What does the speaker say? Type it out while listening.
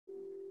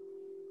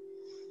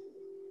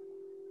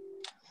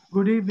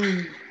Good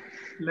evening,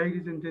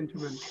 ladies and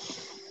gentlemen.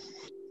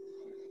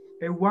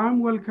 A warm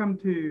welcome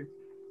to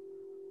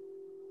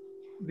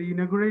the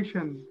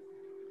inauguration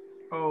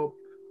of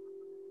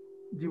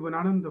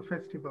JIbanananda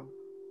Festival.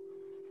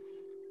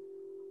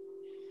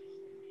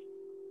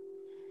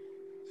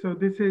 So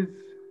this is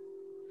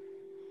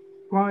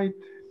quite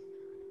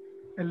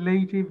a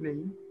late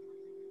evening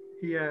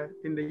here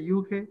in the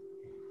UK.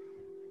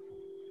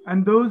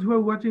 And those who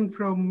are watching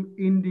from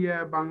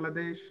India,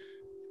 Bangladesh,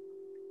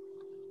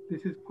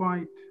 this is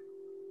quite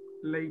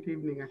late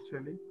evening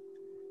actually.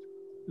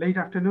 Late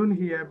afternoon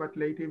here, but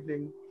late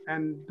evening.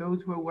 And those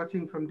who are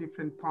watching from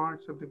different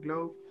parts of the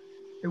globe,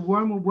 a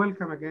warm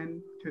welcome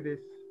again to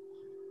this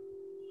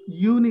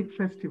unique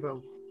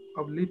festival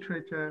of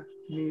literature,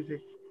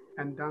 music,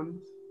 and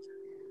dance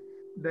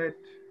that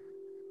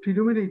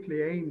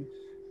predominantly aims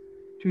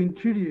to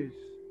introduce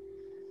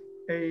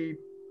a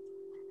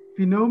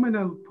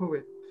phenomenal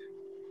poet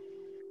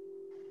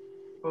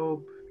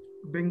of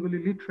Bengali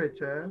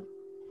literature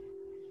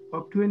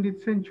of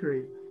 20th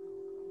century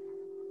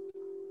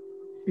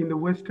in the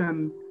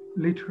Western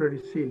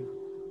literary scene.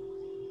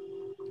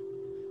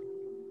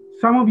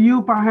 Some of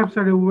you perhaps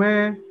are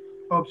aware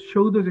of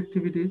Saudha's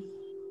activities.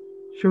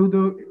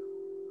 Saudha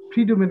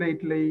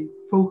predominantly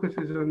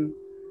focuses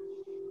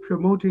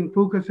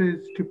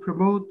to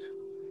promote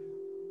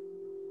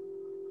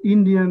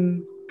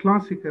Indian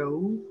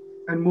classical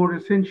and more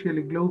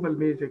essentially global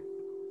music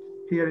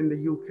here in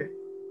the UK.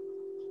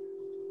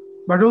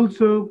 But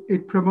also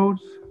it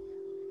promotes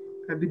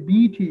the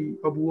beauty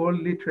of world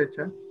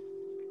literature,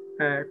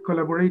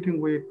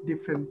 collaborating with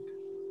different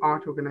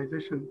art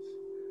organizations,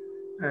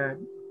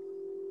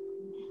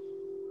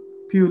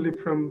 purely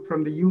from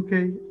the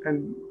UK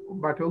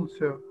but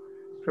also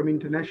from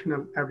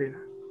international arena.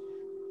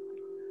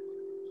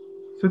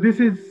 So this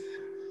is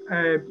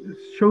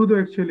Saudha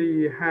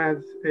actually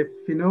has a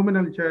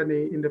phenomenal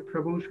journey in the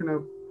promotion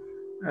of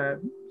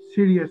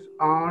serious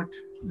art,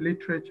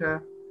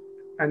 literature,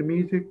 and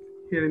music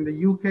here in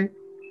the UK.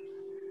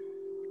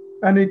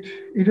 And it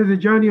is a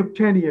journey of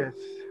 10 years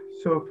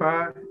so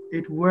far.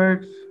 It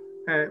works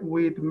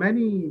with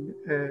many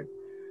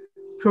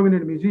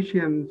prominent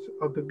musicians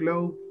of the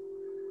globe,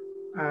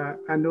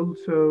 and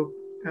also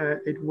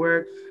it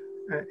works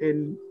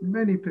in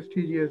many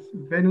prestigious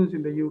venues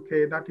in the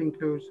UK. That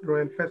includes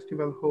Royal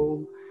Festival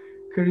Hall,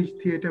 Carriage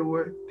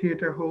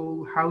Theatre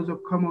Hall, House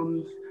of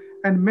Commons,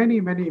 and many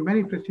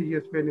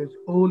prestigious venues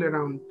all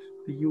around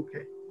the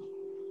UK,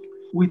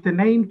 with an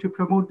aim to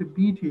promote the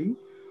beauty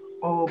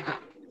of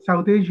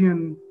South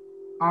Asian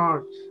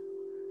arts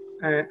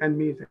and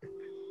music.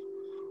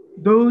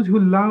 Those who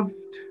loved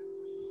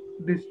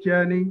this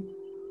journey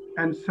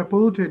and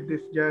supported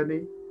this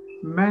journey,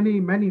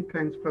 many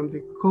thanks from the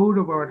core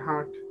of our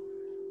heart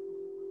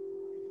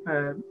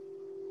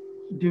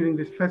during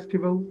this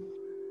festival.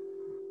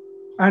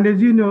 And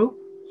as you know,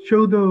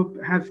 Saudha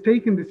has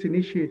taken this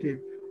initiative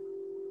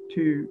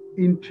to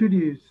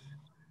introduce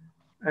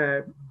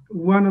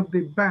one of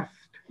the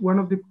best, one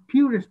of the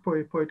purest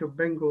poet of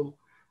Bengal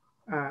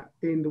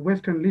in the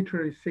Western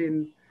literary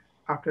scene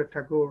after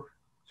Tagore.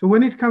 So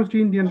when it comes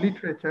to Indian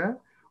literature,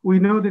 we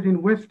know that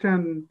in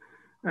Western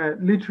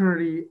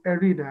literary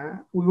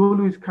arena, we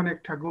always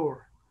connect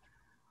Tagore.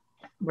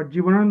 But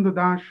Jibanananda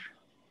Das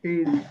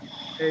is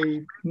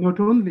not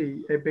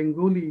only a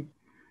Bengali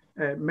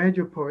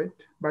major poet,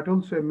 but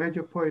also a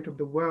major poet of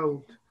the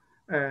world,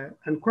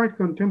 and quite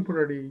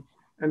contemporary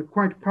and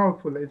quite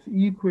powerful, as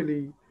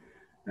equally,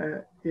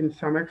 in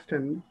some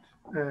extent,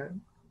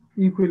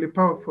 equally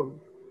powerful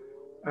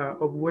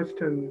of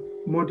Western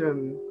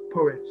modern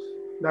poets.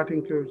 That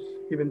includes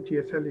even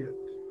T.S. Eliot.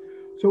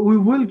 So we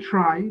will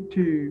try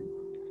to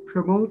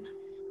promote,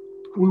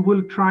 we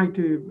will try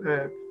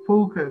to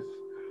focus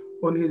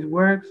on his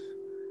works,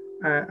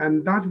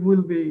 and that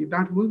will be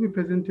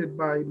presented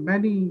by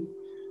many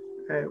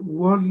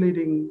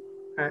world-leading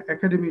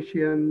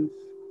academicians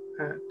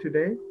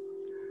today.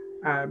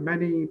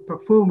 Many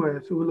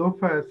performers who will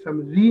offer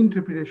some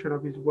reinterpretation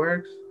of his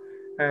works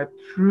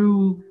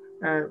through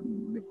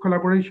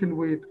collaboration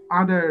with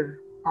other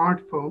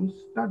art forms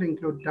that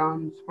include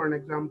dance, for an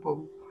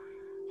example,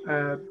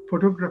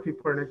 photography,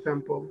 for an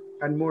example,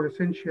 and more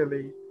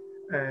essentially,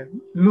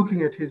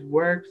 looking at his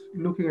works,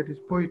 looking at his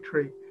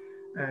poetry,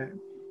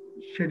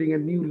 shedding a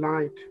new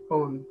light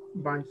on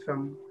by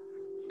some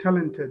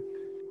talented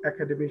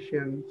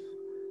academicians,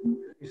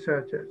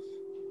 researchers.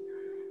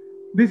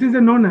 This is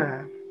an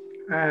honor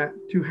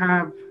to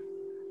have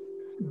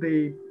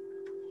the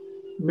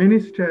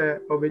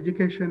Minister of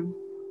Education,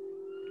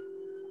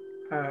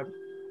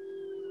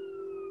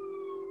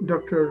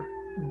 Dr.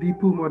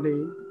 Dipu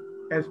Moni,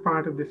 as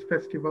part of this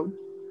festival.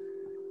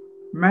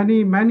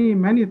 Many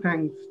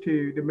thanks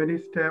to the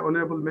Minister,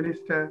 Honorable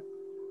Minister,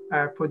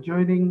 for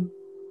joining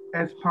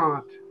as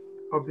part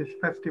of this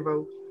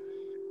festival.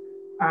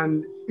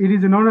 And it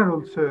is an honor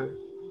also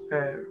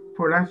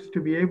for us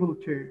to be able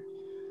to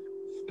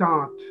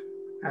start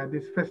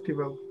this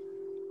festival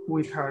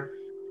with her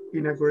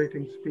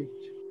inaugurating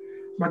speech.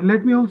 But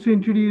let me also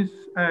introduce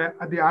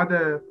the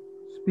other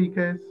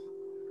speakers.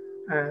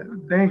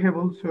 They have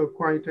also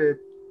quite a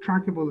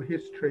trackable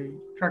history,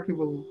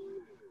 trackable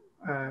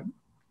uh,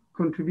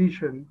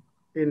 contribution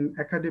in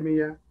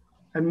academia,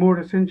 and more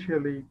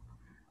essentially,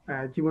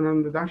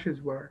 JIbanananda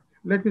Dash's work.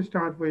 Let me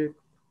start with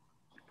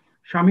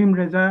Shamim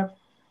Reza,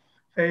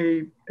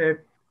 a, a,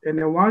 an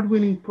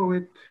award-winning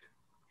poet,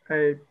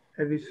 a,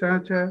 a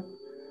researcher,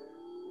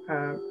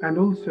 and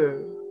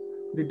also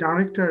the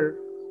director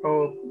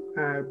of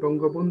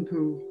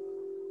Bangabandhu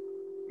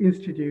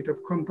Institute of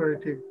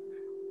Comparative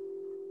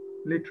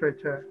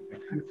Literature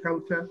and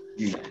Culture,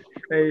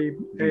 a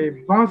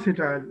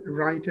versatile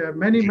writer.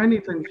 Many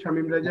thanks,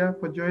 Shamim Raja,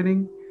 for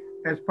joining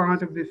as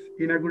part of this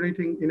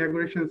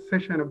inauguration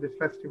session of this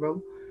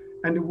festival,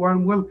 and a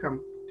warm welcome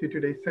to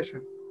today's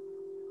session.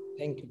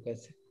 Thank you,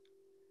 Kaysher.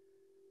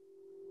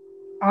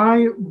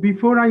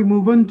 Before I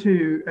move on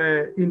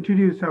to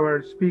introduce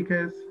our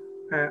speakers,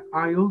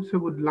 I also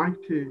would like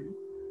to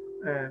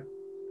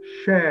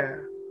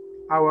share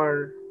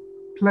our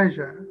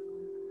pleasure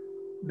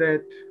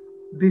that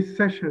this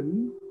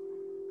session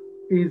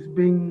is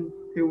being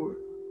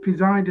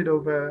presided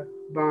over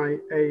by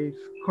a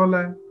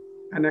scholar,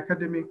 an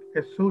academic,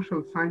 a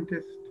social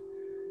scientist,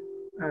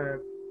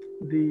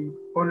 the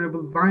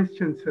Honorable Vice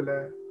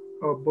Chancellor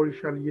of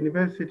Barisal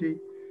University.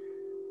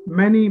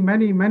 Many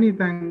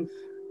thanks,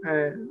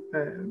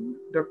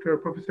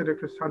 Professor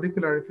Dr.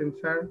 Sadiqul Arifin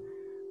sir,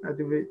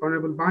 the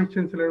Honorable Vice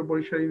Chancellor of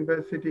Barisal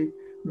University.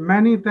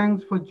 Many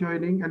thanks for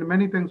joining, and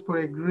many thanks for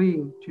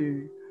agreeing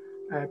to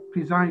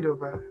preside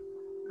over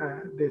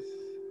this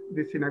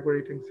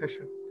inaugurating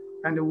session,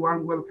 and a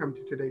warm welcome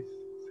to today's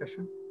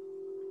session.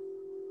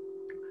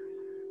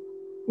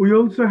 We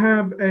also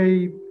have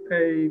a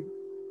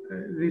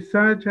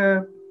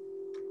researcher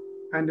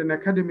and an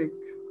academic,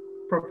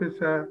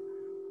 Professor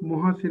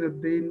Muhasin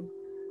Uddin,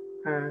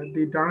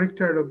 the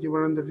director of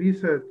JIbanananda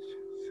Research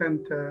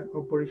Center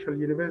of Barisal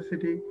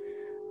University.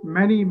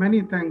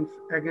 Many thanks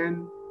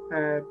again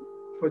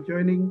for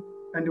joining,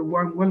 and a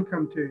warm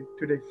welcome to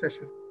today's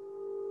session.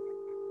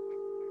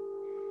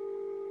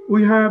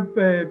 We have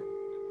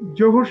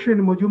Jahar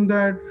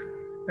Majumdar,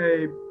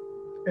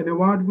 an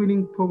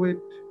award-winning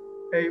poet,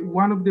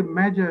 one of the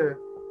major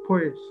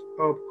poets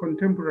of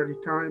contemporary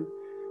time,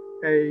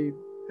 a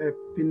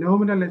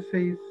phenomenal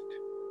essayist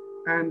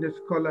and a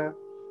scholar,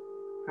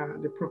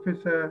 the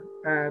professor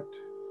at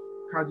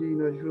Kaji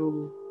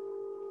Nazrul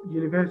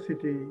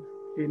University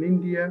in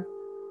India.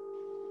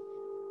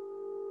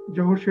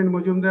 Jahar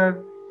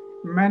Majumdar,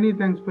 many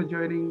thanks for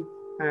joining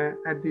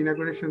at the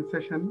inauguration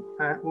session.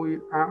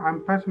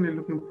 I'm personally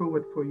looking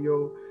forward for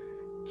your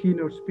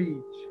keynote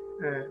speech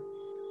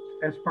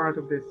as part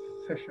of this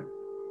session.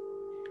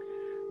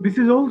 This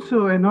is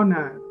also an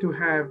honor to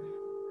have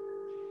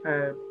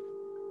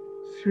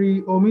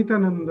Sri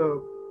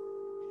Amitananda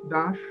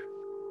Das,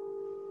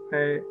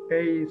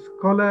 a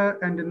scholar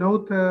and an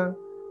author,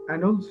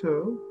 and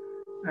also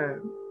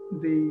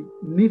the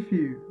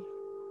nephew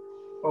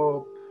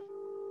of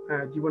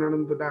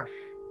JIbanananda Das.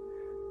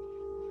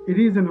 It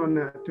is an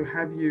honor to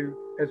have you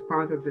as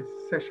part of this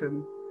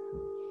session,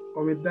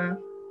 Amida.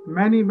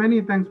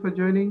 Many thanks for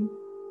joining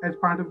as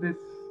part of this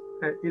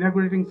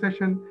inaugurating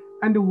session,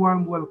 and a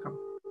warm welcome.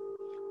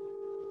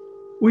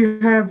 We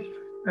have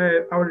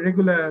our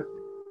regular,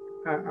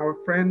 our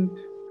friend,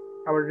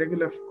 our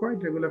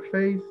quite regular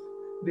face,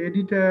 the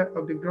editor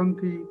of the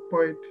Granthi,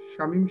 poet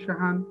Shamim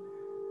Shahan.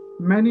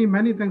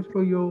 Many thanks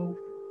for your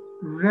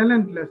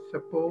relentless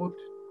support,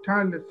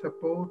 tireless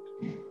support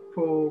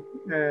for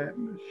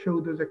show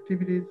those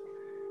activities,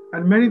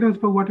 and many thanks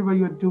for whatever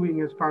you are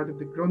doing as part of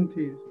the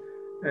Granthis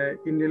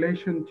in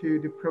relation to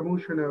the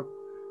promotion of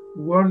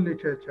world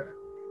literature.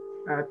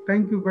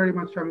 Thank you very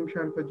much, Shamim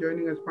Shahan, for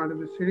joining as part of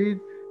this series,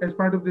 as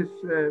part of this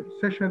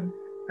session,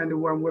 and a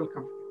warm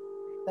welcome.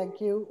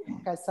 Thank you,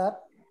 Kaysher.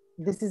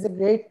 This is a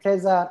great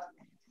pleasure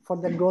for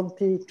the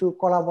Granthi to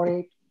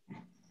collaborate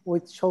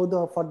with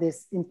Saudha for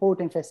this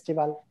important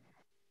festival.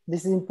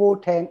 This is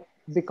important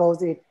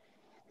because it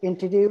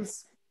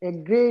introduced a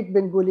great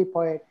Bengali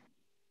poet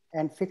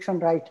and fiction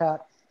writer,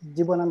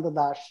 JIbanananda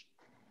Das,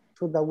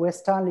 to the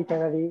Western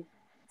literary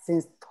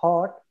since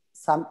thought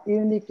some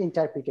unique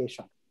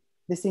interpretation.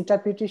 This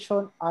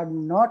interpretation are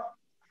not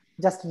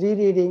just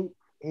rereading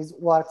his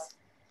works,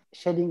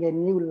 shedding a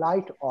new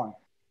light on,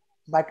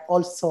 but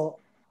also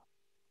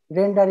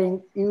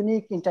rendering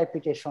unique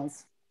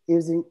interpretations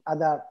using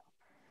other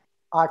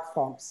art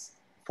forms.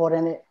 For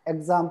an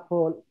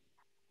example,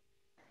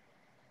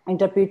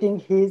 interpreting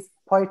his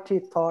poetry,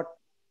 thought,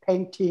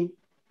 painting,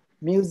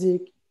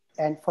 music,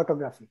 and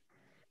photography.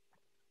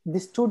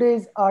 These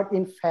today's art,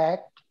 in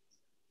fact,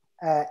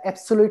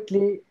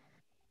 absolutely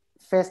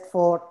fest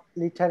for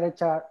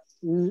literature,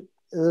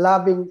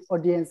 loving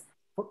audience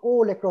for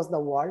all across the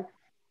world.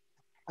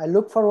 I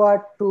look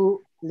forward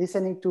to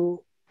listening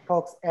to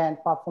talks and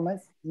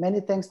performance. Many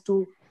thanks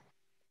to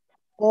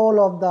all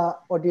of the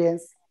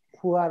audience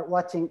who are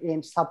watching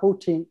and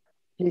supporting.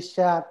 Please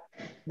share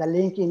the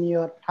link in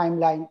your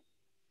timeline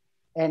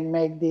and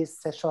make this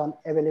session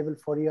available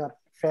for your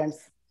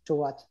friends to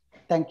watch.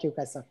 Thank you,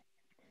 Kaysher.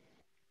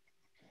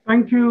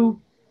 Thank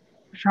you,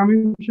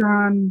 Shamim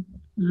Shan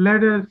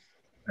led us,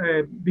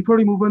 before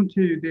we move on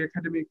to the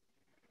academic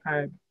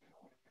uh,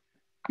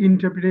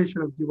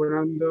 interpretation of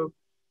JIbanananda,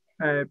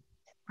 uh,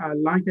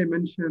 like I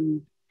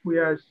mentioned, we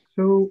are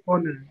so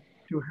honored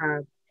to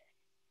have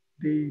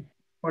the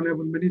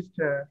Honorable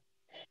Minister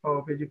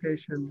of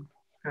Education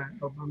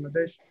of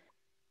Bangladesh.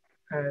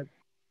 Uh,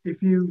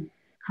 if you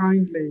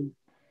kindly,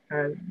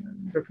 uh,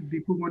 Dr.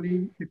 Dipu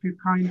Moni, if you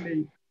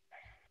kindly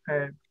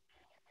uh,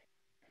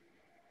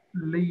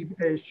 leave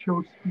a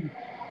short speech,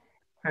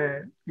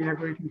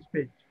 inaugurating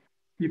speech,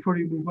 before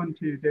you move on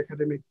to the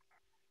academic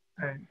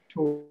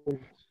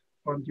talks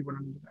on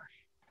JIbanananda Dash.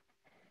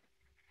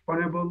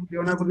 The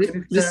Honorable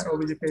Minister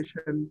of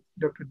Education,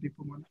 Dr.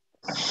 Dipu Moni.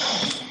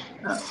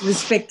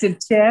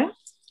 Respected Chair,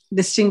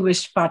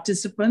 distinguished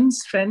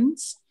participants,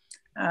 friends,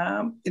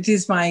 it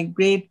is my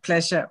great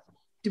pleasure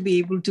to be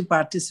able to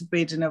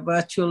participate in a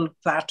virtual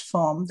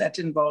platform that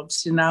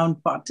involves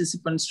renowned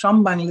participants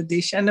from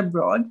Bangladesh and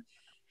abroad,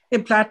 a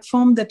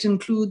platform that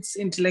includes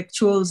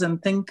intellectuals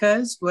and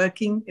thinkers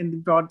working in the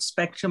broad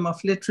spectrum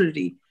of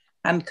literary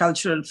and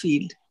cultural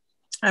field.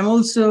 I'm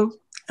also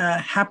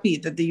happy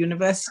that the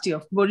University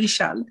of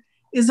Barisal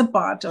is a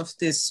part of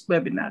this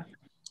webinar.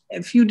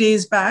 A few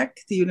days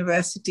back, the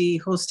university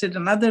hosted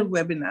another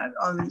webinar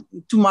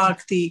to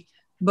mark the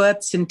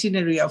birth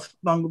centenary of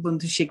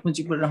Bangabandhu Sheikh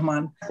Mujibur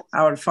Rahman,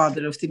 our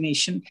father of the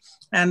nation.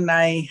 And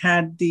I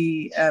had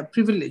the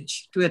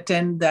privilege to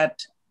attend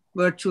that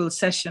virtual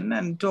session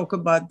and talk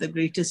about the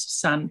greatest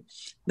son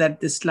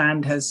that this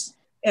land has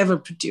ever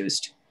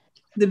produced.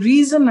 The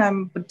reason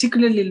I'm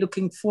particularly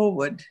looking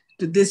forward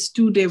to this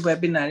two-day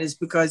webinar is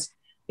because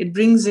it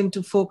brings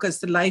into focus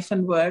the life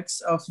and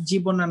works of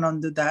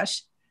JIbanananda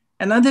Dash,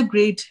 another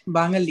great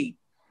Bengali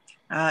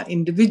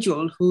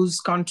individual whose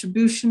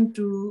contribution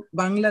to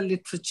Bangla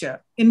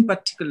literature in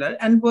particular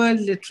and world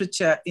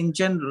literature in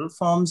general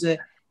forms a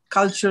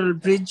cultural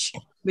bridge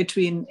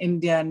between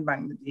India and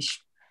Bangladesh.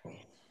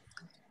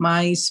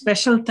 My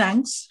special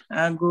thanks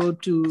go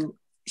to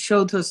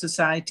Saudha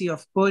Society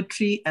of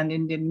Poetry and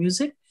Indian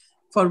Music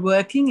for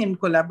working in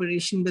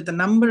collaboration with a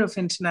number of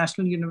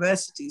international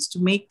universities to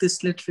make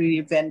this literary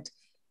event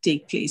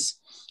take place.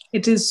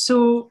 It is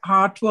so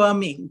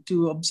heartwarming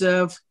to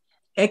observe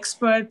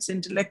experts,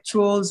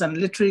 intellectuals, and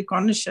literary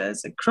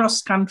connoisseurs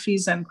across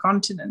countries and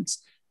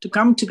continents to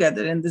come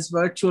together in this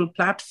virtual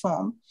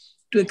platform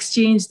to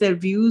exchange their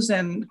views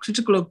and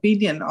critical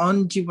opinion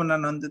on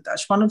JIbanananda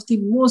Dash, one of the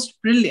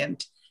most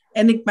brilliant,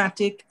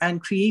 enigmatic,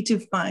 and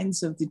creative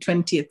minds of the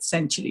 20th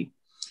century.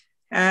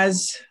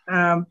 As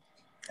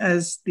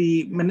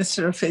the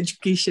Minister of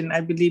Education,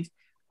 I believe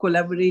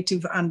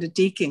collaborative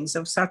undertakings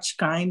of such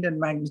kind and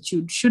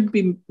magnitude should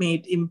be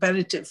made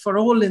imperative for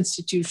all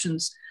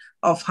institutions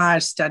of higher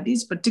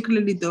studies,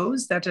 particularly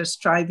those that are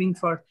striving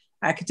for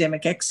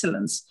academic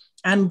excellence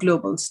and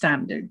global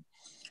standard.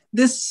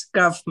 This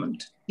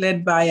government,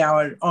 led by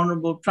our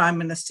Honorable Prime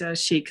Minister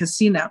Sheikh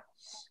Hasina,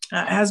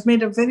 has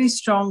made a very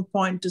strong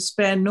point to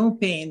spare no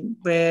pain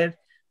where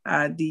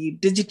the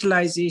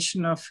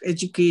digitalization of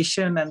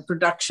education and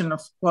production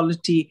of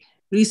quality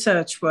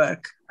research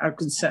work are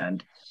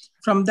concerned.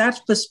 From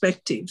that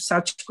perspective,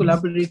 such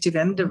collaborative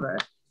endeavor,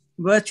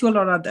 virtual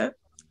or other,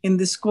 in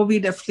this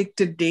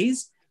COVID-afflicted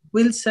days,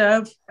 will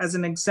serve as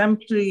an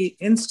exemplary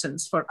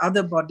instance for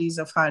other bodies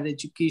of higher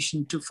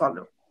education to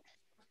follow.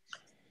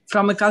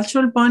 From a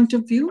cultural point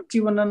of view,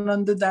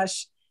 JIbanananda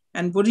Dash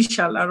and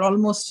Barisal are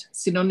almost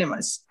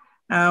synonymous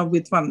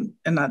with one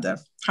another.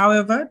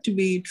 However, to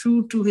be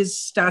true to his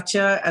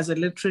stature as a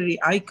literary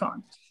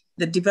icon,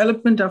 the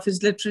development of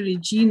his literary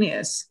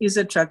genius is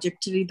a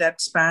trajectory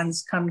that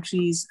spans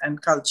countries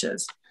and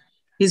cultures.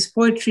 His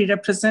poetry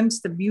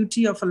represents the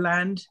beauty of a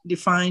land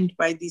defined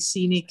by the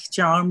scenic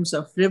charms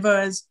of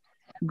rivers,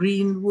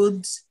 green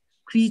woods,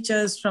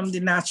 creatures from the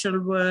natural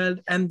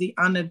world and the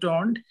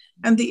unadorned,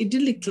 and the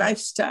idyllic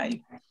lifestyle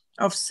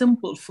of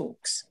simple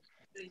folks.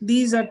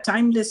 These are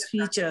timeless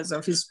features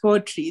of his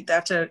poetry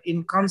that are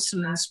in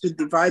consonance with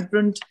the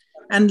vibrant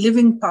and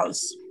living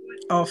pulse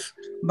of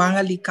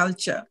Bengali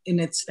culture in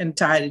its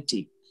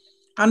entirety.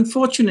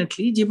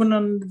 Unfortunately,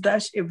 JIbanananda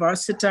Dash, a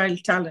versatile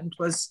talent,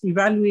 was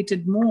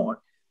evaluated more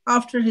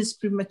after his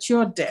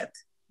premature death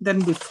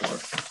than before.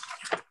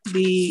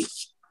 The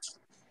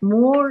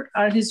more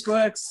are his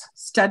works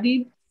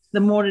studied, the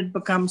more it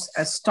becomes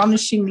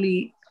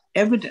astonishingly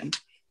evident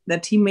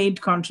that he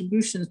made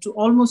contributions to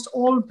almost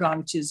all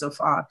branches of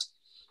art.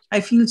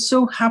 I feel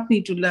so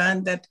happy to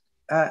learn that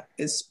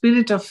a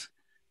spirit of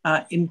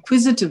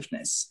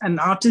inquisitiveness and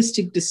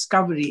artistic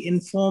discovery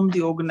informed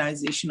the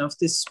organization of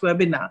this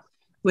webinar,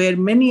 where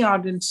many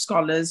ardent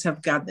scholars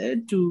have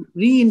gathered to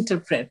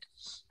reinterpret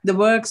the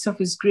works of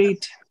this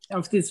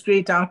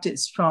great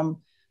artist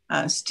from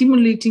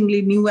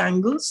stimulatingly new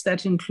angles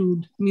that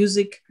include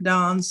music,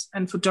 dance,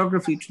 and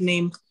photography, to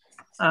name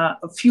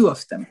a few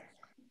of them.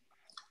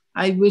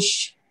 I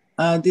wish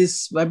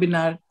this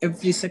webinar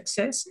every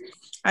success.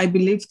 I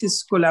believe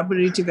this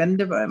collaborative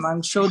endeavor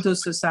among Saudha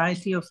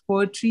Society of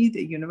Poetry,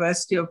 the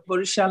University of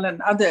Barisal,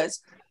 and others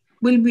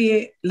will be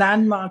a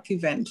landmark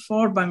event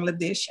for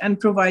Bangladesh and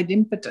provide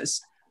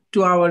impetus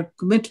to our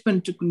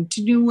commitment to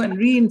continue and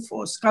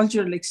reinforce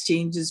cultural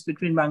exchanges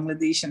between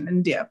Bangladesh and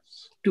India,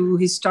 to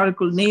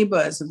historical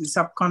neighbors of the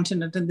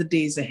subcontinent in the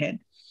days ahead.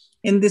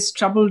 In these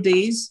troubled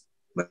days,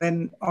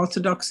 when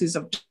orthodoxies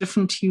of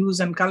different hues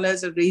and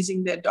colors are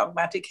raising their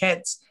dogmatic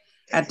heads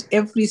at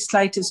every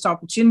slightest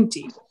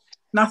opportunity,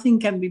 nothing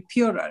can be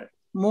purer,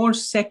 more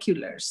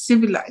secular,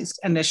 civilized,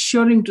 and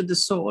assuring to the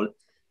soul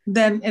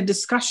than a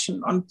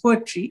discussion on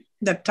poetry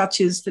that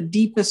touches the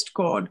deepest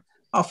chord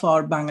of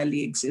our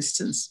Bengali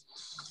existence.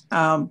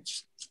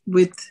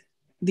 With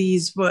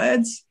these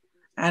words,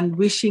 and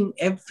wishing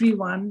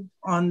everyone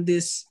on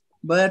this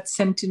birth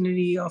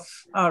centenary of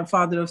our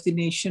father of the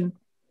nation,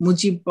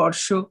 Mujib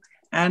Borsho,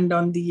 and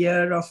on the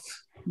year of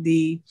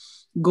the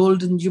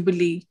golden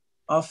jubilee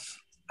of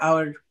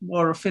our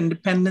War of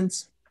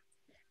Independence,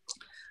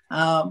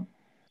 I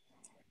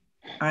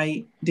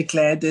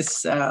declare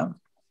this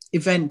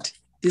event,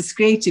 this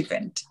great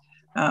event,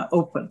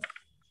 open.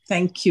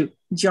 Thank you.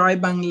 Jai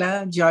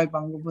Bangla, Jai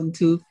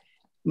Bangabandhu.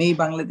 May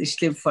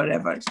Bangladesh live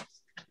forever.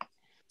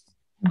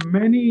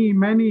 Many,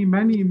 many,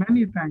 many,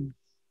 many thanks,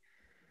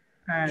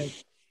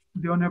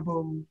 the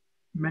Honorable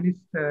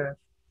Minister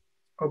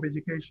of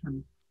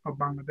Education of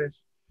Bangladesh,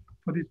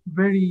 for this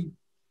very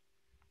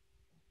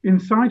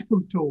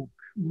insightful talk.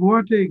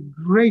 What a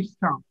great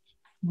start.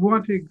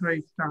 What a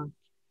great start.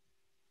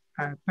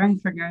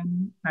 Thanks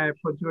again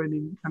for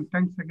joining, and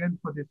thanks again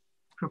for this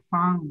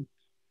profound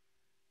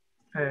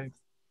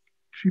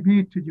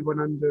tribute to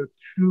JIbanananda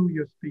through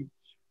your speech.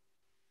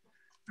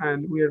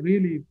 And we are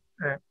really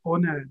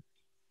honored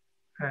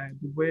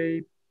the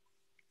way,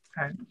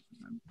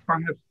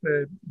 perhaps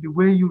the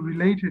way you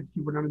related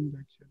JIbanananda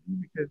actually,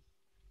 because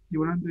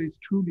JIbanananda is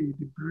truly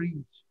the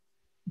bridge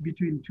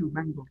between two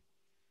Bengal.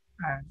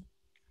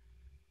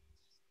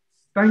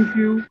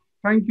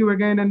 Thank you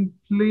again, and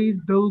please,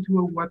 those who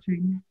are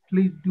watching,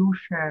 please do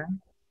share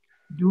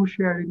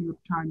in your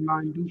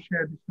timeline, do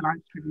share this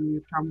live stream in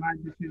your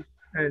timeline. This is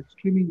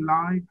streaming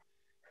live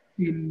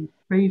in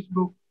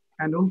Facebook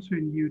and also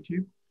in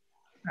YouTube.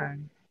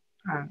 And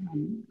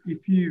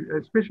if you,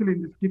 especially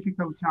in this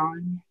difficult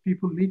time,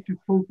 people need to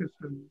focus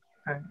on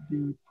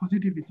the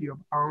positivity of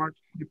art,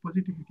 the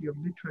positivity of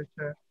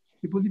literature,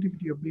 the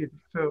positivity of music.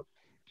 So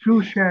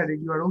through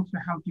sharing, you are also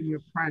helping your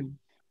friends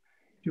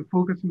to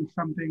focus on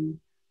something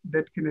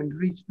that can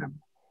enrich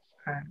them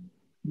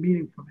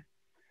meaningfully.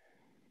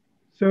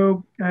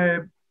 So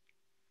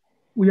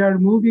we are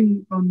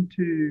moving on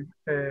to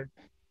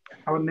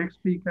our next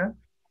speaker,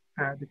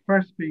 the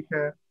first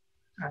speaker,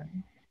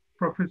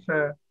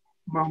 Professor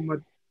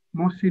Muhammad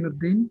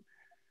Uddin.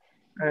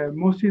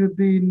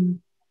 Uddin,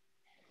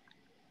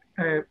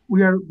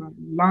 we are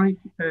like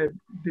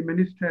the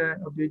Minister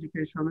of the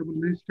Education, Honorable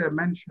Minister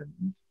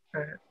mentioned,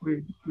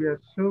 we are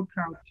so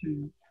proud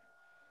to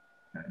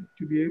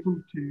be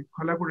able to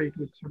collaborate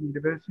with some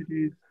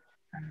universities,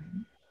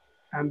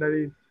 and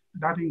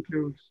that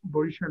includes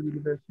Barisal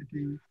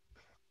University,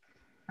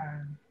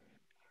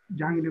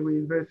 Jahangir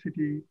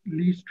University,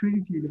 Leeds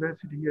Trinity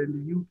University here in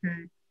the UK,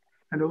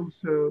 and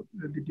also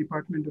the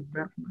Department of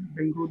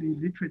Bengali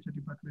Literature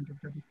Department of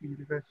Tapodhir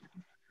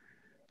University.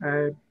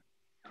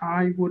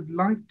 I would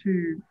like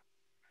to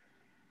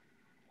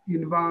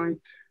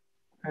invite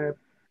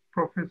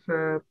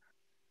Professor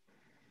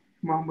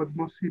Muhammad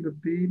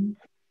Uddin,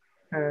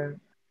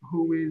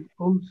 who is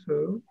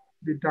also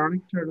the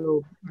director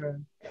of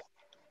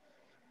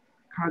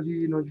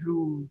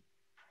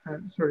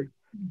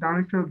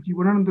director of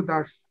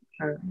JIbanananda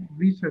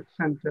Research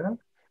Center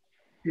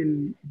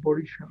in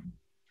Barisal.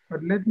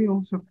 But let me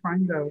also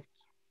find out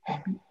a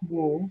bit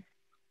more.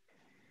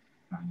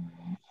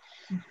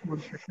 Just 1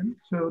 second.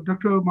 So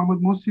Dr.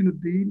 Muhammad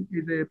Uddin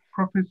is a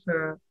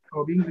professor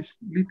of English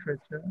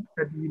literature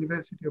at the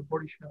University of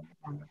Barisal,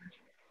 Bangladesh.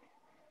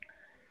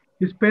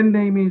 His pen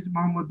name is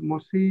Muhammad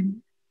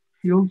Muhasin.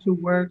 He also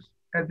works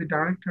as the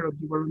director of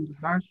the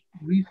JIbanananda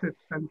Research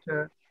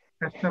Center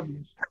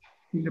established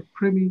in the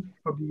premise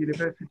of the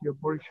University of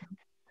Barisal.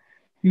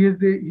 He is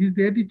the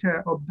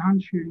editor of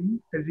Dhanshiri,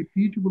 a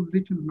reputable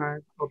little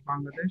mag of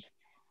Bangladesh.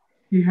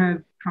 He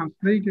has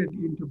translated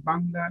into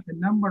Bangla a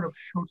number of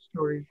short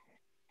stories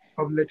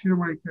of Latin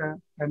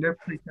America and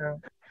Africa,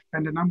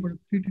 and a number of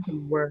critical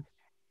works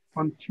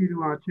on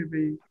Chinua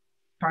Achebe,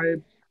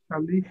 Taib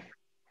Salih,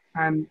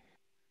 and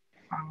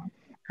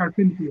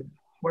Carpentier,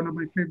 one of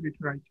my favorite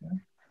writers,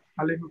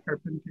 Alejo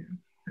Carpentier,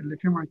 a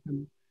Latin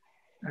American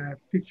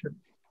fiction.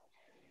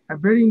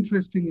 Very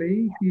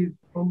interestingly, he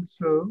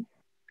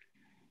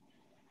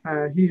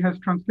has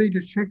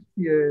translated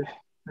Shakespeare's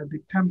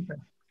The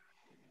Tempest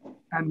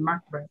and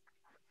Macbeth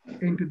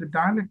into the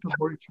dialect of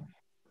Barisal.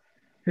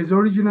 His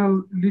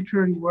original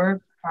literary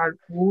works are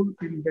all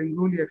in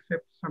Bengali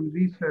except some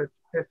research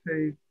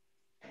essays,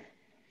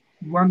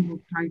 one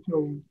book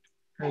titled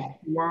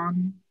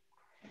Juan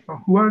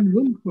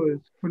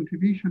Rulfo's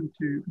Contribution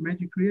to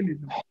Magic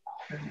Realism,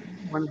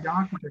 one of the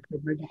architects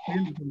of magic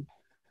realism,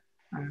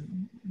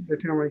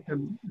 Latin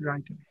American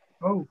writer.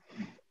 Oh,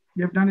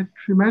 You have done a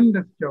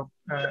tremendous job,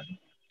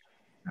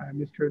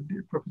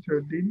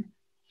 Professor Uddin.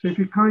 So if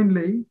you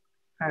kindly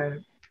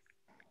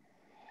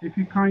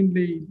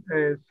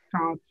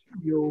start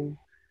your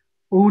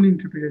own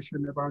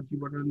interpretation about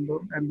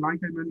JIbanananda, and like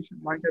I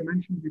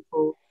mentioned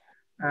before,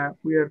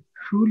 we are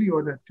truly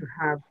honored to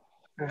have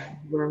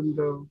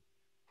JIbanananda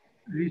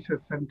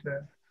Research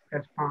Center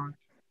as part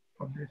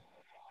of this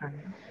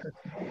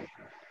festival.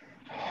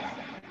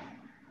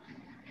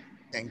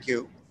 Thank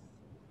you,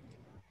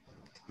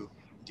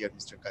 dear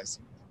Mr.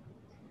 Kaysher,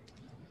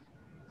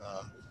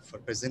 for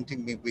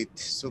presenting me with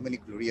so many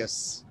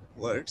glorious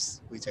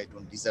words, which I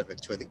don't deserve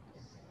actually.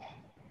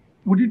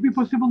 Would it be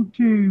possible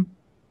to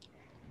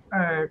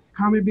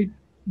come a bit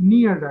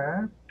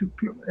nearer,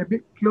 a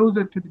bit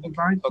closer to the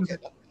device? Okay.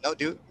 Now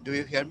do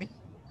you hear me?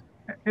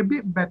 A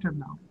bit better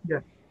now,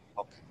 yes.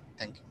 Okay,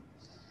 thank you.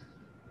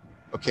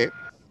 Okay.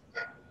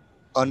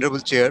 Honorable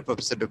Chair,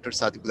 Professor Dr.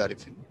 Sadiqul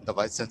Arifin, the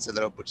Vice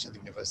Chancellor of Barisal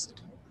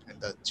University,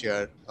 and the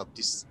Chair of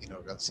this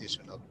inaugural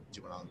session of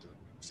JIbanananda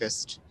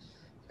Fest,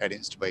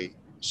 arranged by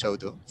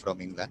Saudha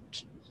from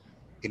England,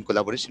 in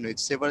collaboration with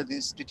several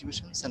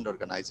institutions and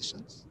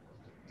organizations,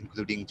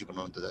 including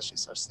JIbanananda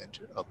Research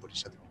Center of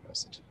Barisal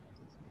University.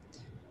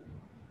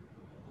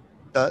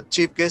 The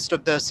chief guest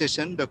of the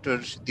session, Dr.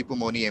 Dipu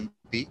Moni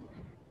MP,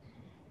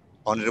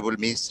 Honorable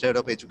Minister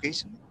of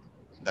Education,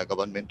 the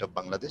Government of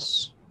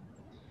Bangladesh.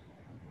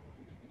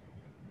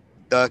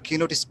 The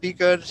keynote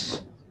speaker,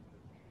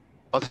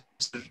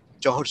 Professor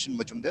Jahar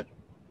Majumdar,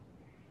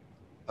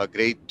 a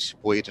great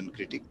poet and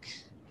critic,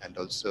 and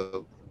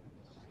also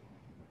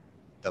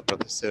the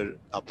professor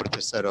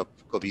of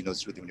Kavi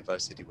Nazrul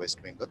University,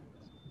 West Bengal.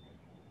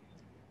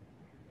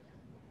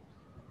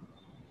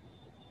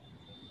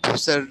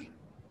 Professor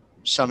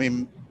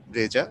Shamim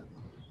Reza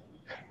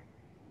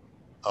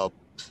of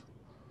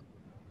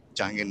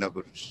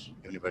Jahangirnagar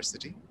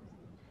University,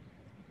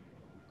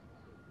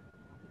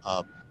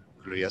 a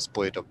glorious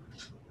poet of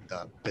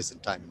the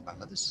present time in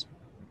Bangladesh.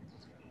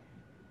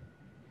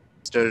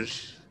 Mr.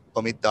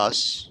 Amit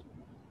Das,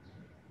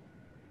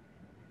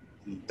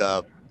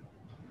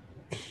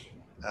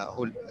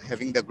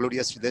 having the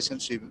glorious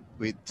relationship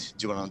with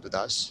JIbanananda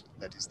Das,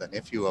 that is the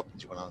nephew of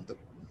JIbanananda.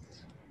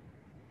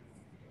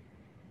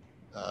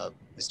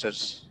 Mr.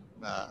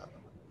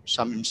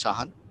 Shamim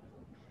Shahan,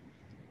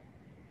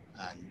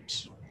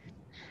 and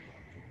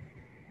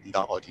the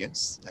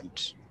audience,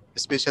 and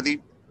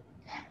especially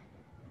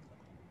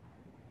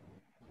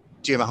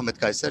T.M. Ahmed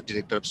Kaysher,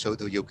 Director of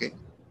Saudha UK,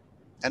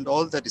 and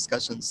all the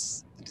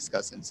discussants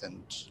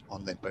and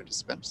online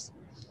participants.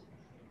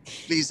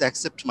 Please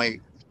accept my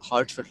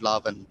heartfelt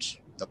love and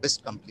the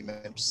best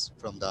compliments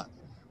from the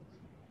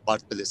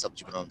birthplace of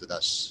JIbanananda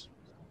Das.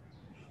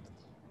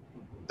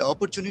 The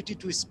opportunity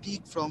to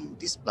speak from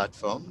this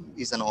platform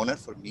is an honor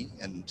for me,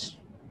 and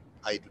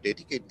I do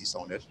dedicate this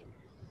honor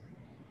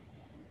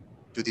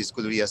to this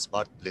glorious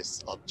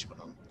birthplace of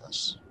JIbanananda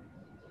Das.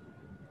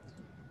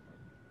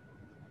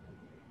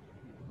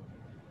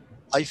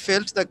 I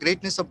felt the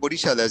greatness of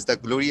Barisal as the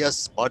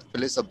glorious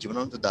birthplace of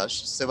JIbanananda Das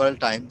several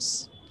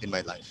times in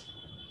my life.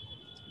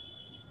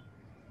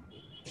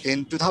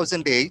 In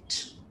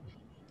 2008,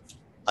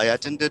 I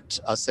attended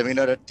a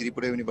seminar at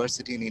Tripura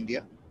University in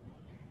India.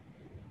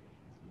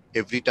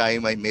 Every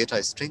time I met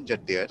a stranger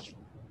there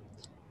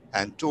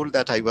and told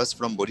that I was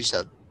from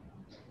Barisal,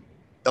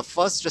 the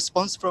first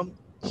response from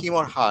him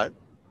or her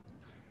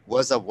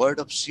was a word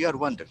of sheer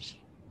wonder.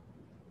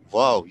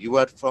 Wow, you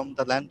are from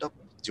the land of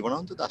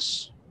JIbanananda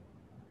Das.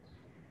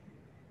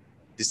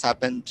 This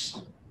happened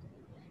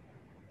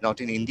not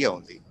in India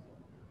only,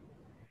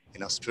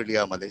 in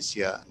Australia,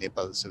 Malaysia,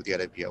 Nepal, Saudi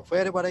Arabia,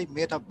 wherever I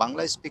met a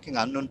Bangla-speaking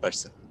unknown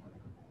person.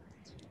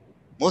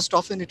 Most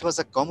often it was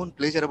a common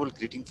pleasurable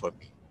greeting for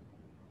me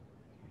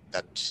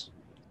that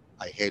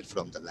I hail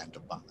from the land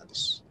of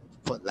Bangladesh,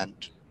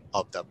 land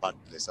of the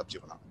birthplace of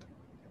JIbanananda.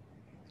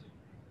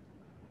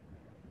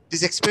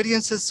 These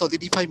experiences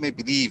solidify my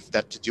belief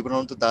that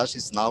JIbanananda Das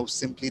is now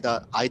simply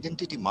the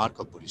identity mark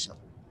of Barisal.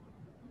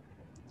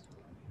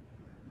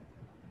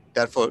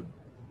 Therefore,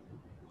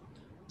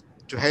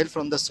 to hail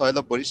from the soil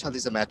of Barisal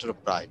is a matter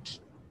of pride.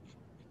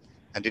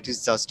 And it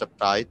is just a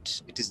pride.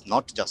 It is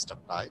not just a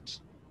pride.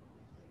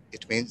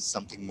 It means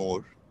something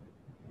more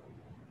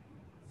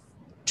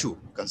too,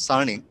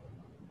 concerning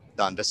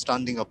the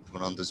understanding of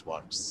JIbanananda's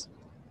words.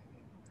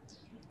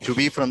 To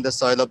be from the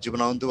soil of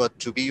JIbanananda, or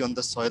to be on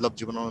the soil of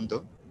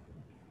JIbanananda,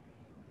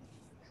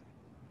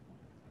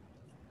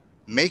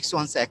 makes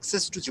one's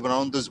access to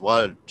JIbanananda's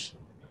world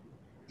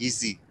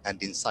easy and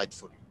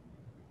insightful.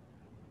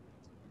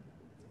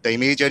 The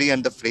imagery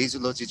and the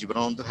phraseology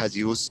JIbanananda has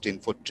used in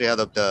portrayal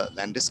of the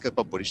landscape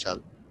of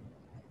Barisal,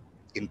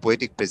 in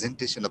poetic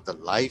presentation of the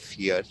life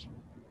here,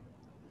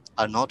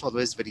 are not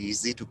always very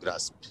easy to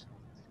grasp.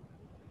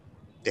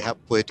 They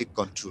have poetic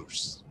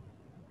contours.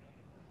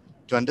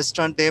 To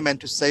understand them and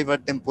to savor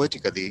them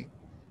poetically,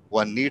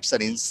 one needs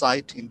an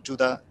insight into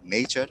the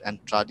nature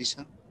and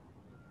tradition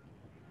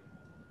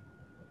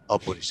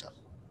of Barisal.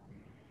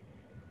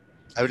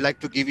 I would like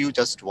to give you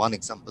just one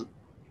example.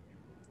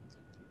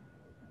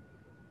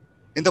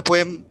 In the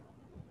poem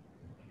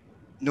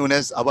known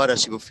as Abar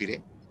Ashibu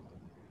Fire,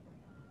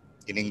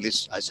 in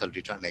English, I shall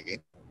return again,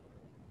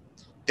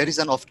 there is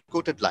an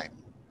oft-quoted line,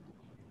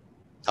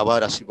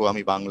 Abar Ashibu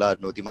Ami Banglar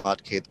Nodimar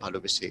Khet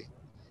Bhalobeshe,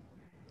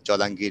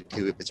 Jolangir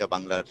Dheuye Bheja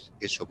Banglar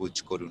E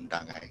Sobuj Korun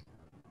Dangai.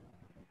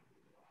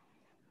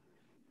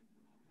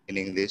 In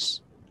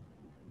English,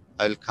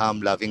 I will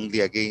come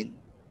lovingly again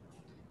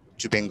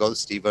to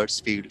Bengal's rivers,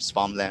 fields,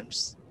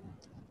 farmlands,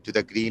 to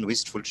the green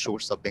wistful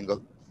shores of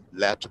Bengal,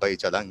 lapped by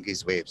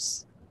Jalangi's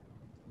waves.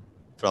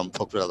 From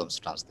Fakhrul Alam's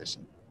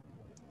translation.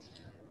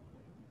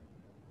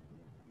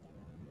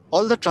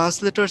 The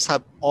translators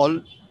have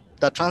all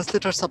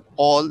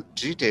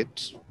treated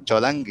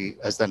Jalangi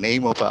as the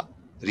name of a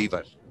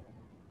river.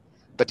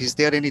 But is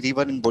there any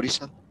river in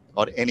Barisal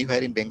or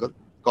anywhere in Bengal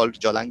called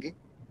Jalangi?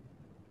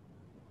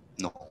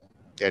 No,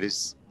 there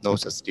is no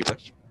such river.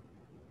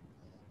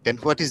 Then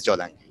what is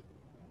Jalangi?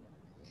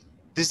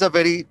 This is a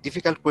very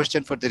difficult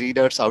question for the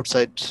readers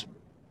outside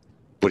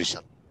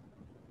Barisal.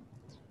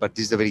 But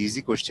this is a very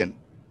easy question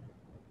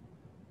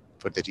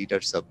for the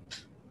readers of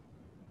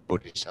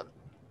Barisal.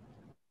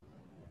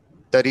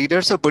 The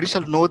readers of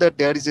Barisal know that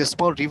there is a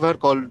small river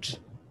called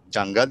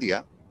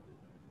Jangalia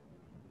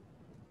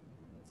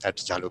at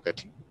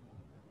Jalukati.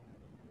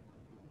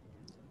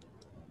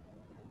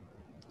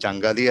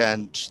 Jangalia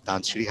and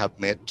Dhanshri have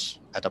met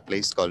at a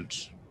place called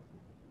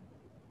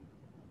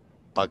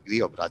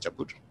Pagri of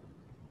Rajapur.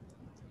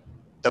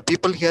 The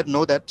people here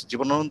know that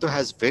JIbanananda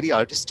has very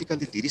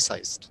artistically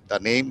lyricized the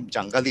name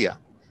Jangalia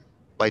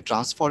by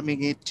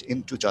transforming it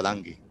into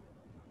Jalangi.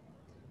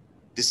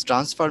 This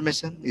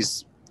transformation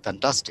is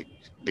fantastic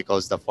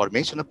because the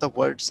formation of the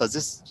word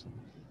suggests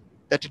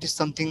that it is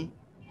something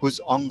whose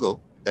ongo,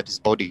 that is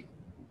body,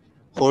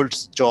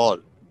 holds jal,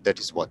 that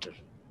is water.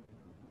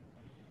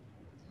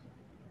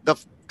 The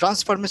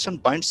transformation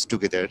binds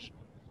together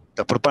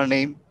the proper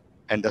name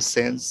and the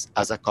sense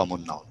as a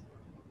common noun.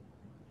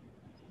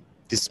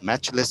 This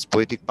matchless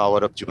poetic power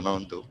of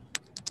JIbanananda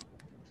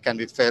can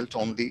be felt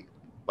only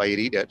by a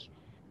reader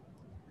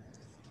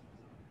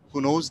who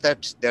knows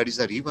that there is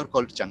a river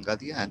called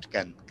Jangalia and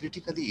can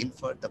critically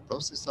infer the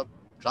process of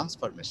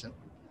transformation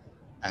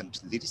and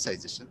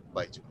lyricization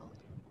by JIbanananda.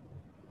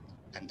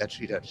 And that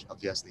reader,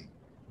 obviously,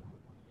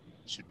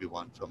 should be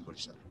one from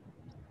Barisal.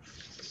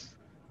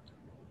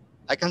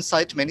 I can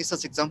cite many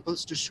such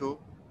examples to show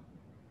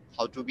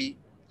how to be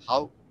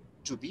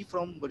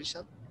from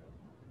Barisal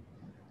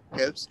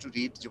helps to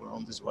read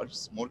JIbanananda's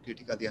works more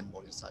critically and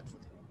more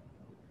insightfully.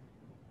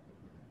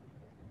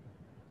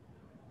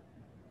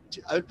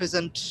 I will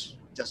present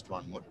just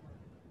one more.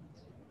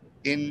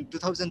 In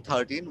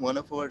 2013, one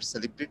of our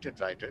celebrated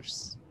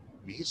writers,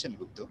 Muhasin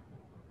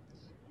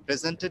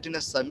presented in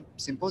a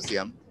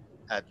symposium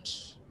at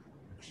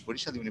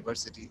Barisal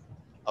University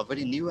a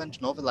very new and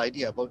novel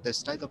idea about the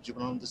style of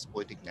JIbanananda's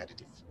poetic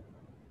narrative.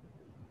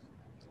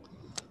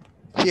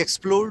 He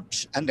explored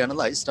and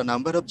analyzed a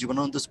number of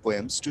JIbanananda's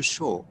poems to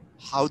show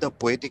how the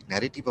poetic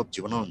narrative of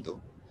JIbanananda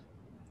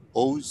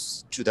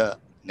owes to the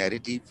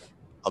narrative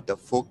of the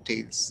folk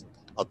tales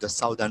of the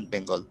southern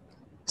Bengal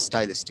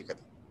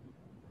stylistically.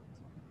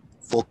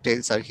 Folk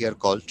tales are here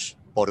called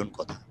Porun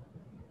Kotha.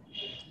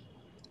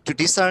 To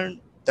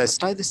discern the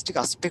stylistic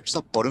aspects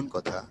of Porun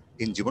Kotha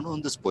in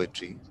JIbanananda's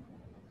poetry,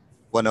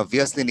 one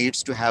obviously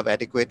needs to have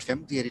adequate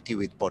familiarity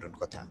with Porun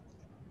Kotha.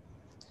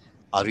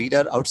 A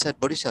reader outside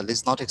Barisal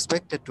is not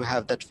expected to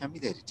have that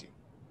familiarity.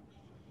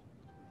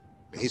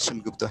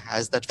 Muhasin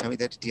has that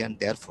familiarity, and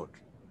therefore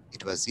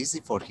it was easy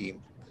for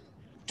him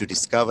to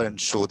discover and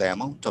show the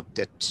amount of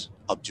depth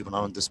of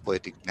JIbanananda's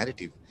poetic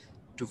narrative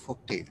to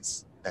folk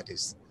tales, that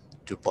is,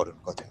 to Porun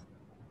Kotha.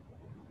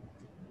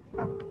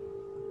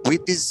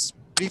 With these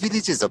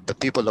privileges of the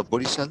people of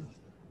Barisal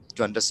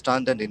to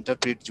understand and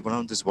interpret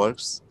JIbanananda's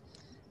works,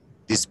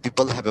 these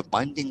people have a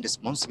binding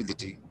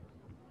responsibility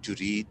to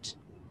read,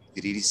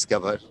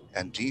 rediscover,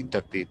 and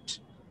reinterpret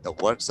the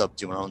works of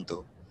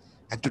JIbanananda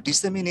and to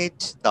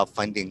disseminate the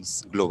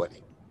findings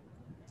globally.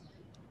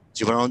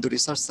 JIbanananda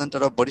Research Center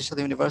of Barisal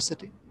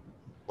University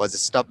was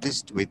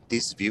established with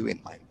this view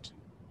in mind.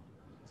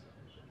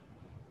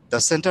 The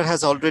center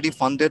has already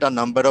funded a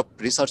number of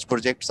research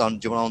projects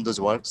on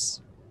JIbanananda's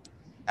works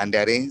and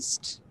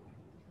arranged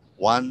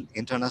one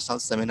international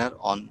seminar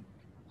on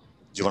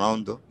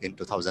JIbanananda in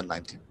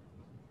 2019.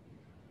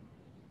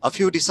 A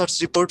few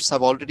research reports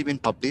have already been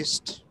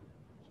published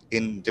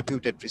in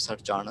reputed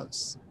research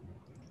journals.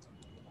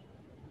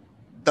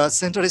 The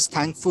center is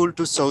thankful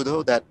to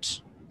Saudha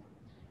that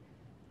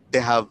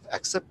they have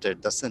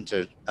accepted the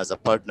center as a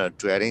partner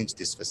to arrange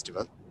this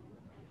festival.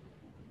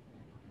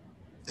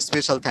 A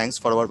special thanks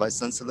for our Vice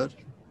Chancellor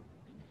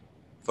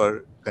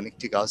for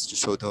connecting us to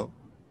Saudha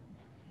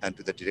and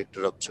to the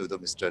director of Saudha,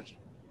 Mr.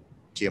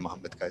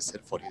 Ahmed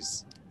Kaysher, for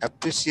his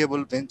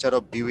appreciable venture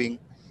of viewing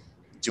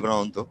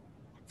JIbanananda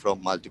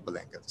from multiple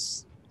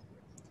angles.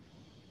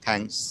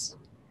 Thanks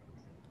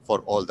for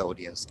all the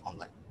audience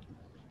online.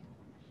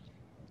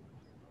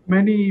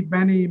 Many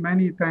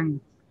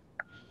thanks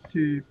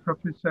to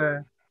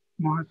Professor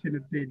Muhasin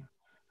Uddin.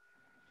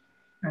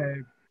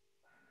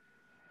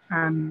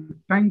 And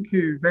thank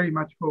you very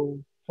much for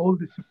all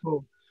the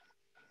support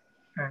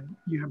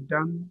you have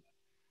done,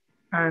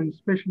 and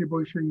especially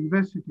Barisal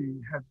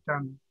University has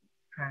done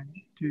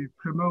to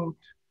promote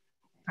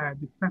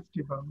the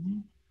festival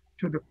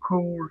to the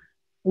core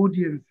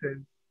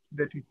audiences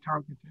that we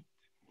targeted.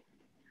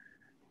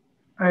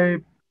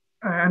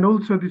 And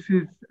also this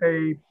is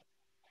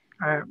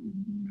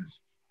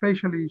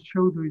especially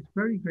Saudha is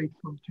very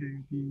grateful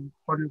to the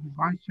Honorable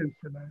Vice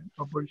Chancellor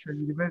of Barisal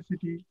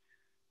University.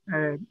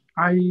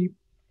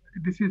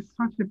 This is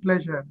such a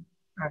pleasure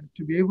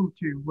to be able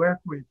to work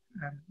with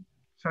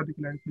Sadiq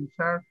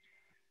sir.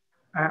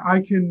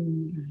 I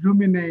can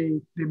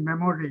ruminate the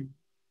memory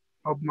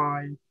of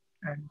my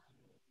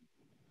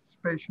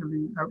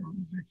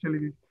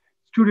actually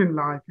student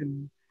life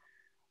in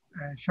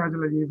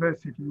Shahjalan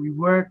University. We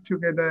worked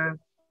together,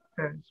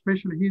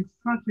 especially he's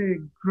such a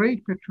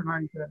great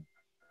patronizer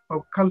of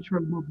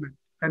cultural movement,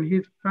 and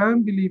he's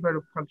firm believer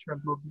of cultural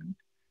movement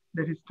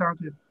that he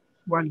started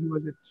while he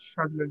was at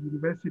Shahjalan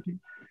University,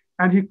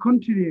 and he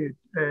continued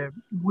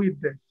with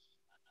this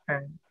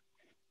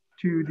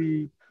to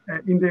the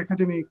in the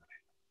academic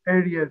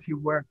areas he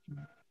worked in.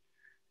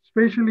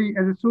 Especially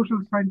as a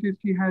social scientist,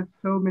 he has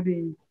so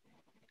many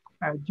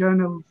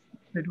journals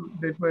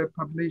that were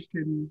published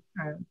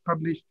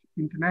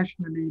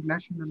internationally,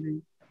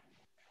 nationally,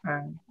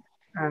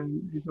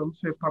 and he's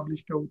also a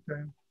published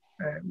author.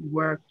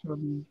 Worked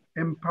on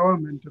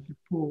empowerment of the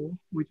poor,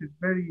 which is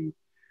very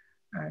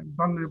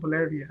vulnerable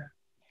area,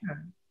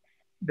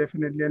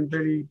 definitely, and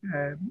very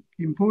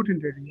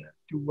important area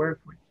to work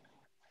with.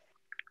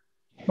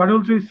 But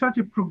also is such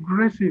a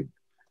progressive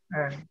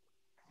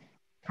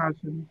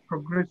person,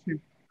 progressive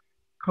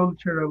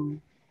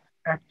cultural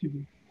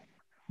activist,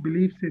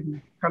 believes in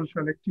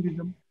cultural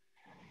activism.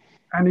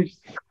 And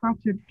it's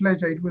such a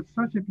pleasure, it was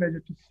such a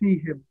pleasure to see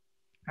him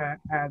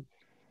as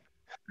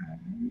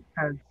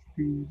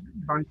the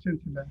Vice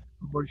Chancellor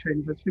of Barisal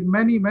University.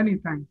 Many, many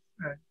thanks,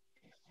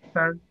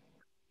 sir,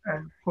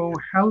 for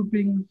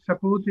helping,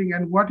 supporting,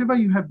 and whatever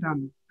you have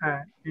done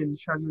in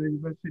Shahjalan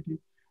University.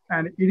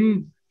 And it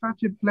is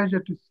such a pleasure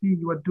to see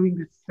you are doing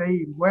the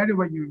same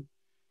wherever you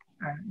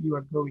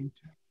are going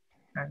to.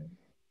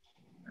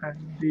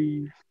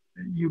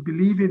 You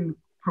believe in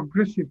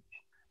progressive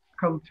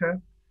culture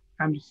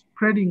and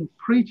spreading,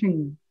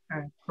 preaching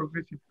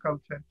progressive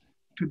culture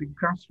to the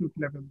grassroots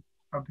level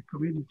of the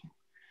community.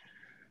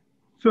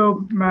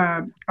 So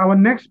our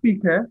next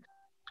speaker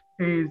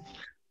is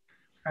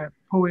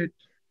poet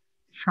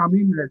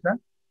Shamim Reza.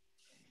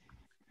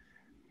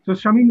 So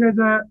Shamim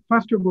Reza,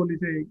 first of all,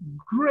 is a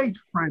great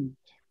friend.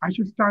 I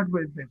should start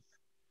with this.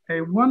 A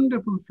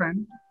wonderful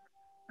friend.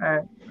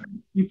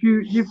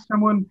 If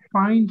someone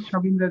finds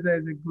Shamim Reza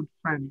as a good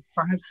friend,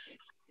 perhaps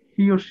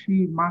he or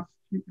she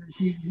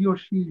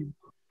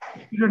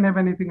don't have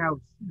anything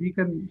else. He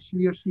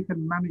or she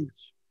can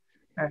manage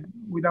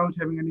without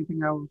having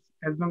anything else,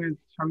 as long as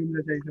Shamim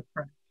Reza is a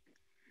friend.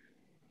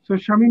 So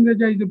Shamim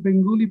Reza is a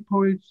Bengali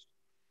poet,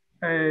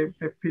 a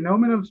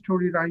phenomenal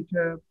story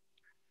writer,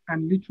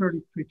 and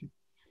literary critic.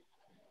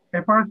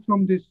 Apart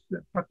from this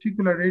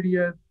particular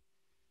area,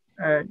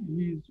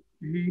 he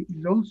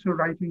is also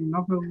writing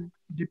novels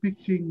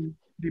depicting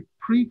the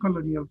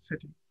pre-colonial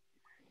setting.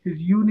 His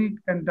unique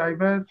and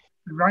diverse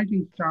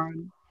writing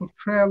style,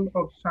 portrayal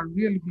of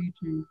surreal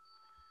beauty,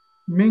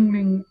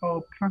 mingling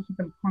of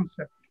classical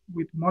concept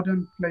with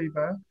modern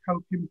flavor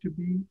help him to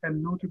be a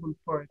notable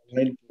poet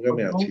of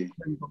both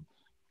Bengals.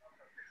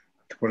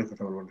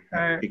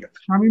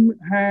 Shamim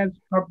has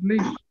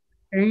published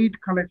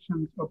 8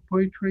 collections of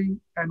poetry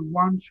and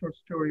 1 short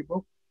story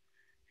book.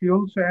 He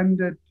also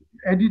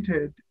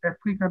edited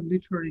African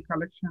Literary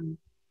Collection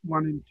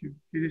 1 and 2.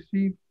 He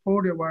received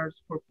 4 awards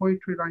for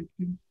poetry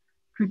writing,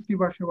 Kriti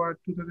Vash Award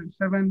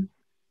 2007,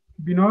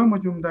 Binoy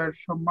Majumdar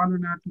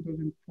Shammanana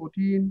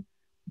 2014,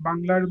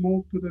 Banglar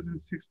Mok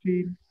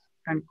 2016,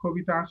 and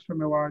Kavita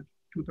Ashram Award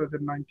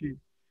 2019.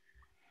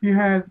 He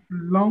has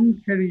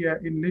long career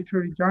in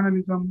literary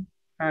journalism.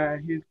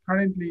 He is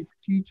currently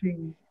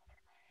teaching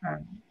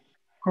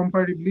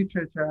comparative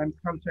literature and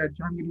culture at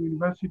Jahar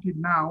University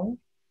now.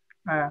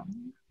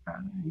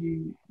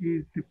 He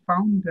is the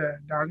founder,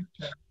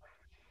 director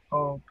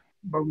of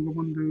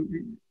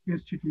Bangla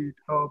Institute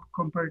of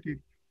Comparative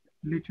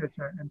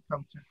Literature and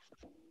Culture.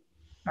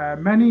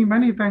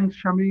 Many thanks,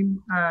 Shamim,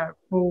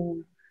 for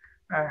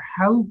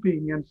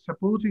helping and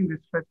supporting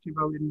this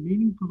festival in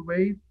meaningful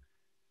ways.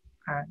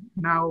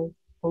 Now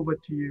over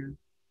to you,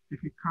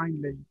 if you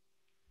kindly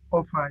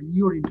offer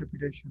your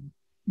interpretation,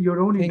 your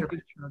own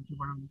interpretation of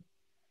JIbanananda.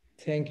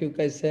 Thank you,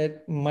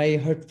 Kaysher. My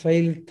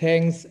heartfelt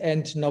thanks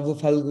and Navu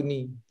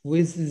Falguni,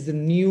 which is the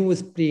new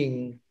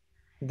spring.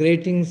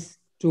 Greetings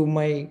to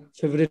my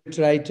favorite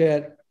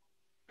writer,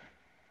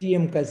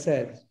 T.M.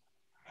 Kaysher,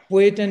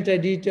 poet and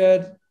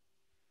editor,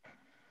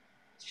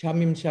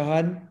 Shamim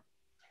Shahan.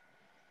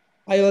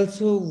 I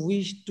also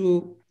wish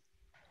to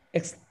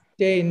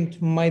extend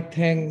my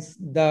thanks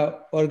the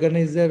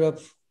organizer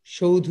of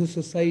Saudha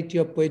Society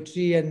of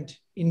Poetry and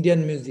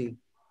Indian Music.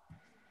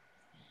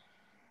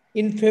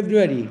 In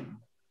February,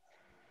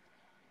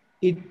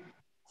 It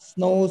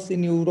snows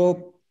in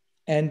Europe,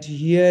 and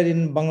here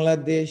in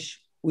Bangladesh,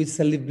 we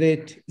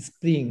celebrate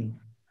spring.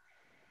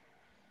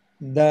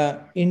 The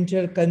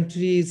entire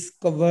country is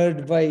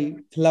covered by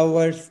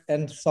flowers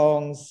and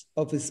songs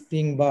of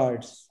spring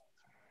birds.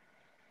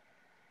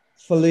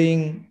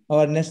 Following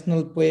our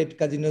national poet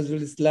Kazi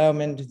Nazrul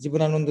Islam and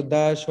JIbanananda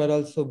Das were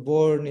also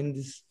born in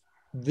this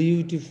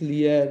beautiful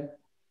year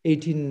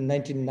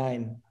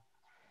 1899.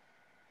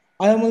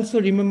 I am also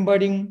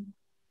remembering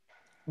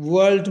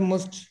world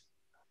most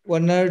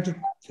honored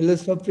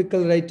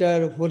philosophical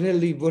writer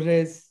Jorge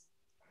Borges,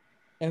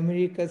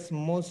 America's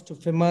most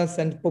famous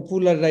and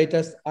popular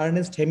writers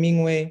Ernest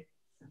Hemingway,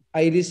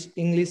 Irish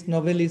English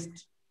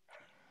novelist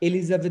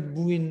Elizabeth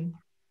Bowen,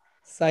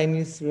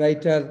 Chinese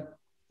writer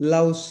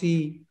Lao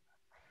Tzu,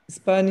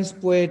 Spanish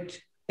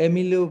poet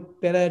Emilio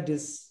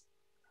Paredes,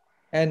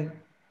 and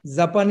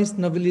Japanese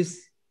novelist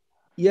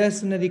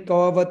Yasunari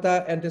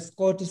Kawabata and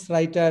Scottish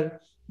writer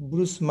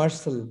Bruce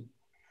Marshall.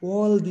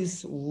 All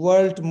these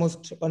world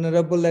most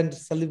honorable and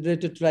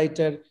celebrated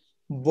writer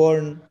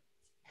born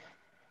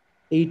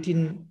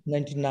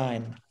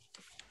 1899.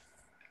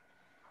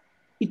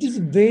 It is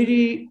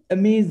very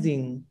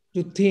amazing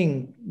to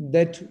think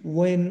that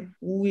when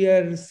we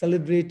are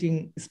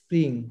celebrating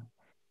spring,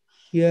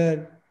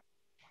 here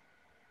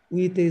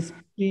with a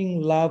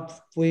spring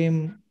love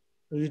poem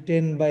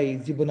written by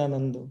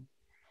JIbanananda,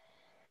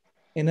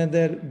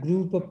 another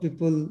group of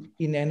people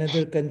in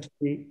another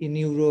country in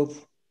Europe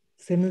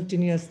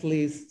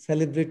simultaneously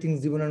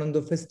celebrating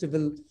JIbanananda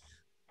festival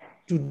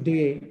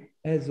today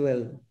as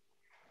well.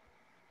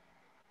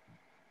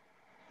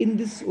 In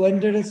this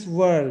wondrous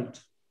world,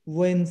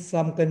 when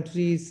some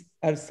countries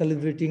are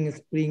celebrating a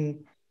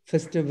spring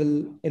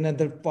festival,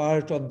 another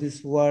part of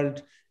this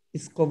world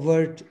is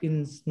covered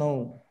in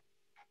snow.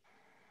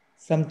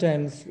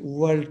 Sometimes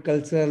world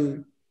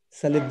cultural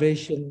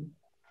celebration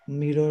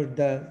mirror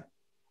the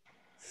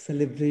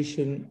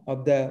celebration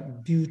of the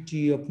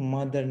beauty of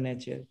Mother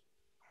Nature.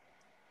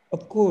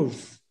 Of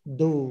course,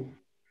 though,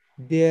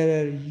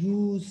 there are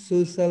huge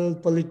social,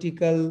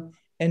 political,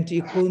 and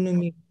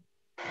economic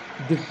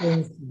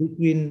difference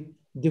between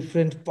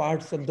different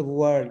parts of the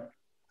world.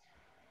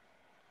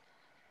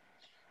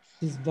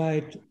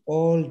 Despite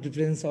all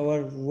difference,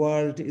 our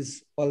world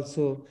is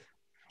also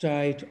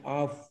tied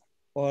up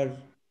or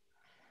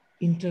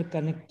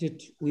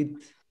interconnected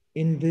with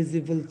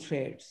invisible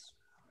threads.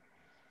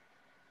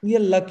 We are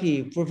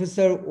lucky.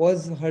 Professor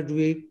was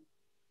Hardwick,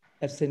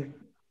 absent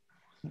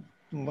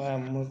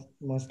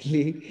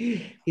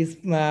mostly, is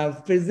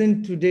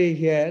present today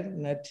here,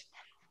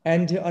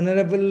 and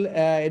Honorable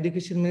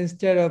Education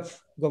Minister of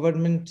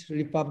Government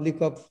Republic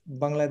of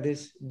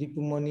Bangladesh, Dipu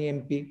Moni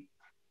MP,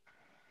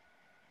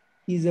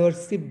 is our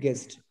chief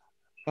guest.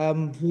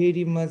 I'm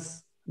very much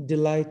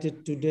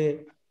delighted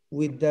today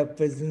with the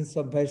presence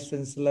of Vice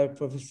Chancellor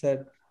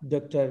Professor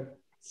Dr.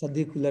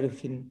 Sadiqul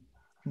Arifin,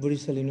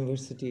 Barisal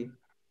University,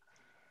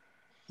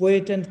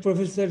 poet and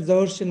Professor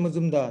Jahar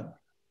Majumdar,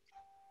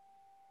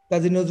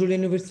 Kazi Nazrul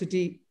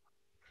University,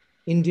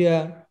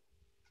 India,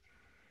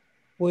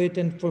 poet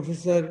and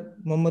Professor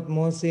Muhammad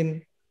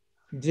Muhasin,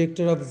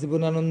 Director of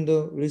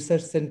JIbanananda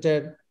Research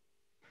Center,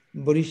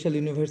 Barisal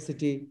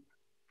University,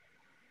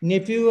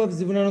 nephew of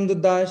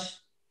JIbanananda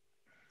Das,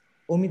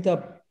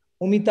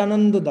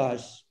 Amitananda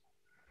Das,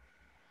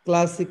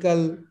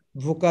 classical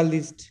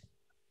vocalist,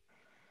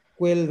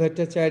 Quail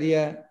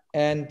Bhattacharjee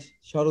and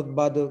Sharad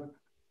Badak,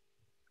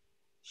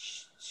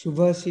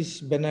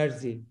 Subhashish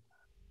Banerjee.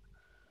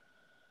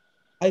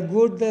 I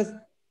got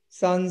the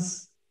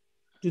chance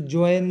to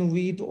join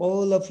with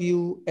all of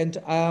you, and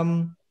I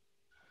am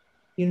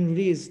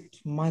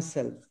enriched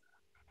myself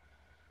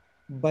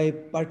by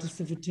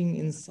participating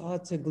in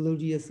such a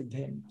glorious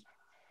event.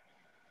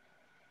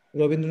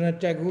 Rabindranath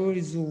Tagore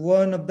is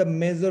one of the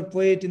major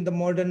poets in the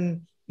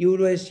modern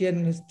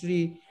Euro-Asian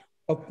history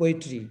of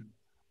poetry.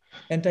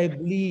 And I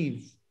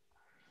believe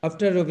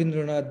after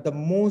Rabindranath, the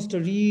most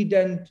read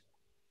and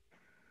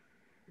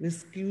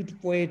rescued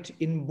poet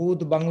in both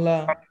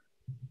Bangla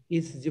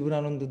is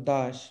JIbanananda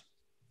Das.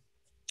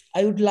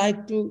 I would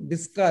like to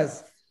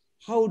discuss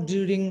how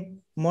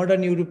during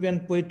modern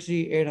European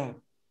poetry era,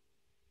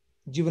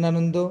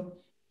 JIbanananda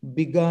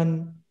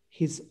began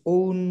his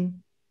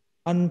own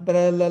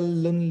unparalleled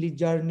lonely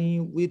journey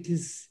with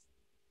his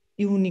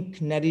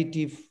unique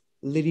narrative,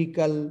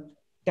 lyrical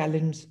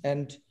talents,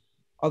 and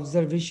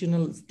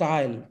observational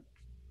style.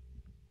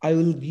 I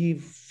will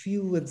give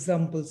few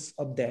examples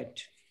of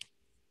that.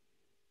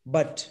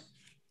 But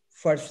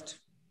first,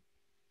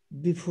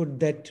 before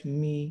that,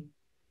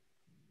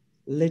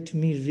 let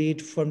me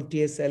read from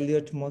T.S.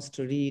 Eliot most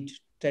read,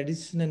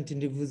 Tradition and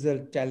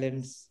Individual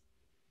Talents.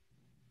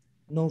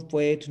 No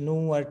poet,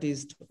 no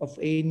artist of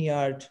any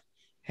art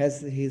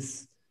has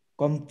his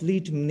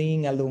complete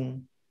meaning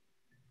alone.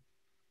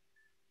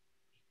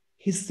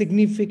 His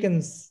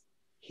significance,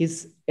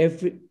 his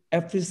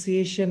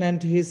appreciation,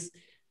 and his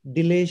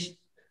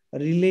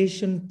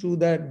relation to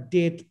the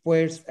dead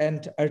poets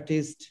and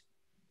artists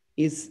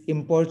is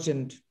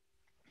important.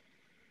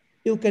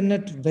 You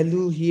cannot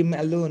value him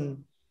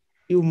alone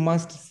you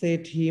must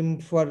set him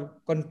for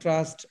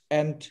contrast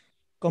and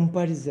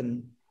comparison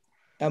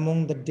among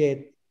the dead.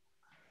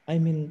 I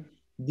mean,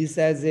 this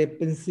as a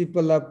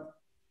principle of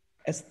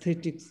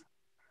aesthetics,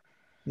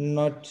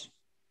 not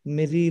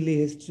merely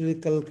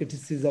historical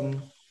criticism.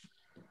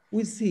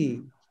 We see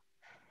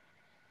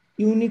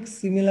unique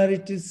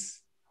similarities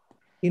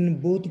in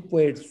both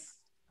poets'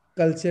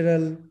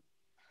 cultural,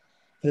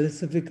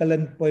 philosophical,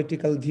 and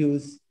poetical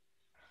views.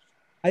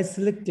 I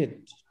selected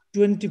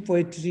 20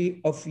 poetry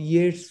of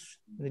Yeats,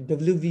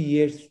 W.V.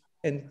 Yeats,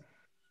 and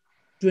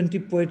 20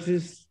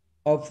 poetries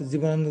of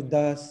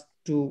JIbanananda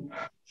to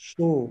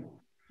show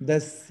the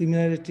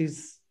similarities,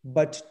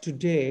 but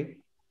today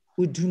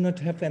we do not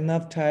have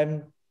enough time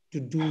to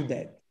do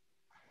that.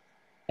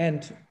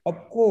 And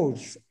of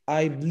course,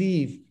 I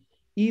believe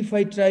if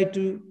I try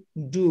to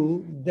do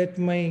that,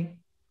 my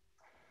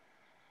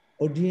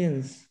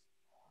audience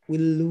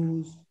will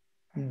lose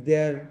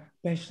their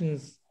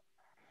passions.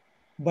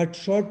 But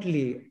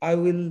shortly, I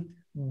will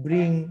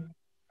bring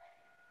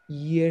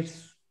Yeats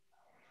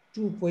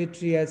to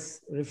poetry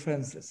as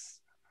references.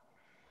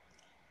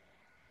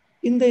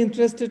 In the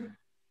interest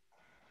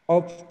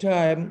of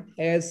time,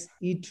 as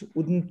it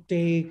wouldn't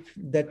take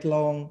that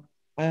long,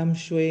 I am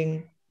showing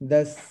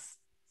the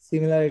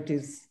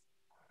similarities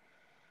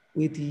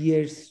with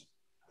Yeats,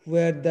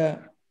 where the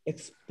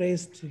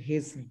expressed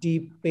his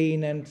deep pain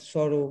and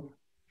sorrow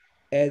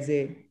as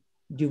a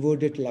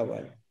devoted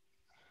lover.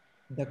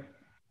 The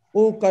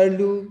 "O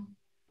Carlu,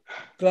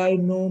 cry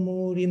no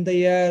more in the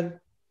air,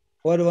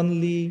 or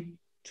only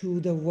to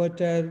the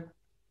water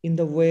in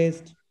the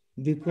west,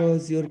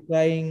 because your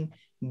crying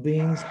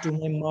brings to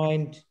my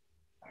mind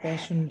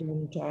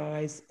passion-dimmed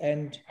eyes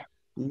and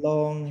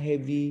long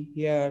heavy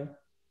hair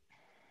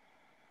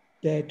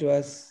that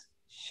was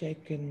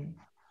shaken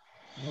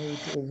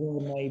out over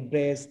my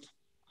breast.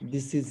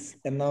 This is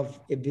enough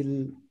evil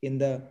in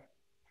the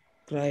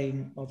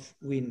crying of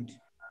wind."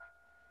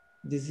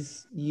 This is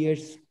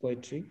Yeats'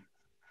 poetry.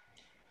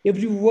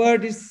 Every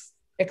word is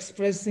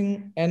expressing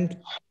and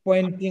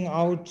pointing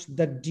out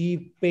the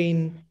deep pain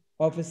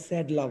of a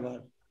sad lover.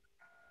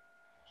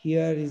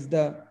 Here is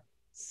the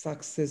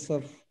success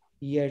of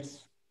Yeats.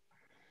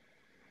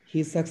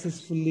 He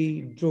successfully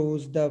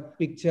draws the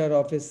picture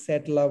of a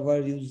sad lover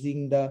using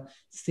the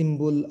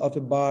symbol of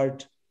a bird.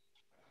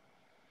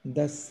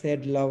 The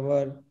sad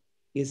lover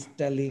is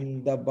telling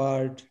the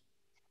bird,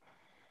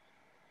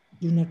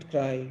 "Do not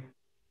cry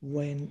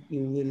when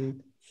you will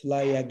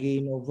fly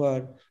again over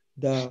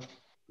the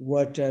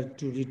water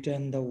to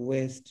return the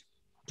west.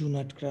 Do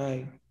not cry.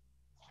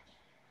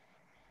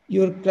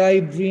 Your cry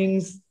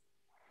brings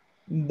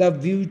the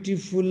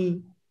beautiful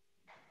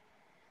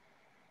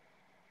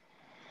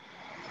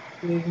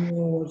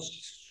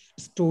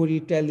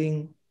storytelling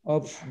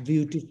of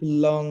beautiful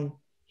long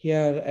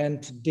hair and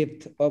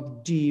depth of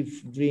deep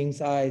brings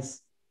eyes."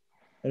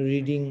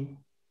 Reading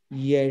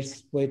Yeats'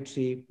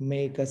 poetry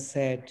make us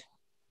sad.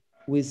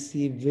 We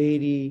see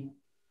very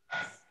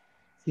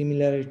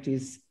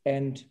similarities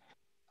and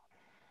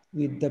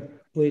with the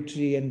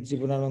poetry and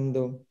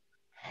JIbanananda.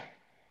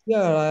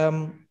 Here I am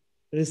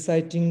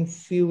reciting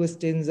few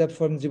stanzas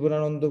from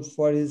JIbanananda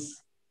for his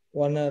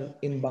honor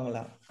in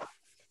Bangla.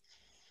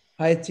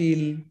 হায়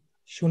চিল,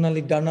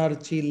 সোনালি ডানার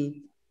চিল,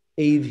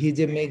 এই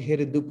ভিজে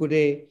মেঘের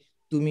দুপুরে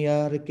তুমি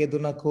আর কেঁদো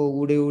না খো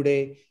উড়ে উড়ে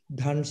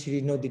ধানসিঁড়ি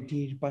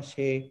নদীটির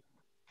পাশে।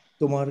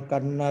 তোমার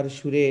কান্নার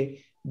সুরে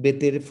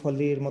বেতের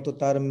ফলের মতো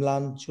তার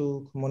ম্লান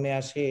চোখ মনে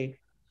আসে।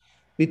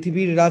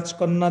 পৃথিবীর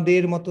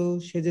রাজকন্যাদের মতো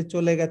সে যে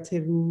চলে গেছে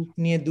রূপ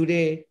নিয়ে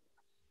দূরে,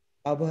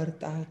 আবার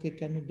তাহাকে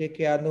কেন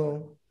ডেকে আনো?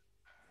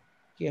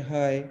 কে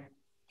হয়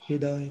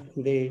হৃদয়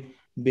খুঁড়ে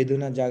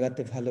বেদনা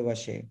জাগাতে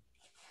ভালোবাসে।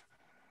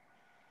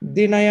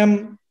 Then I am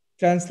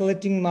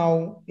translating now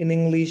in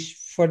English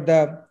for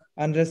the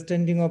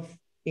understanding of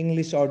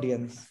English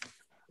audience.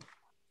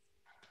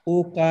 O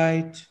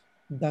kite,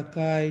 the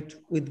kite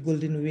with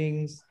golden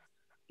wings,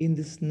 in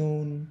the snow,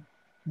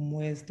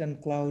 moist and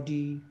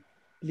cloudy,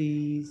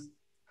 please,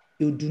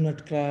 you do not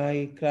cry,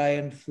 cry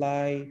and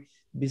fly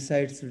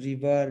besides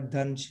river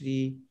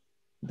Dhanshri.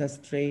 The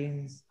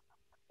strains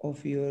of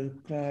your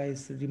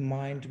cries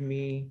remind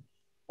me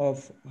of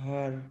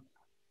her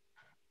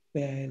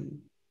pale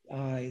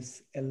eyes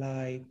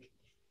alike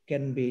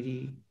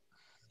Canberry.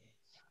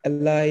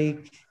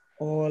 Alike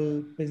all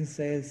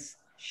princess,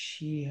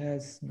 she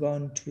has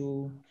gone too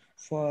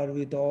far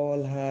with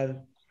all her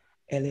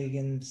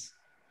elegance.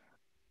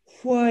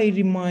 Why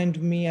remind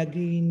me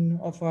again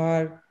of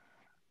her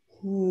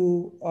who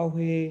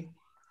away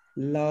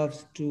loves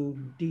to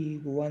dig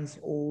one's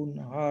own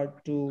heart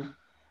to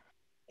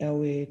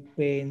awake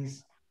pains?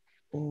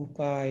 O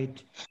kite,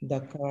 the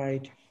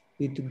kite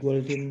with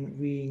golden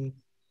wings,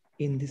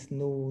 in this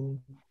noon,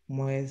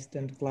 moist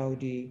and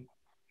cloudy,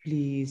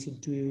 please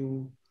do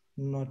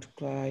not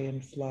cry and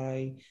fly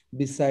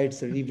besides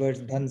rivers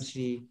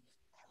Dhanshri.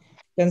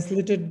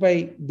 Translated by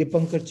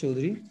Dipankar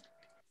Chaudhary.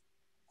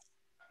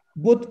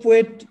 Both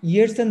poet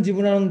Yeats and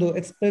JIbanananda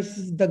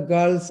expresses the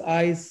girl's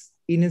eyes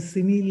in a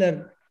similar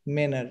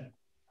manner.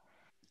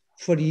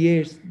 For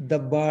years, the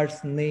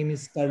bird's name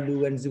is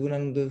Karlu and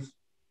JIbanananda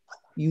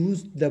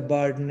used the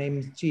bird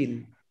name Chil.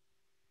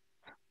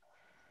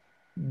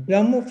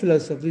 Brahmo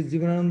philosophy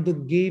JIbanananda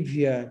gave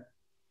here,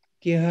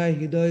 Keha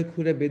Hidoy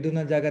Khure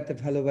Beduna Jagate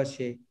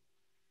Bhalobashe,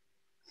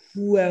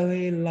 who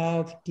away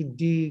love to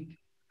dig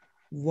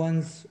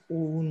one's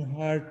own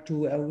heart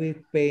to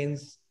awake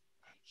pains.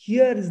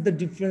 Here is the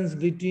difference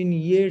between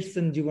years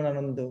and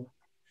JIbanananda.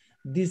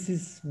 This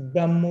is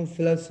Brahmo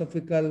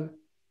philosophical.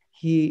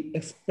 He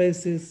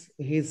expresses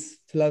his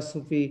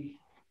philosophy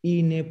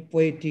in a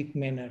poetic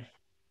manner.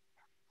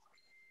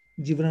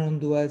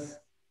 JIbanananda was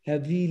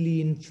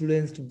heavily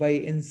influenced by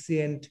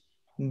ancient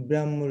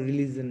Brahmo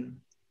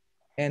religion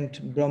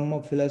and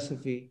Brahmo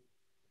philosophy,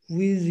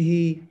 which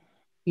he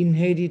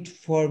inherited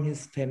from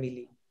his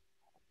family.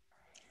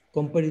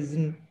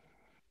 Comparison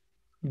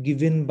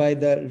given by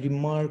the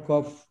remark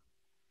of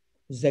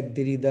Jacques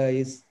Derrida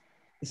is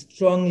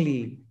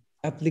strongly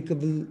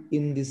applicable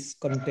in this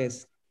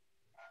context.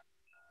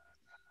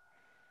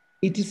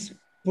 It is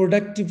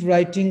productive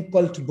writing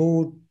called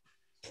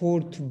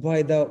forth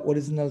by the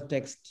original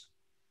text.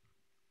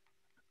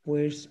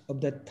 Poets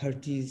of the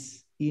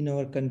 30s in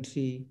our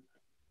country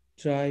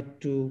tried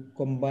to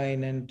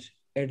combine and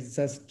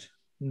adjust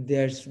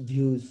their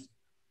views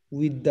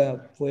with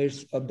the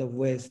poets of the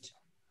West.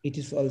 It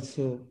is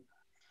also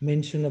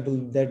mentionable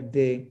that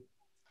they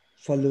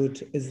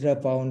followed Ezra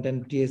Pound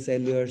and T.S.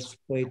 Eliot's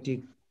poetic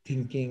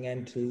thinking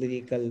and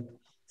lyrical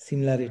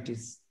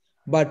similarities.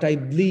 But I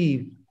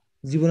believe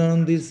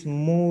JIbanananda is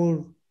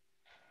more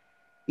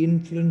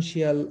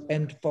influential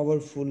and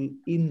powerful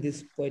in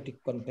this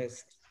poetic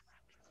context.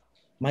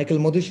 Michael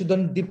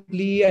Madhusudan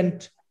deeply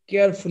and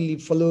carefully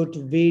followed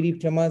very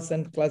famous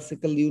and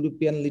classical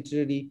European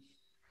literary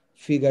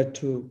figure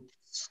too.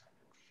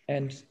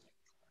 And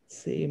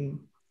same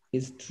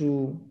is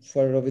true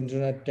for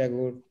Rabindranath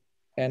Tagore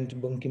and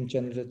Bankim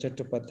Chandra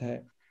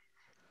Chattopadhyay.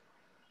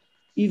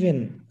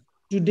 Even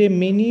today,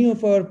 many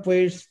of our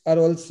poets are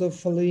also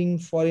following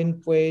foreign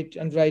poets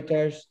and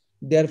writers.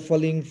 They are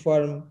following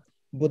from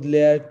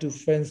Baudelaire to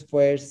French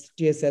poets,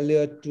 T.S.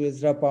 Eliot to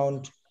Ezra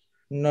Pound,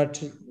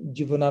 not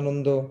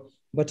JIbanananda.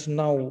 But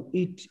now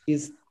it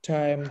is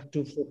time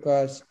to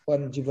focus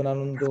on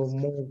JIbanananda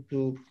more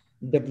to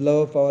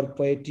develop our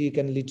poetic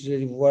and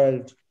literary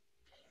world.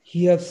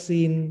 He has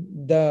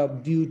seen the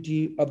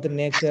beauty of the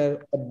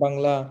nature of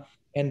Bangla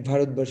and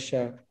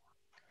Bharatvarsha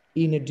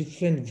in a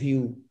different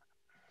view.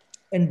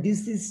 And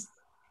this is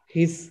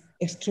his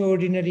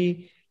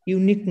extraordinary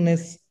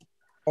uniqueness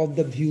of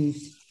the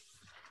views.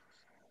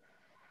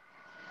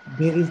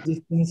 There is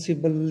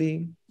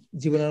dispensably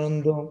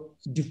JIbanananda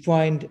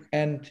defined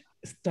and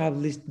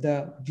established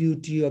the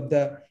beauty of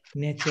the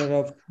nature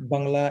of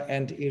Bangla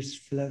and its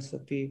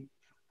philosophy.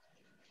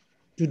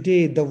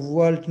 Today, the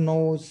world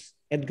knows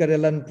Edgar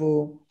Allan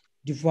Poe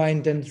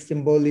defined and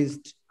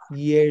symbolized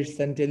years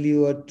and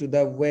Eliot to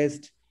the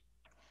West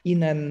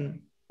in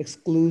an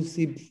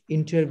exclusive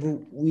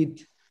interview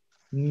with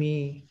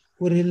me,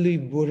 Hurelli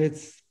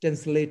Borges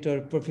translator,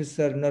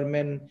 Professor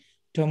Norman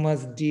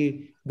Thomas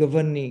D.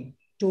 Governy,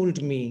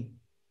 told me,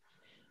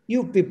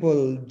 "You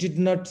people did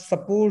not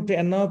support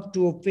enough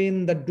to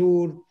open the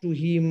door to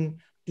him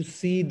to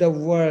see the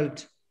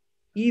world.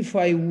 If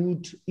I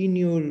would, in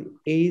your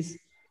age,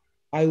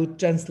 I would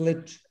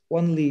translate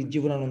only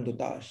JIbanananda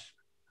Das."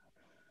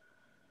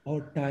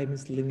 Our time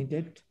is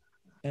limited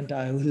and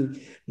I will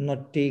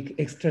not take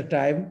extra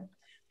time.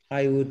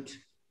 I would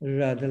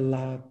rather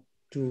love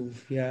to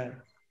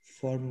hear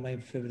from my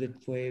favorite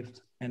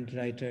poets and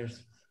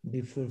writers.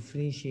 Before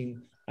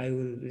finishing, I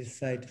will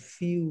recite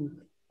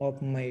few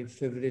of my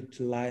favorite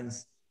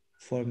lines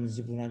from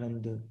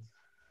JIbanananda.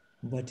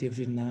 But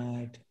every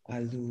night I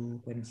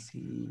look and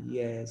see,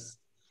 yes,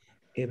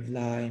 a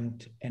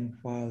blind and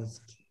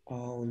pulsed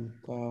owl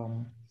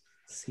come,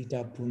 sit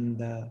upon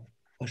the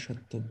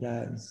Ashatta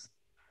branch,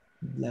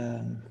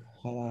 blank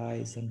her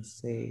eyes and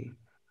say,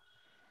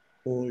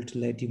 "Old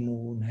Lady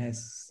Moon has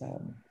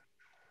sunk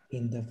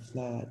in the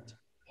flood,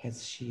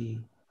 has she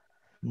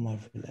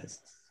marvelous."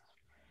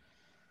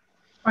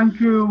 Thank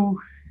you.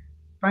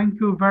 Thank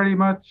you very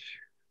much,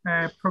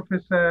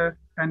 Professor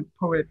and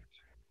poet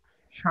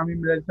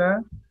Shamim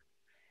Reza,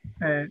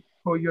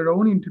 for your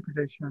own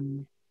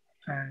interpretation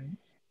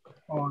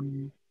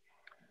on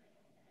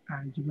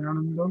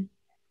JIbanananda.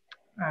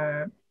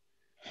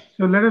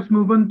 So let us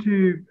move on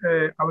to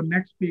our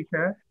next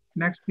speaker.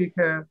 Next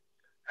speaker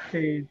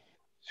is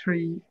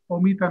Sri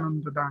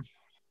Amitananda Das,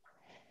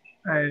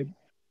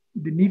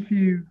 the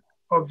nephew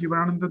of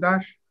JIbanananda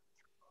Das,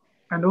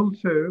 and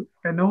also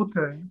an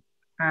author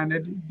and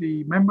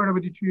the member of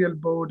editorial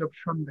board of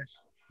Sandesh.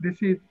 This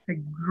is a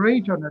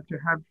great honor to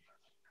have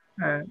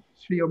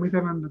Sri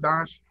Amitananda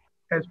Das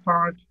as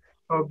part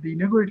of the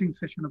inaugurating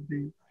session of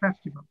the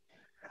festival.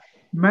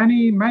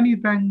 Many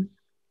thanks,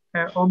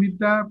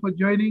 Amita, for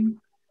joining,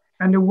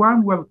 and a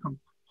warm welcome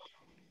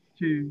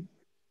to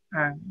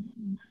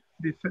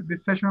this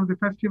session of the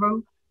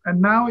festival.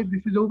 And now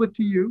this is over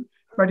to you,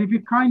 but if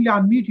you kindly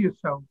unmute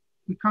yourself,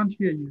 we can't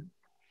hear you.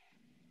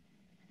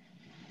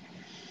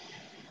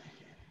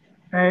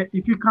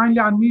 If you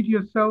kindly unmute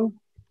yourself,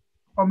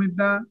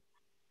 Amida.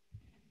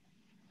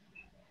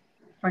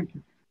 Thank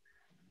you.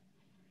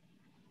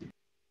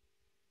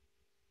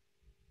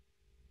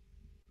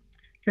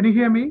 Can you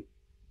hear me?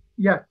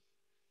 Yes.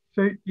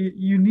 So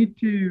you need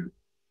to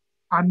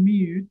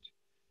unmute.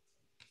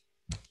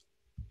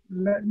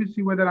 Let me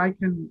see whether I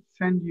can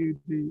send you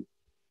the.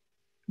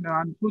 No,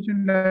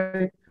 unfortunately,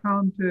 I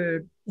can't.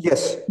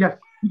 Yes. Yes,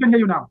 we can hear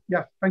you now.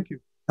 Yes, thank you.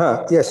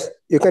 Yes,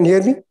 you can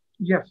hear me?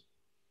 Yes,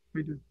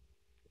 we do.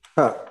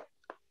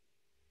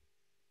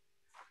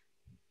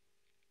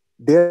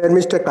 Dear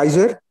Mr.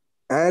 Kaysher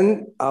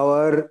and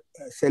our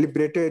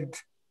celebrated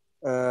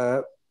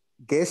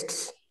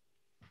guests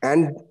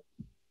and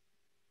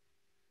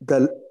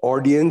the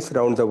audience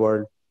around the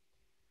world,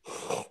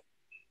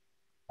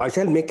 I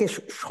shall make a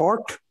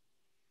short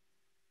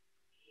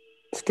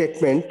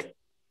statement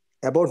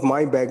about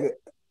my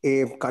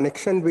a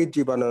connection with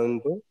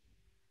JIbanananda.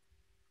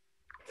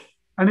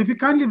 And if you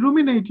kindly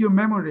ruminate your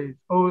memories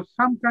or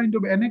some kind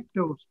of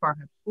anecdotes,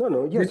 perhaps,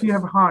 yes, that you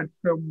have heard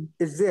from,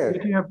 it's there.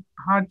 That you have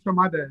heard from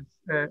others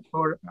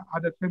or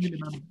other family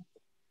members.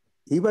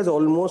 He was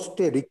almost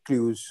a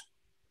recluse.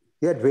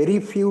 He had very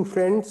few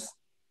friends.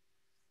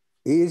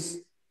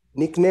 His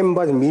nickname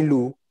was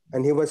Milu,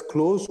 and he was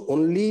close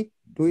only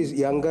to his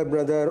younger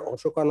brother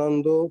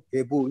Ashokananda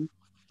Bebul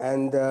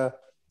and the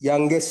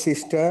youngest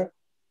sister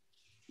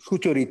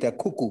Sucharita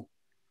Kuku.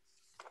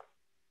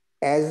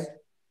 As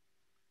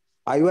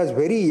I was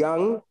very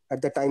young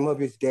at the time of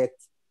his death,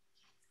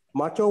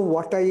 much of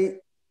what I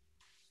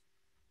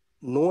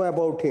know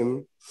about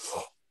him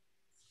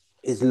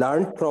is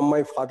learned from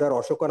my father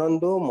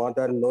Ashokananda,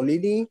 mother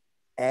Nolini,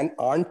 and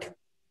aunt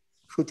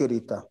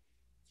Sucharita.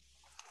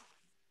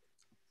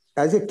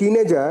 As a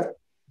teenager,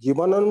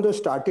 JIbanananda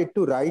started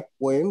to write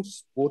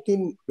poems both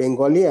in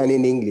Bengali and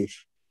in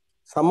English.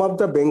 Some of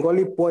the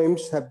Bengali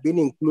poems have been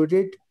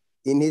included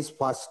in his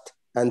first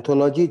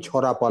anthology,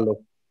 Chhora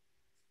Palok.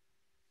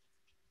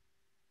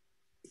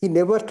 He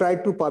never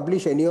tried to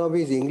publish any of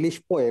his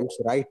English poems,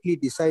 rightly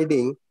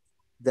deciding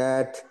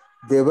that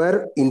they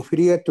were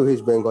inferior to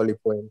his Bengali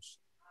poems.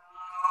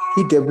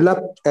 He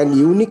developed an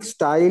unique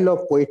style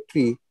of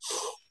poetry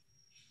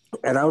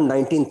around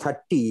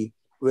 1930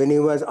 when he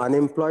was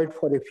unemployed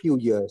for a few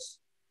years.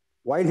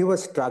 While he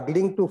was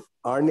struggling to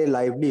earn a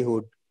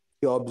livelihood,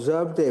 he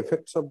observed the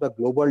effects of the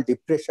global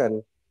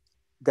depression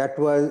that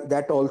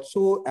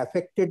also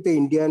affected the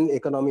Indian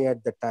economy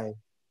at the time.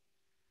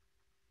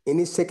 In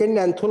his second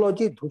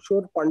anthology,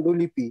 Dhushor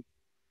Pandulipi,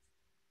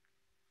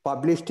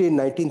 published in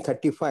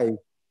 1935,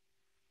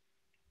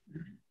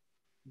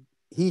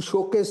 he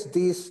showcased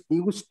this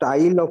new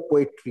style of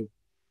poetry.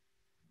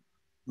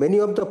 Many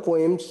of the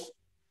poems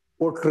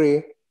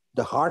portray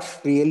the harsh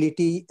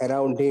reality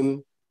around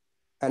him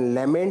and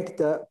lament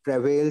the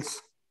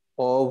travails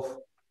of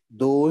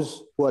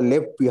those who are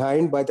left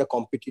behind by the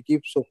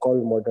competitive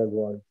so-called modern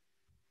world.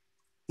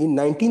 In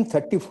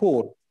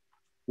 1934,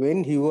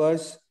 when he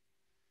was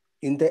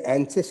in the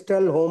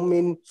ancestral home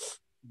in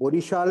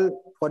Barisal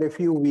for a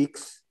few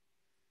weeks,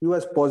 he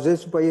was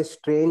possessed by a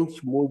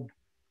strange mood,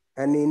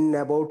 and in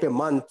about a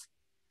month,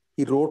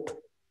 he wrote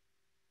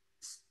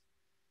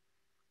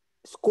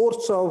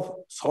scores of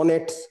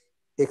sonnets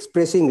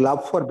expressing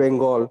love for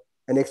Bengal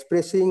and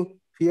expressing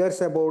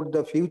fears about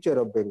the future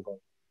of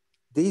Bengal.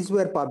 These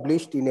were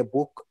published in a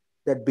book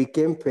that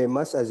became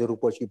famous as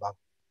Ruposhi.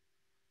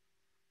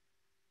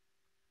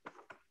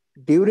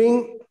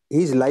 During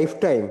his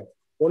lifetime,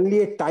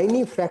 only a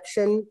tiny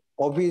fraction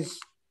of his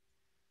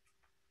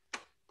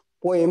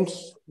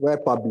poems were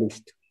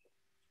published.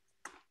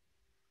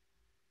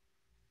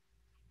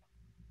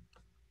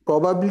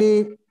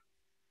 Probably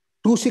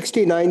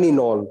 269 in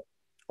all,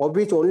 of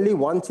which only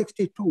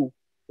 162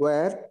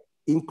 were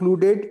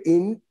included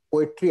in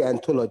poetry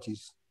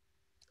anthologies.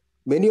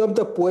 Many of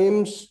the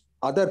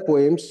other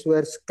poems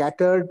were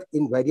scattered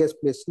in various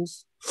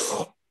places,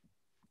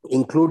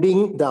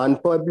 including the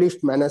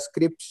unpublished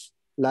manuscripts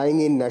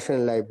lying in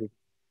National Library.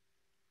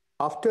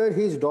 After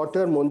his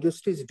daughter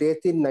Manjushri's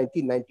death in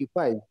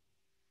 1995,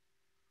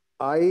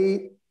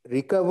 I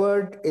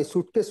recovered a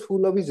suitcase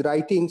full of his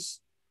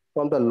writings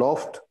from the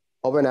loft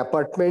of an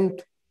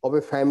apartment of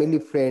a family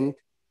friend,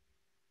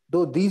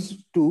 though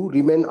these two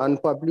remain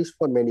unpublished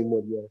for many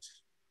more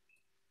years.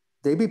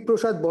 Devi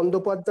Prasad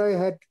Bandyopadhyay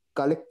had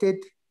collected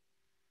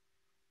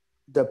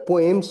the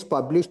poems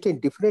published in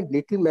different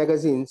little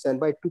magazines, and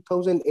by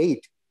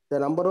 2008, the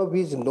number of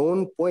his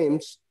known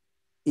poems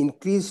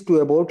increased to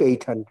about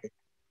 800.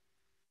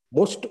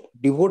 Most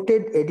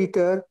devoted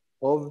editor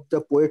of the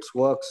poet's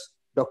works,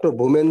 late Dr.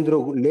 Bhumendra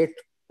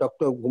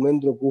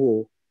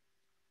Guha,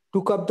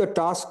 took up the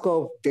task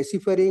of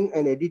deciphering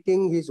and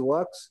editing his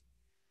works.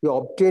 He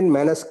obtained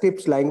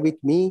manuscripts lying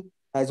with me,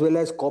 as well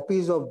as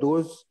copies of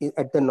those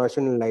at the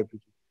National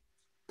Library.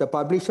 The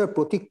publisher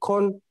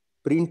Pratikon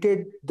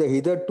printed the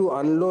hitherto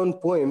unknown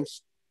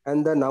poems,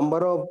 and the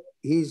number of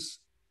his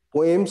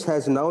poems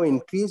has now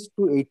increased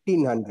to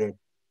 1800.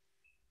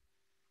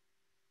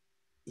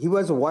 He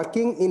was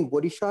working in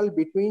Barisal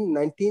between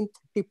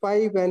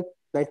 1935 and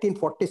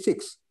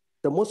 1946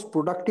 the most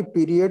productive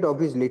period of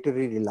his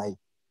literary life.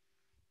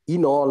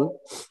 In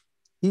all,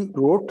 he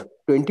wrote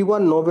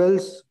 21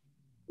 novels,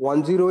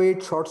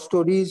 108 short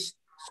stories,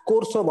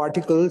 scores of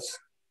articles,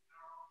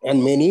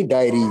 and many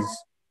diaries.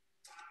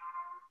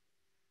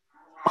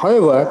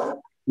 However,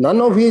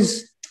 none of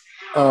his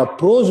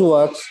prose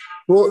works,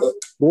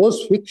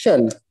 prose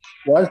fiction,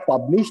 was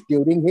published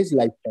during his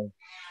lifetime.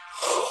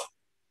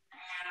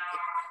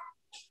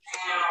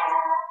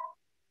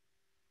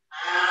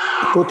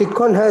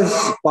 Protikon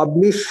has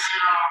published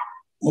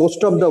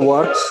most of the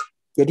works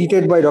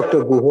edited by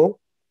Dr. Guha.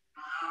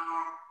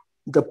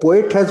 The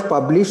poet has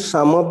published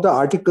some of the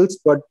articles,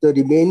 but the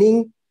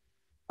remaining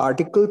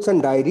articles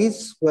and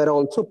diaries were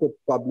also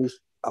published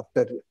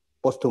after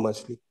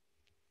posthumously.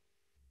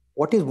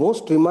 What is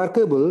most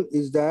remarkable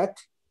is that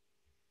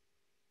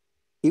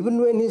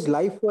even when his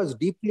life was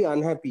deeply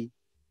unhappy,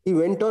 he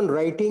went on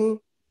writing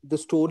the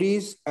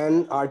stories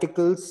and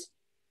articles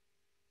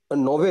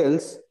and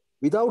novels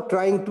without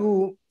trying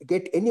to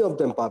get any of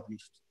them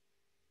published.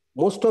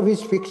 Most of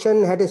his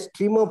fiction had a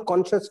stream of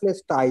consciousness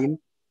style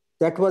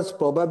that was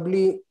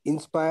probably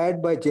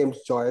inspired by James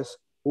Joyce,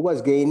 who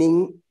was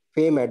gaining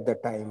fame at the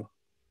time.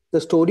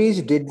 The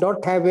stories did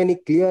not have any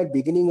clear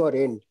beginning or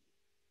end,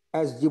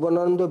 as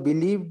JIbanananda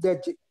believed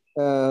that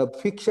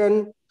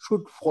fiction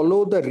should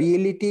follow the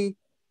reality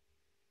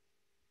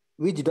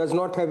which does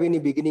not have any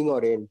beginning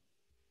or end.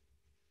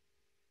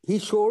 He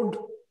showed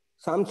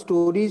some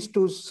stories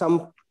to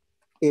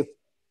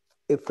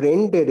a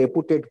friend, a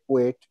reputed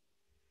poet,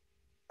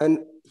 and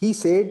he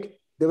said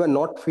they were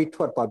not fit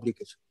for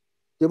publication.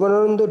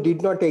 JIbanananda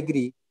did not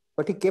agree,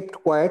 but he kept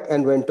quiet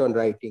and went on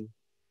writing.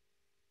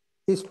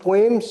 His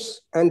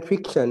poems and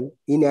fiction,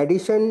 in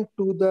addition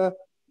to the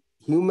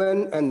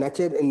human and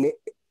nature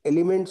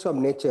elements of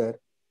nature,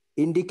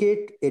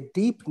 indicate a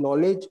deep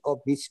knowledge of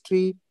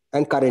history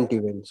and current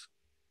events.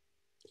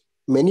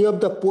 Many of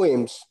the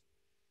poems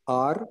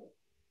are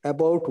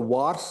about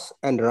wars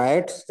and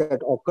riots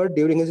that occurred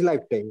during his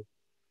lifetime.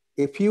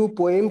 A few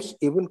poems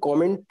even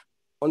comment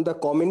on the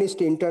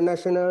communist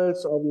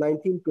internationals of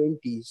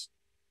 1920s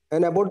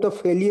and about the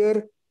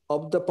failure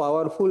of the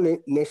powerful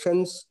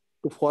nations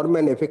to form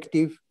an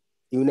effective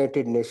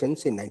United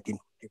Nations in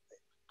 1945.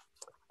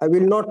 I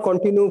will not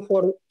continue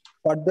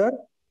further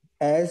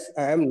as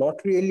I am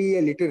not really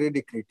a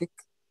literary critic.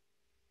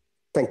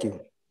 Thank you.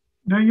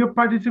 Now, your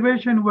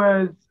participation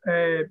was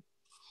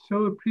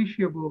so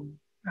appreciable,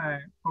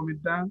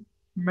 Amita.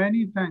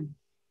 Many thanks.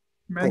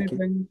 Many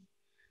thanks.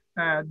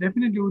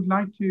 Definitely would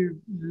like to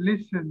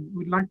listen,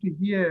 would like to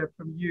hear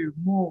from you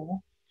more,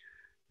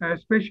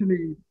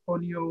 especially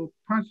on your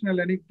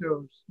personal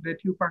anecdotes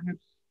that you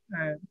perhaps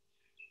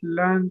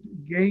learned,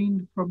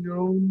 gained from your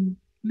own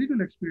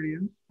little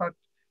experience, but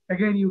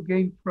again, you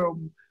gained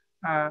from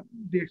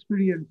the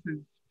experiences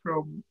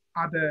from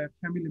other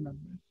family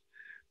members.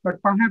 But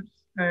perhaps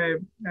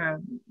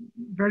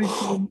very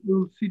soon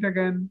we'll sit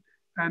again,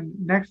 and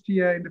next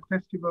year in the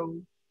festival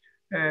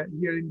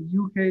here in the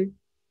UK,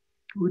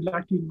 we'd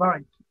like to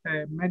invite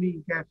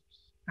many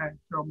guests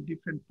from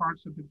different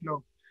parts of the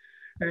globe.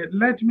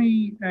 Let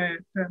me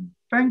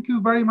thank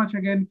you very much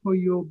again for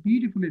your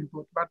beautiful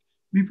input. But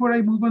before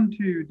I move on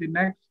to the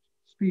next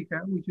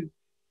speaker, which is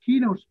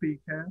keynote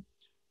speaker,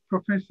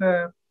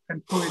 Professor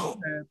and poet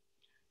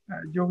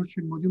Ghosh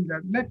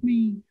Majumdar, let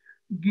me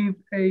give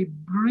a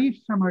brief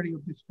summary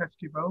of this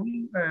festival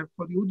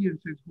for the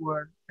audiences who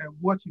are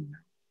watching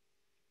now.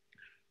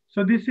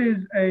 So this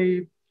is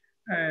the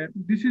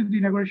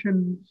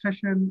inauguration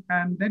session,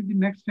 and then the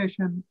next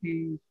session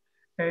is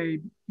a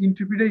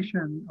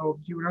interpretation of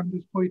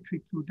JIbanananda's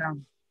poetry through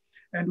dance.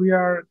 And we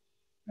are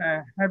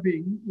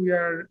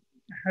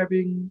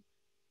having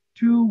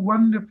two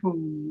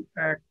wonderful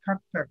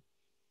Kathak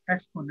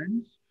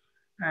exponents.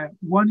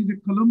 One is a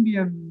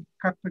Colombian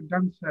Kathak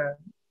dancer,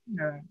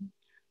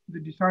 the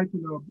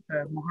disciple of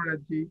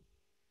Maharaji,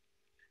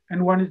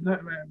 and one is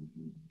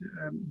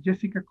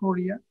Jessica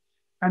Korea,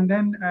 and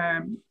then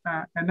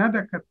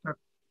another Kathak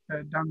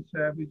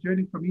dancer who is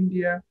joining from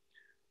India,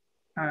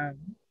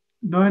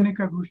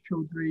 Nayanika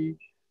Ghosh,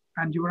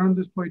 and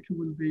JIbanananda's poetry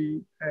will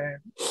be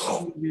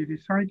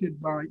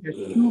recited by a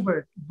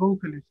Schubert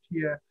vocalist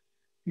here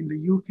in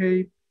the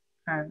UK,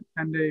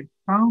 and a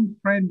found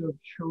friend of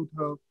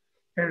Saudha,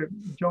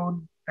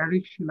 John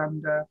Eric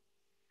Shilanda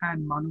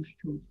and Manush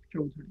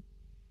Chaudhary.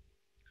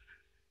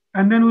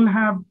 And then we'll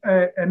have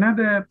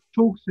another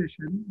talk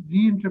session,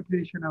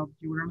 reinterpretation of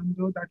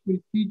JIbanananda, that will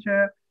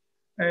feature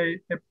a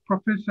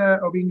professor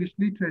of English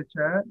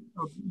literature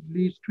of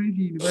Leeds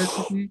Trinity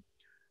University,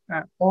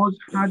 Oz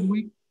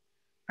Hardwick,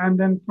 and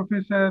then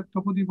Professor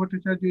Tapodhir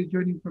Bhattacharjee is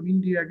joining from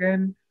India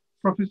again.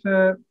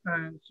 Professor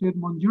Syed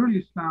Manzoorul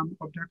Islam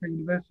of Dhaka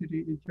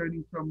University is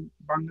joining from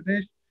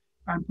Bangladesh,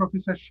 and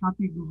Professor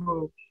Swati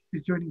Guha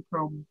is joining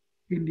from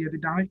India, the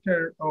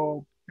director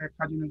of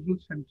Kazi Nazrul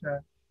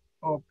Center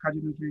of Kazi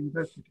Nazrul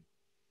University.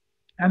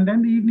 And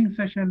then the evening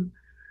session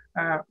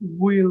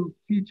will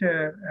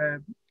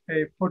feature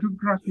a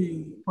photographic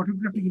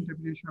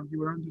interpretation of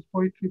JIbanananda's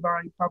poetry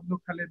by Pablo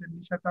Khaled and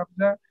Nishat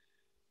Afza,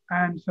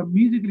 and some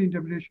musical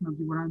interpretation of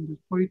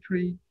JIbanananda's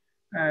poetry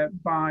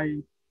by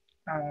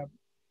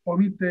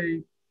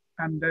Omid,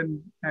 and then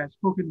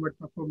spoken word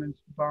performance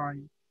by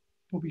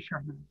Popi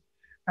Shahnaz.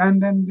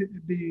 And then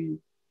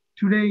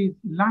today's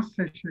last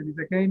session is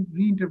again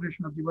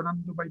reinterpretation of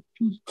JIbanananda by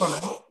two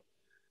scholars.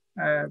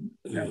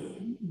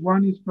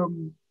 One is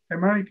from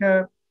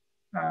America,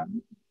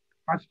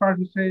 Asfar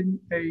Hussain,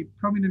 a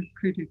prominent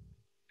critic,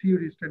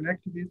 theorist, and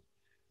activist,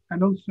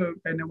 and also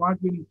an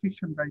award-winning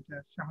fiction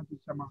writer, Shahadul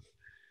Sama.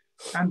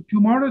 And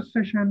tomorrow's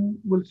session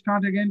will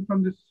start again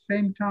from the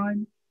same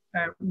time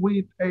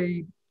with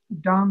a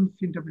dance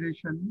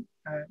interpretation,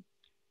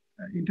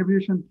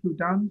 interpretation through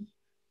dance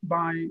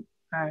by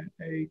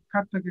a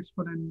Kathak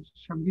exponent,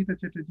 Sangeeta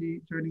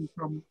Chatterjee, joining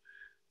from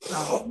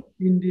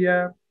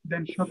India.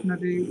 Then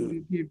Shotnadi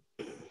will give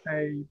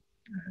a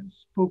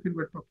spoken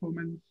word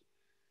performance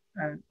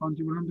on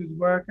JIbanananda's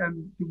work.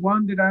 And the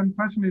one that I'm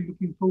personally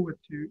looking forward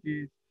to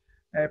is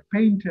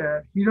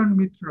painter Hiran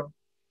Mitra.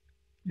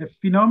 A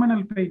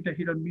phenomenal painter,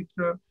 Hiran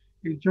Mitra,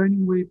 is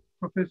joining with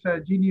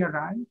Professor Jinia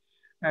Rai.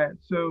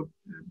 So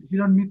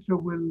Hiran Mitra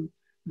will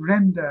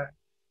render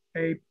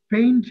a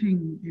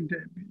painting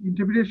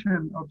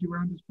interpretation of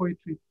JIbanananda's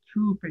poetry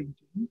through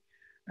painting.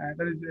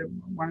 That is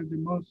one of the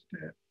most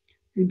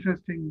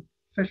interesting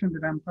sessions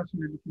that I'm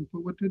personally looking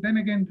forward to. Then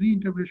again,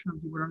 reinterpretation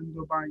of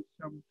JIbanananda by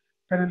some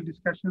panel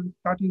discussions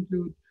that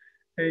include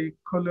a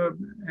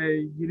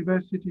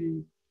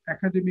university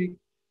academic,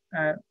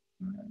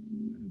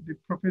 the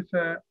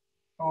professor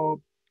of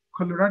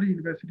Colorado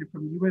University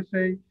from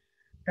USA,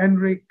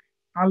 Enric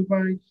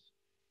Alvarez,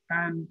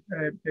 and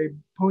a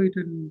poet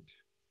and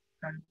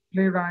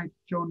playwright,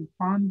 John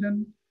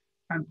Fandon,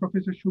 and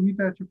Professor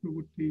Shumita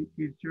Chakraborty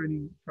is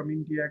joining from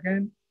India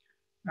again.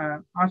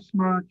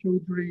 Asma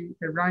Chaudhary,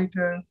 a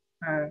writer,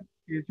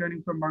 is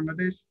joining from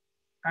Bangladesh,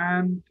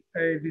 and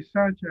a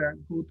researcher,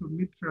 Gautam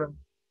Mitra,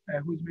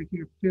 who is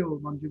making a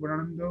film on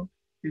JIbanananda,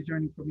 is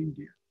joining from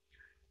India.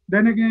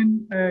 Then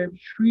again,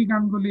 Sri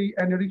Ganguly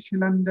and Eric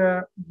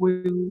Shilanda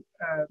will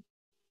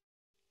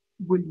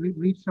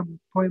read some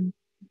poem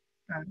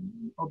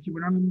of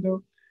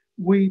JIbanananda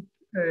with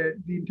the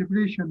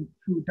interpretation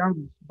through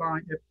dance by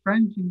a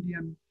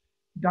French-Indian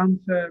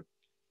dancer,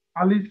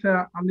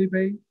 Alissa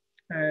Alibe,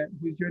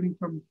 who is joining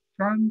from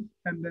France,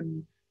 and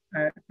then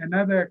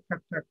another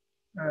Kathak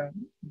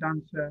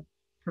dancer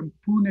from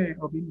Pune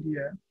of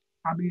India,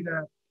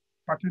 Amira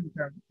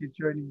Patankar, is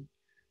joining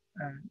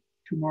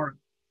tomorrow.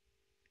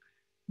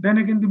 Then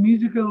again,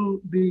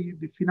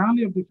 the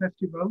finale of the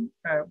festival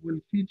will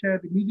feature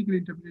the musical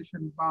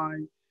interpretation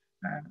by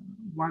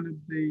one of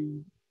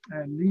the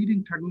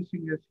leading Tagore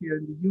singers here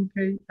in the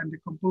UK, and the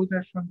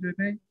composer Sanjay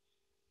Dey,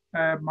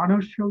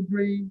 Manoj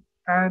Chaudhary,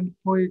 and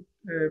poet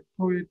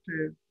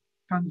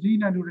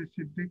Tanzina Nure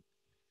Siddiq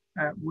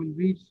will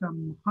read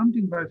some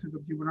hunting verses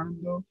of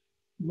JIbanananda,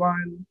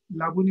 while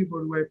Labuni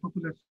Borua, a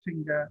popular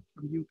singer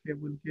from UK,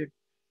 will give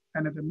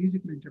another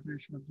musical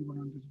interpretation of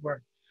JIbanananda's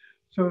work.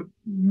 So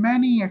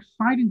many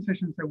exciting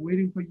sessions are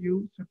waiting for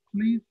you. So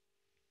please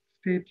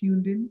stay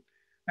tuned in.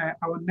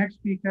 Our next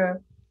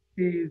speaker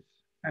is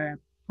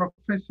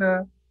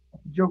Professor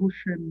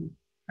Johoshen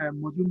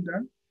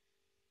Majumdar.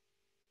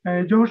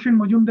 Johoshen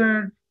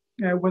Majumdar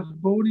was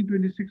born in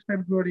 26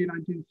 February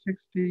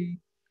 1960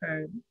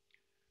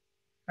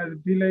 at the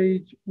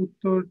village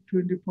Uttar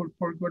 24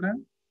 Pargana.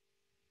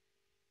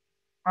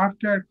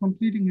 After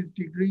completing his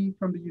degree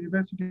from the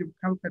University of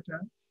Calcutta,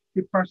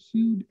 he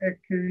pursued a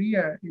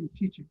career in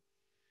teaching.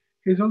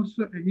 He's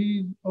also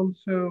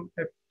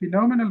a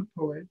phenomenal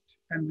poet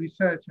and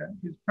researcher.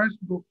 His first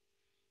book,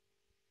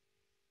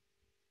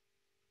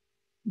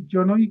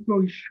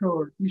 Jonoiko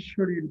Ishor,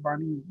 Ishorir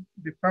Bani,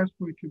 the first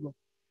poetry book,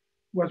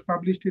 was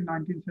published in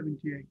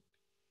 1978.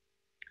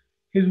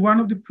 He's one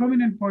of the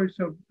prominent poets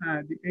of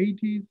the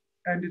 80s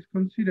and is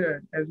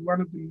considered as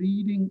one of the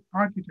leading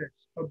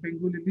architects of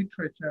Bengali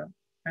literature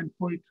and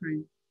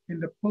poetry in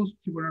the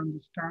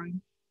post-JIbanananda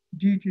time,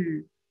 due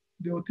to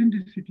the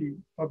authenticity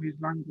of his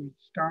language,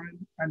 style,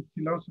 and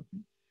philosophy.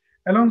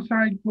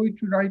 Alongside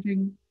poetry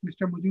writing,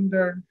 Mr.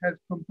 Majumdar has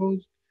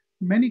composed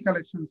many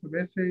collections of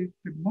essays.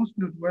 The most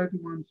noteworthy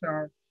ones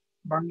are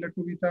Bangla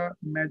Kavita,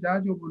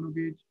 Mejaj o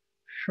Monobij,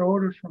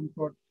 Shor o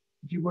Sankot,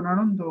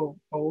 JIbanananda o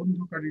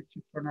Ondhokarir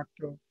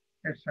Chitranatya,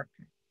 etc.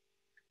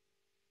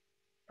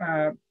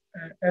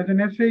 As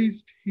an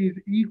essayist, he is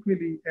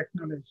equally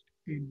acknowledged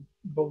in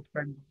both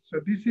Bengal.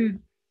 So this is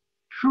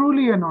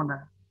truly an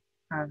honor,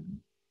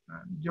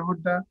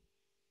 Jahar,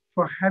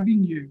 for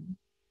having you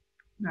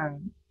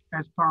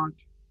as part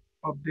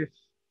of this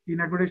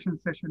inauguration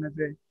session as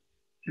a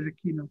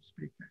keynote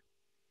speaker.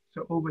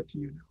 So over to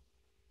you now.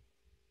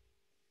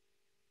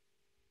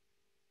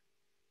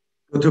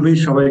 প্রথমেই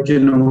সবাইকে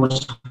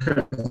নমস্কার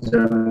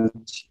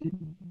জানাচ্ছি।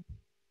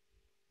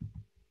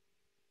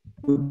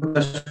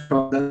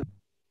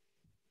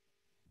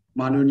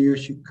 মাননীয়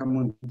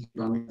শিক্ষামন্ত্রী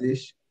বাংলাদেশ,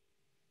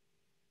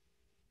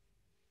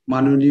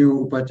 মাননীয়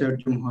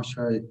উপাচার্য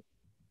মহাশয়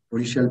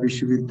বরিশাল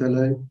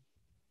বিশ্ববিদ্যালয়,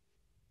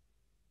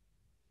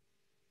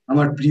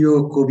 আমার প্রিয়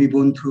কবি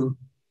বন্ধু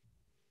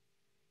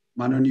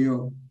মাননীয়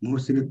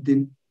মুহসিন উদ্দিন,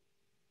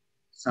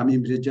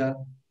 শামীম রেজা,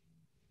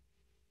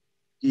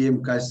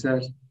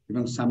 কায়সার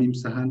এবং শামীম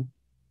সাহান,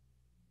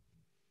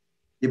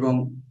 এবং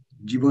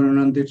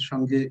জীবনানন্দের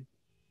সঙ্গে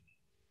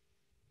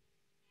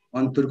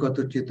অন্তর্গত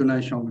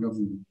চেতনায়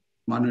সংলগ্ন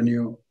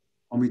মাননীয়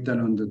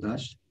অমিতানন্দ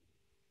দাস,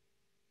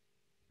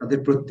 তাদের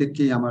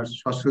প্রত্যেককেই আমার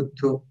সশ্রদ্ধ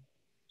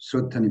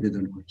শ্রদ্ধা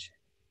নিবেদন করছি।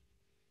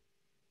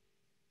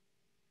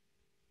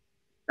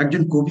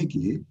 একজন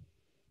কবিকে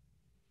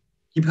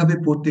কিভাবে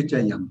পড়তে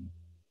চাই আমরা,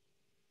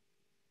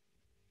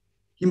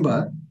 কিংবা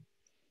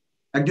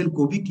একজন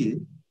কবিকে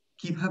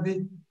কিভাবে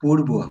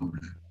পড়বো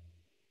আমরা?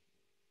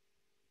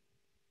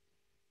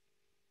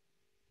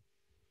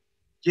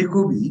 যে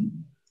কবি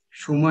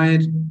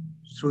সময়ের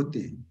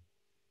স্রোতে,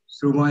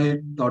 সময়ের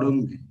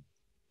তরঙ্গে,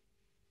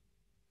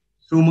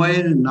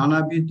 সময়ের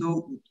নানাবিধ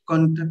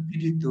উৎকণ্ঠা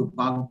পীড়িত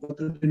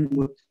বাগবদলের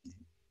মধ্যে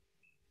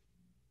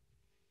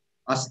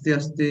আস্তে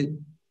আস্তে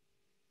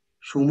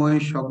সময়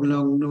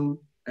সংলগ্ন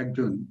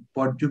একজন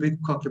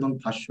পর্যবেক্ষক এবং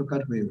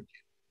ভাষ্যকার হয়ে ওঠে,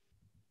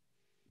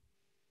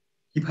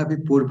 কিভাবে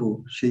পড়বো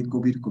সেই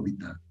কবির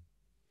কবিতা?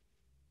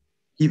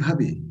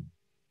 কিভাবে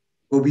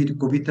কবির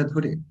কবিতা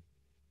ধরে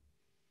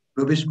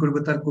প্রবেশ করবো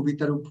তার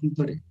কবিতার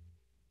অভ্যন্তরে?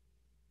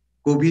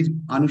 কবির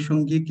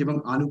আনুষঙ্গিক এবং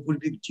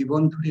আনুপূর্বিক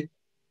জীবন ধরে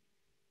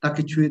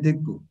তাকে ছুঁয়ে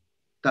দেখব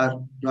তার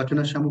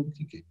রচনা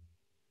সামগ্রীকে,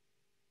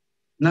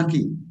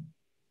 নাকি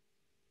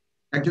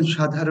একজন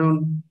সাধারণ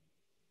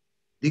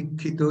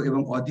দীক্ষিত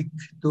এবং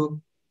অদীক্ষিত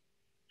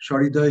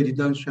সহৃদয়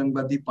হৃদয়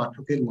সংবাদী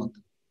পাঠকের মতো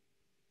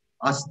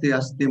আস্তে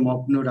আস্তে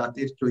মগ্ন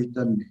রাতের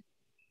চৈতন্যে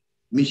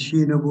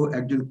মিশিয়ে নেব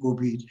একজন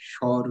কবির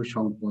স্বর ও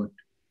সংকট,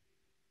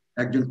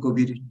 একজন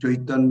কবির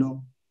চৈতন্য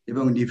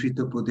এবং নিভৃত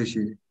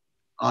প্রদেশে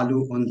আলো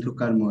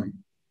অন্ধকারময়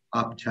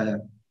আবছায়া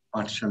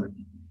পাঠশালা।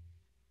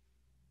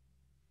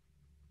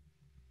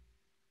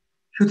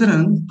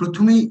 সুতরাং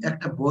প্রথমেই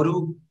একটা বড়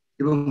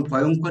এবং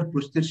ভয়ঙ্কর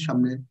প্রশ্নের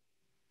সামনে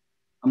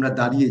আমরা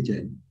দাঁড়িয়ে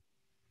যাই,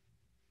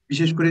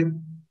 বিশেষ করে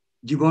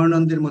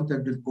জীবনানন্দের মতো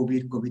একজন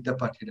কবির কবিতা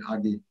পাঠের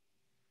আগে।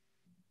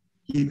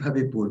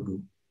 কিভাবে পড়ব?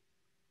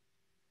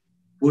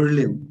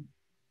 পড়লেও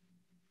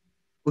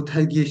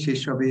কোথায় গিয়ে শেষ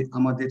হবে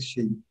আমাদের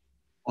সেই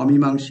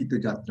অমীমাংসিত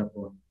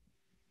যাত্রাপথ?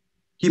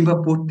 কিংবা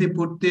পড়তে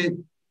পড়তে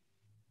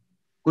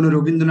কোন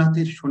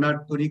রবীন্দ্রনাথের সোনার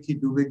তরী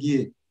ডুবে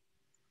গিয়ে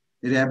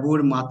র্যাবোর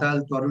মাতাল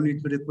তরণী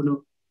ধরে কোনো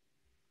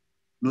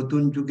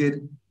নতুন যুগের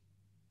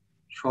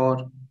স্বর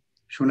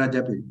শোনা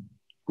যাবে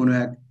কোনো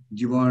এক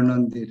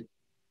জীবনানন্দের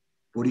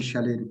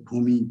বরিশালের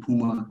ভূমি,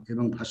 ভূমা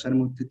এবং ভাষার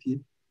মধ্যে দিয়ে?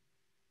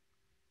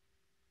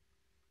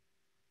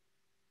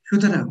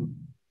 সুতরাং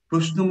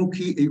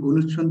প্রশ্নমুখী এই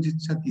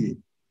অনুসন্ধিৎসা দিয়ে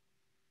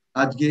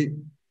আজকে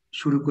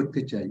শুরু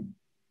করতে চাই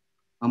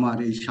আমার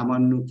এই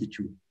সামান্য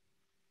কিছু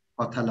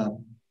কথালাপ,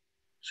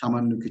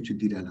 সামান্য কিছু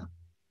দিরালাপ।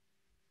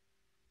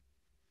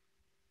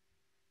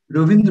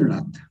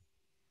 রবীন্দ্রনাথ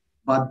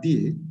বাদ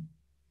দিয়ে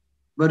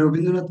বা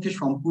রবীন্দ্রনাথকে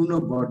সম্পূর্ণ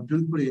বর্জন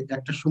করে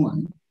একটা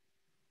সময়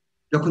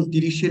যখন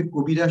 30-এর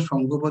কবিরা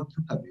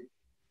সংঘবদ্ধভাবে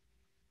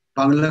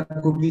বাংলা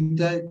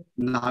কবিতায়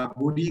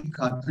নাগরিক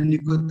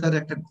আধুনিকতার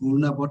একটা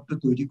ঘূর্ণাবর্ত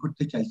তৈরি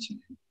করতে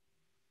চাইছিলেন,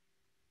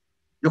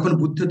 যখন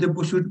বুদ্ধদেব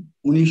বসুর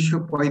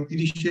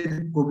 1935-এর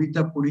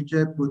কবিতা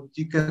পরিচয়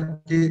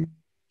পত্রিকাকে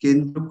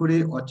কেন্দ্র করে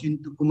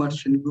অচিন্ত কুমার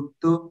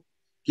সেনগুপ্ত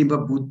কিংবা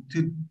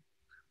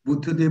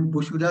বুদ্ধদেব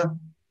বসুরা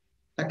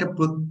একটা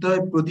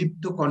প্রত্যয়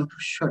প্রদীপ্ত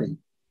কণ্ঠস্বরে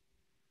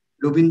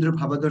রবীন্দ্র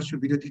ভাবাদর্শ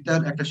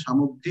বিরোধিতার একটা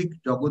সামগ্রিক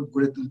জগৎ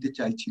গড়ে তুলতে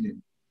চাইছিলেন,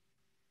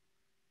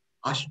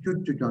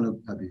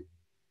 আশ্চর্যজনকভাবে,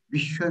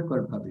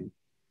 বিস্ময়করভাবে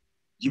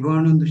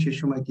জীবনানন্দ সে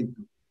সময়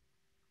কিন্তু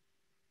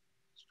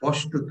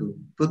স্পষ্টত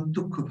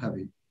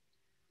প্রত্যক্ষভাবে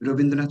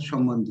রবীন্দ্রনাথ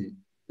সম্বন্ধে,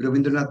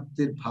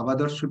 রবীন্দ্রনাথের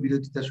ভাবাদর্শ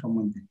বিরোধিতা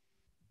সম্বন্ধে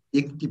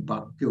একটি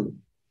বাক্যও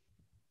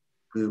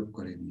প্রয়োগ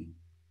করেননি।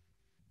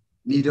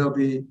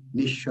 নীরবে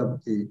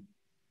নিঃশব্দে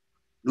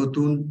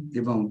নতুন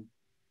এবং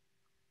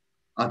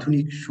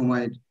আধুনিক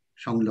সময়ের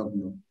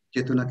সংলগ্ন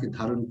চেতনাকে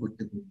ধারণ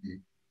করতে করতে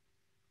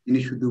তিনি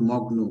শুধু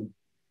মগ্ন,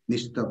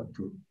 নিস্তব্ধ,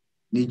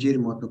 নিজের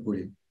মতো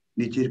করে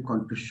নিজের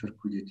কণ্ঠস্বর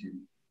খুঁজেছেন,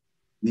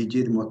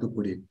 নিজের মতো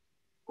করে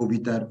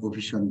কবিতার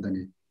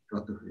অভিসন্ধানে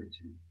রত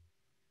হয়েছেন।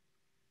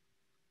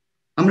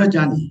 আমরা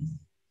জানি,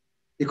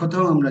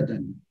 একথাও আমরা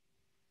জানি,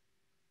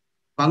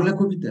 বাংলা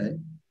কবিতায়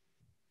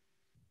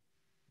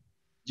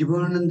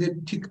জীবনানন্দের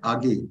ঠিক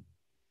আগে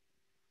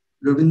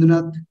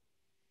রবীন্দ্রনাথ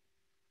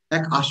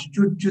এক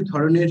আশ্চর্য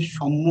ধরনের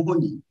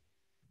সম্মোহনী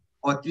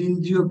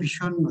অতীন্দ্রিয়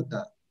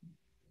বিষণ্ণতা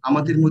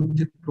আমাদের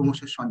মধ্যে ক্রমশ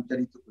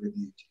সঞ্চারিত করে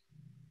দিয়েছে।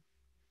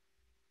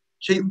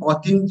 সেই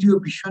অতীন্দ্রিয়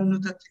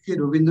বিষণ্ণতা থেকে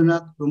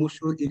রবীন্দ্রনাথ ক্রমশ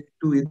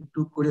একটু একটু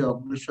করে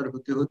অগ্রসর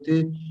হতে হতে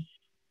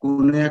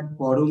কোন এক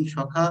পরম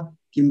সখা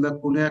কিংবা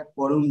কোন এক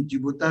পরম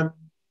জীবতার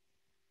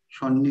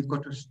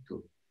সন্নিকটস্থ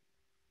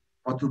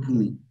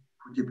পথভূমি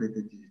খুঁজে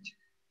পেতে দিয়েছে।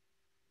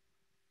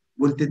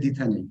 বলতে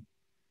দ্বিধা নেই,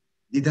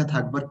 দ্বিধা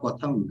থাকবার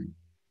কথাও নেই।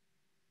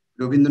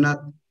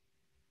 রবীন্দ্রনাথ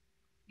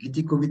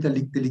গীতি কবিতা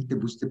লিখতে লিখতে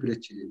বুঝতে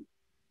পেরেছিলেন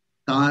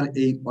তার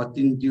এই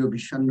অতীন্দ্রিয়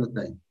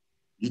বিষণ্ণতাই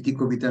গীতি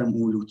কবিতার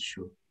মূল উৎস।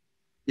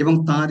 এবং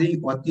তার এই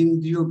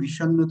অতীন্দ্রিয়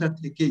বিষণ্ণতা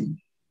থেকেই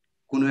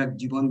কোনো এক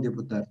জীবন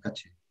দেবতার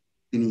কাছে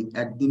তিনি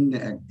একদিন না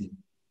একদিন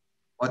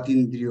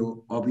অতীন্দ্রিয়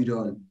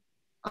অবিরল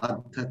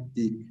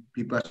আধ্যাত্মিক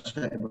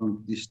পিপাসা এবং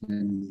তৃষ্ণা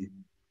নিয়ে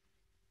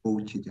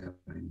পৌঁছে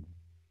যাবেন।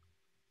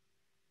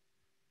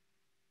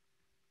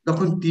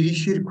 তখন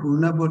 30-এর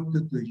ঘূর্ণাবর্ত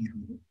তৈরি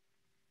হলো।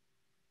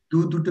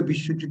 দুটো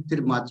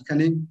বিশ্বযুদ্ধের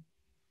মাঝখানে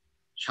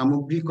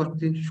সামগ্রিক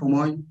অর্থে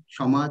সময়,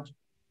 সমাজ,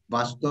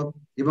 বাস্তব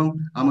এবং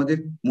আমাদের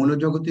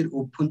মনোজগতের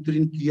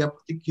অভ্যন্তরীণ ক্রিয়া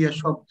প্রতিক্রিয়া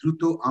সব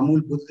দ্রুত আমূল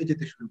বদলে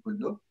যেতে শুরু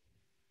করলো।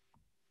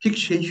 ঠিক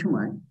সেই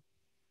সময়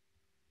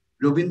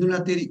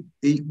রবীন্দ্রনাথের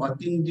এই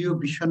অতীন্দ্রিয়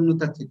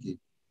বিষণ্ণতা থেকে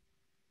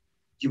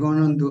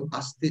জীবনানন্দ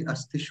আস্তে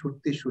আস্তে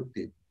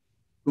সরতে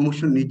ক্রমশ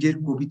নিজের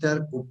কবিতার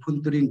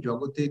অভ্যন্তরীণ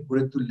জগতে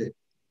গড়ে তুললে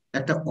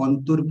একটা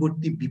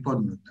অন্তর্বর্তী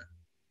বিপন্নতা।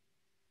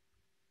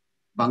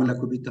 বাংলা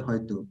কবিতা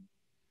হয়তো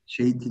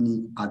সেই তিনি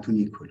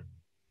আধুনিক হল।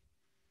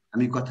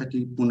 আমি কথাটি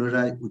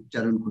পুনরায়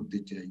উচ্চারণ করতে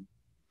চাই।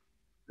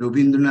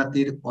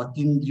 রবীন্দ্রনাথের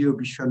অতীন্দ্রিয়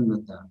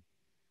বিষণ্ণতা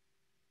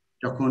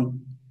যখন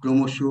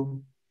ক্রমশ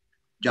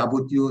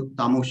যাবতীয়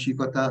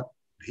তামসিকতা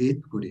ভেদ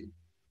করে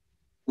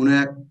কোনো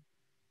এক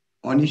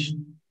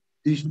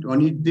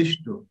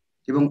অনির্দিষ্ট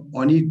এবং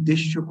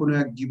অনির্দেশ্য কোনো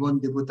এক জীবন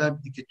দেবতার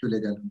দিকে চলে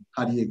গেল,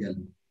 হারিয়ে গেল,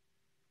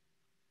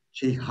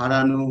 সেই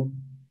হারানো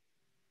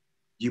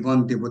জীবন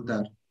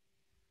দেবতার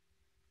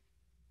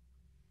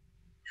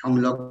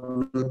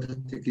সংলগ্নতা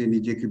থেকে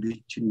নিজেকে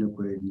বিচ্ছিন্ন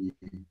করে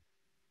নিয়ে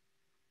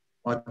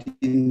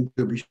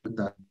অতীন্দ্রিয়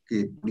বিষণ্ণতাকে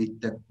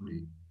পরিত্যাগ করে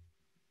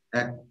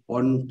এক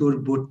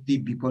অন্তর্বর্তী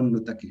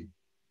বিপন্নতাকে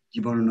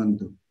জীবনানন্দ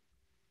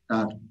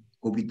তার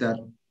কবিতার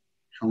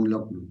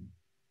সংলগ্ন,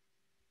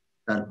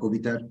 তার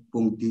কবিতার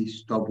পংক্তি,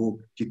 স্তবক,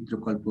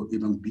 চিত্রকল্প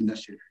এবং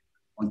বিন্যাসের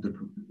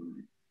অন্তর্ভুক্ত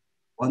করলেন।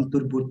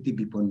 অন্তর্বর্তী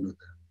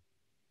বিপন্নতা,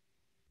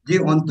 যে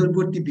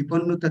অন্তর্বর্তী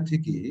বিপন্নতা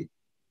থেকে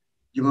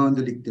জীবনানন্দ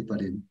লিখতে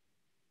পারেন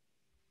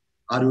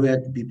আরো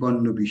এক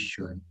বিপন্ন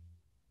বিস্ময়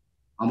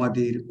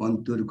আমাদের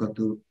অন্তর্গত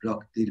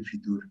রক্তের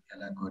ভিতর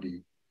খেলা করে,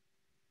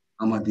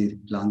 আমাদের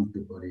ক্লান্ত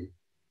করে,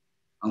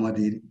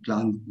 আমাদের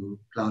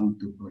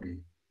ক্লান্ত করে।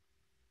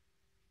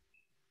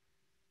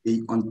 এই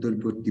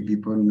অন্তর্বর্তী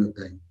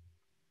বিপন্নতাই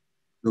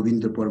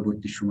রবীন্দ্র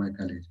পরবর্তী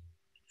সময়কালের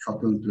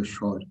স্বতন্ত্র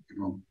স্বর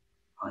এবং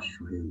ভাষ্য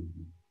হয়ে উঠল।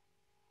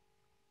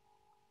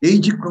 এই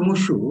যে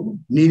ক্রমশ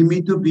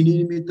নির্মিত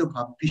বিনির্মিত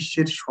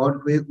ভাববিশ্বের স্বর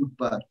হয়ে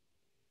উঠবার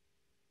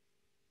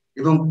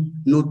এবং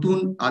নতুন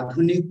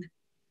আধুনিক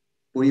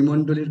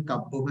পরিমণ্ডলের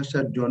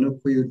কাব্যভাষার জনক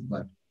হয়ে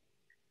উঠবার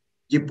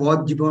যে পথ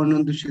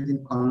জীবনানন্দ সেদিন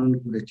খনন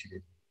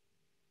করেছিলেন,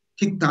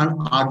 ঠিক তার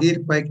আগের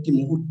কয়েকটি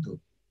মুহূর্ত,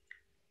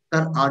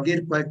 তার আগের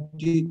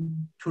কয়েকটি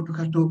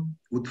ছোটখাটো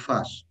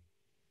উদ্ভাস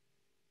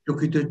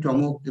চকিত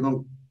চমক এবং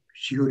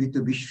শিহরিত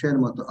বিস্ময়ের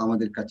মতো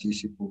আমাদের কাছে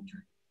এসে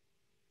পৌঁছায়।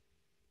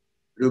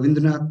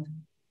 রবীন্দ্রনাথ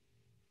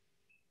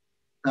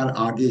তার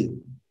আগে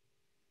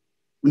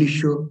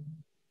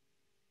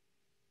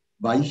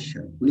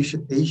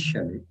 1923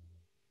 সালে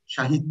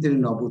সাহিত্যের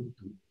নবত্ব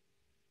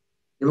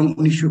এবং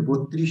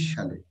 1932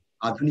 সালে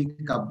আধুনিক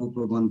কাব্য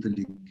প্রবন্ধ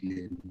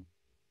লিখলেন,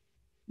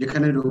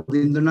 যেখানে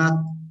রবীন্দ্রনাথ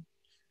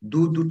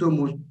দুটো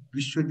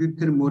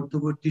বিশ্বযুদ্ধের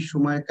মধ্যবর্তী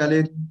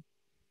সময়কালের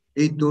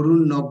এই তরুণ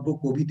নব্য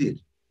কবিদের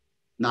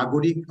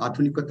নাগরিক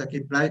আধুনিকতাকে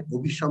প্রায়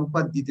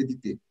অভিসম্পাত দিতে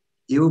দিতে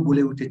এও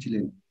বলে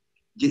উঠেছিলেন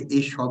যে এ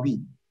সবই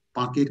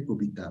পাঁকের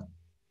কবিতা,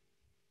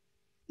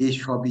 এ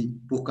সবই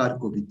পোকার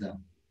কবিতা,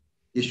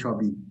 এ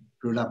সবই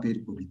প্রলাপের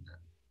কবিতা।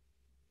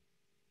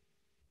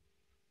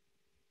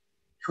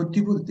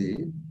 সত্যি বলতে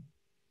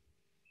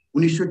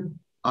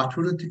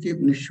 1918 থেকে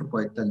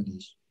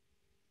 1945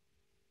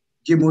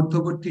 যে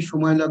মধ্যবর্তী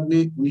সময় লগ্নে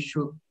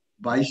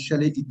 1922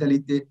 সালে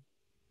ইতালিতে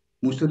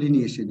মুসোলিনি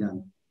এসে যান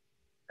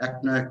এক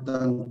না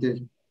একতন্ত্রের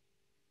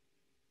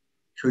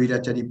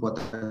স্বৈরাচারী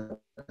পতাকা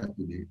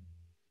তুলে,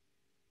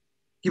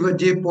 কিংবা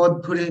যে পথ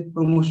ধরে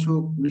ক্রমশ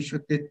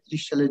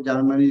 1933 সালে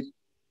জার্মানির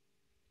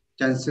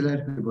চ্যান্সেলর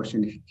হয়ে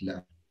বসেন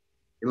হিটলার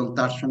এবং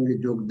তার সঙ্গে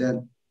যোগ দেন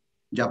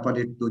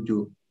জাপানের তোজো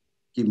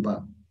কিংবা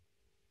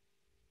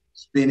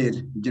স্পেনের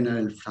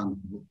জেনারেল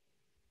ফ্রাঙ্কো,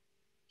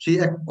 সেই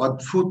এক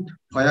অদ্ভুত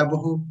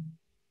ভয়াবহ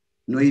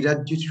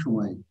নৈরাজ্যের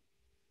সময়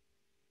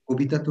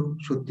কবিতা তো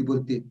সত্যি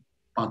বলতে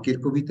পাঁকের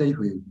কবিতাই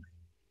হয়ে উঠবে,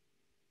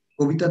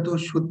 কবিতা তো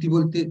সত্যি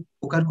বলতে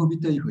পোকার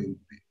কবিতাই হয়ে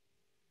উঠবে,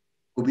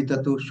 কবিতা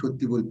তো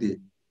সত্যি বলতে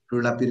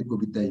প্রলাপের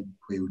কবিতাই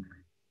হয়ে উঠবে।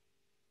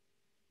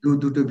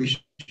 দুটো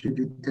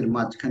বিশ্বযুদ্ধের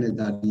মাঝখানে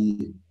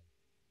দাঁড়িয়ে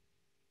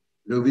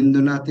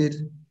রবীন্দ্রনাথের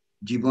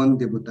জীবন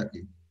দেবতাকে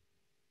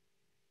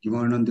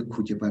জীবনানন্দ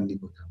খুঁজে পাননি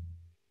কোথাও।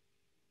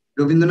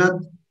 রবীন্দ্রনাথ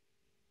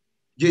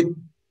যে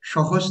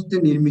সহস্তে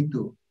নির্মিত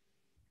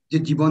যে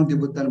জীবন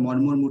দেবতার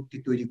মর্মর মূর্তি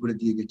তৈরি করে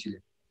দিয়ে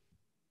গেছিলেন,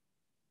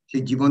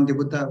 সেই জীবন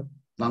দেবতা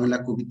বাংলা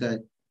কবিতায়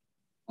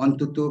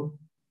অন্তত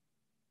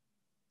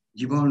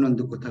জীবনানন্দ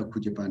কোথাও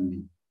খুঁজে পাননি।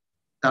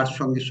 তার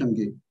সঙ্গে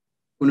সঙ্গে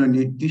কোনো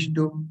নির্দিষ্ট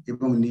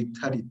এবং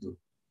নির্ধারিত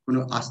কোনো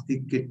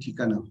আস্তিক্যের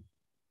ঠিকানা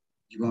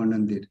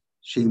জীবনানন্দের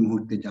সেই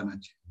মুহূর্তে জানা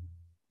ছিল।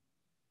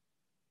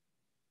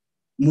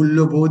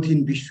 মূল্যবোধহীন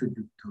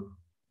বিশ্বযুদ্ধ,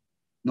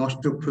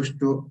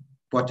 নষ্টভ্রষ্ট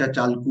পচা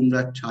চাল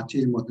কুমড়ার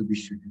ছাঁচের মতো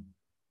বিশ্বযুদ্ধ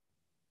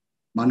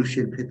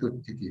মানুষের ভেতর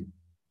থেকে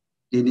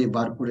টেনে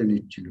বার করে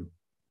নিচ্ছিল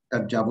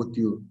তার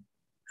যাবতীয়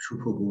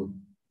শুভবোধ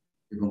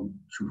এবং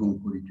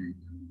শুভঙ্করী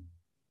চৈতন্য।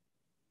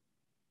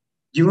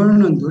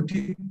 জীবনানন্দ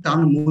ঠিক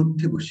তার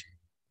মধ্যে বসে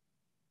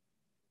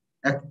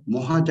এক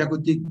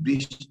মহাজাগতিক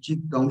বৃশ্চিক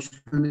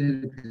দংশনের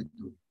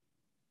ভেতর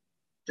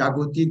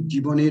জাগতিক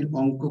জীবনের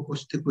অঙ্ক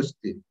কষতে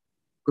কষতে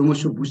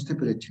ক্রমশ বুঝতে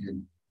পেরেছিলেন,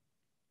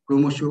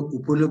 ক্রমশ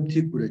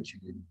উপলব্ধি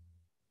করেছিলেন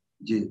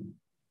যে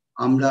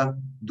আমরা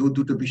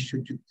দুটো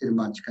বিশ্বযুদ্ধের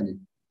মাঝখানে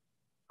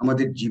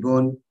আমাদের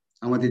জীবন,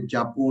 আমাদের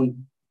যাপন,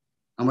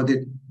 আমাদের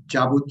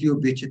যাবতীয়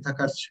বেঁচে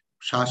থাকার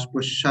শ্বাস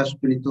প্রশ্বাস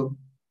জনিত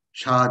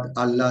স্বাদ,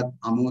 আহ্লাদ,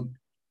 আমোদ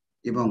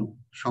এবং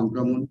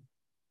সংক্রমণ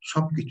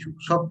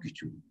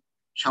সবকিছু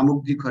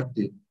সামগ্রিক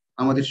অর্থে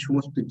আমাদের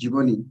সমস্ত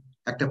জীবনই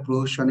একটা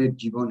প্রহসনের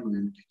জীবন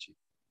হয়ে উঠেছে।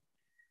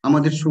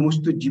 আমাদের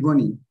সমস্ত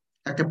জীবনই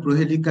একটা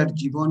প্রহেলিকার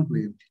জীবন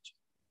হয়ে উঠেছে।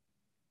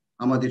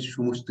 আমাদের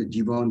সমস্ত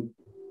জীবন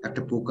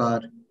একটা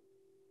পোকার,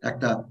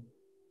 একটা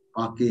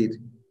পাঁকের,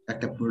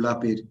 একটা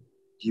প্রলাপের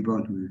জীবন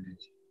হয়ে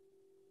উঠেছে।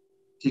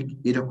 ঠিক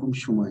এরকম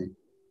সময়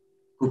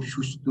খুব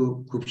সুস্থ,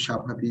 খুব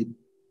স্বাভাবিক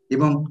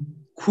এবং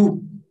খুব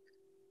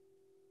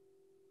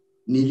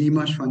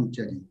নীলিমা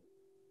সঞ্চারী,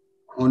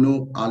 ঘন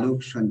আলোক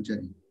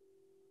সঞ্চারী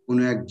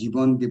কোনো এক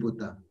জীবন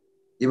দেবতা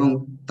এবং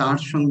তার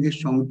সঙ্গে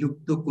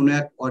সংযুক্ত কোনো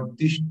এক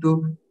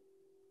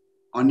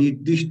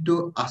অনির্দিষ্ট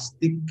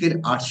আস্তিক্যের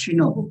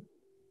আর্শিনব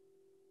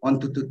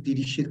অন্তত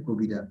 30-এর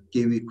কবিরা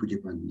কেউই খুঁজে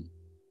পাননি।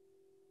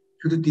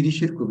 শুধু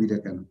 30-এর কবিরা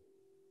কেন,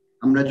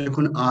 আমরা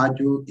যখন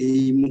আজও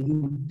এই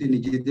মুহূর্তে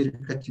নিজেদের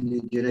কাছে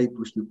নিজেরাই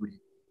প্রশ্ন করি,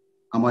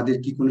 আমাদের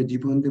কি কোনো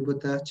জীবন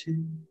দেবতা আছে?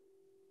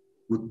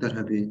 উত্তর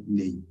হবে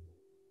নেই।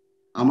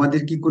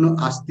 আমাদের কি কোনো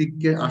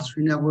আস্তিক্যের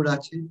আশ্রয়নাবর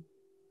আছে?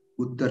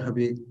 উত্তর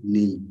হবে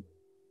নেই।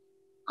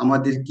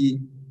 আমাদের কি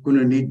কোনো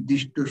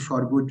নির্দিষ্ট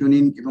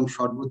সর্বজনীন এবং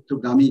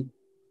সর্বত্রগামী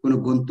কোনো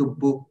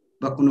গন্তব্য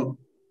বা কোনো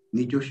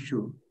নিজস্ব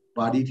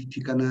বাড়ির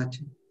ঠিকানা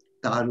আছে?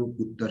 তারও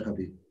উত্তর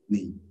হবে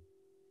নেই।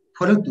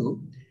 ফলত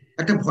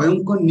একটা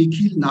ভয়ঙ্কর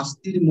নিখিল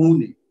নাস্তির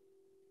মৌনে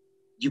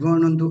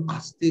জীবনানন্দ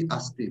আস্তে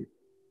আস্তে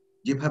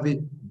যেভাবে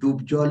ডুব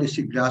জল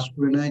এসে গ্রাস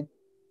করে নেয়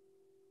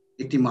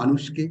একটি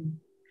মানুষকে,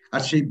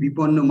 আর সেই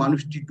বিপন্ন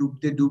মানুষটি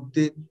ডুবতে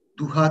ডুবতে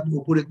দুহাত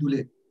ওপরে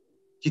তুলে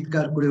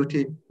চিৎকার করে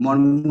ওঠে,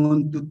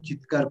 মর্মন্তুদ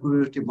চিৎকার করে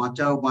ওঠে,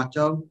 বাঁচাও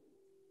বাঁচাও।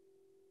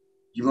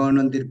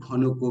 জীবনানন্দের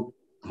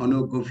ঘন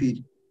গভীর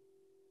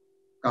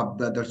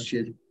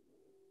কাব্যাদর্শের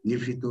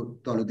নিভৃত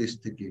তলদেশ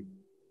থেকে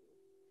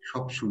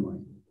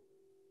সবসময়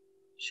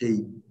সেই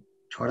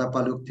ছড়া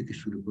পালক থেকে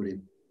শুরু করে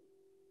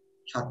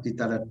সাতটি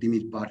তারার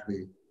তিমির পার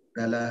হয়ে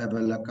বেলা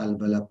বেলা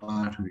কালবেলা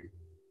পার হয়ে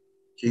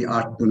সেই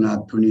আর্তনাদ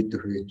ধ্বনিত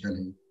হয়ে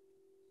চলে,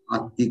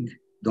 আত্মিক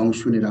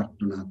দংশনের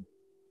আর্তনাদ,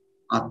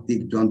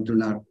 আত্মিক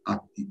যন্ত্রণার,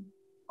 আত্মিক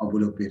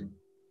অবলোপের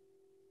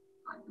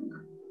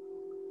আর্তনাদ।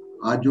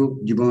 আজও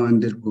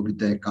জীবনানন্দের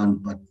কবিতায় কান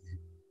পাতলে,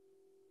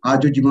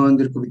 আজও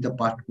জীবনানন্দের কবিতা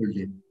পাঠ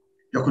করলে,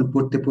 যখন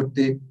পড়তে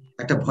পড়তে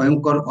একটা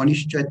ভয়ঙ্কর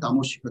অনিশ্চয়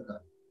তামসিকতা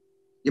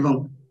এবং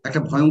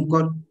একটা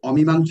ভয়ঙ্কর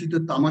অমীমাংসিত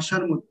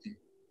তামাশার মধ্যে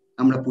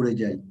আমরা পড়ে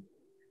যাই,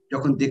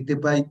 যখন দেখতে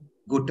পাই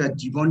গোটা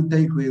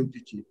জীবনটাই হয়ে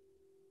উঠেছে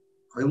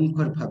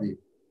ভয়ঙ্কর ভাবে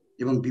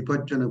এবং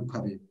বিপজ্জনক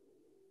ভাবে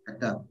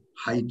একটা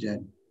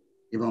হাইড্র্যান্ট,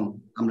 এবং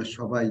আমরা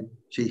সবাই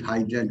সেই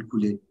হাইড্র্যান্ট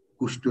খুলে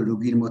কুষ্ঠ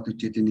রোগীর মতো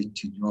চেটে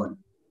নিচ্ছি জল,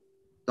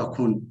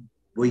 তখন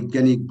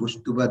বৈজ্ঞানিক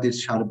বস্তুবাদের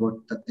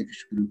সারবত্তা থেকে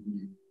শুরু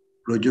করে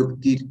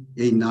প্রযুক্তির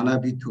এই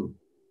নানাবিধ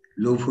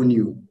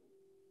লোভনীয়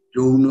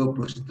যৌন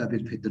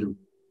প্রস্তাবের ভেতরেও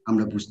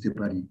আমরা বুঝতে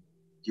পারি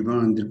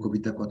জীবনানন্দের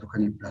কবিতা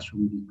কতখানি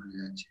প্রাসঙ্গিক হয়ে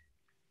আছে,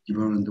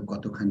 জীবনানন্দ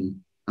কতখানি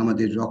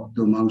আমাদের রক্ত,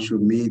 মাংস,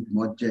 মেদ,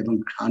 মজ্জা এবং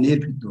ঘ্রাণের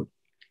ভিতর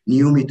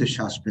নিয়মিত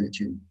শ্বাস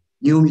ফেলছেন,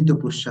 নিয়মিত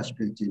প্রশ্বাস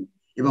ফেলছেন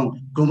এবং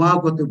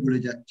ক্রমাগত বলে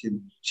যাচ্ছেন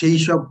সেই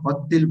সব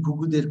হত্যেল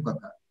ঘুঘুদের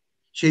কথা,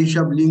 সেই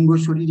সব লিঙ্গ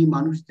শরীরী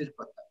মানুষদের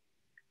কথা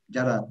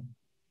যারা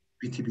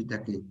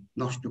পৃথিবীটাকে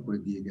নষ্ট করে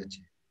দিয়ে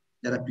গেছে,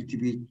 যারা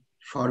পৃথিবীর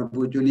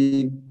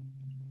সর্বজনীন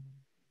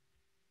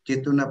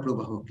চেতনা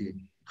প্রবাহকে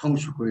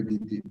ধ্বংস করে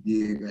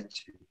দিয়ে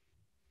গেছে।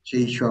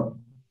 সেই সব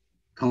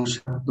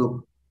ধ্বংসাত্মক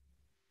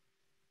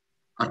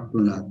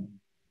আর্তনাদ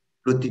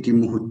প্রতিটি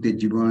মুহূর্তে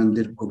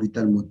জীবনানন্দের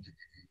কবিতার মধ্যে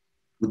থেকে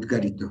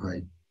উদ্গারিত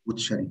হয়,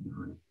 উৎসারিত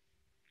হয়।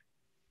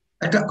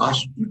 একটা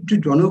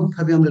আশ্চর্যজনক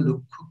ভাবে আমরা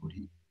লক্ষ্য করি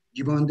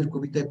জীবনানন্দের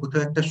কবিতায়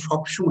কোথাও একটা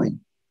সবসময়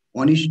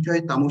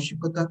অনিশ্চয়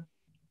তামসিকতা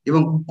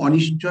এবং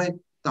অনিশ্চয়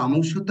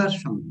তামসতার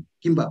সঙ্গে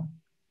কিংবা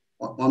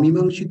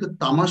অমীমাংসিত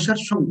তামাশার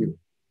সঙ্গে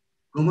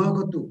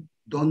ক্রমাগত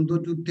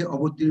দ্বন্দ্বযুদ্ধে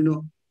অবতীর্ণ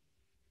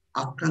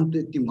আক্রান্ত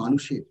একটি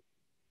মানুষের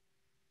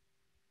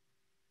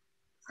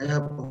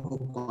ভয়াবহ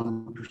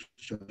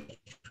কণ্ঠস্বর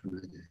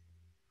শোনা যায়।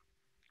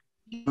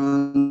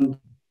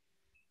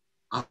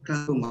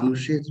 আক্রান্ত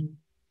মানুষের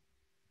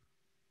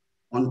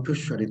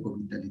কণ্ঠস্বরে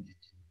কবিতা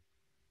লিখেছে,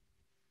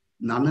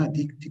 নানা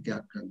দিক থেকে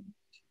আক্রান্ত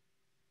হয়েছে,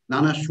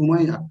 নানা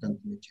সময়ে আক্রান্ত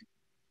হয়েছে,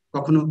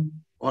 কখনো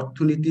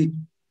অর্থনীতির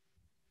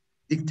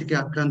দিক থেকে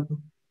আক্রান্ত,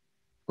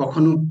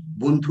 কখনো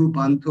বন্ধু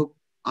বান্ধব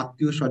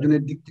আত্মীয়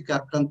স্বজনের দিক থেকে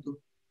আক্রান্ত,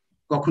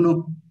 কখনো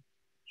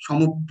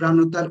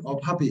সমপ্রাণতার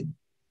অভাবে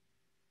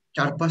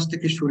চারপাশ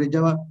থেকে সরে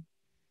যাওয়া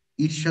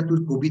ঈর্ষাতুর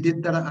কবিদের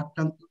দ্বারা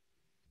আক্রান্ত,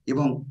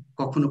 এবং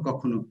কখনো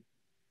কখনো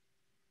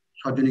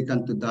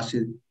সজনীকান্ত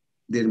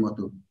দাসের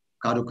মতো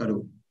কারো কারো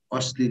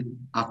অশ্লীল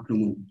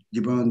আক্রমণ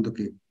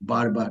জীবনানন্দকে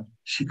বারবার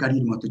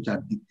শিকারীর মতো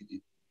চারদিক থেকে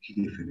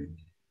ঘিরে ফেলে।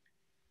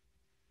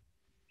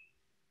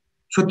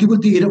 সত্যি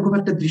বলতে এরকম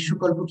একটা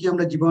দৃশ্যকল্প কি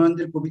আমরা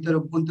জীবনানন্দের কবিতার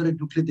অভ্যন্তরে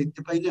ঢুকলে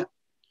দেখতে পাই না?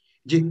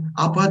 যে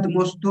আপাদ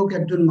মস্তক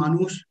একজন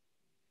মানুষ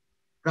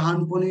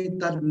প্রাণপণে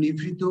তার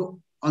নিভৃত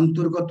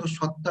অন্তর্গত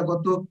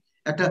সত্তাগত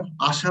একটা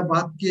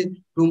আশাবাদকে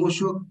ক্রমশ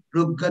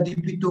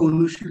প্রজ্ঞাদীপিত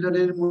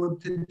অনুশীলনের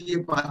মধ্যে দিয়ে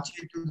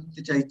বাঁচিয়ে তুলতে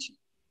চাইছি,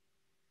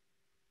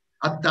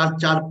 আর তার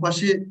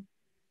চারপাশে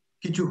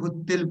কিছু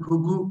হত্যেল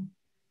ঘুঘু,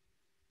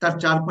 তার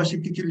চারপাশে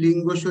কিছু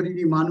লিঙ্গ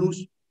শরীরী মানুষ,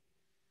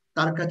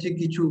 তার কাছে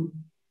কিছু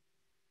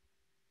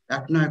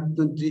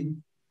একনায়কতন্ত্রী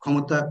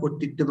ক্ষমতা,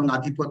 কর্তৃত্ব এবং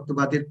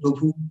আধিপত্যবাদের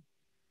প্রভু,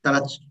 তারা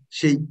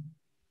সেই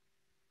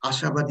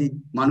আশাবাদী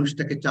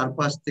মানুষটাকে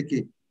চারপাশ থেকে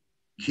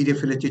ঘিরে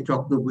ফেলেছে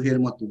চক্রব্যূহের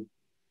মতো।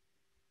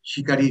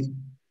 শিকারীর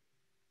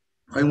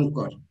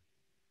ভয়ঙ্কর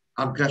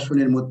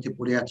আগ্রাসনের মধ্যে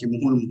পড়ে আছে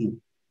মুহুর্মুহু,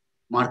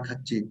 মার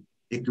খাচ্ছে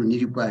একটু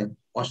নিরুপায়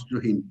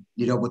অস্ত্রহীন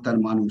নীরবতার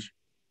মানুষ,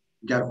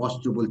 যার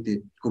অস্ত্র বলতে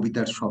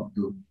কবিতার শব্দ,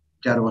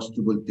 যার অস্ত্র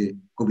বলতে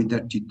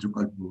কবিতার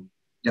চিত্রকল্প,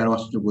 যার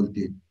অস্ত্র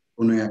বলতে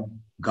কোনো এক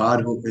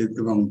গাঢ়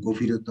এবং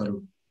গভীরতর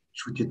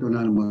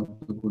সুচেতনার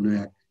মতো কোনো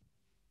এক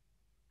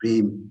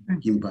প্রেম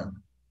কিংবা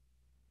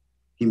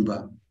কিংবা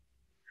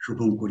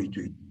শুভঙ্করী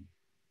চৈতন্য।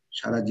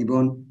 সারা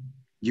জীবন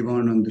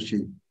জীবনানন্দ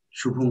সেই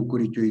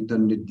শুভঙ্করী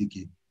চৈতন্যের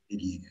দিকে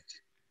এগিয়ে গেছে।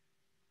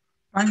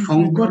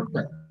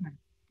 সংকটটা,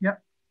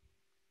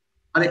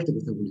 আরেকটা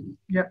কথা বলি,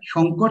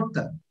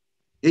 সংকটটা,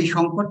 এই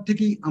সংকট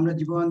থেকেই আমরা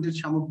জীবনানন্দের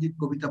সামগ্রিক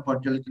কবিতা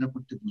পর্যালোচনা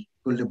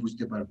করলে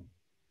বুঝতে পারবো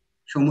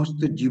সমস্ত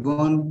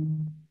জীবন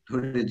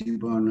ধরে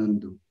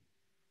জীবনানন্দ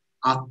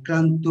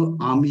আক্রান্ত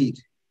আমির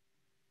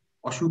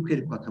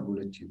অসুখের কথা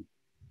বলেছেন,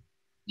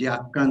 যে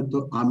আক্রান্ত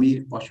আমির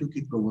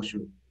অসুখী ক্রমশ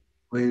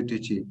হয়ে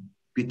উঠেছে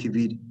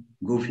পৃথিবীর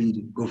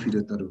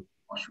গভীরতর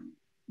অসুখ।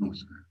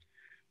 নমস্কার।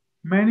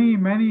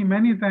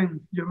 Many thanks,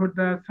 Jahar.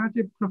 Such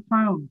a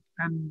profound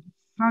and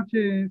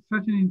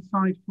such an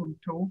insightful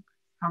talk.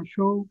 I'm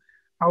sure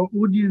our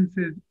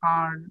audiences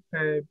are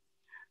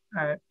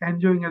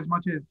enjoying as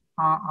much as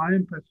I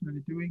am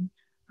personally doing.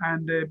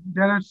 And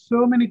there are so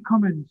many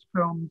comments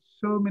from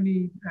so many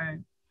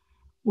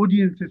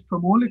audiences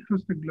from all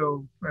across the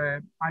globe.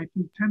 I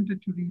feel tempted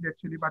to read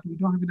actually, but we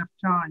don't have enough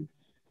time.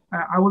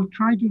 I will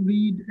try to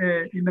read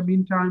in the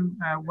meantime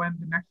when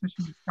the next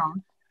session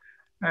starts.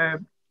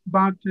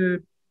 But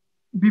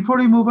before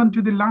we move on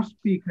to the last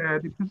speaker,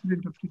 the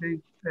president of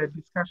today's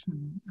discussion,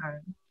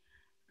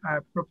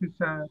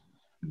 Professor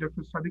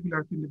Dr. Sadiqul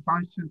Arfin, the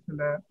Vice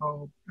Chancellor of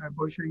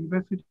Barisal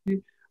University,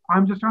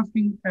 I'm just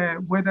asking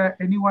whether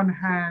anyone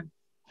has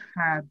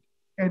had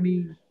any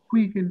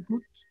quick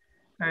input.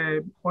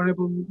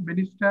 Honorable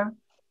Minister,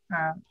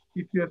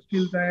 if you are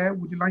still there,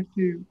 would you like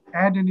to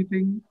add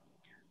anything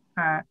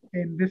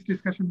in this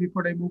discussion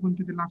before I move on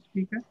to the last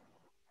speaker?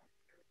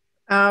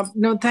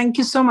 No, thank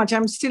you so much.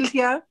 I'm still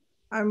here.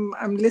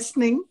 I'm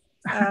listening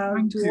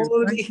to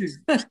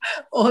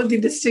all the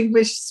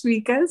distinguished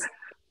speakers.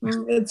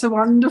 It's a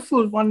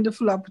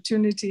wonderful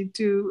opportunity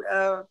to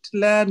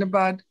learn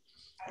about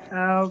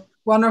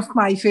one of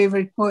my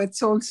favorite poets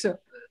also.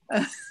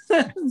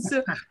 So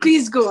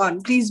please go on.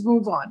 Please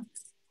move on.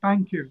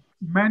 Thank you.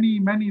 Many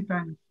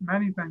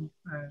thanks.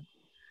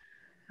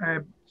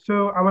 So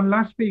our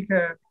last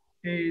speaker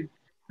is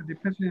the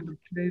president of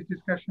today's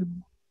discussion,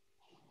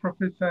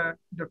 Professor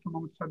Dr.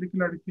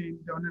 Sadiqul Arfin,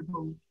 the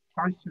Honorable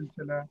Vice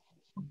Chancellor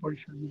of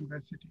Barisal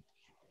University.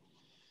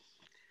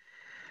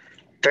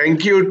 Thank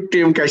you,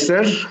 Team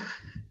Kaysher.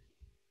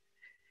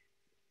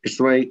 It's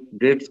my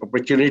great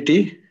opportunity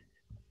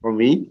for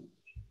me.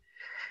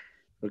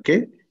 Okay.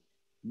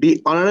 The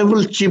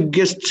Honorable Chief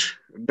Guest,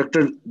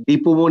 Dr.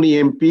 Dipu Moni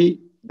MP,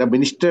 the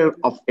Minister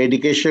of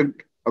Education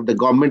of the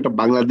Government of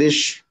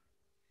Bangladesh,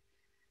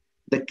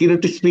 the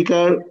Curated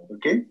Speaker,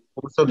 okay,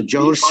 Professor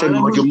Jahar Sen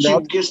Majumdar,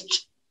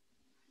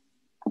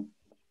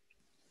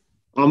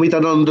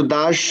 Amitananda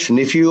Das,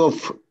 nephew of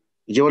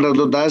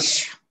JIbanananda Das,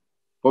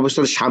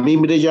 Professor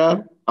Shamim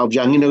Reza of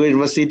Jahar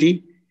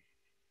University,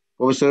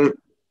 Professor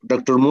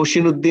Dr.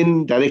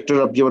 Uddin, Director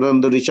of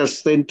JIbanananda Research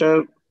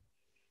Center,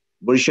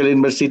 Barisal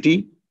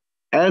University,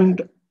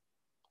 and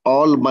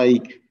all my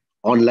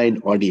online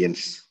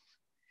audience.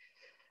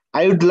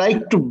 I would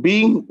like to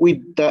begin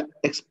with the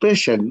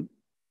expression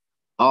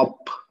of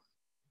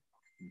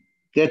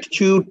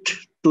gratitude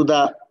to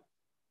the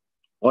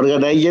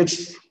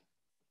organizers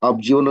of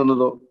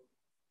JIbanananda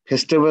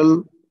Festival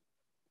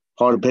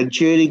for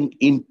venturing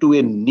into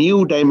a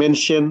new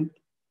dimension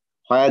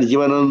where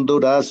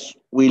JIbanananda Das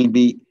will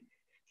be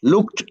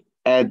looked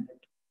at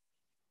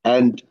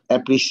and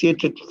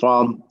appreciated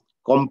from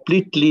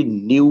completely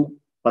new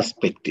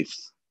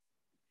perspectives.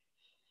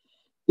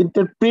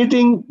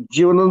 Interpreting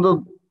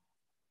JIbanananda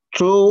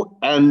through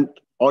an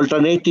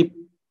alternative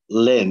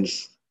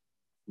lens,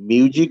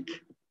 music,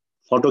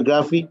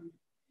 photography,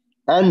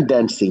 and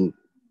dancing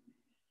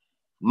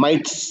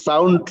might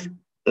sound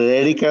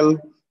radical,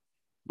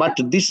 but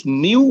these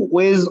new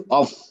ways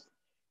of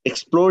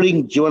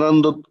exploring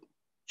JIbanananda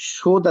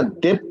show the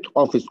depth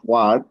of his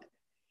work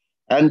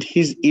and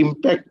his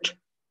impact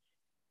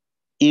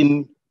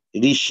in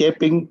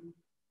reshaping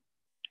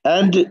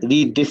and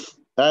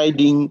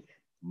redefining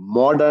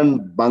modern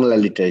Bangla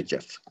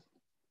literature.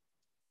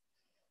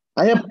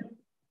 I have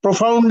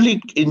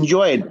profoundly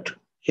enjoyed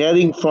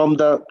hearing from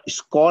the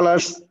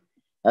scholars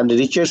and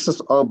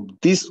researchers of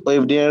this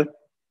webinar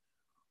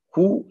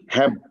who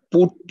have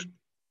put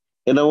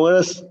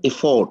enormous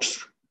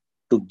efforts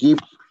to give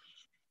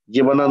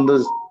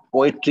JIbananda's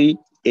poetry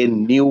a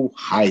new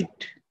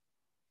height.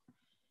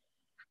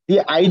 The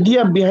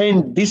idea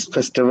behind this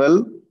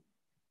festival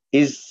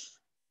is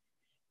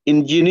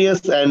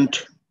ingenious and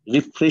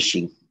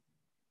refreshing.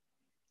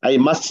 I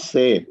must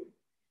say,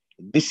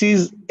 this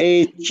is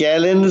a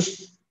challenge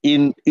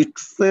in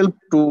itself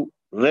to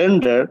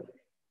render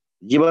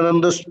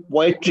JIbananda's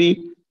poetry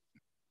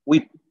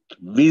with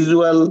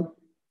visual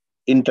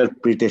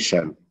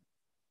interpretation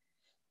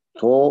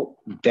for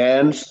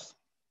dance,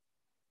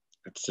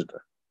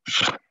 etc.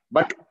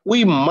 But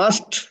we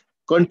must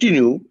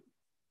continue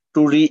to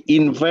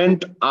reinvent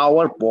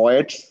our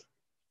poets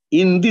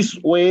in this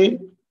way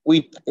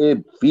with a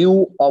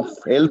view of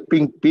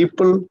helping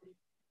people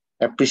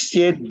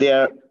appreciate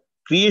their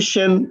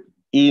creation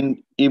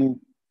in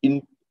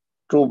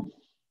introvert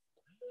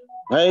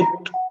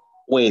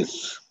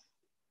ways.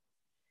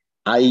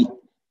 I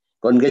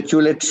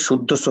congratulate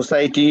Shuddha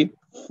Society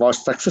for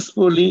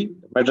successfully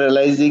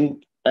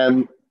materializing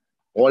an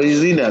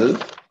original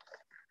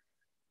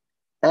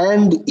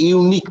and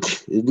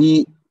unique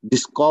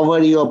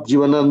rediscovery of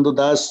JIbanananda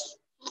Das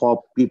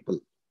for people.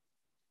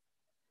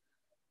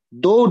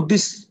 Though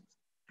this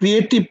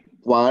creative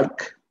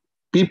work,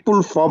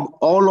 people from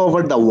all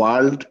over the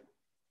world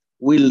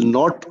will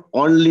not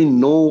only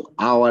know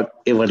our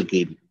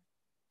evergreen,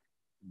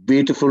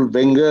 beautiful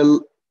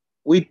Bengal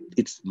with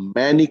its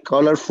many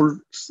colorful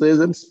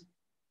seasons,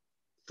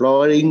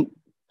 flowering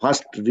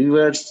vast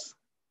rivers,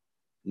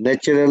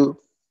 natural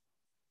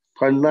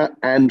fauna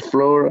and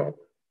flora,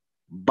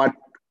 but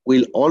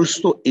will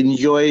also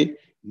enjoy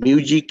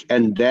music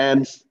and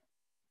dance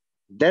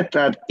that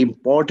are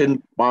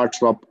important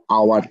parts of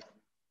our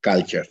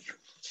culture.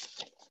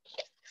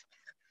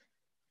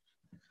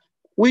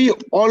 We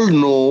all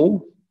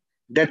know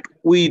that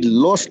we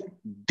lost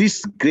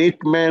this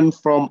great man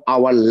from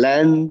our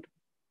land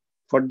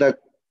for the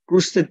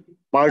Crusade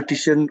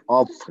partition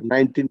of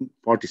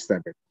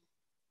 1947.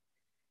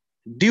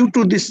 Due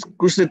to this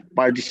Crusade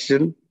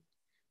partition,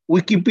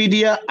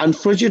 Wikipedia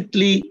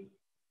unfortunately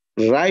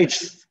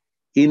writes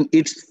in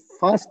its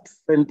first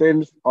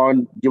sentence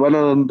on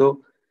JIbanananda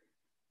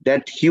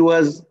that he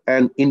was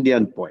an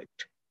Indian poet,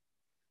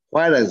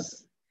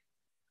 whereas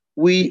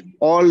we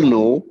all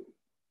know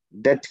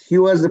that he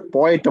was a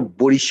poet of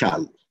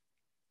Barisal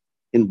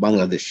in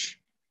Bangladesh.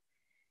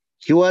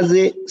 He was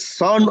a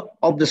son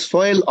of the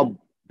soil of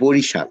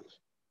Barisal.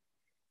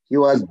 He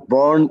was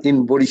born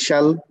in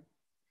Barisal.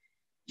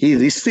 He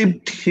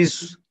received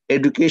his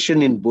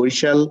education in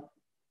Barisal.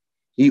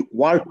 He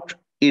worked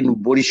in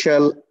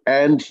Barisal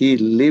and he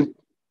lived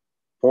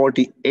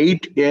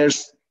 48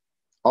 years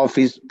of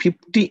his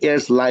 50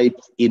 years life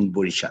in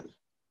Barisal.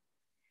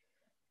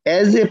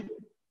 As a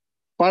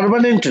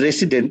permanent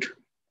resident,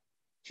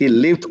 he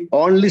lived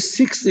only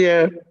 6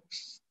 years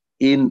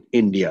in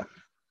India.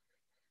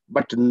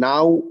 But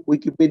now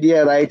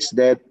Wikipedia writes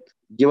that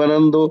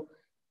JIbanananda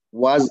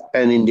was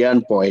an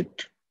Indian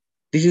poet.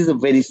 This is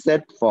very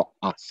sad for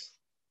us.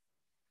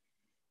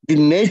 The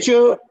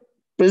nature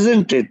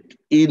presented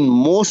in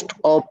most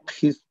of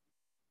his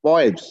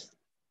poems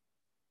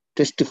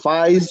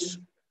testifies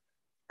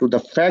to the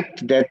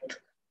fact that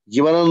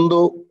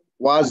JIbanananda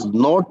was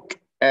not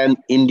an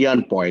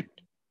Indian poet,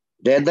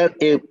 rather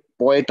a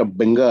poet of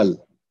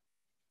Bengal,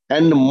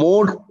 and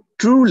more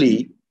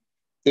truly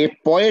a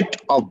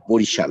poet of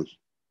Barisal.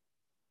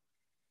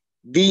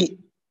 The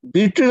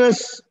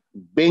bitterness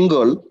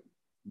Bengal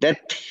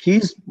that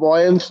his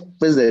poems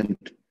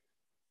present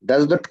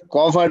does not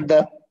cover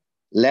the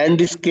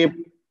landscape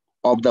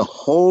of the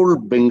whole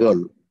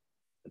Bengal,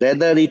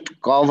 rather it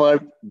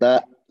covers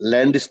the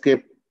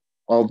landscape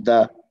of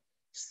the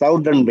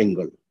southern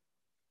Bengal.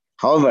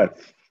 However,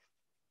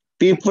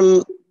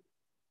 people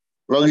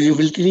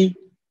longevely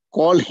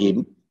call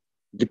him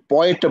the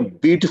poet of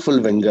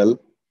beautiful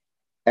Bengal,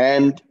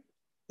 and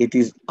it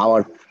is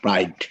our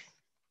pride.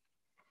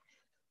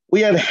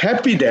 We are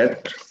happy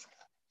that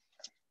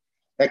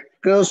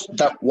across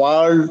the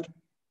world,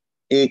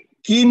 a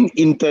keen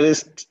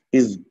interest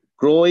is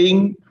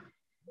growing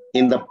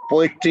in the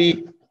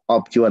poetry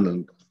of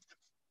JIbanananda.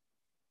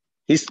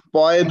 His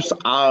poems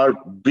are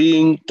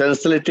being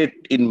translated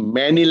in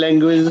many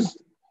languages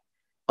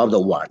of the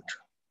world.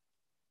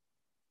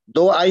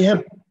 Though I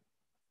have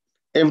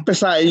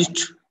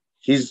emphasized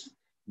his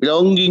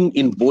belonging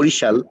in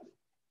Barisal,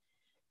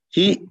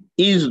 he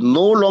is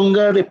no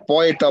longer a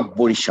poet of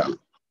Barisal,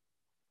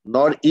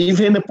 nor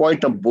even a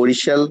poet of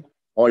Barisal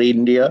or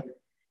India.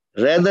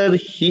 Rather,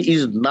 he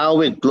is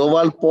now a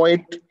global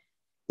poet,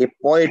 a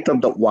poet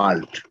of the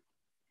world.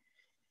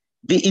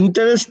 The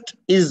interest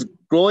is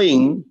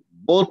growing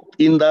both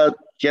in the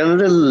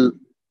general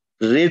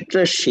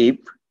readership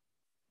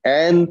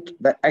and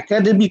the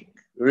academic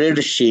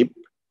readership.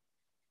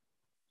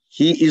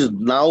 He is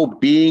now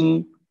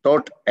being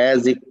taught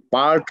as a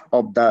part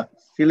of the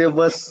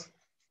syllabus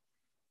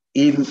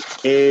in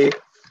a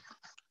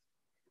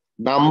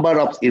number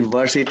of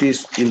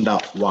universities in the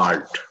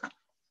world.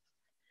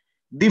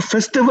 The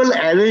festival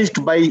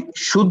arranged by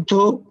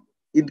Shuddha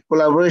in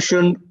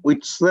collaboration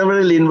with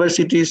several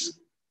universities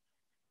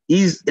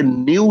is a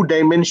new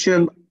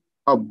dimension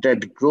of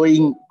that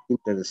growing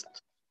interest.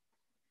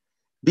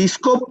 The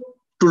scope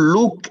to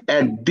look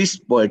at this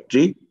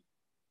poetry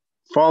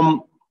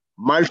from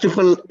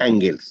multiple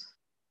angles.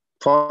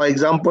 For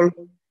example,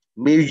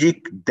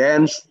 music,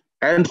 dance,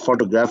 and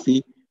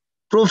photography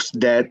proves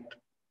that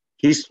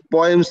his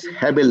poems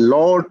have a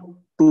lot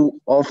to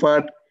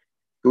offer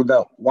to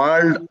the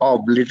world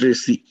of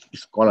literacy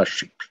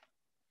scholarship.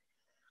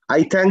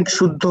 I thank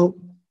Shuddha,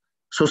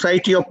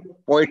 Society of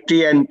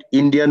Poetry and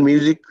Indian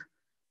Music,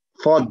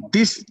 for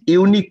this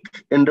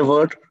unique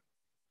endeavor.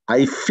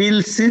 I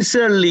feel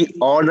sincerely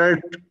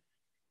honored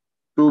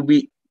to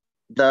be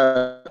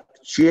the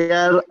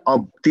chair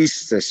of this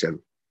session.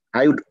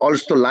 I would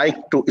also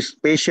like to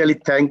especially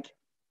thank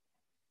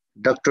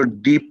Dr.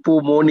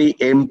 Dipu Moni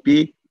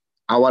MP,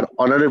 our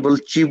Honorable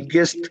Chief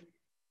Guest,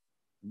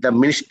 the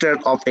Minister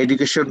of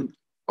Education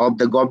of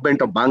the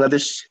Government of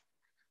Bangladesh.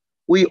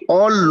 We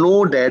all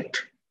know that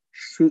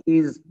she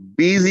is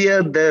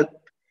busier than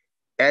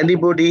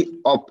anybody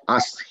of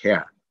us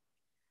here.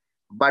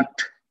 But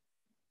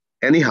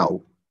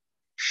anyhow,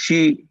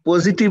 she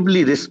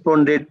positively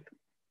responded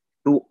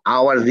to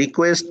our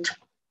request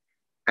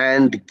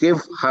and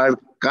gave her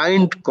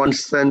kind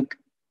consent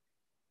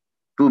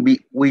to be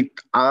with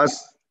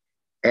us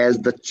as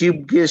the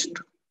chief guest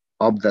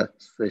of the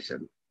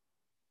session.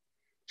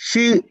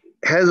 She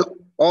has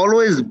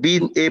always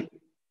been a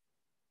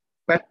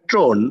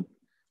patron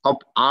of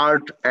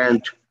art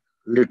and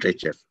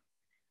literature,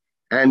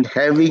 and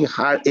having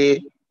her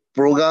a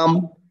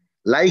program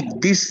like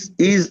this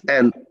is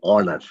an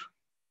honor.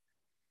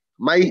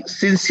 My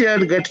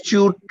sincere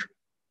gratitude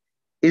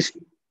is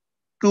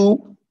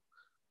to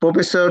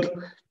Professor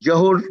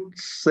Jahar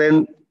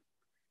Sen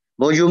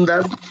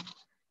Majumdar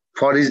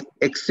for his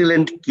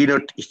excellent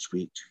keynote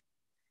speech.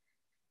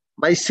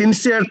 My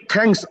sincere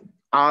thanks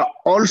are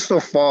also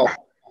for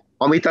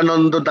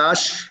Amitananda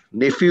Das,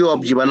 nephew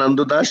of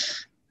JIbanananda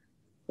Das,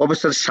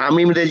 Professor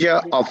Shamim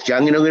Reza of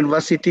Jahangirnagar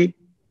University,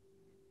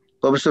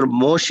 Professor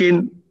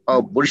Muhasin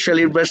of Barisal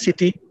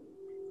University,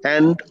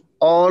 and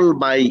all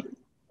my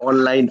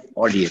online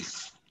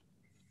audience.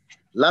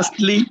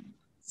 Lastly,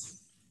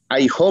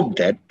 I hope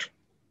that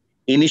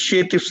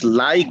initiatives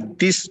like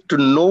this to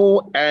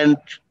know and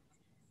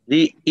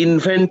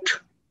reinvent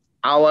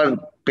our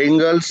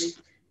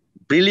Bengal's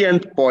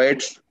brilliant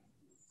poets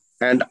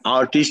and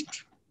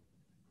artists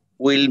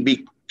will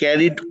be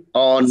carried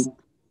on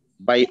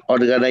by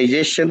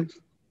organizations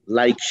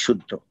like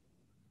Shuddha.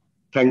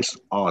 Thanks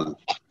all.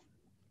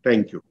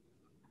 Thank you.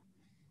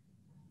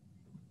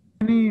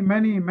 Many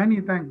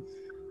thanks.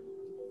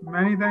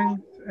 Many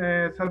thanks,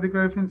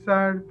 Sadiq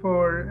sir,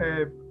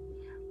 for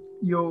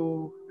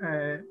your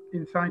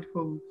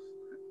insightful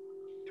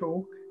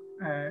talk,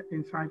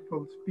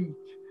 insightful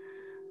speech.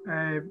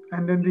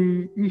 And then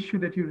the issue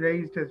that you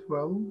raised as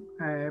well,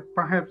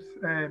 perhaps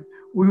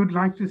we would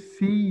like to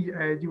see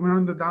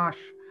JIbanananda Das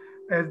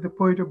as the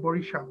poet of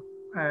Barisal.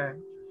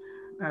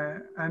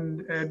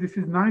 And this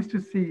is nice to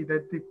see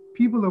that the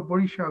people of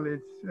Barisal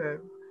is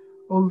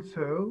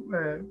also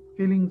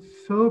feeling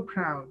so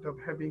proud of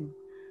having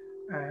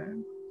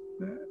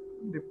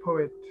the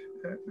poet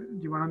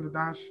JIbanananda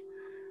Das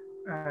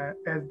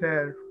as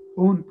their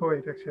own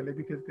poet, actually,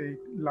 because they,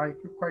 like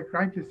quite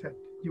rightly said,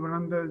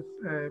 JIbanananda's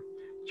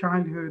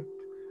childhood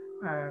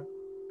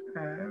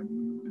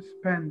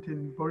spent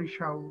in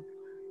Barisal,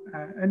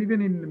 and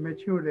even in the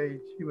mature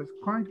age, he was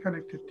quite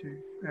connected to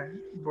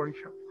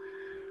Barisal.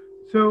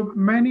 So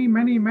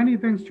many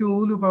thanks to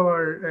all of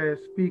our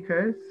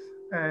speakers.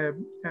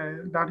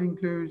 That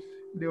includes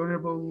the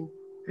Honorable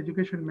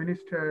Education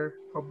Minister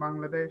of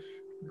Bangladesh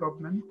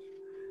government.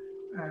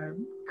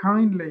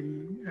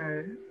 Kindly,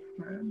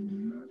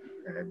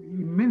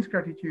 immense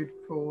gratitude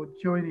for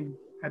joining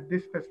at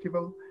this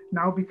festival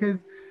now, because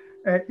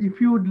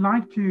if you would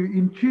like to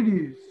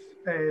introduce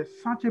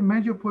such a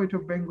major poet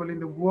of Bengal in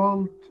the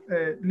world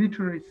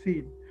literary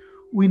scene,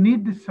 we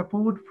need the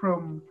support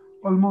from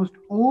almost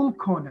all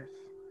corners.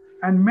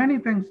 And many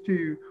thanks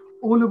to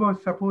all of our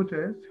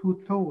supporters who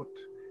thought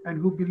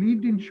and who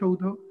believed in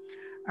Saudha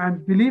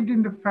and believed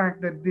in the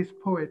fact that this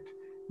poet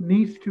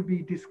needs to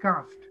be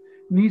discussed,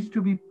 needs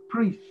to be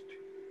preached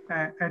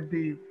at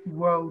the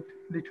world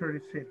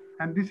literary scene.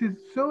 And this is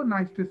so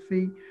nice to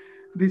see.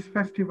 This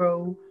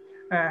festival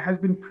has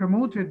been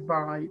promoted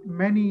by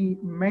many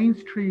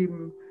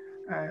mainstream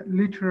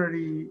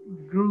literary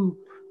group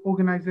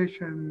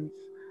organizations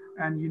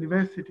and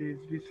universities,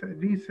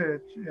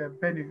 research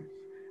venues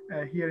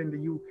here in the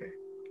UK.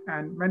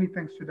 And many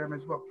thanks to them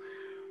as well.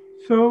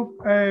 So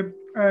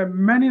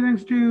many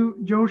thanks to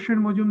Ghosh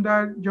and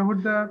Majumdar,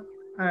 Jahar.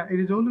 It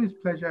is always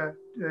pleasure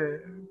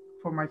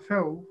for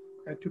myself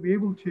to be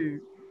able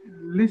to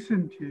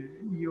listen to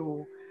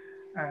your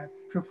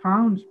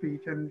profound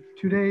speech, and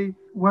today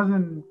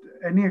wasn't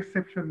any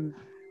exception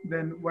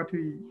than what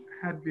we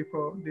had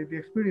before, the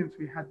experience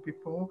we had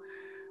before.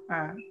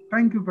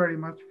 Thank you very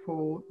much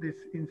for this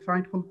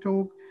insightful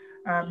talk.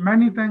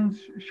 Many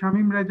thanks,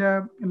 Shamim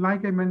Reza.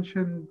 Like I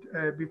mentioned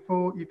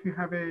before, if you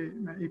have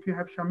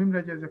Shamim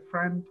Reza as a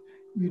friend,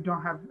 you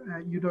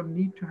don't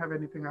need to have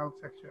anything else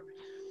actually.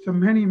 So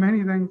many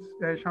thanks,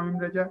 Shamim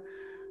Reza,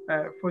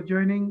 for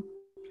joining.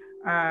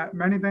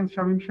 Many thanks,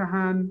 Shamim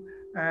Shahan.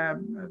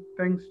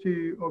 Thanks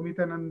to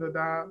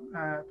Amitananda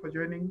for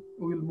joining.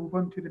 We will move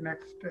on to the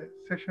next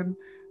session,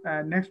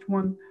 next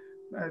one.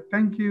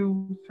 Thank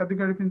you,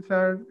 Sadhgaripin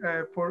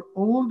sir, for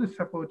all the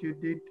support you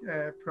did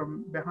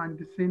from behind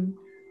the scene.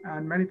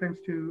 And many thanks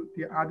to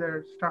the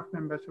other staff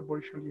members of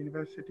Barisal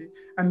University,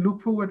 and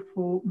look forward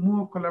for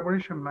more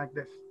collaboration like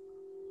this.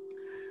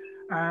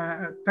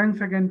 Thanks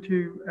again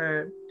to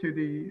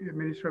the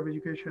Minister of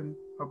Education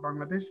of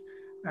Bangladesh.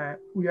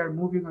 We are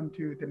moving on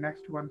to the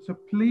next one. So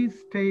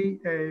please stay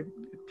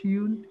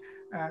tuned.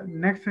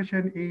 Next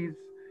session is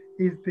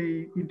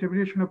the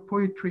interpretation of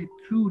poetry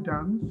through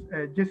dance.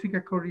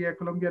 Jessica Correa,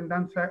 Colombian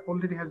dancer,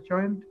 already has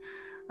joined.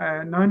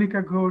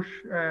 Nayanika Ghosh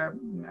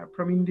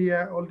from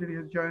India already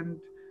has joined.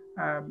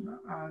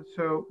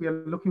 So we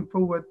are looking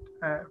forward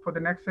for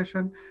the next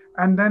session.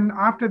 And then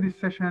after this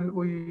session,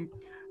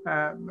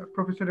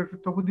 Professor Dr.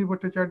 Tapodhir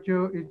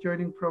Bhattacharjee is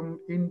joining from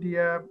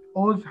India.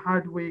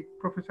 Hardwick,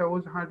 Professor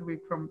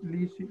Hardwick from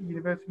Leeds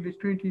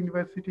Trinity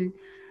University.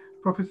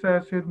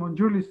 Professor Syed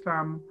Manzoorul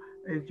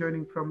is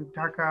joining from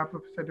Dhaka.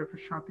 Professor Dr.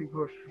 Swati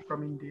Ghosh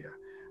from India.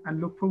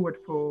 And look forward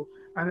for,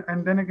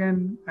 and then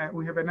again,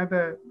 we have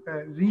another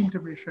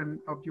reinterpretation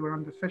of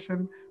JIbanananda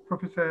session.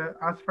 Professor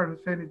Asfar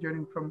Hussain is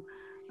joining from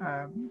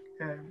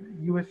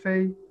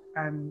USA,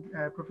 and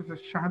Professor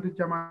Shahadut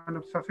Jaman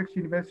of Sussex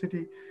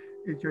University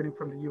is joining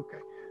from the UK.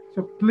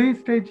 So please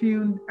stay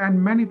tuned, and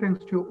many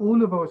thanks to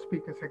all of our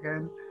speakers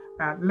again.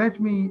 Let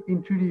me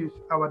introduce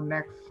our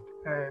next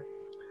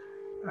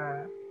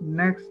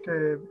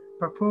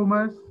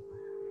performers.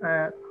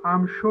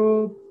 I'm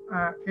sure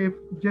if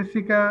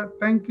Jessica,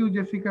 thank you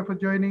Jessica for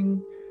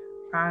joining,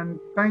 and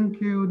thank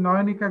you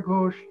Nayanika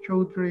Ghosh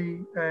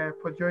Chaudhary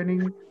for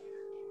joining,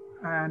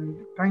 and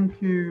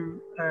thank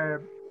you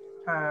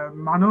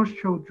Manoj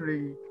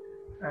Chaudhary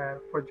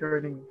for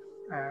joining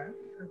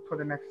for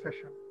the next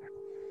session.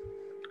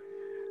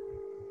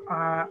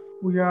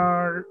 We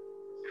are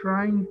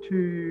trying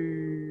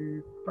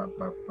to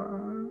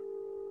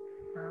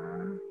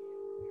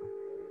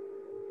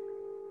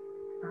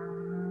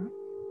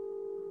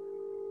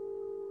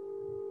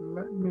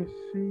let me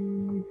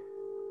see.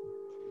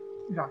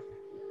 Yeah,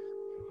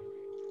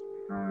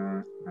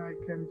 I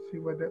can see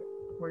where the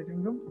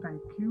waiting room.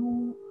 Thank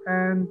you.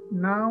 And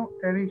now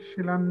Eric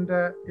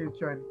Shilanda is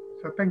joining.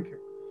 So thank you.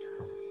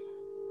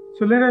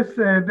 So let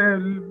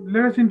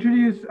us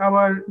introduce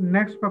our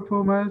next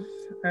performers.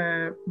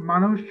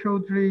 Manoj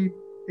Chaudhary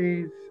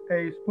is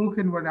a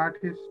spoken word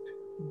artist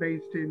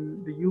based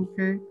in the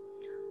UK.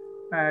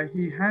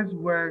 He has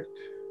worked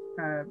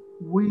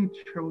with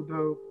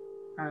Saudha,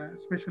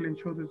 especially in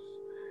Saudha's.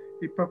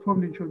 He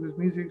performed in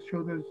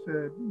Saudha's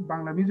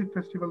Bangla Music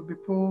Festival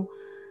before.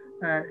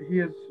 He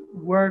has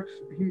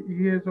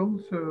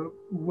also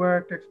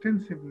worked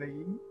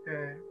extensively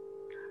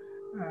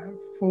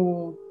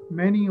for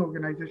many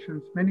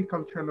organizations, many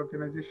cultural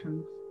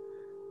organizations.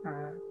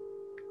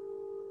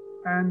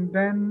 And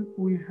then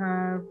we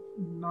have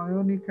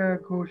Nayanika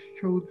Ghosh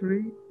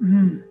Chaudhary.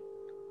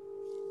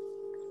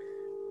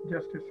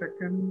 Just a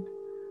second.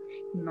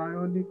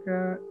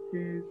 Nayanika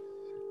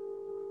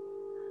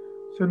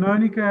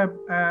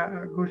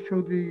Ghosh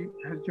Chaudhary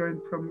has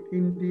joined from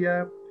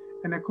India,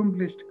 an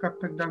accomplished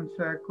Kathak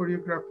dancer,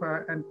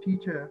 choreographer, and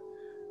teacher.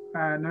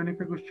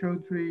 Nayanika Ghosh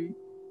Chaudhary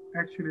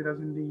actually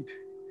doesn't need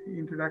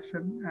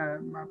introduction.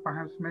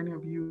 Perhaps many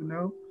of you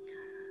know.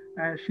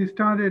 She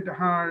started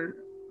her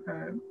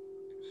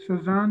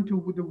sojourn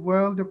to the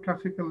world of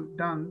classical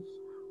dance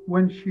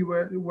when she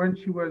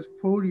was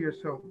 4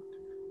 years old.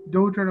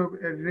 Daughter of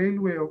a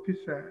railway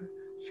officer,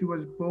 she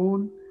was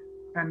born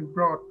and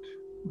brought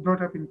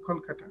up in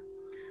Kolkata.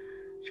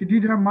 She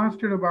did her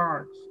Master of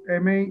Arts,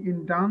 MA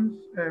in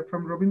Dance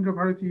from Rabindra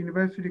Bharati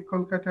University,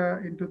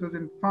 Kolkata in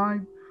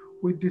 2005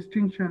 with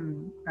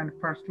distinction and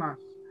first class.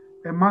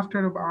 A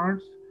Master of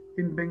Arts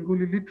in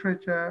Bengali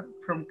Literature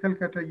from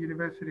Calcutta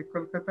University,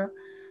 Kolkata.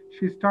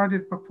 She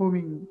started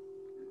performing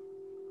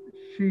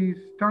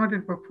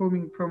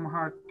from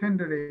her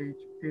tender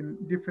age in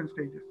different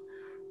stages.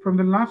 From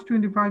the last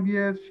 25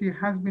 years, she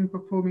has been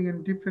performing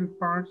in different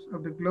parts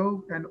of the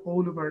globe and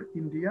all over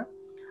India.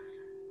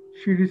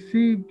 She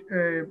received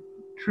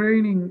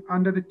training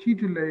under the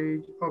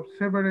tutelage of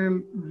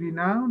several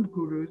renowned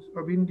gurus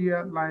of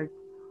India like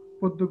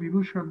Padma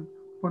Vibhushan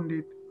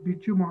Pandit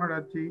Biju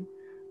Maharajji,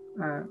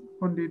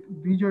 Pandit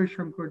Vijay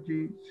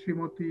Shankarji,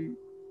 Srimati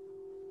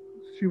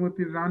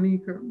Rani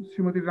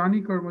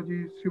Karmaji,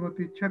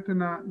 Srimati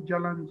Chetana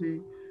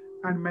Jalanji,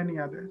 and many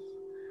others.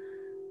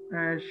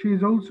 She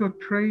is also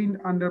trained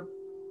under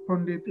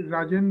Pandit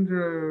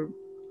Rajendraji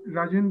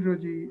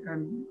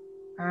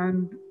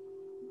and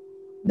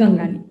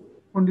Gangali.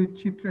 Pandit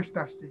Chitresh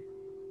Dasji.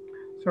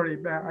 Sorry,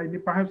 I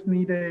perhaps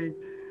need a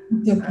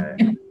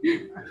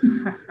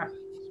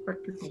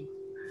spectacle.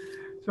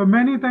 So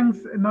many thanks,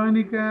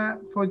 Nayanika,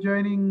 for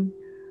joining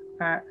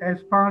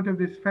as part of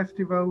this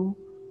festival.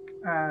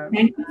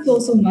 Thank you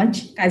so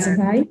much, Kaysher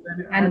bhai.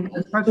 And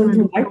especially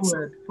look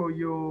forward for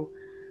your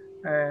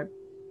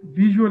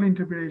visual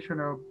interpretation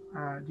of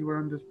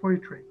JIbanananda's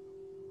poetry.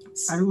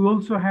 And we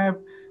also have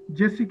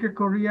Jessica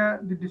Correa,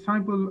 the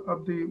disciple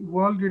of the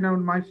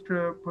world-renowned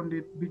maestro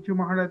Pandit Biju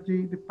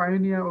Maharajji, the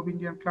pioneer of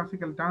Indian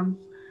classical dance,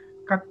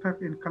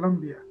 Kathak in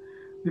Colombia,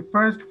 the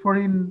first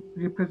foreign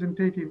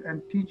representative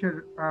and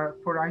teacher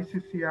for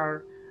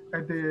ICCR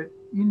at the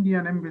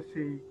Indian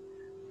Embassy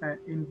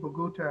in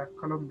Bogota,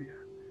 Colombia.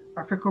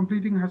 After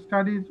completing her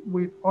studies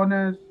with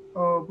honors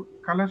of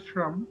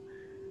Kalashram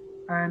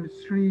and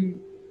Sri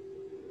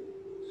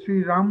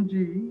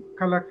Ramji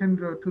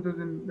Kalakendra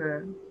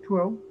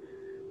 2012,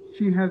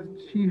 she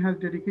has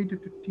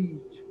dedicated to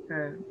teach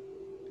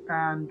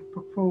and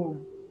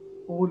perform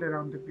all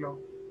around the globe.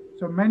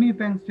 So many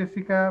thanks,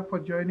 Jessica, for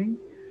joining.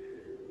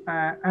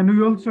 And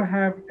we also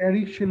have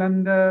Eric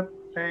Shilanda,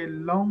 a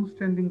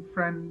long-standing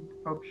friend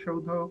of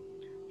Saudha.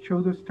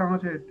 Saudha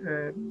started,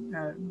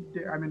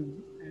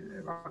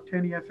 about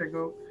 10 years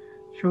ago.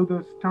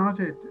 Saudha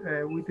started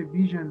with a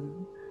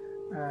vision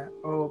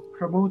of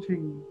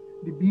promoting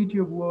the beauty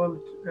of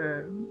world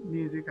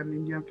music and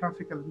Indian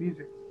classical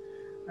music,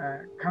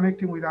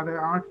 connecting with other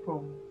art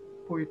form,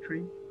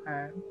 poetry,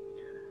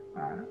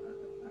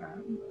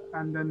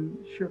 and then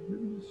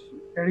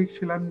Eric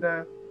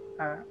Shilanda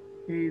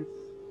is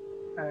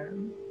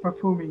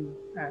performing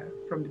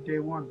from the day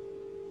one.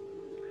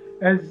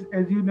 As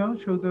you know,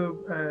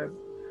 Saudha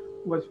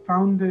was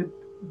founded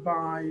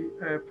by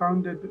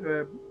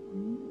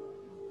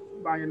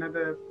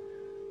another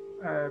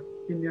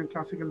Indian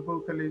classical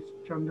vocalist,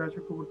 Chandra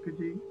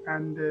Chakrabortyji,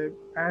 and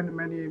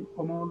many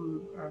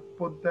Amol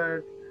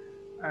Poddar,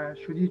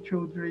 Shujit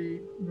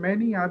Chaudhary,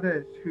 many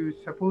others who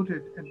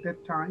supported at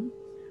that time.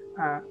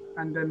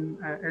 And then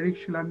Eric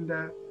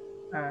Shilanda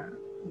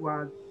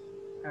was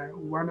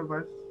one of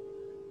us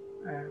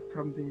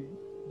from the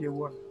day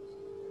one.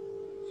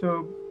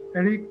 So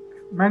Eric,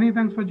 many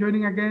thanks for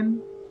joining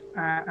again,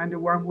 and a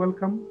warm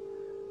welcome.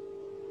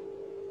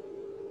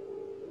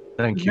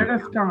 Thank you.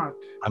 Let us start.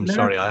 I'm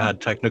sorry, I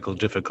had technical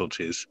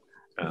difficulties.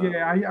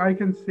 Yeah, I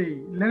can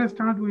see. Let us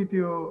start with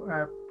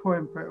your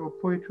poem or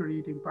poetry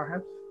reading,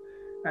 perhaps.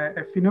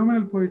 A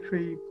phenomenal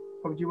poetry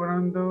of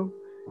JIbanananda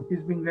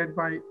is being read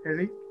by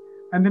Eric,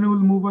 and then we'll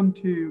move on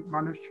to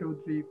Manoj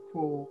Chaudhary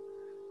for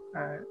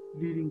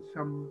reading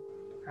some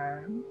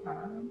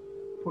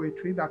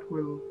poetry that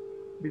will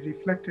be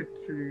reflected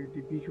through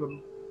the visual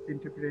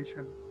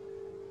interpretation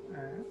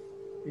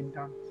in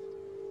dance.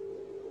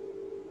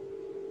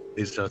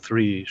 These are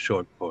 3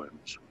 short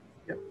poems.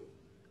 Yeah.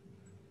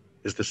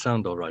 Is the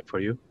sound all right for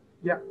you?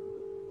 Yeah.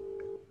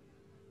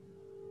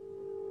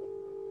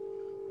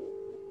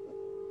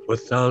 For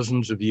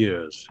thousands of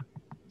years,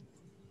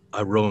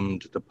 I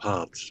roamed the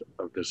paths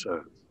of this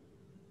earth.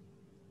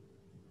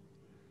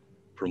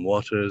 From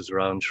waters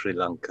round Sri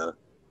Lanka,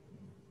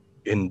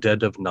 in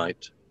dead of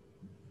night,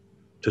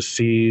 to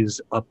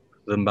seas up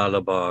the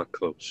Malabar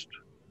coast.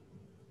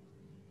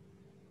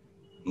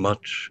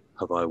 Much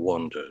have I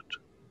wandered.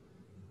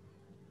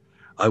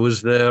 I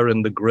was there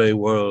in the grey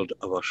world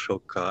of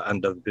Ashoka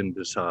and of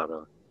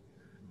Bimbisara,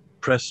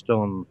 pressed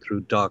on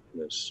through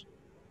darkness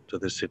to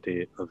the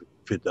city of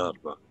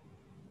Vidarbha.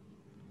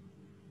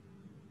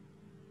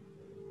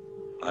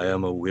 I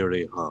am a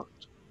weary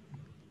heart,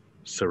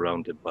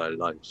 surrounded by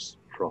life's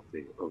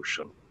frothy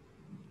ocean.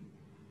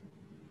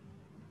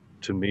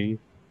 To me,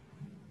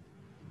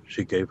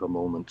 she gave a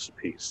moment's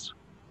peace.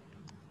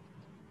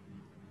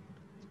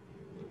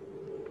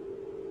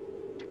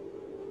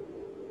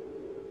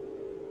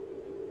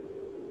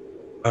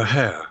 Her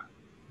hair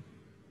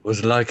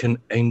was like an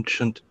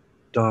ancient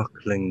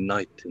darkling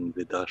night in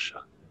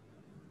Vidasha.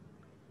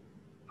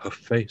 Her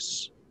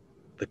face,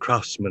 the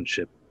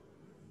craftsmanship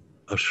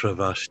of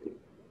Shravashti.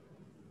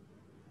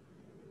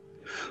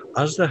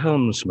 As the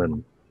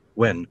helmsman,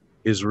 when,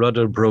 his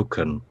rudder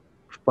broken,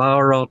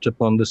 far out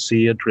upon the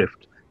sea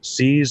adrift,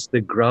 sees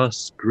the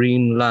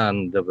grass-green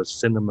land of a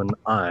cinnamon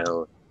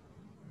isle,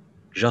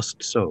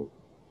 just so,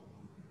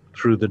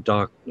 through the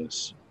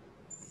darkness,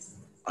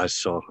 I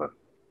saw her.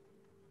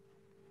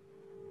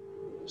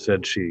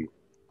 Said she,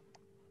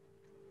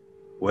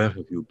 "Where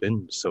have you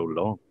been so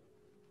long?"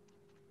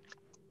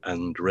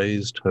 And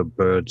raised her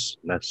bird's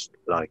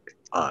nest-like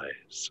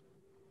eyes.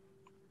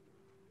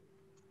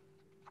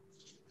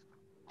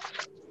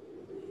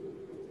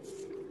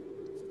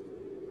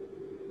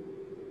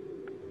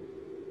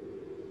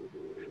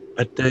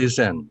 At day's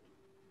end,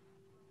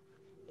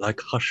 like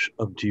hush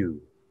of dew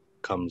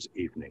comes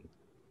evening.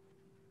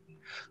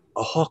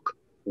 A hawk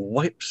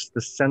wipes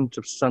the scent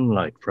of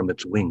sunlight from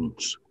its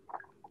wings.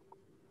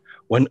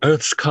 When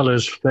earth's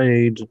colors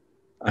fade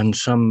and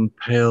some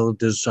pale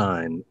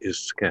design is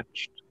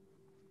sketched,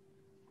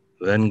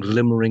 then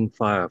glimmering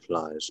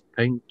fireflies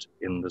paint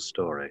in the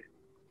story.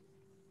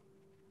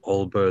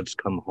 All birds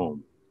come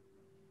home,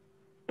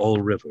 all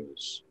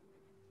rivers,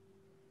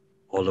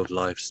 all of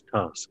life's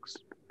tasks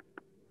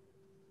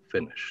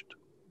finished.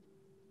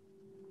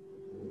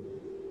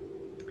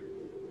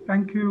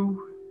 Thank you.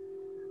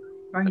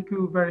 Thank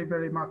you very,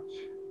 very much,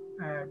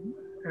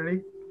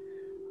 Eric,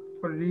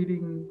 for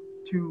reading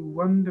two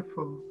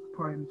wonderful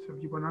poems of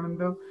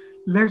JIbanananda.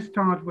 Let's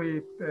start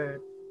with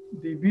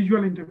the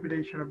visual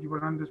interpretation of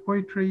JIbanananda's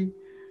poetry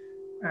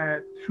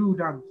through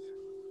dance.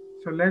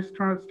 So let's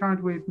start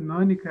with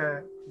Nayanika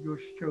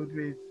Ghosh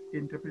Chaudhary's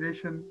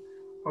interpretation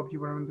of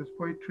JIbanananda's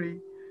poetry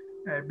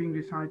being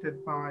recited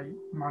by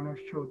Manoj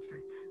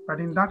Chaudhary. But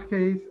in that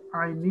case,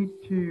 I need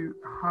to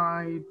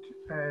hide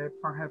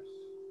perhaps.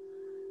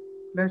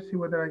 Let's see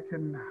whether I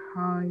can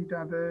hide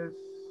others.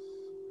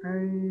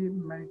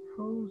 My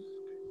host.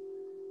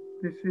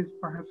 This is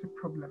perhaps a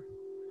problem.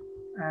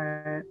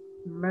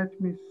 Let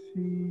me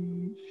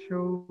see.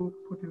 Show,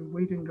 put in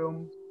waiting room.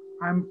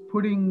 I'm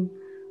putting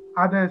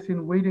others in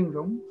waiting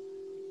room.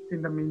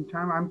 In the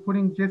meantime, I'm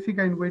putting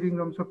Jessica in waiting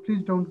room. So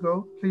please don't go.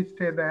 Please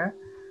stay there.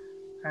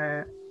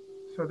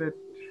 So that,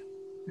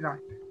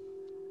 right.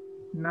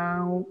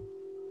 Now,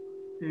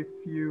 if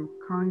you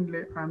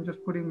kindly, I'm just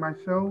putting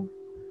myself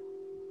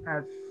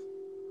as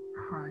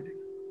hiding.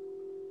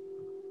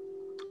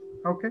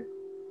 Okay,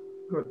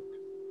 good.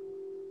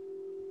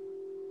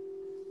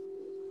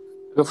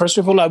 First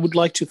of all, I would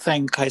like to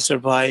thank Kaysher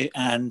Bhai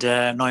and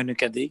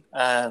Nayanika.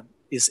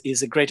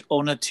 It's a great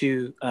honor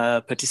to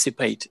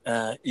participate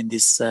in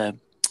this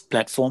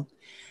platform.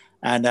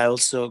 And I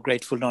also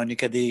grateful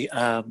Nayanika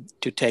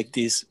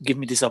to give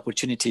me this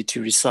opportunity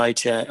to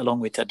recite along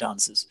with her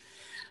dancers.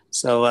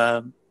 So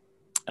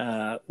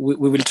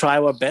we will try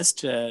our best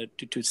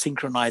to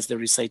synchronize the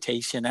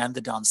recitation and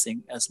the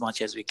dancing as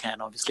much as we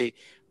can. Obviously,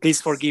 please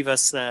forgive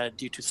us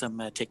due to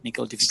some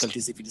technical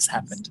difficulties if it has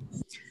happened.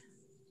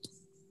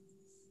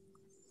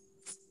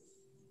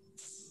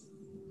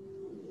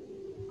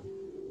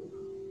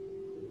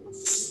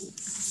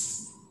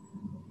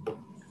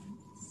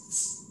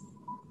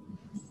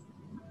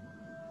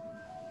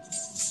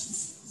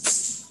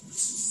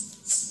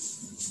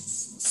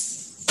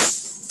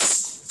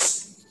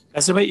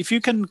 So if you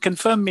can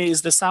confirm me,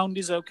 is the sound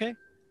is okay?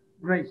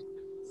 Great.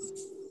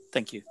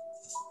 Thank you.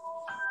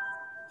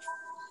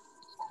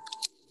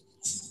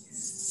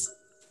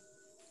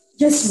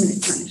 Just a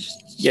minute, Manish.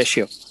 Yeah,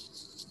 sure.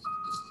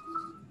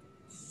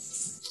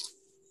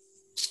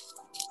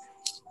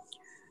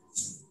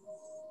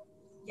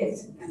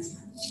 Yes.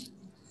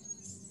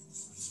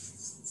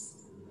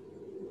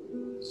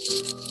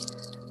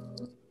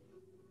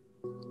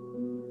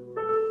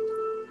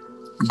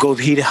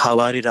 গভীর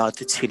হাওয়ার রাত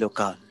ছিল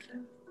কাল,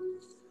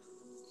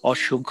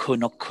 অসংখ্য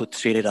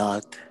নক্ষত্রের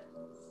রাত,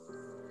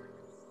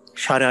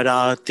 সারা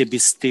রাত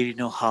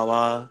বিস্তীর্ণ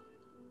হাওয়া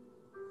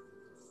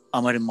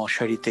আমার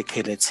মশারিতে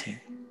খেলেছে।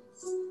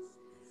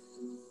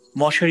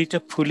 মশারিটা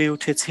ফুলে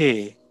উঠেছে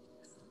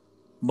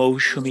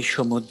মৌসুমী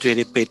সমুদ্রের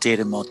পেটের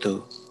মতো।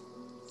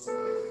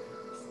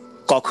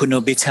 কখনো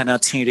বিছানা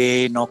ছিঁড়ে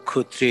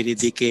নক্ষত্রের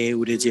দিকে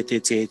উড়ে যেতে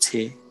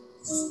চেয়েছে।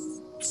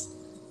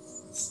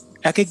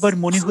 এক একবার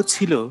মনে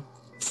হচ্ছিল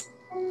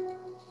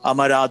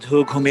আমার আধো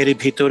ঘুমের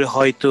ভিতর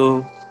হয়তো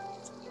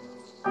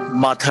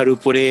মাথার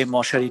উপরে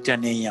মশারিটা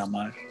নেই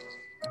আমার।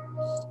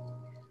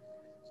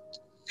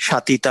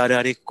 সাতি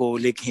তারার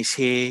কোলে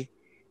ঘেঁষে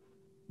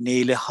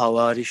নীল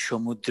হাওয়ার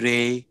সমুদ্রে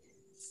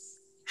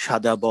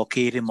সাদা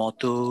বকের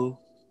মতো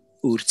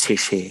উড়ছে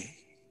সে।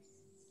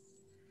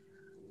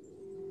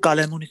 কাল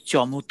এমন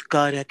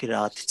চমৎকার এক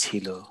রাত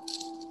ছিল।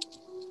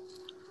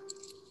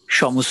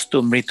 সমস্ত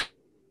মৃত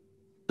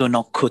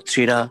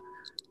নক্ষত্রেরা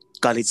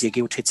কালে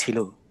জেগে উঠেছিল।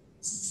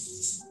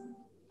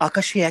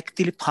 আকাশে এক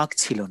তিল ফাঁক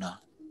ছিল না।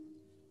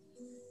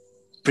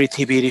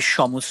 পৃথিবীর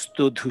সমস্ত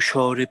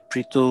ধূসর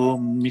প্রীত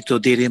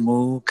মৃতদের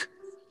মুখ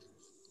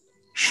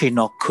সে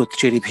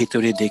নক্ষত্রের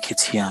ভিতরে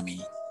দেখেছি আমি।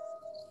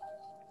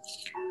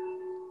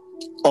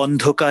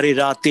 অন্ধকারে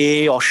রাতে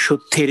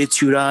অশ্বত্থের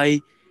চূড়ায়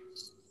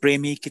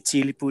প্রেমিক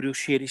চিল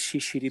পুরুষের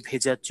শিশির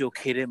ভেজা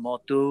চোখের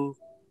মতো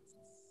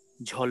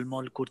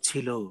ঝলমল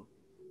করছিল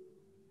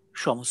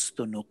সমস্ত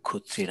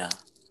নক্ষত্রেরা।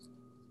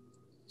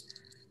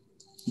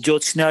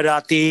 জ্যোৎস্না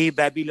রাতে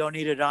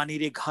ব্যাবিলনের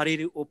রানীর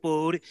ঘাড়ের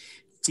ওপর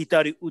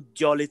চিতার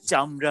উজ্জ্বল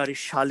চামড়ার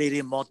শালের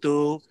মতো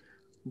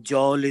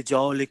জল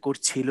জল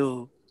করছিল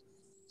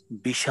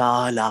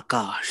বিশাল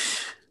আকাশ।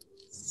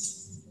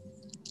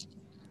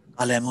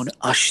 কাল এমন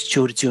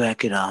আশ্চর্য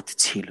এক রাত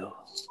ছিল।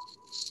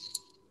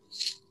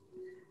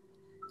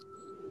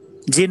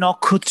 যে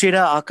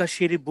নক্ষত্রেরা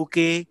আকাশের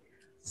বুকে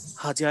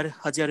হাজার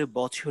হাজার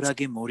বছর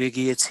আগে মরে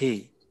গিয়েছে,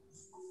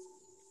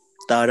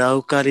 তারাও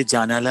কাল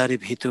জানালার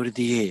ভিতর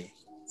দিয়ে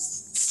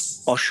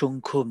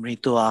অসংখ্য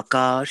মৃত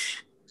আকাশ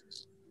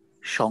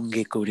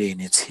সঙ্গে করে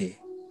এনেছে।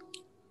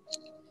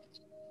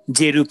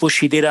 যে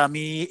রূপসীদের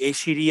আমি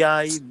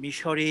এশিরিয়ায়,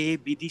 মিশরে,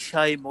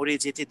 বিদিশায় মরে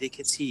যেতে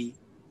দেখেছি,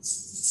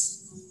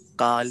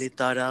 কালে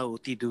তারা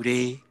অতি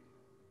দূরে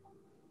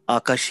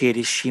আকাশের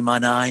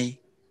সীমানায়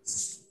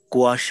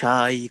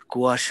কুয়াশায়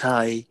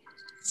কুয়াশায়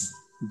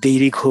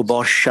দীর্ঘ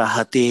বর্ষা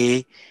হাতে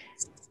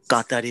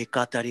কাতারে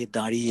কাতারে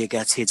দাঁড়িয়ে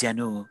গেছে যেন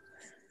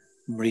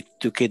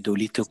মৃত্যুকে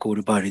দলিত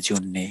করবার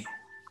জন্যে,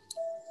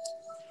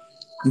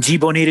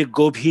 জীবনের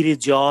গভীর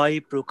জয়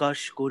প্রকাশ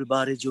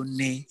করবার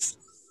জন্যে,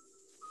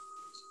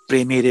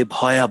 প্রেমের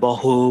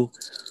ভয়াবহ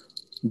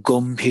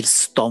গম্ভীর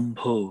স্তম্ভ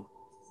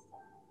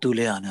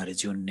তুলে আনার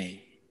জন্যে।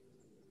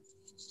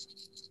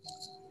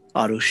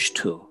 আড়ষ্ট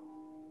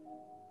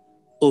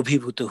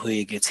অভিভূত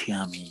হয়ে গেছি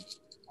আমি।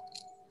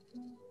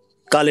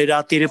 কালে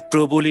রাতের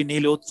প্রবলী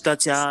নীল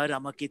অত্যাচার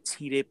আমাকে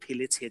ছিঁড়ে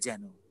ফেলেছে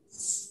যেন।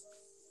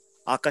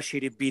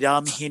 আকাশের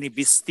বিরামহীন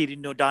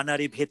বিস্তীর্ণ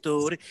ডানার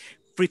ভেতর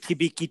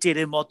পৃথিবী কীটের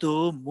মতো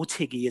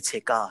মুছে গিয়েছে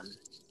কাল।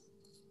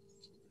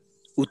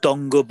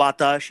 উতঙ্গ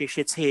বাতাস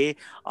এসেছে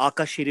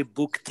আকাশের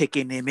বুক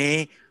থেকে নেমে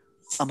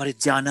আমার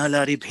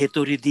জানালার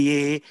ভেতরে দিয়ে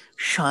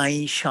সাঁই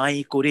সাঁই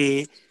করে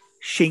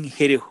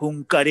সিংহের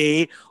হুঙ্কারে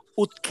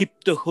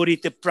উৎক্ষিপ্ত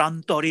হরিত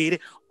প্রান্তরের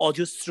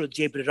অজস্র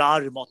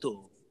জেব্রার মতো।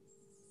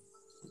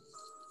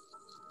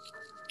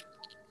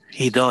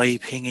 হৃদয়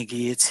ভেঙে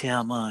গিয়েছে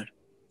আমার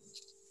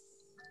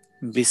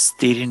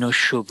বিস্তীর্ণ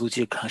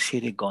সবুজে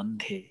ঘাসের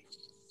গন্ধে।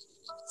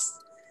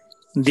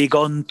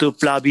 দিগন্ত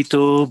প্লাবিত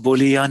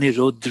বলিয়ান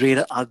রৌদ্রের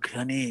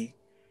আঘ্রাণে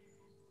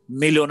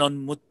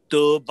মিলনোন্মুক্ত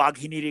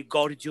বাঘিনীর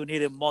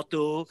গর্জনের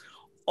মতো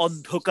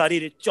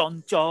অন্ধকারের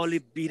চঞ্চল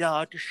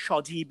বিরাট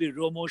সজীব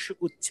রোমশ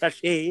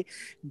উচ্ছ্বাসে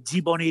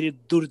জীবনের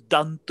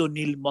দুর্দান্ত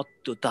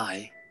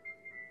নীলমত্ততায়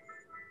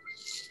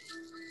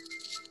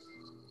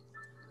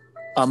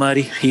আমার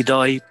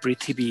হৃদয়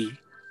পৃথিবী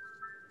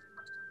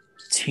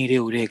ছিঁড়ে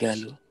উড়ে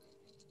গেল।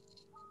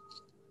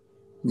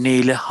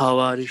 নীল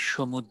হাওয়ার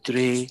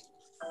সমুদ্রে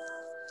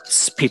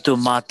স্ফীত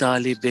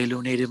মাতাল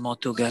বেলুনের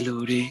মতো গেল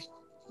উড়ে।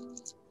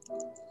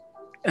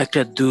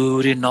 একটা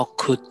দূর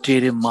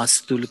নক্ষত্রের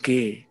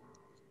মাস্তুলকে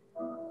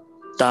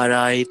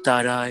তারায়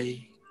তারায়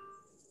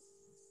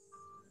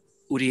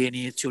উড়িয়ে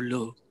নিয়ে চলল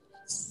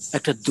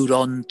একটা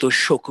দুরন্ত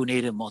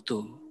শকুনের মতো।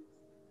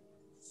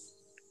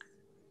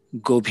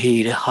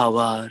 গভীর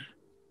হাওয়ার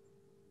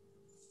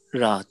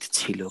রাত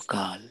ছিল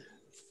কাল।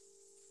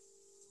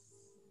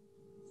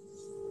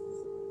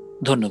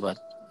 ধন্যবাদ।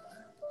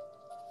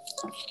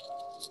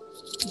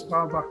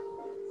 Baba.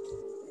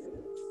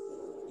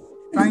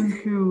 Thank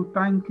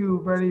you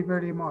very,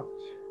 very much.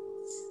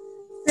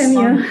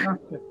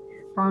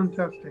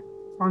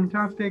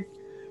 Fantastic.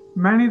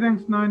 Many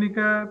thanks,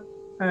 Nayanika,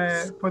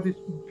 for this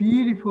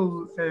beautiful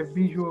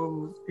visual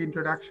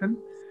introduction.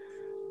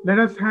 Let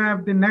us have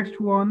the next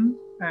one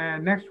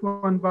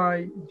by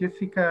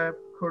Jessica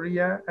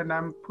Korea, and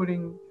I'm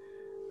putting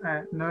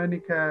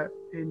Nayanika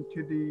into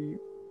the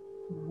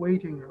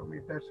waiting room,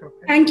 if that's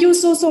okay. Thank you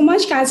so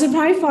much, Kaysher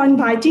bhai, for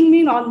inviting me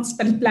on this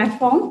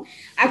platform.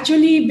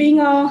 Actually, being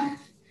a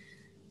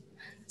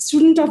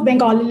student of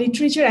Bengali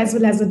literature as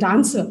well as a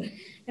dancer,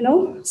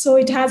 so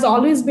it has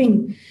always been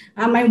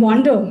my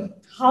wonder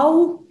how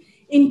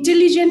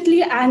intelligently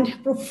and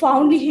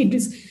profoundly he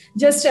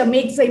just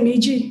makes the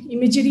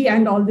imagery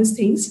and all these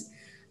things.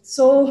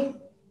 So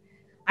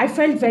I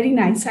felt very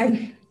nice.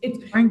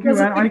 Thank you.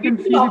 I can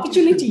see the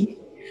opportunity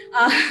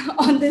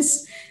on this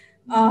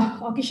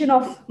occasion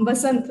of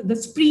Basant, the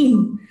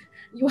spring.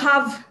 You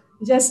have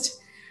just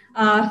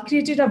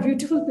created a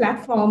beautiful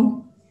platform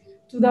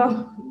to the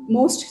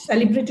most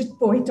celebrated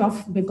poet of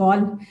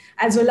Bengal,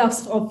 as well as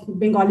of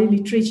Bengali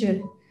literature.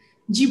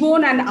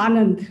 Jiban and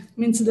Anand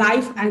means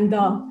life and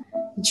the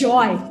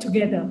joy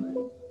together.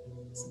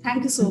 So thank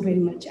you so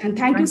very much. And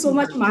thank you so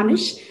much,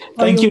 Manish.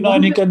 Thank you,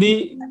 Nayanika.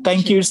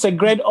 Thank you. It's a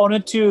great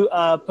honor to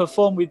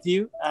perform with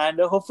you. And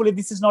hopefully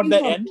this is not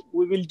the end.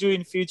 We will do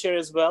in future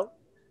as well.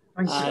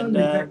 And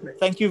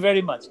thank you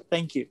very much.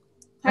 Thank you.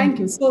 Thank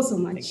you so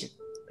much.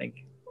 Thank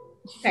you.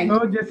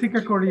 So Jessica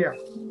Korea,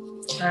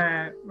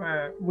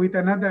 with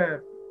another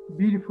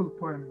beautiful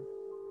poem.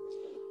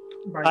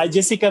 Hi,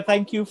 Jessica.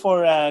 Thank you for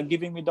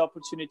giving me the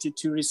opportunity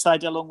to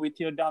recite along with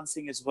your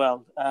dancing as well.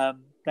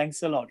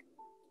 Thanks a lot.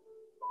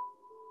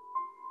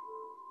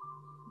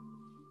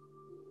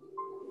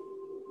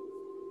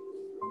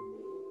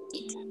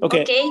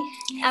 Okay.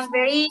 I'm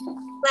very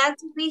glad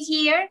to be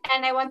here, and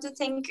I want to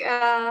thank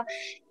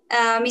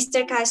Mr.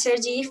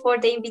 Kaysherji for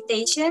the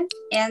invitation,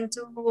 and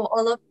to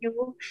all of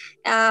you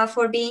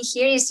for being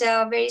here. It's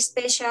a very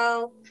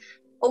special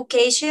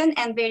occasion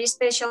and very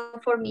special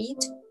for me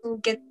to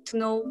get to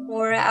know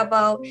more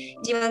about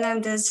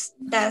JIbanananda's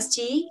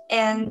Dasji,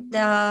 and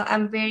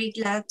I'm very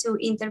glad to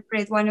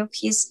interpret one of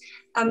his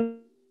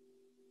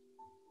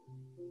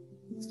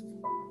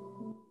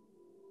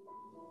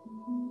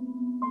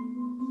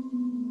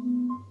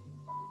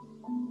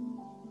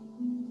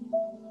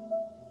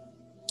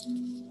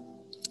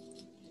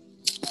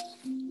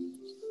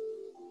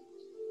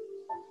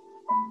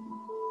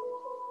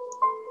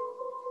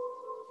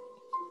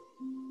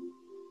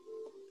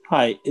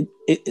Hi,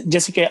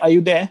 Jessica, are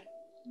you there?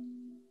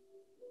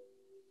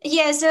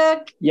 Yes.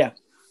 Yeah.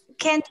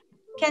 Can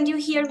you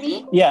hear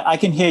me? Yeah, I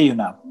can hear you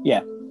now.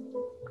 Yeah.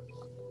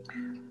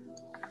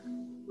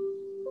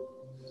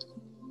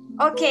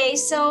 Okay,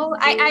 so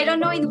I don't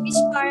know in which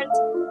part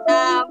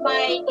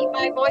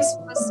my voice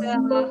was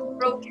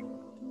broken.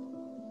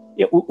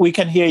 Yeah, we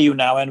can hear you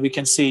now and we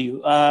can see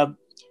you.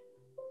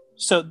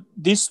 So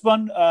this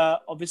one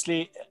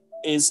obviously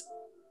is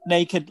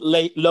Naked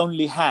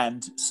Lonely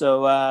Hand.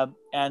 So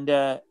and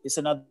it's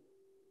another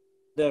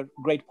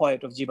great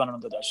poet of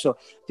JIbanananda. So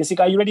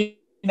Jessica, are you ready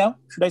now?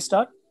 Should I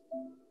start?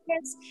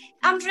 Yes,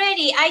 I'm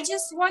ready. I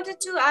just wanted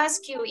to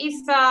ask you if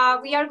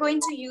we are going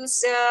to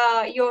use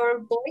your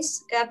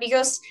voice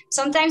because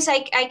sometimes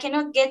I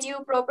cannot get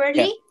you properly.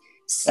 Yeah.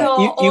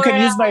 So you can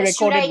use my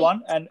recorded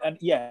one, and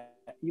yeah,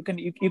 you can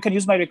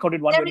use my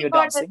recorded one when you're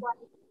dancing. One.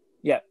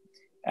 Yeah,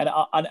 and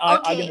I'm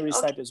going to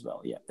recite as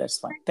well. Yeah, that's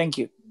fine. Thank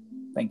you.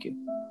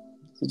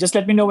 So just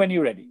let me know when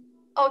you're ready.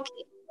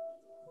 Okay.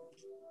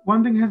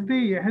 One thing, has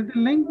the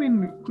link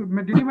been?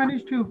 Did you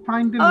manage to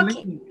find the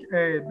link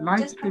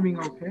live streaming?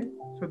 Okay,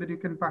 so that you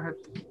can perhaps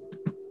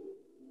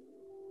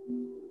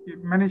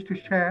manage to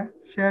share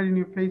in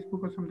your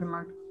Facebook or something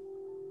like that.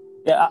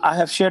 Yeah, I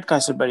have shared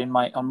Kaysher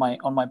on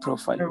my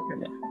profile. Okay.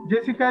 Yeah.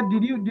 Jessica,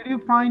 did you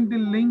find the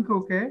link?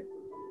 Okay.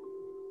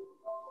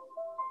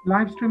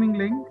 Live streaming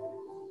link.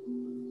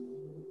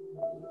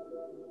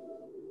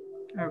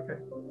 Okay.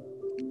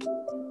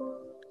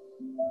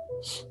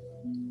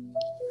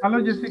 Hello,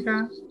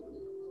 Jessica.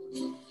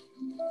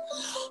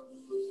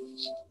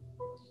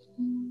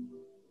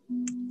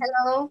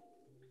 Hello.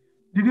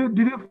 Did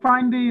you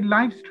find the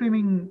live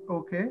streaming?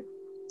 Okay.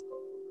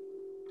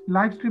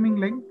 Live streaming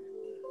link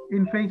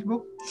in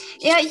Facebook.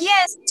 Yeah.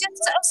 Yes.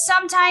 Just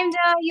sometimes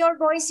your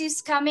voice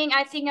is coming.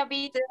 I think a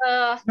bit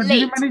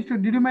late.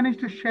 Did you manage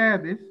to share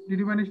this? Did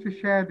you manage to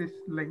share this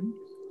link?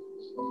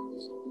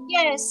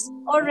 Yes,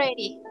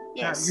 already.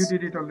 Yes. You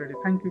did it already.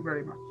 Thank you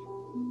very much.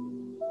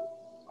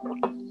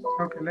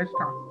 Okay, let's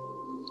start.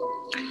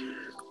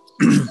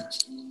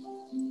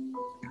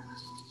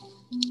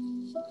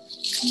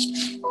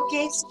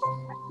 Okay.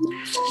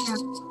 Yeah.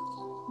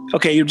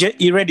 Okay,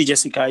 you ready,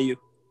 Jessica? Are you?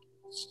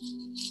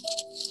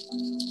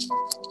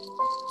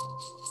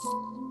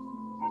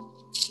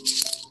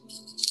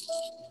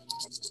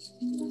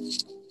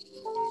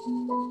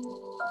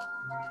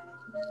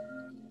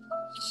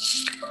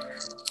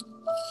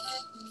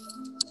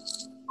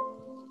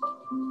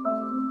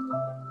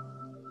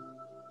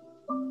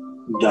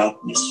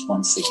 Darkness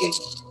once again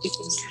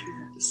thickens through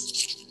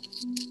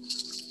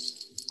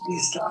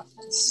this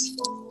darkness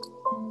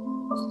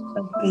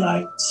and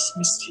glides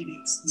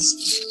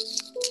mysteriously.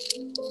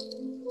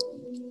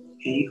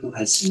 He who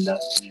has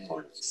loved me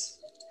always,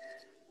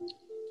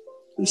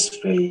 whose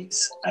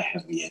face I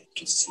have yet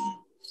to see,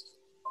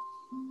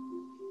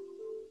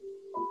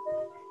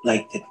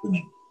 like that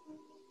woman,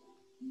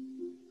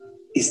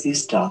 is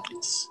this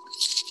darkness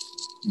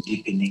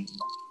deepening,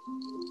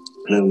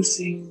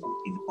 closing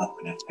in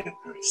upon a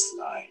February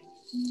sky?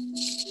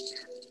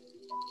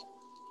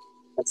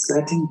 A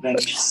certain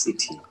vanished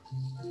city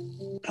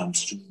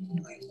comes to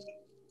moonlight.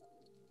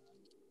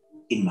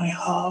 In my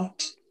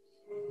heart,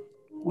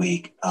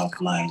 vague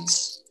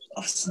outlines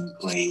of some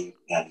grey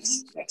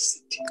palace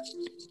city.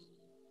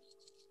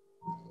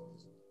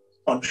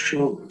 On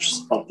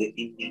shores of the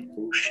Indian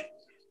Ocean,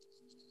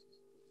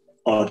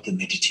 or the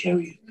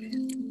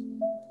Mediterranean,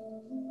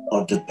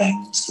 or the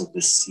banks of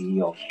the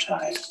Sea of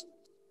Tyre.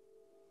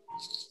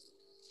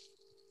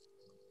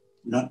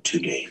 Not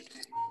today,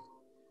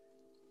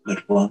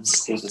 but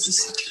once there was a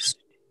city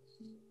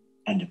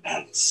and a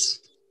palace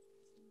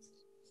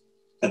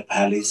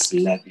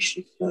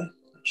lavishly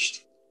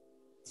furnished,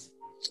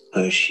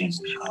 Persian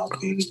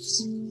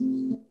carpets,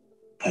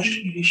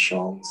 Kashmiri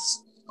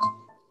shawls,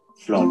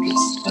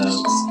 flawless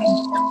pearls, and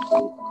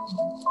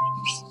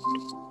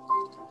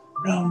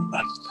round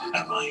by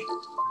mine.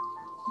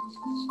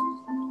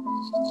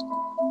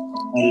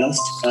 My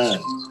lost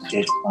earth,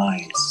 dead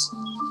eyes,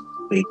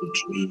 faded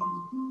dream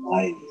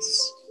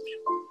eyes,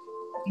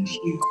 and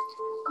you,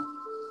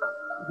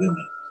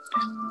 women.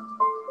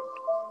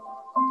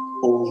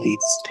 All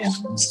these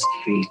stones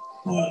filled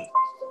world.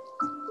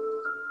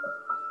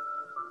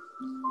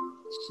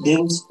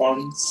 There was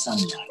orange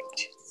sunlight,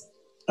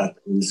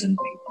 papoose and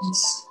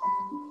pigeons,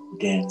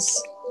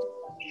 dense,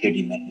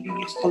 shady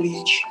magnolia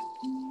foliage.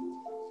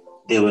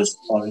 There was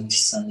orange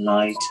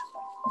sunlight,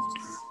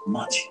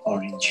 much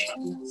orange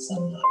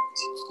sunlight,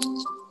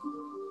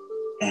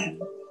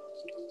 and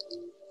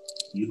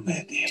you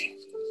were there.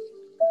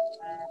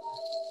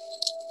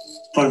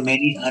 For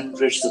many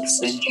hundreds of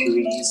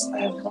centuries, I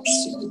have not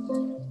seen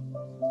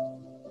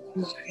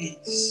your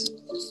face,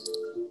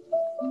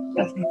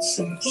 have not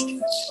searched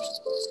it.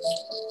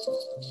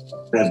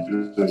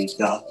 February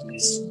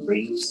darkness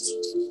brings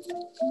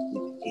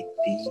with it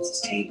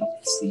these tale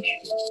of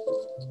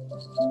seashore,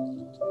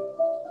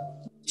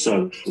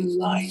 sorrowful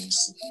lines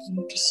of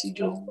fantasy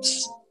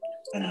domes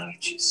and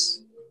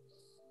arches,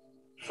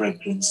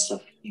 fragrance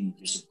of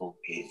invisible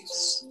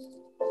caves,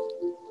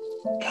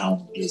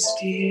 countless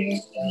deer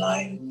and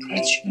lion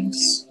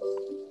regiments,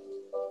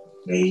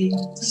 rain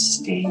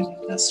staining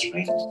us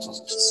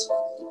rainbows,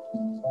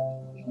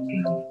 with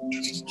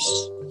dreams.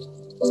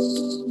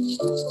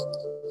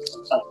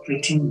 A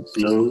flitting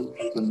glow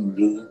from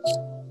room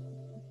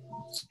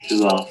to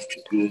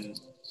afterglow,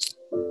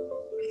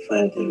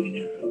 further in a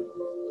room,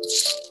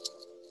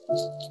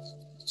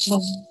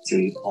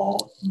 momentary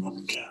awed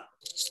wonder.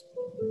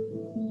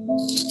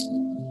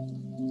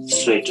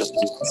 Sweat of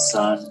the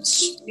sun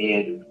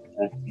smeared on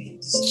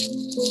curtains,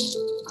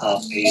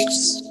 carpets,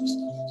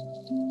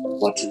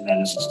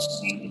 watermelon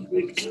wine in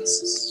red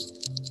glasses,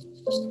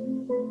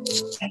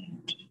 and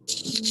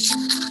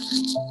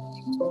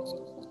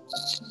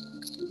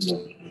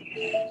lonely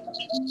hand.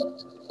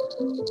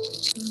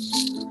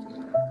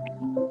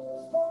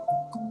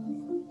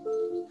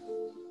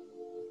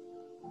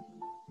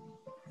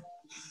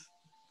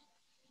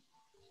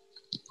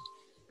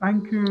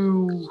 Thank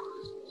you.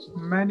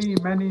 Many,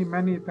 many,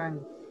 many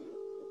thanks.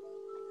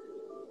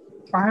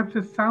 Perhaps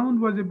the sound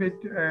was a bit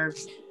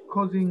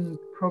causing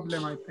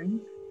problem, I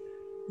think.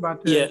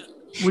 But Yeah.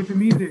 with the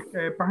music,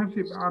 perhaps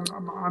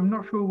I'm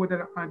not sure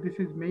whether this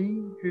is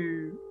me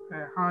who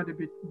heard a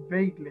bit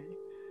vaguely.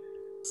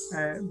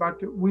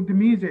 But with the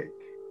music,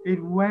 it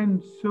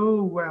went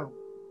so well.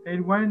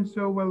 It went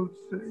so well,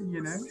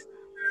 you know.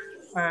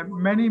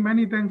 Many,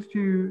 many thanks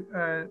to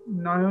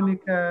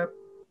Nayanika.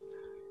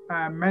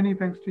 Many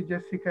thanks to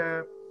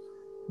Jessica.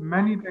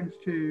 Many thanks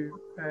to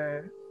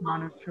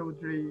Manoj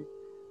Chaudhary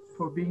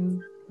for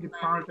being the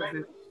part of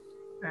this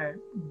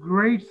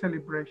great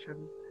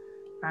celebration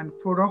and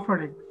for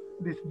offering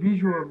this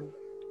visual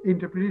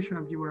interpretation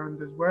of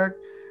JIbanananda's work,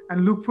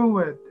 and look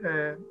forward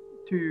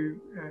to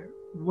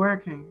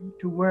work in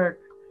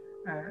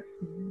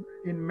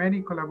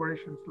many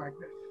collaborations like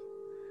this.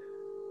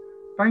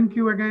 Thank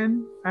you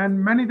again,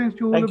 and many thanks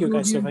to all of the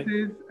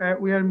audiences.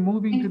 We are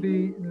moving to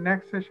the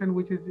next session,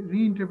 which is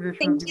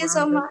reinterpretation of JIbanananda. Thank you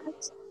so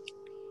much.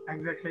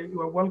 Exactly.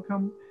 You are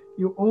welcome.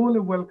 You all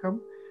are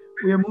welcome.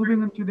 We are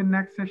moving on to the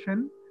next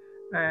session.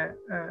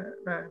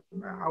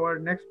 Our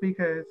next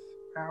speakers,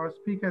 our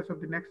speakers of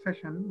the next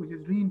session, which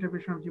is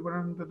reinterpretation of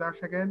JIbanananda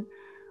Das again,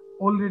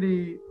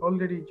 already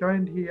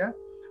joined here.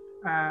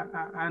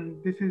 And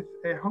this is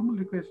a humble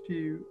request to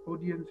you,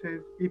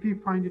 audiences. If you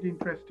find it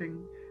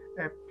interesting,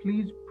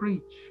 please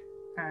preach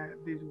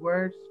these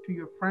words to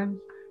your friends.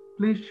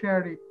 Please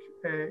share it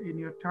in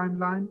your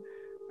timeline,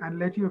 and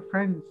let your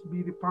friends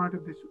be the part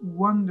of this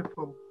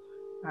wonderful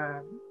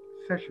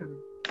session,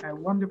 a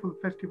wonderful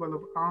festival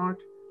of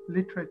art,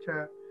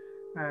 literature,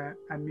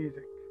 and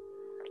music.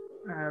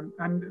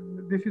 And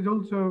this is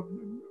also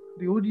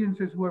the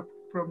audiences who are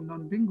from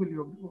non-Bengali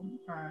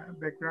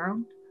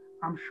background.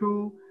 I'm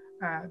sure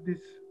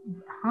these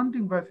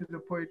hunting verses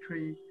of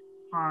poetry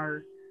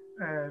are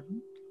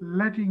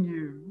letting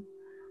you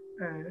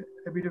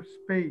a bit of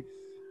space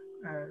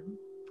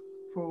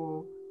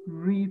for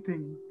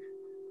rethink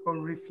or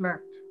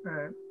reflect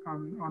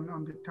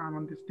on the time,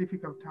 on this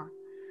difficult time.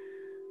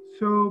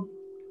 So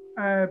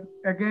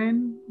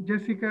again,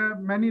 Jessica,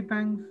 many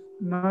thanks.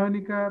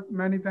 Nayanika,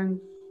 many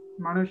thanks.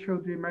 Manoj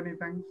Chaudhary, many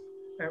thanks.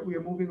 We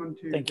are moving on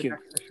to the next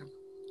session.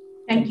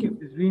 Thank you.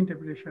 This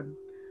reinterpretation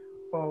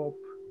of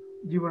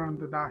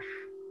JIbanananda Das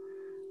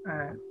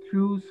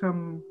through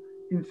some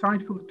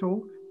insightful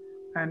talk.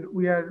 And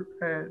we are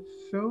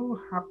so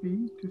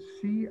happy to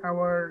see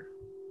our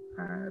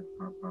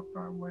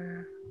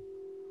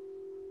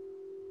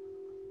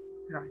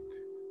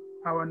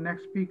our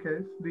next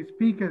speakers. The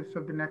speakers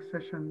of the next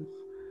sessions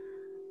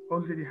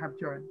already have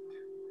joined.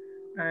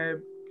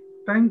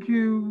 Thank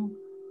you,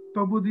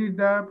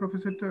 Tapodhir,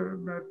 Professor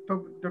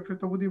Dr.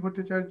 Tapodhir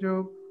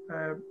Bhattacharjee,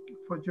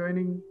 for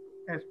joining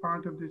as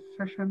part of this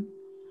session.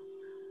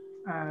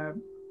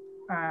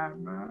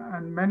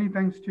 And many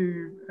thanks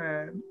to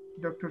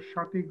Dr.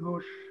 Swati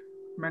Ghosh.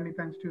 Many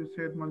thanks to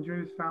Syed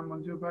Manzoorul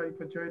Manzoor Bhai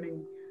for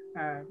joining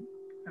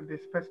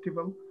this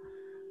festival.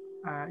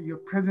 Your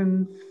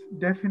presence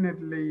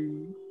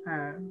definitely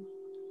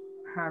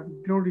have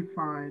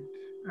glorified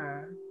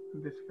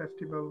this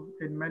festival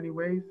in many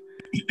ways,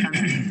 and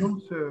this is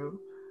also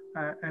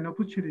an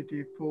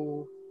opportunity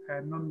for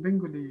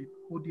non-Bengali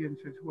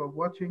audiences who are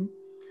watching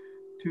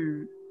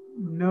to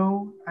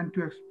know and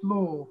to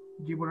explore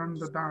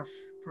JIbanananda Das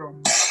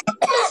from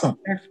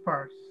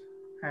experts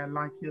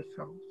like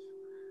yourselves.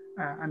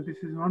 And this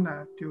is an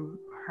honor to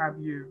have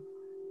you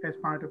as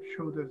part of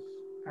Saudha's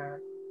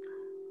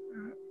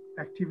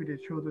activities,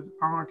 Saudha's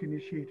art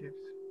initiatives.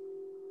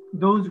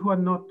 Those who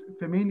are not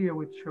familiar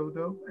with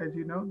Saudha, as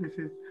you know, this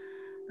is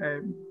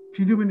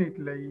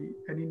predominantly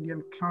an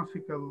Indian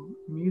classical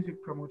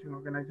music promoting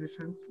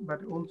organization,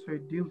 but also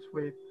it deals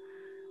with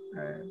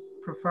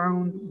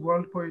profound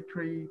world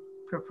poetry,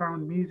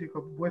 profound music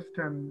of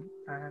Western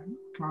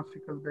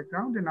classical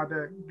background and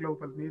other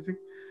global music.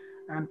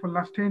 And for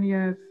last 10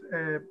 years,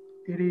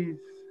 it is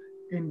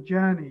in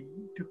journey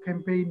to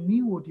campaign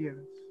new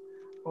audience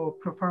of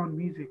profound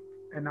music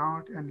and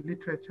art and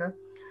literature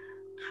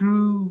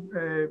through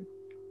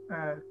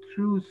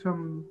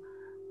some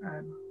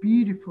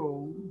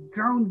beautiful,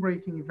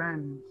 groundbreaking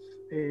events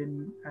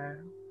in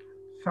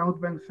South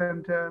Bank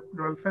Centre,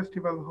 Royal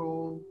Festival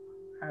Hall,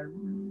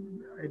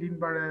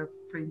 Edinburgh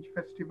Fringe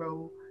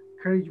Festival,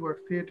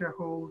 Carriageworth Theatre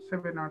Hall,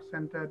 Seven Arts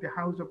Centre, the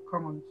House of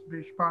Commons,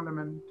 British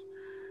Parliament,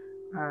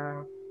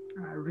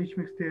 Rich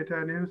Mix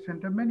Theatre, Nehru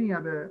Centre, many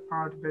other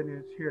art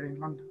venues here in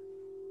London.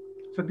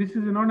 So this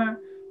is an honor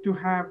to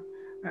have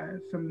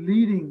some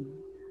leading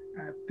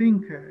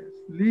thinkers,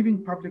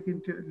 leading public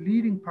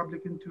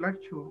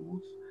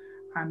intellectuals,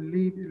 and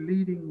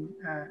leading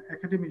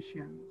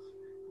academicians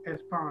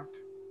as part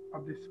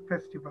of this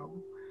festival.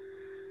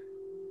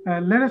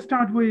 Let us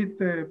start with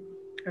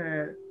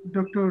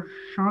Dr.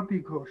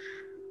 Swati Ghosh.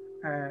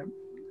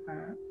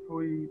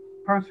 We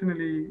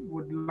personally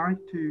would like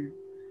to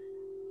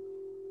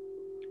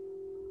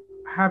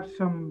have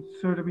some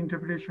sort of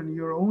interpretation,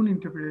 your own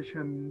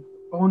interpretation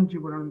on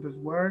JIbanananda's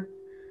work.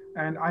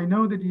 And I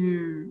know that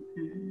you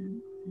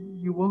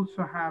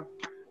also have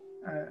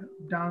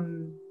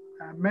done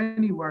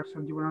many works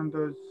on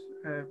JIbanananda's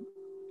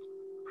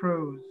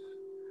prose,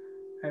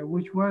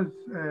 which was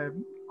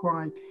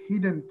quite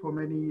hidden for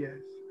many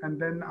years. And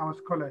then our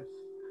scholars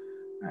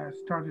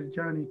started a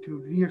journey to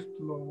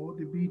re-explore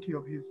the beauty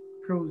of his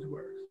prose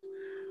works.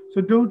 So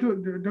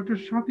Dr.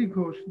 Swati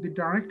Ghosh, the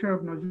director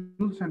of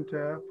Nazrul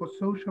Center for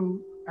Social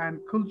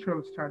and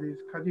Cultural Studies,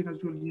 Kazi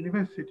Nazrul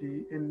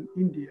University in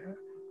India,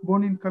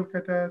 born in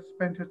Kolkata,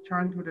 spent her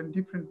childhood in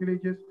different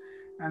villages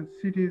and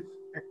cities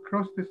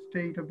across the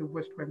state of the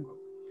West Bengal.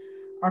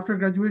 After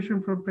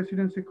graduation from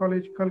Presidency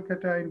College,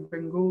 Kolkata in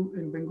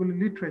Bengali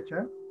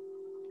literature,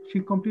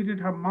 she completed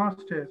her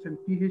master's and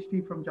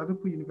PhD from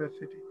Jadavpur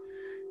University.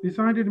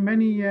 Resided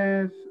many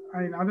years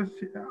in other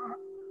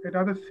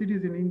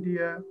cities in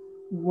India,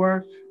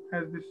 worked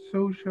as the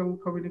social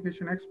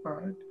communication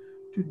expert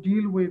to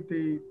deal with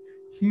the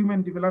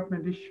human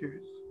development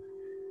issues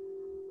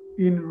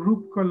in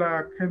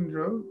Rupkola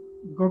Kendra,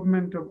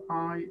 Government of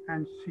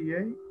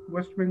I&CA,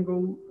 West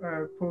Bengal,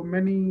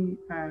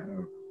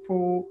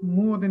 for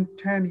more than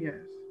 10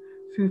 years.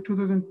 Since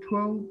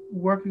 2012,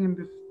 working in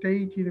the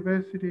state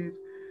universities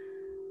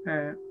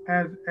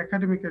as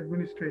academic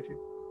administrative.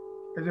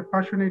 As a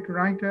passionate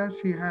writer,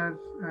 she has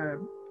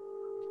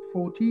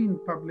 14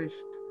 published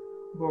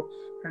books,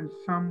 and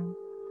some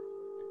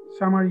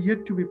are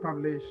yet to be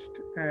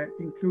published,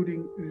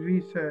 including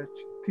research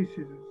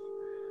theses.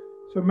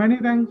 So many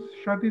thanks,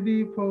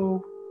 Swati,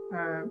 for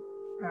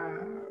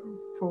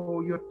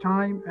your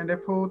time and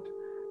effort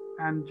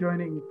and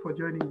joining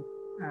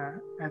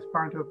as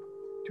part of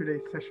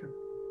today's session.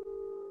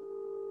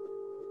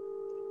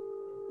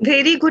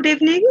 Very good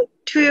evening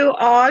to you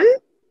all.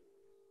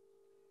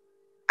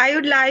 I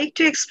would like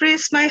to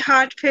express my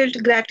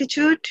heartfelt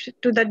gratitude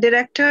to the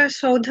director,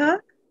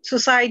 Saudha,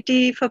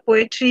 Society for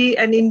Poetry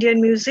and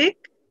Indian Music,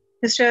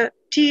 Mr.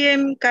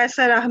 T.M.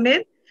 Kaysher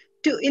Ahmed,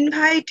 to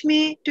invite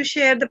me to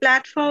share the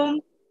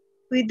platform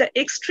with the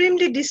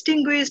extremely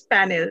distinguished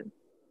panel.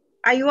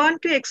 I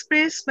want to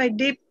express my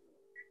deep,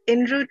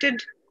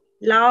 enrooted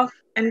love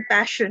and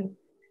passion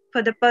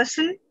for the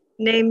person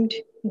named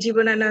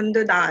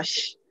JIbanananda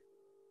Das.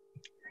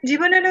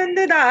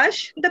 JIbanananda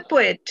Das, the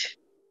poet.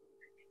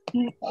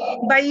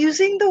 By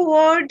using the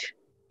word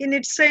in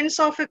its sense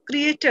of a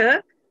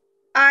creator,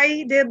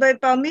 I thereby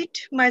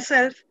permit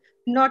myself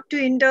not to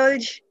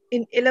indulge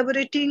in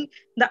elaborating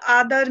the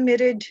other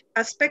myriad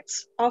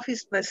aspects of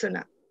his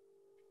persona.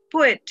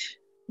 Poet,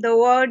 the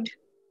word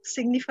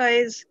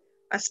signifies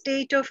a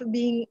state of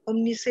being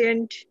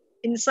omniscient,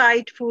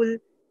 insightful,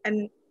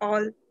 and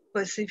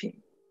all-perceiving.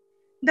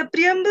 The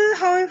preamble,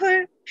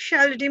 however,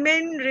 shall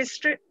remain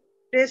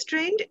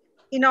restrained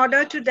in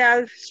order to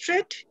delve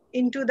straight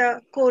into the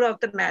core of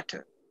the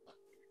matter.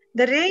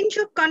 The range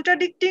of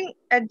contradicting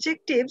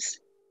adjectives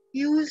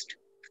used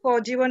for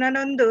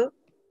JIbanananda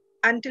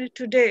until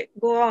today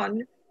go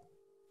on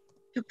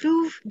to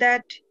prove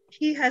that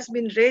he has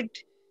been read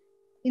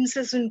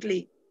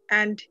incessantly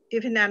and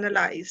even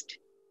analyzed.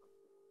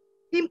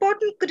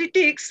 Important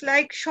critics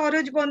like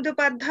Sharoj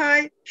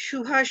Bandyopadhyay,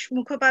 Subhash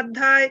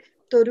Mukhopadhyay,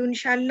 Tarun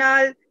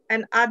Sanyal,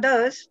 and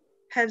others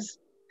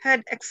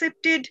had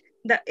accepted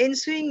the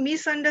ensuing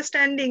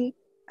misunderstanding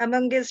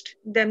amongst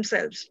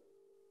themselves.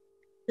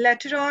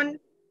 Later on,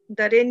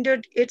 the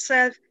rendered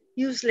itself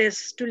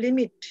useless to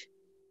limit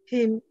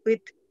him with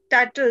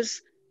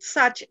titles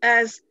such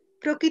as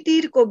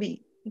Prakritir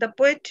Kobi, the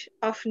poet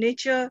of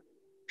nature,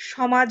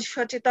 Samaj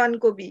Sachetan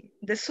Kobi,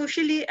 the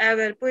socially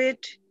aware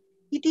poet,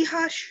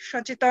 Itihas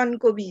Sachetan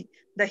Kobi,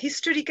 the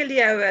historically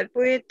aware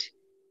poet,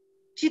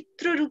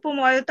 Chitra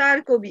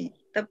Rupomayatar Kobi,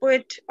 the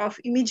poet of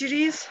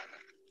imageries,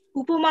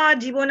 Upama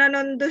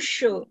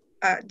Jibananandasya,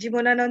 a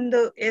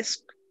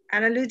Jibanananda-esque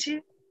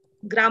analogy,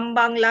 Gram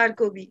Banglar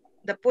Kobi,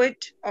 the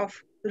poet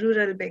of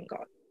rural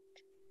Bengal.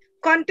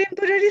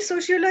 Contemporary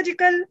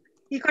sociological,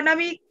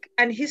 economic,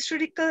 and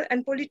historical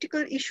and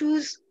political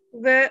issues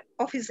were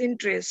of his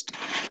interest.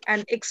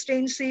 An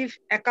extensive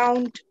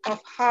account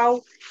of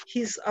how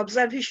his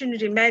observation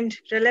remained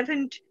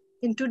relevant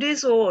in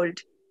today's world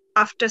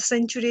after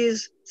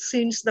centuries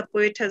since the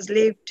poet has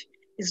lived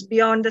is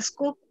beyond the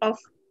scope of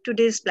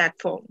today's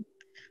platform.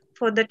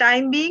 For the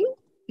time being,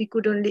 we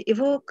could only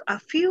evoke a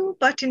few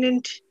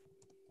pertinent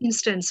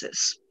instances.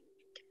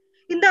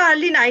 In the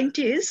early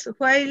 90s,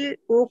 while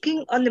working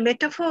on the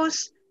metaphors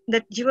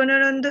that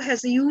JIbanananda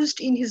has used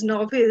in his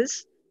novels,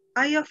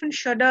 I often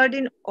shuddered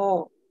in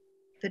awe.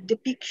 The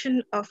depiction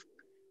of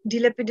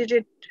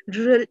dilapidated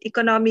rural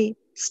economy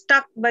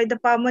struck by the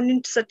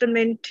Permanent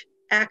Settlement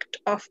Act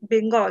of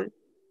Bengal,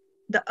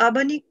 the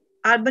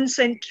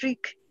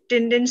urban-centric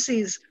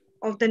tendencies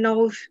of the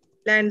Nav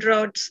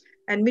landlords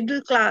and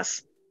middle class,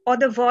 or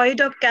the void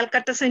of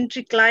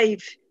Calcutta-centric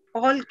life,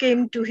 all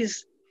came to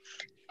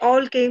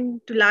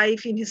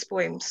life in his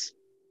poems.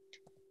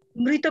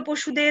 মৃত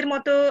পশুদের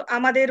মতো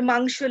আমাদের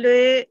মাংস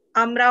লয়ে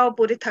আমরাও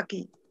পড়ে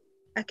থাকি,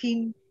 akin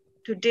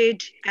to dead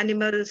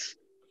animals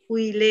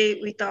we lay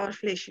with our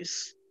fleshes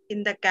in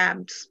the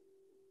camps.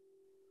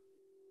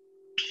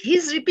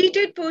 His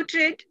repeated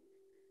portrait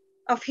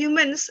of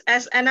humans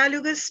as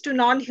analogous to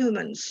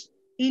non-humans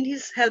in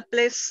his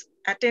helpless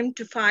attempt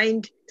to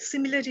find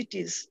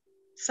similarities,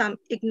 some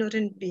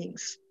ignorant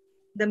beings.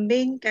 The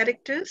main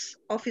characters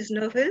of his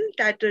novel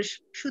titled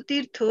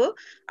Shutirtho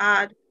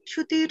are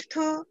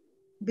Shutirtho,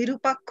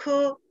 Birupakho,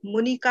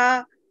 Monika,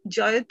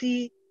 Jayati,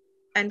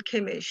 and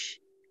Khemesh.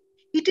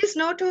 It is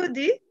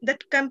noteworthy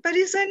that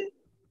comparison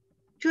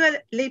to a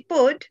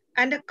leopard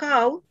and a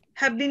cow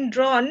have been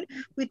drawn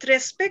with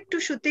respect to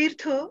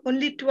Shutirtho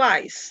only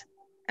twice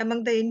among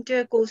the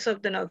entire course of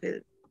the novel.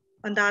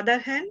 On the other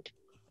hand,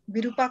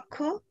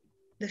 Birupakho,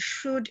 the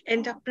shrewd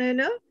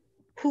entrepreneur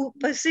who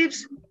perceives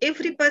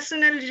every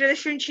personal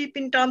relationship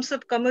in terms of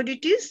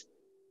commodities,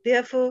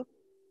 therefore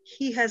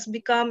he has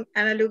become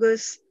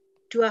analogous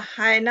to a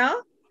hyena,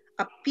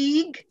 a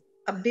pig,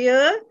 a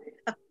bear,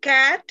 a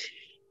cat,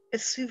 a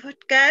civet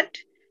cat,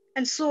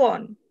 and so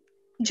on.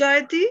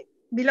 Jayati,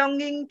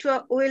 belonging to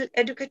a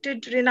well-educated,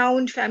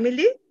 renowned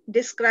family,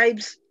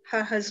 describes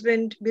her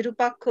husband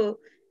Birupakho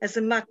as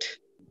a mutt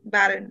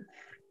baron.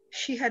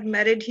 She had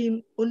married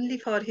him only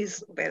for his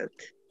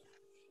wealth.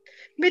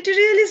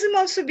 Materialism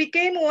also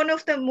became one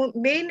of the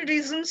main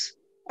reasons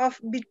of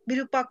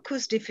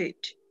Birupakho's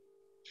defeat.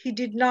 He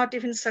did not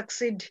even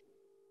succeed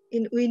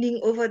in winning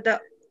over the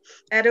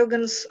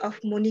arrogance of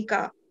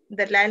Monika,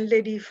 the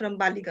landlady from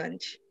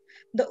Baliganj,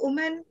 the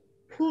woman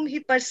whom he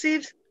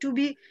perceives to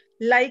be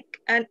like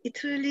an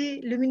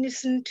ethereally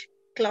luminescent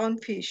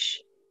clownfish,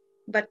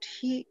 but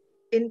he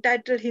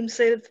entitled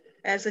himself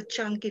as a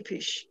chunky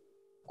fish,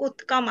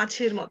 kotka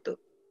machir moto.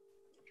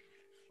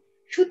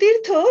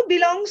 Shutirtho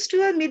belongs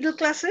to a middle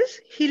classes.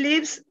 He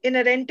lives in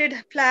a rented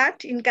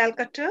flat in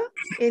Calcutta,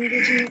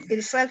 engaging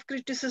in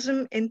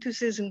self-criticism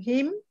enthusiasm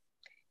him.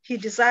 He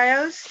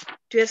desires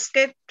to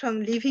escape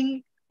from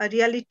living a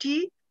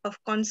reality of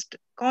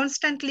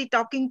constantly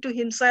talking to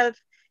himself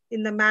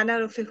in the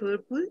manner of a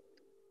whirlpool.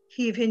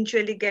 He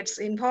eventually gets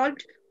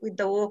involved with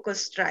the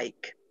workers'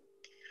 strike.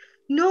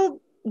 No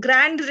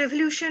grand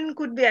revolution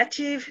could be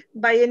achieved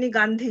by any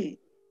Gandhi.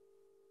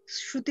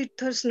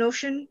 Shutirtho's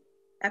notion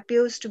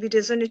appears to be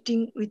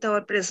resonating with our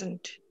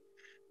present.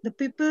 The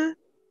people,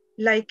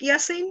 like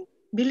Yasin,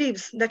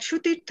 believes that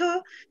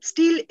Shutirtho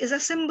still is a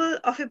symbol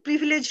of a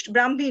privileged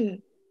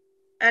Brahmin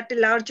at a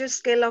larger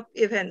scale of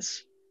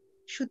events.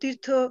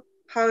 Shutirtho,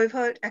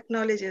 however,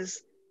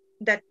 acknowledges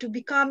that to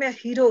become a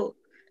hero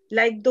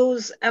like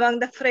those among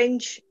the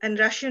French and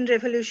Russian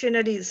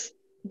revolutionaries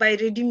by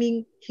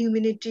redeeming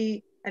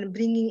humanity and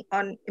bringing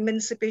on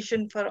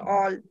emancipation for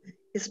all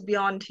is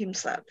beyond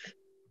himself.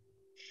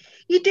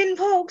 It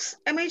invokes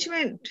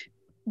amazement,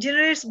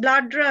 generates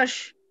blood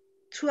rush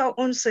through our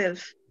own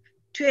self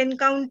to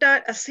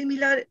encounter a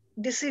similar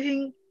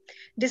deceiving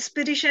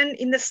desperation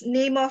in the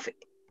name of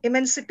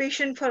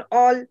emancipation for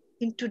all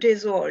in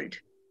today's world.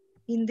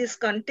 In this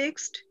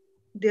context,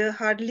 there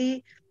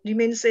hardly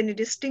remains any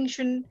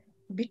distinction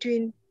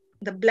between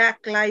the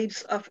Black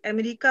lives of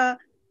America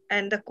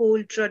and the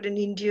cold-trodden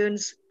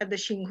Indians at the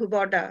Singhu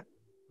border,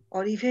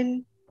 or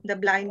even the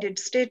blinded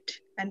state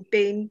and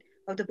pain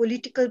of the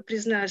political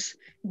prisoners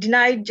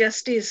denied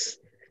justice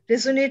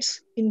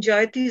resonates in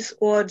Jayati's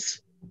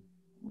words,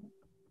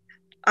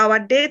 our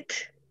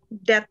death,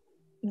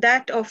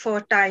 that of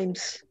our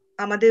times,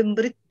 amader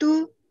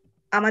mrityu,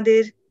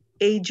 amader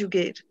ei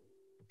juger.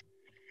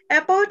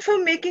 Apart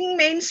from making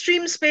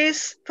mainstream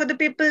space for the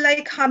people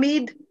like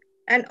Hamid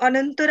and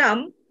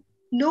Anantaram,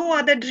 no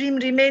other dream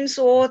remains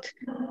worth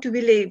to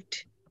be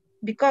lived,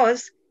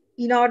 because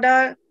in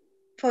order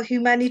for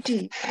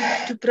humanity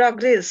to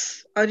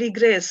progress or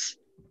regress,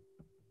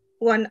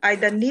 one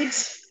either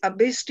needs a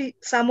bestie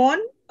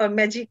someone or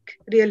magic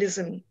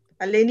realism,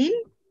 a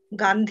Lenin,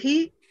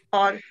 Gandhi,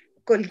 or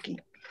Kolki.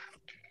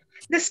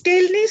 The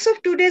staleness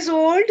of today's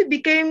world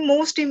became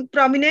most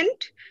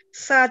prominent.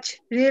 Such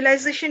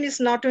realization is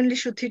not only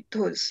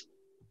Shutirtho's,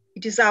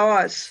 it is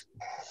ours.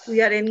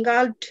 We are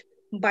engulfed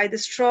by the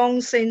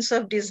strong sense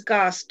of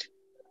disgust,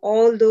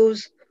 all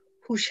those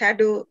who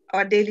shadow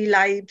our daily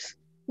lives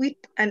with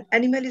an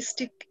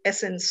animalistic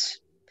essence.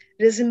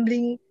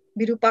 Resembling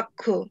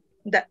Birupakho,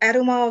 the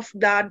aroma of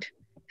blood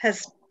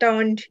has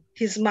turned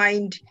his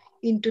mind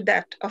into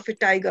that of a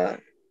tiger.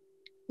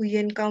 We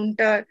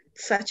encounter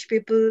such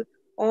people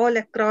all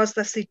across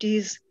the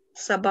cities,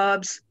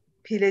 suburbs,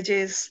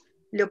 villages,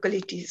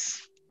 localities.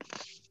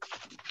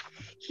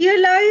 Here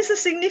lies the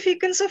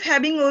significance of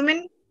having women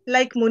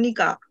like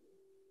Monica,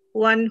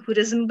 one who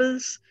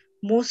resembles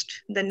most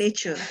the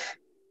nature,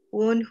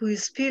 one who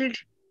is filled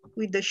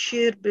with the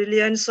sheer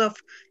brilliance of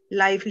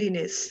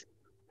liveliness,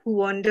 who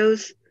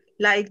wanders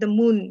like the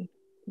moon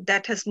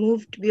that has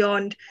moved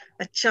beyond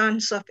a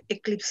chance of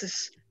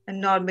eclipses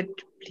and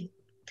normatively.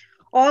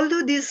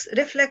 Although these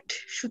reflect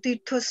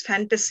Shutirtha's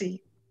fantasy,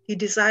 he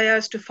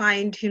desires to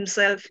find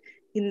himself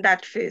in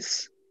that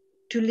phase,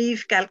 to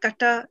leave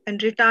Calcutta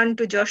and return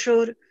to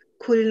Jashore,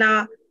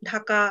 Khulna,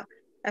 Dhaka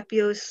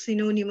appears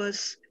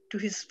synonymous to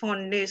his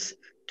fondness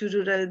to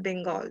rural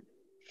Bengal.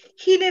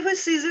 He never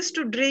ceases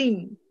to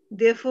dream,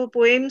 therefore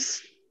poems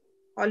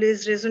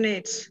always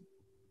resonates.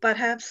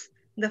 Perhaps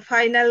the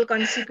final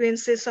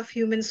consequences of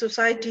human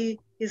society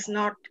is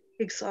not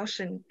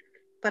exhaustion.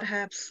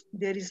 Perhaps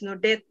there is no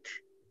death,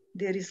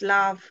 there is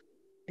love,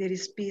 there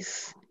is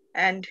peace,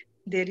 and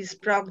there is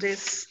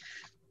progress.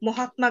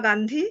 Mahatma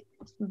Gandhi,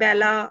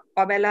 বেলা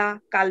অবেলা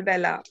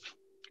কালবেলা।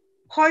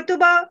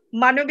 হয়তোবা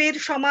মানবের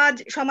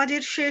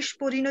সমাজের শেষ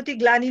পরিণতি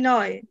গ্লানি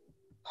নয়,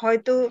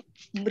 হয়তো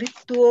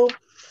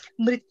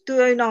মৃত্যু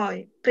নয়,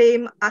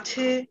 প্রেম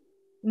আছে,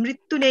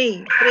 মৃত্যু নেই,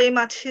 প্রেম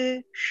আছে,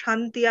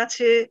 শান্তি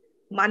আছে,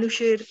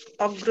 মানুষের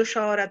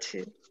অগ্রসর আছে।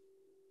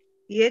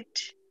 Yet,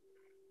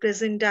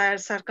 present dire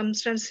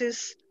circumstances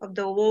of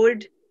the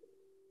world,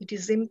 it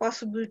is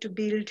impossible to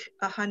build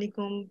a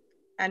honeycomb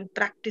and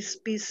practice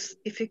peace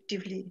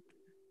effectively,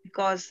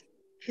 because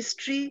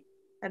history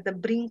at the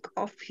brink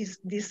of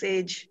this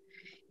age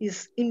is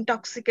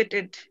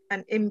intoxicated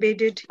and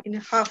embedded in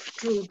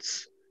half-truths,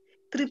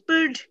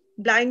 crippled,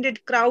 blinded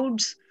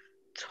crowds,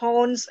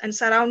 thorns and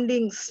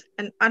surroundings,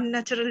 an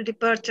unnatural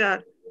departure,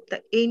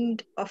 the end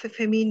of a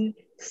famine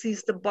sees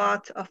the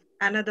birth of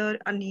another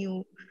anew,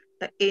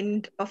 the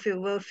end of a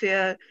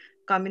warfare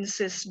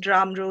commences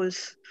drum rolls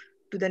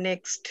to the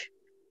next.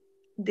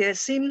 There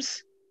seems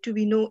to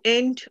be no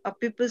end of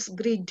people's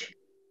greed.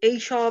 এই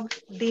সব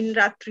দিন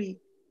রাত্রি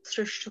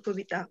শ্রেষ্ঠ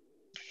কবিতা।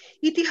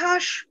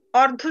 ইতিহাস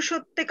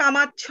অর্ধসত্যে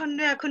কামাচ্ছন্ন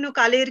এখনো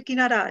কালের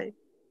কিনারায়,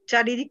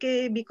 চারিদিকে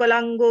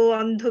বিকলাঙ্গ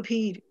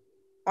অন্ধভীর,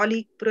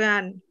 অলিক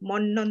প্রয়াণ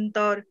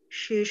মন্বন্তর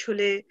শেষ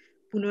হলে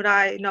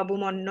পুনরায়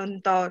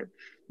নবমন্বন্তর,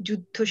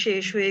 যুদ্ধ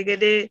শেষ হয়ে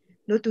গেলে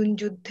নতুন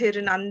যুদ্ধের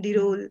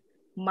নান্দিরোল,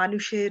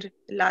 মানুষের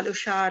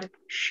লালসার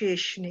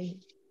শেষ নেই।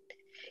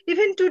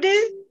 Even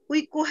today, we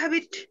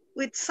cohabit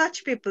with such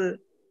people.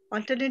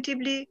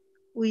 Alternatively,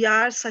 we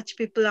are such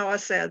people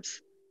ourselves,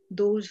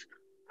 those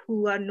who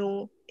are no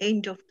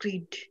end of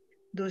greed,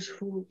 those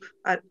who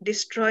are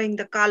destroying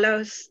the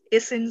colors,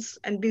 essence,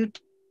 and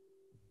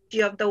beauty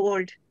of the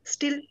world.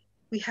 Still,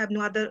 we have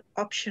no other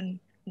option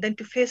than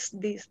to face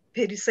this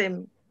very same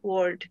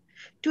world,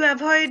 to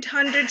avoid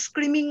 100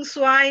 screaming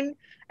swine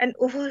and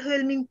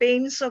overwhelming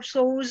pains of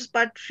souls,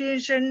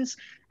 patricians,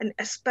 and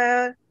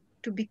aspire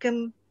to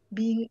become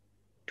being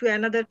to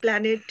another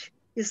planet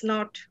is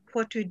not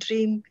what we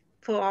dream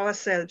for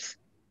ourselves.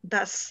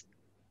 Thus,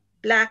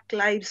 Black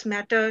Lives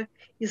Matter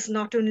is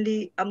not only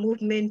a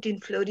movement in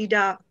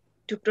Florida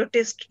to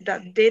protest the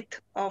death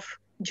of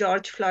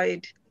George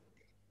Floyd.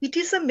 It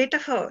is a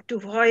metaphor to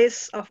voice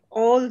of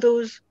all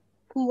those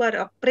who are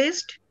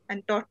oppressed and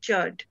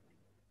tortured.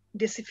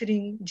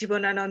 Deciphering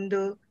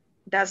JIbanananda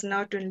does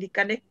not only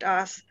connect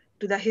us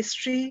to the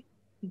history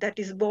that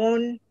is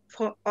born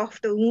of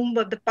the womb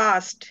of the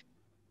past,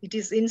 it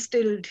is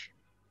instilled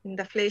in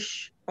the flesh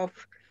of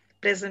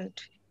present.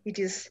 It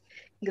is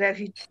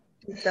gravity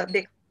with the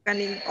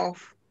beckoning of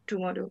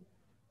tomorrow.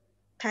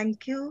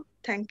 Thank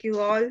you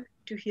all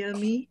to hear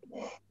me,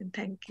 and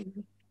thank you.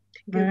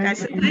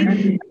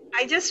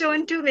 I just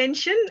want to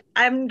mention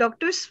I'm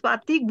Dr.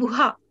 Swati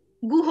Guha.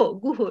 Guho,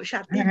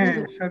 Shati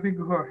Guho. Shati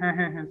Guho,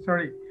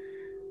 sorry.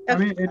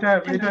 আমি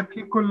এটা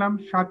ঠিক করলাম,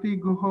 Shati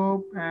Guho,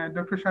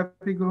 Dr.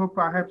 Shati Guho.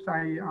 Perhaps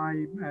I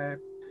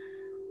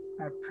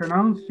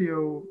pronounced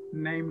your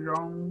name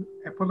wrong.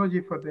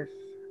 Apology for this.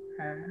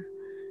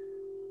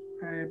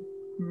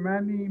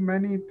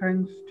 Many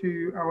thanks to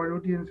our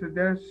audiences.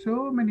 There are so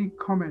many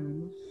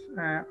comments.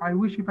 I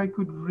wish if I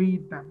could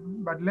read them,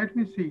 but let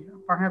me see.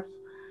 Perhaps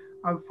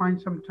I'll find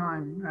some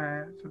time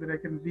so that I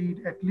can read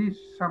at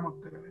least some of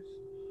those.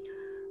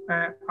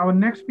 Our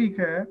next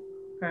speaker,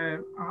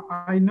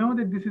 I know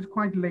that this is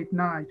quite late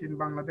night in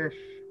Bangladesh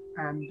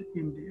and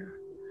India.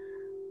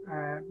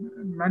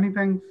 Many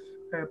thanks,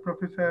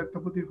 Professor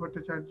Tapodhir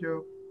Bhattacharjee,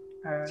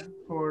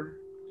 for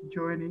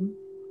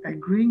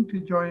agreeing to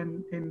join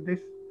in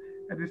this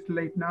at this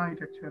late night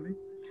actually.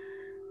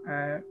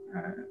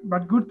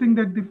 But good thing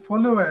that the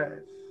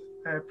followers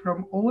from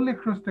all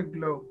across the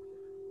globe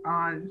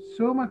are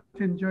so much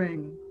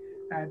enjoying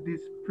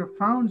these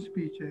profound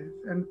speeches,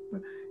 and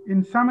in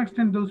some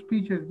extent those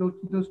speeches,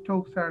 those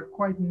talks are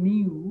quite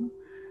new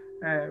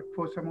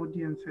for some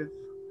audiences,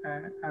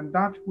 and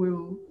that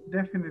will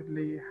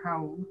definitely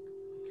help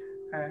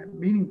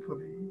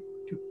meaningfully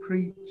to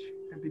preach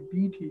the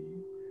beauty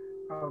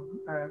of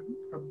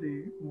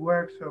the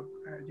works of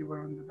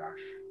Jibanananda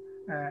Das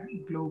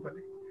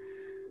globally.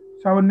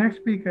 So our next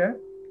speaker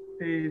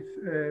is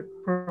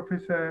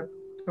Professor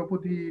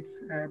Tapodhir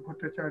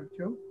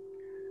Bhattacharjee.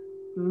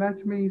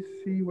 Let me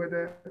see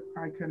whether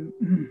I can.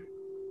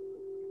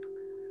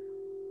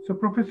 So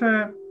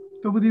Professor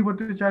Tapodhir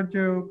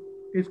Bhattacharjee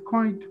is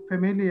quite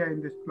familiar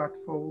in this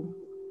platform.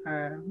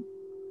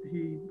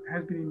 He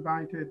has been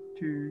invited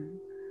to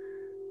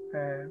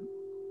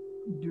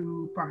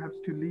do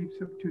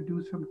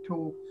some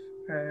talks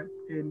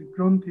in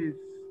Grunty's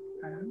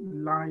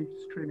live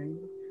streaming,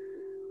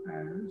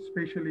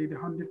 especially the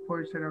 100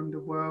 Poets Around the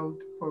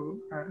World for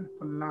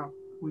Love,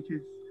 which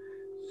is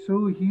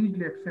so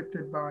hugely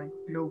accepted by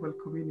global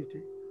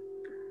community.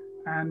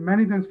 And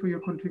many thanks for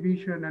your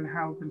contribution and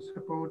help and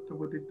support,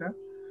 Tapodhir.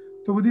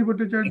 Tapodhir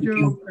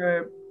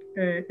Bhattacharjee,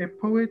 a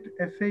poet,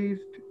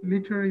 essayist,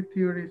 literary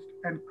theorist,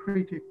 and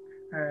critic,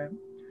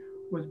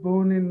 was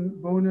born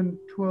on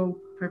 12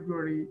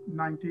 February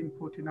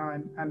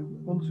 1949,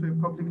 and also a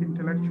public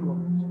intellectual.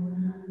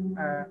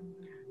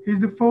 He's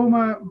the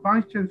former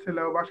Vice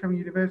Chancellor of Assam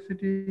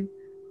University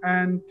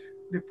and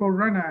the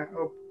forerunner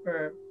of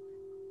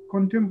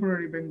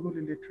contemporary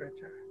Bengali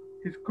literature.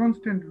 His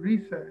constant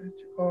research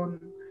on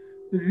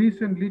the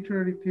recent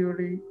literary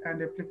theory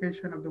and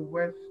application of the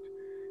West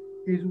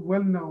is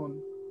well known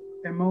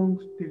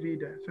amongst the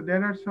readers. So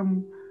there are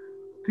some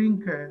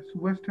thinkers,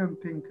 Western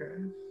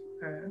thinkers,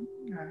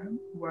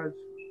 was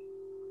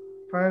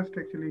first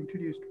actually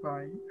introduced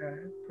by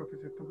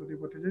Professor Tapodhir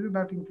Bhattacharjee.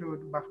 That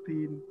include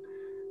Bakhtin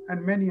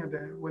and many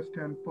other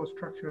Western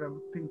post-structural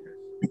thinkers.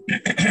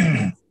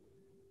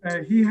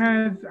 He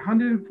has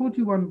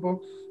 141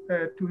 books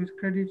to his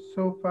credit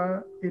so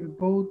far in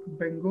both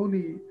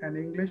Bengali and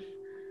English.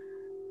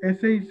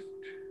 Essayist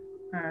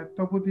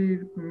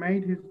Tapodhir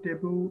made his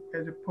debut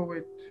as a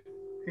poet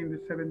in the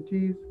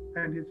 70s,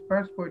 and his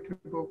first poetry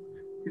book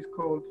is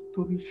called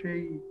Tumi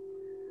Shei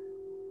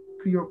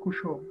Priyo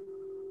Kushum.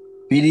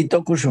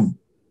 Pirito Kushum.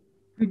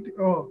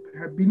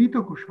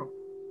 Binito Kushum.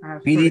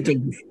 Pirito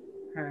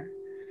Kushum.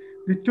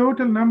 The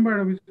total number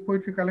of his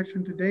poetry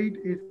collection to date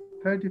is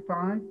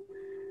 35.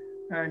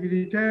 He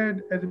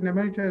retired as an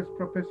emeritus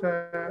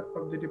professor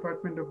of the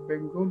Department of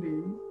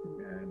Bengali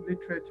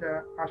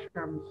Literature,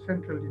 Assam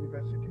Central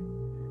University.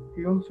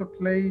 He also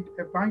played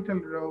a vital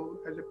role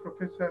as a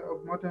professor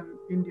of modern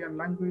Indian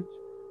language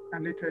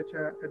and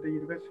literature at the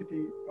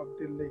University of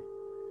Delhi.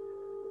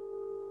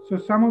 So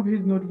some of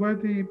his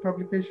noteworthy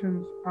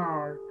publications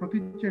are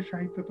Pratiche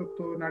Sahitya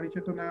Tattva, Nari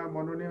Chetona,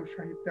 Mononeya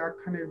Sahitya,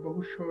 Akhaner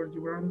Bahushor,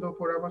 Jibanananda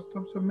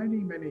Porabasthav, so many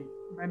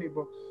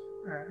books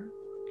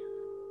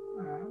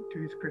to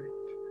his credit.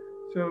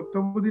 So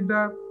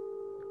Tapodhir,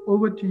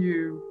 over to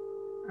you.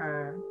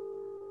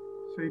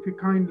 So if you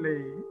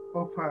kindly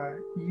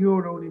offer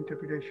your own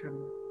interpretation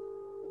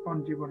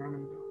on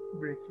Jibanananda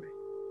briefly.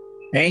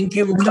 Thank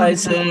you,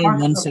 Kaysher,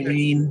 once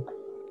again.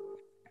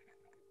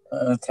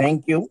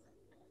 Thank you.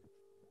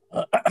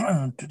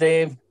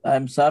 Today,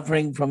 I'm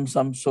suffering from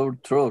some sore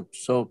throat,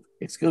 so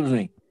excuse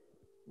me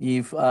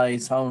if I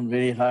sound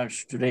very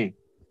harsh today,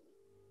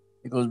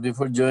 because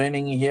before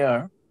joining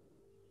here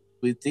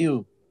with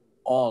you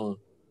all,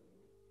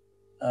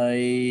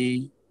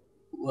 I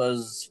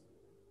was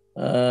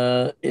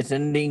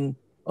attending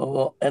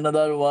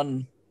another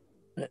one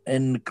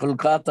in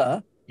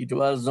Kolkata. It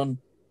was on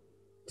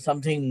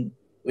something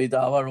with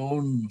our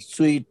own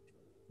sweet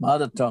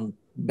mother tongue,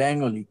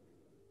 Bengali,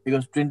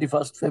 because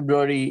 21st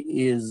February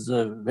is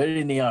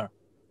very near.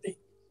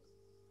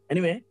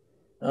 Anyway,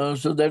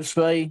 so that's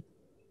why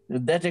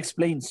that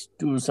explains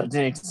to a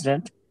certain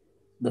extent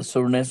the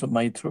soreness of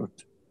my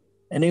throat.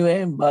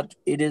 Anyway, but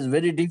it is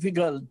very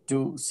difficult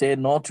to say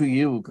no to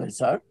you,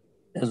 Kaysher,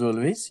 as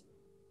always.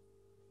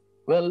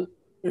 Well,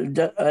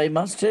 I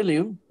must tell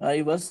you,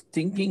 I was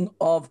thinking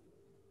of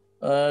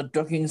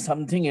talking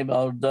something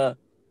about the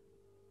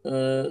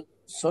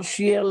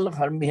social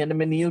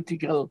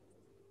hermeneutical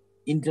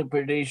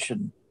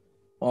interpretation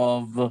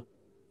of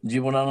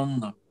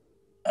Jibanananda.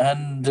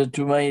 And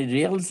to my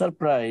real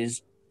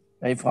surprise,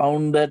 I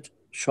found that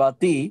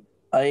Swati,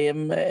 I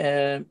am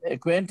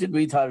acquainted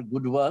with her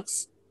good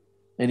works.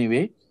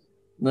 Anyway,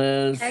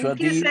 thank Swati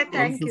you, sir.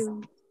 Thank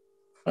also,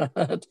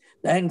 you.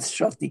 Thanks,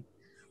 Swati.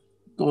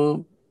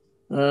 So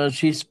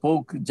she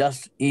spoke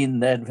just in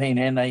that vein,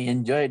 and I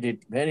enjoyed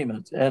it very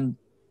much. And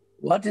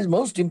what is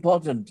most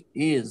important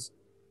is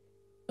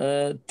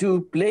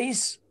to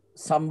place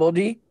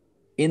somebody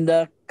in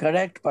the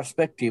correct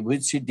perspective,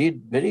 which she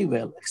did very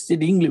well,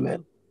 exceedingly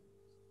well.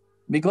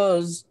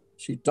 Because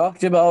she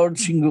talked about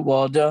Shingu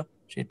Boda,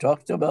 she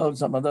talked about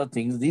some other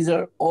things. These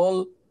are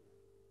all,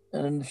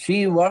 and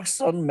she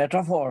works on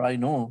metaphor, I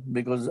know,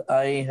 because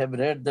I have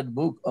read that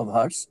book of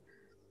hers.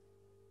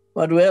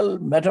 But well,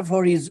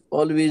 metaphor is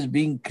always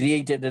being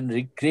created and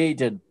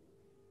recreated.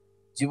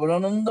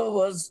 Jibanananda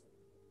was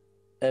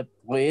a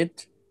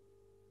poet,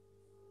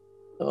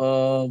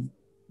 the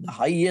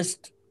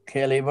highest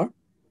caliber,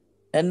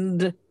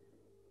 and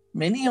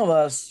many of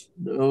us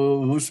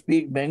who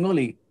speak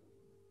Bengali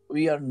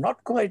we are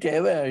not quite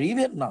aware,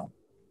 even now,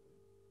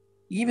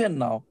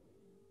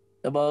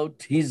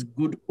 about his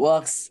good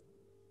works,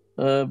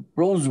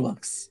 prose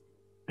works.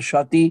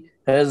 Swati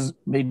has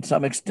made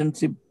some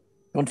extensive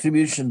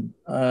contribution,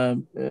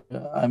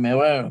 I'm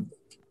aware of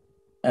it,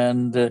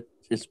 and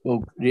she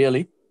spoke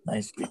really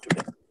nicely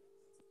today.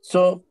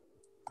 So,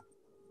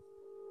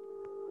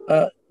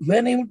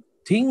 when you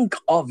think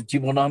of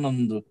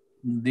JIbanananda,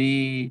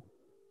 the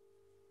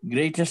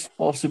greatest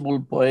possible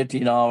poet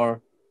in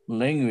our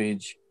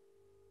language,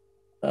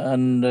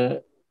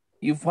 and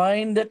you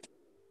find that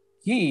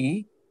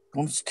he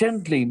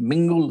constantly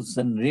mingles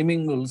and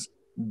remingles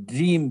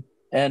dream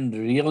and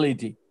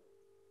reality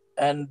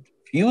and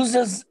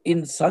fuses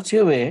in such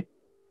a way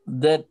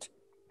that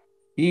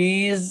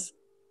his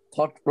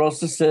thought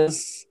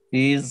processes,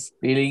 his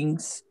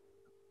feelings,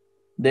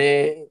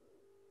 they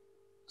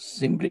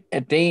simply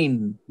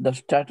attain the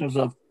status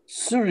of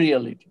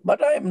surreality.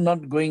 But I am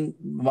not going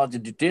much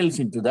details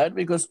into that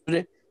because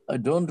today I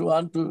don't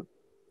want to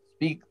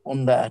speak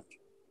on that.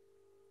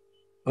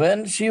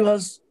 When she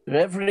was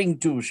referring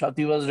to,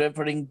 Swati was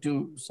referring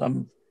to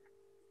some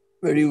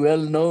very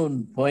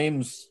well-known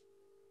poems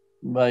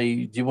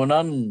by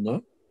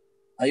JIbanananda,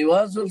 I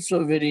was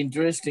also very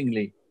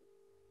interestingly,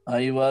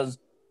 I was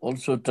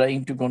also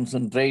trying to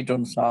concentrate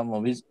on some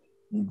of his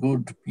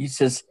good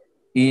pieces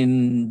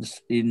in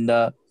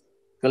the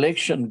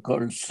collection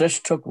called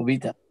Shrestha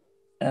Kavita.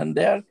 And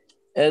there,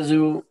 as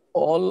you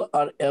all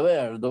are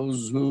aware,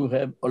 those who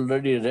have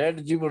already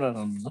read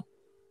JIbanananda,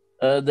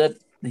 that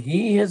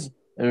he has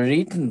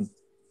written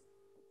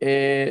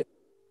a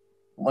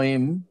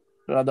poem,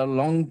 rather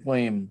long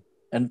poem,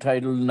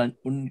 entitled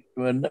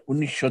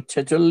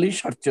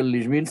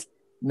 1946-48, means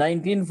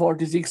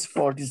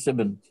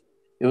 1946-47.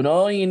 You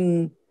know,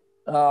 in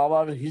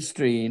our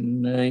history,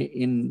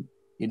 in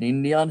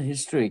Indian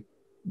history,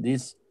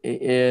 this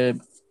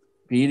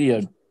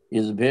period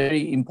is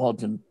very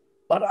important.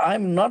 But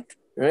I'm not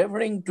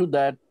referring to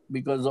that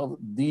because of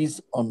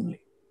these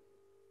only.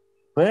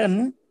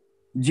 When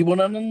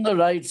JIbanananda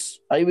writes,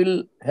 I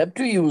will have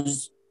to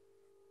use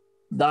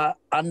the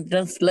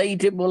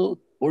untranslatable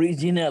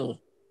original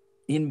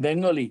in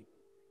Bengali,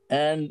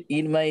 and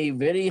in my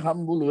very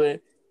humble way,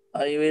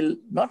 I will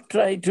not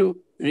try to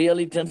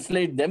really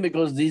translate them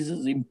because this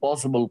is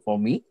impossible for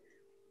me,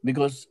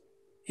 because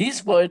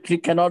his poetry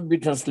cannot be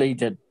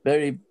translated,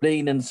 very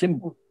plain and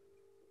simple.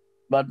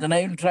 But then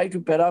I will try to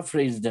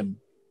paraphrase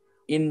them.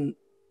 In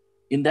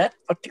that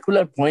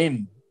particular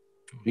poem,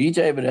 which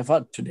I have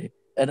referred today,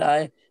 and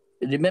I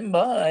remember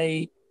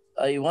I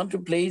want to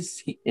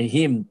place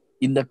him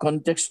in the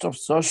context of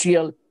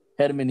social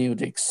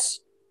hermeneutics.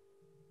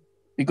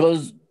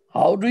 Because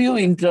how do you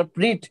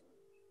interpret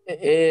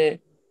a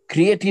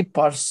creative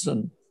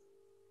person?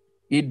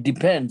 It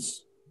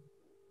depends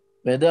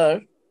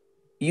whether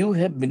you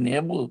have been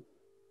able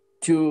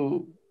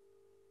to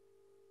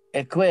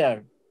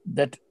acquire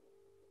that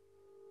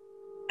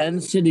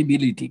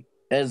answerability,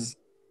 as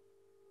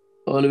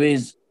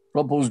always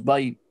proposed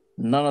by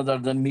none other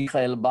than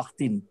Mikhail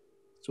Bakhtin.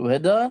 So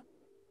whether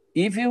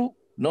if you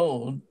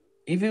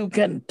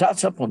can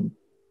touch upon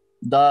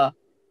the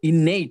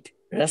innate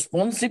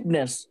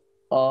responsiveness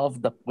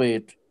of the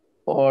poet,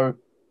 or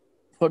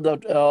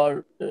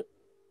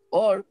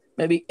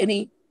maybe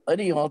any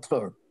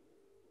author,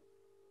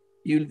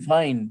 you'll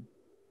find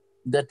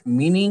that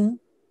meaning,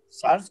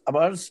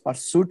 our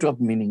pursuit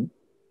of meaning,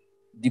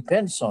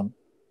 depends on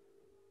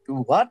to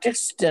what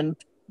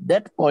extent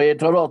that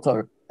poet or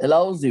author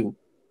allows you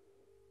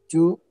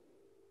to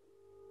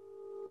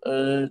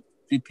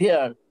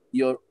prepare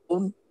your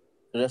own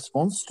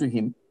response to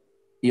him,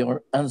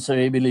 your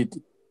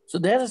answerability. So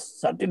there is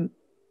certain,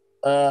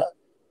 I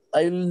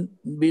will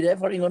be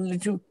referring only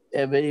to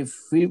a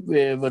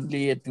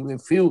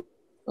few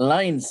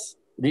lines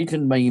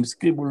written by him,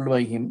 scribbled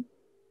by him.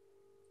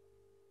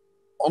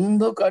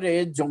 অন্ধকারে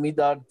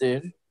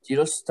জমিদারদের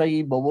চিরস্থায়ী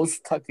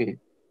ব্যবস্থাকে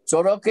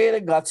চড়কের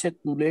গাছে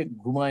তুলে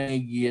ঘুমায়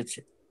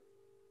গিয়েছে।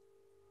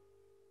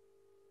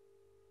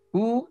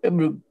 Who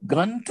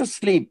gone to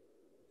sleep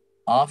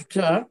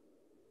after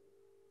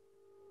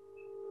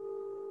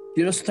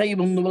চিরস্থায়ী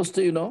বন্দোবস্ত,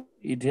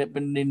 it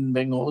happened in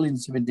Bengal in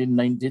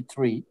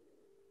 1793,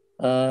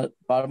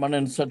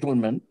 permanent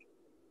settlement.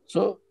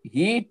 So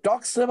he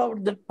talks about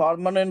the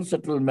permanent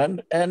settlement,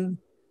 and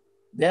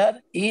there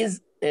is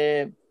a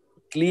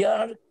clear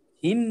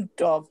hint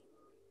of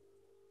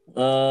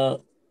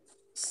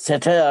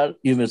satire,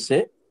 you may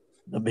say,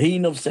 the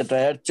vein of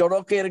satire,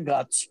 Choroker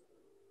Gach.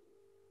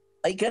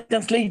 I can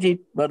translate it,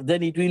 but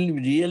then it will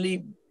really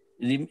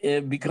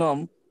become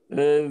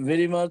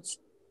very much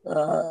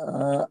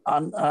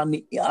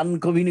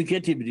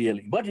uncommunicative,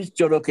 really. What is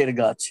Choroker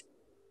Gach?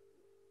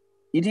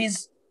 It is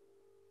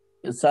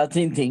a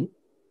certain thing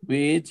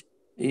which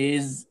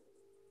is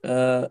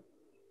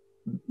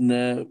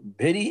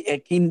very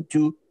akin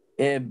to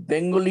a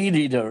Bengali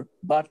reader,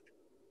 but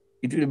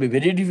it will be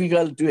very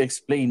difficult to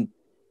explain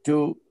to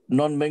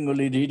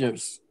non-Bengali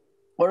readers.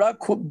 ওরা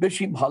খুব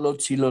বেশি ভালো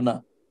ছিল না.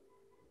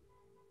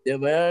 They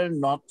were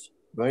not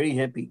very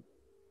happy.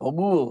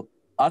 তবুও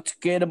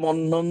আজকের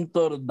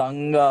মন্বন্তর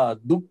দাঙ্গা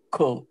দুঃখ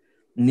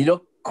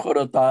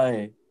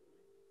নিরক্ষরতায়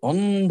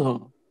অন্ধ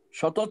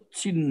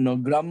শতচ্ছিন্ন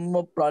গ্রাম্য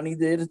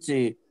প্রাণীদের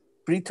চেয়ে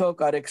পৃথক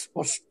আর এক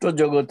স্পষ্ট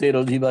জগতের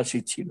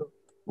অধিবাসী ছিল।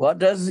 What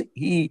does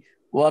he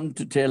want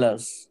to tell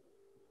us?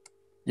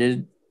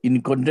 In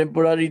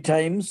contemporary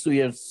times, we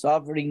are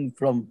suffering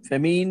from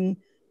famine,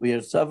 we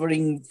are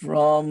suffering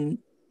from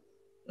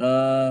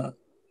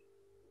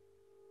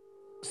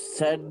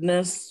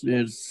sadness, we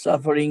are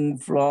suffering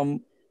from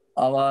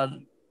our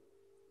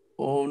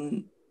own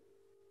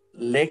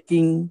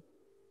lacking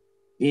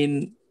in,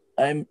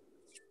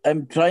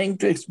 I'm trying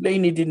to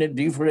explain it in a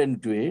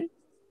different way,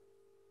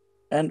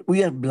 and we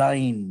are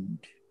blind.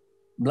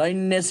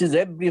 Blindness is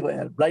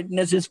everywhere.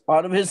 Blindness is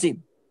pervasive,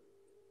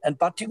 and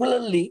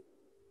particularly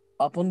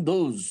upon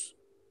those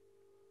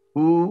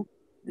who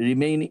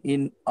remain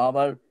in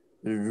our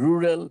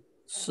rural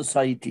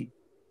society.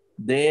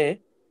 They,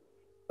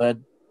 but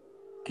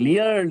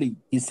clearly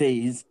he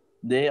says,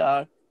 they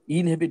are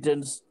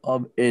inhabitants of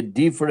a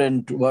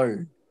different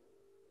world.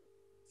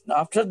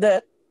 After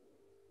that,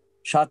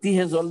 Swati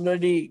has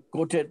already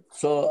quoted,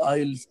 so I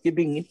will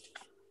skipping it.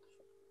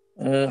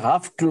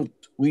 Half-truth.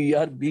 We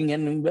are being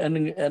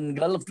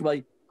engulfed by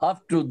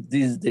half-truth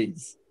these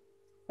days.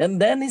 And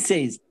then he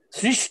says,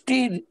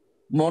 Srishtir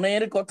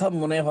moner kotha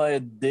mone hoy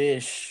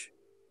desh.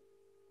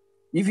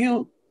 If you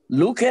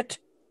look at,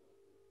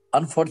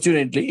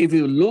 unfortunately, if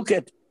you look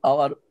at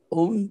our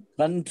own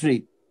country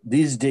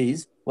these days,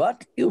 what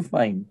you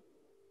find?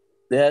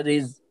 There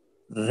is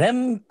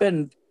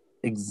rampant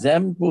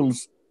examples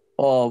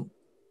of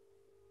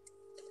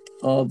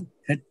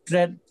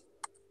hatred,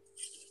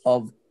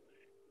 of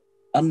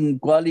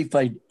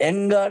unqualified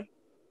anger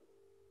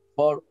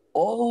for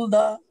all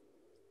the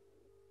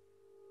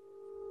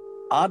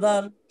other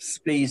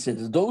spaces.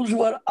 Those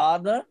who are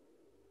other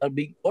are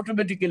being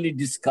automatically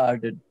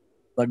discarded.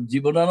 But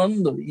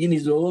JIbanananda, in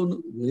his own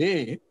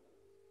way,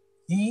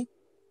 he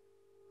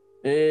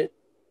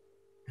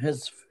has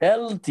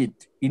felt it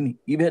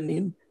even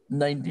in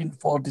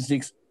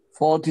 1946,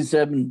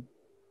 47.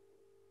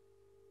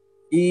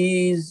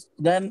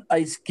 Then I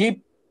skip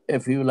a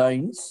few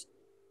lines,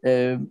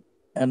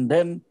 and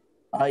then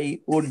I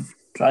would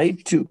try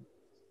to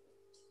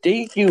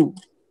take you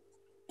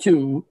to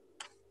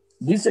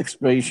this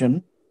expression,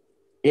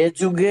 এ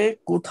যুগে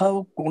কোথাও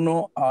কোনো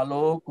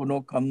আলো, কোনো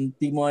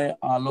কান্তিময়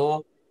আলো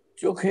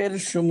চোখের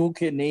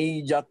সম্মুখে নেই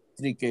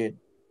যাত্রীকের।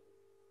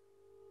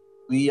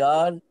 We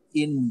are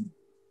in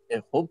a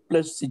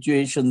hopeless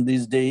situation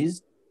these days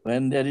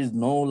when there is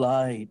no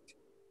light.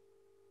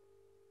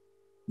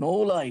 No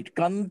light,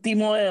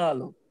 kantimaya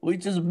alo,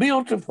 which is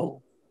beautiful,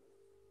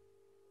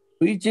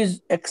 which is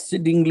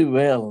exceedingly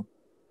well,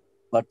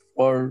 but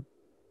for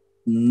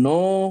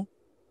no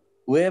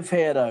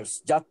wayfarers,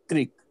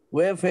 jatrik,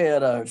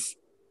 wayfarers,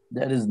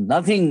 there is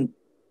nothing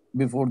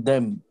before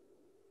them.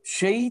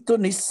 Shei to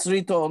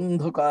nisrito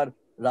andhakar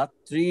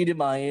ratrir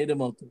mayer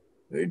moto.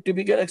 Very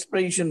typical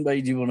expression by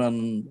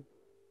JIbanananda,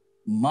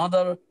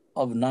 mother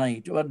of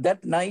night. But that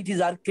night is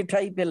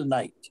archetypal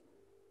night.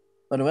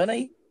 But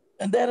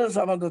and there are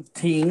some other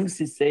things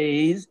he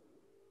says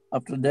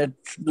after that,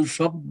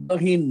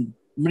 shabdahin,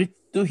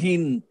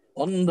 mrittuhin,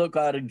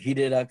 andhakar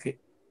ghire rakhe.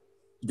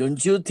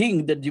 Don't you think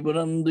that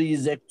JIbanananda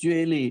is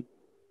actually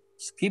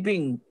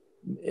skipping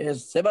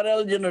several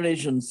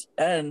generations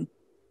and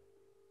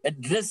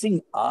addressing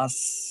us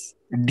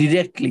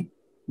directly?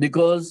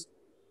 Because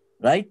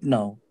right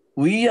now,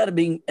 we are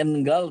being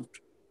engulfed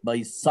by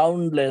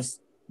soundless,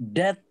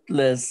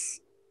 deathless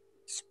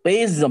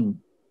spasm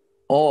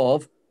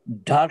of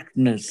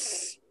darkness.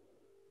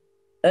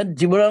 And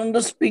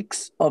JIbanananda speaks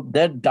of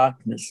that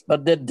darkness, but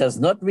that does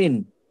not mean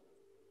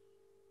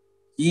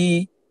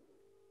he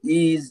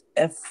is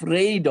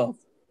afraid of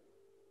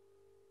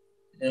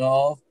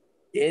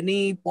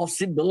any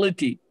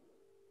possibility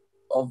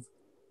of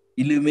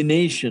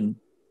illumination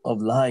of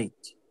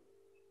light.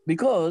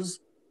 Because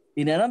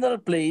in another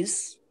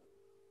place,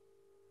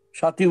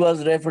 Swati was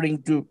referring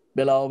to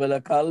Bela Bela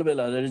Kal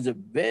Bela. There is a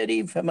very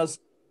famous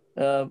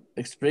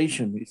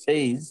expression. He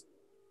says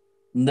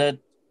that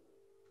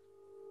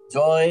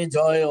joy,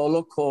 joy,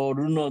 olokho,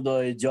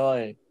 runodoy,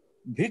 joy,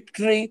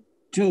 victory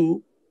to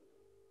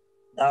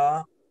the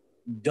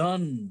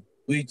done,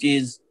 which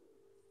is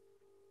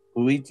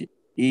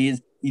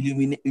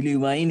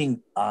illumining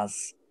us.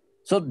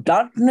 So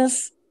darkness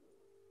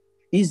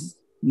is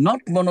not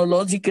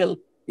monological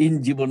in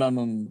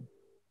JIbanananda.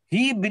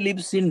 He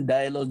believes in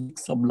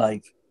dialogics of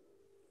life.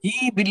 He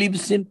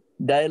believes in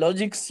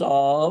dialogics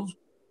of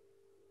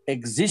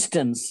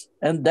existence.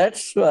 And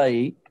that's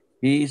why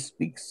he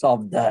speaks of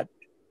that.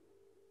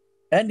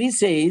 And he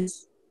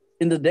says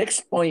in the next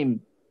poem,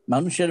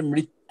 Manusher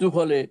mrittu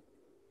hole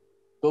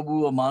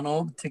tobuo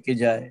manav theke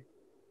jay.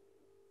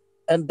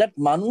 And that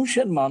Manush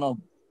and Manav,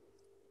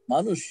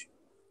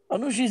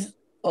 Manush is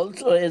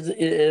also, as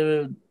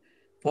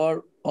for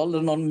all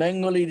the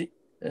non-Bengali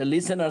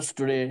listeners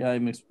today,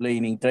 I'm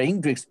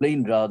trying to explain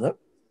rather,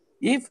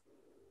 if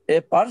a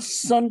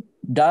person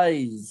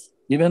dies,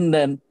 even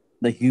then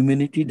the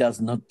humanity does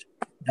not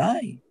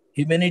die.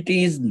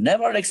 Humanity is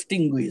never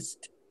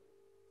extinguished.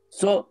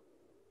 So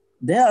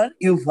there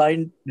you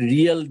find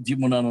real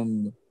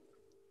JIbanananda.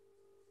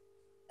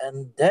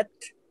 And that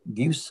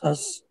gives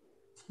us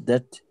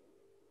that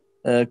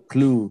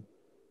clue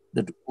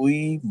that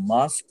we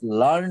must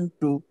learn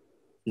to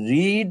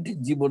read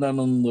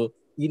JIbanananda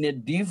in a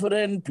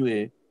different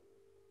way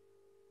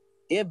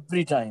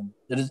every time.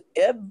 There is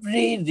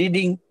every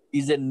reading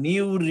is a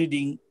new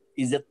reading,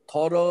 is a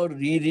thorough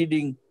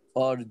rereading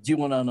for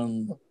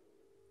JIbanananda.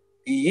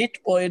 Be it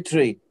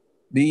poetry,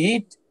 be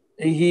it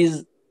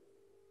his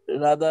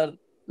rather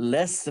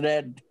less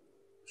read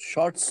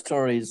short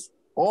stories,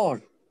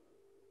 or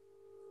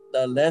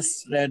the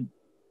less read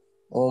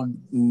or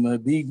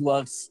big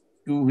works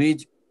to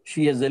which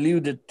she has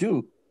alluded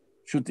to,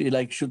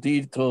 like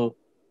Shutirtho,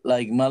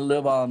 like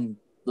Mallavan,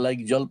 like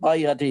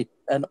Jalpaihati,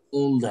 and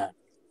all that.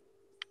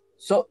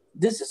 So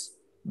this is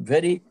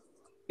very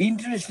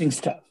interesting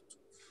stuff.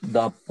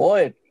 The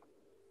poet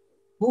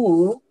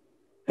who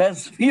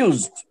has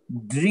fused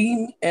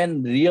dream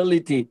and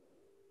reality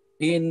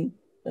in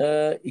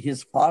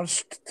his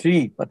first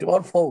three,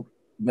 or four,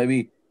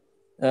 maybe,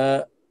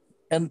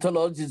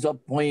 anthologies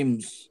of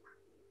poems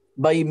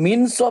by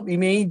means of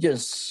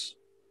images,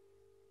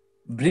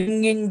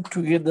 bringing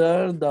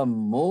together the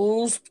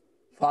most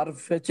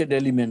far-fetched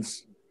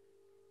elements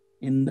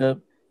in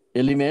the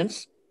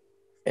elements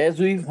as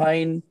we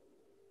find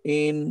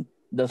in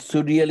the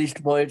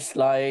surrealist poets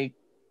like,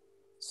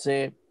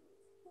 say,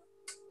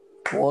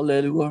 Paul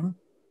Eluard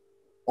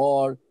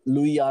or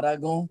Louis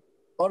Aragon,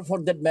 or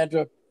for that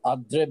matter,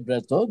 Andre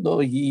Breton, though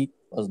he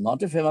was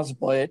not a famous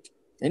poet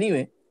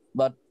anyway,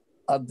 but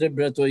Andre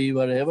Breton, you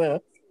were ever,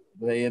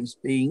 I am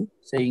saying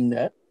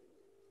that.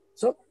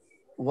 So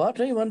what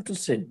I want to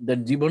say,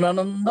 that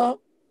JIbanananda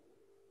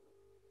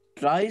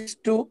tries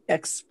to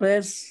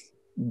express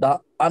the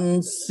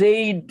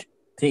unsaid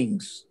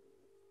things.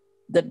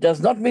 That does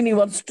not mean he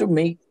wants to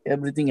make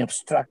everything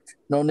abstract.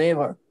 No,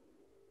 never.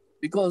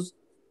 Because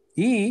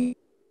he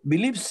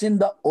believes in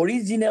the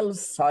original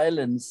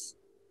silence,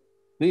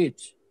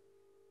 which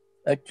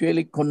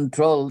actually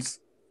controls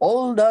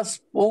all the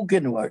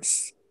spoken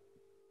words.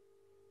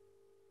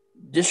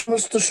 These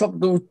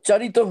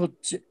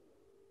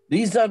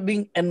are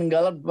being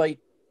engulfed by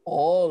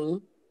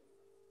all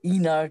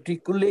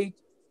inarticulate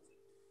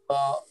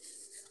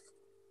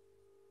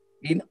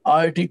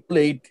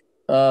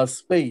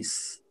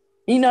space.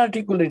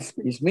 Inarticulate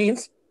space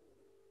means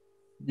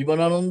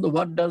JIbanananda,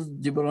 what does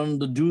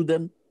JIbanananda do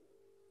then?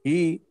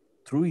 He,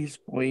 through his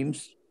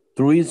poems,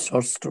 through his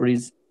short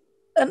stories,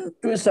 and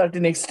to a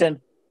certain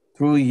extent,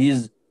 through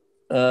his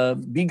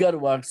bigger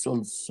works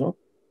also,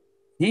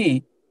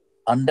 he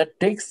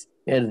undertakes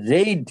a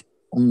raid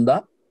on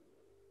the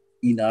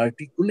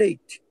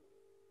inarticulate.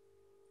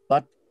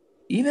 But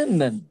even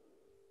then,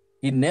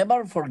 he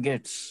never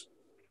forgets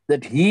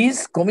that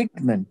his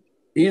commitment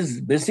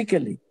is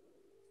basically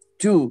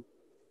to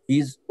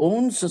his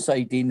own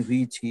society in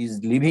which he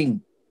is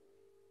living.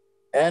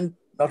 And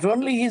not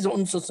only his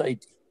own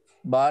society,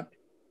 but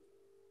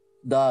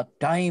the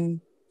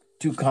time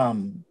to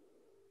come.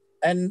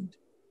 And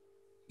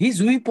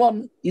his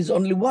weapon is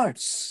only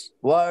words.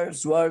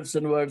 Words, words,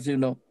 and words, you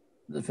know,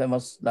 the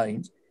famous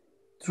lines.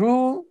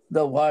 Through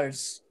the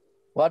words,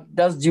 what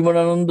does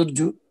JIbanananda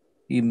do?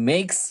 He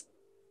makes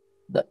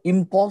the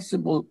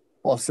impossible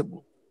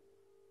possible.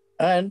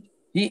 And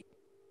he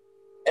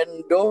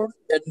endows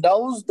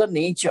the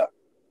nature,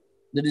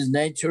 that is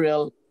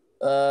natural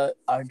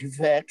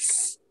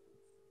artifacts,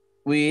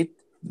 with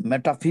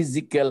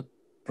metaphysical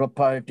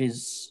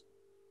properties.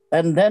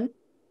 And then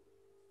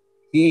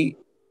he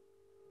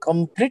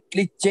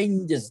completely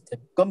changes them,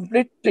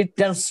 completely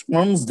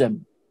transforms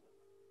them.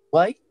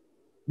 Why?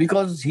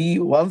 Because he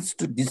wants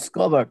to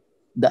discover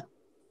the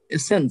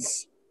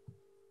essence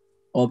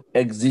of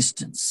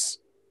existence.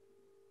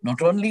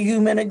 Not only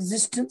human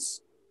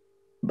existence,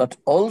 but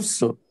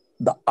also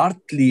the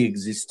earthly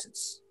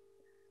existence.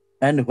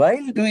 And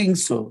while doing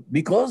so,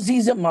 because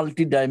he's a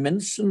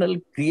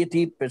multidimensional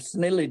creative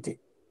personality,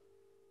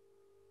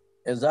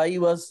 as I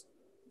was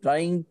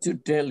trying to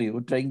tell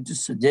you, trying to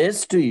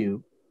suggest to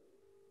you,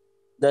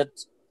 that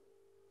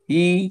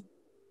he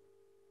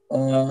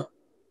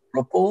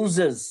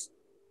proposes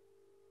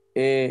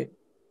a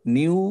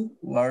new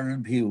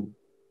worldview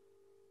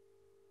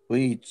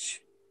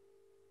which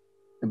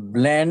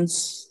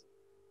blends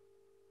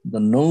the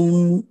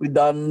known with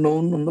the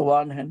unknown on the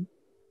one hand,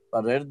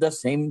 but at the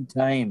same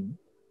time,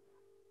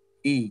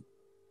 he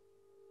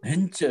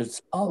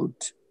ventures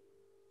out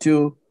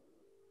to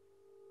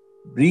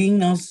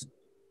bring us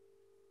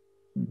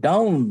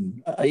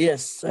down.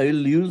 Yes, I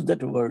will use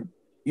that word,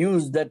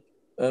 use that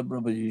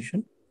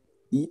proposition.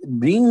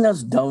 Bring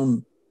us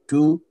down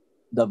to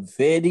the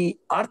very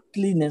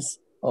earthliness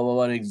of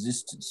our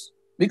existence.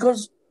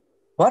 Because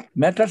what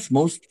matters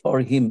most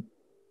for him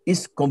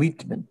is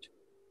commitment.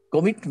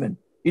 Commitment.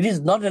 It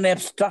is not an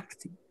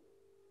abstract thing.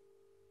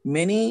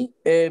 Many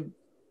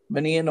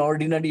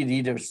ordinary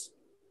readers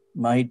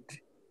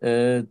might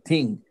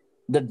think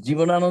that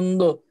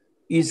JIbanananda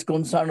is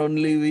concerned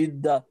only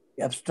with the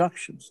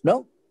abstractions.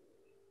 No,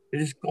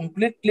 it is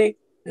completely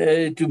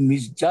to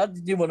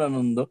misjudge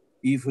JIbanananda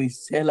if we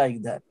say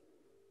like that.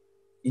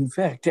 In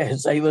fact,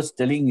 as I was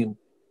telling you,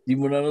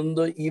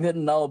 JIbanananda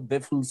even now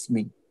baffles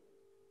me.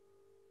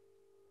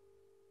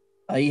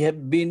 I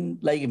have been,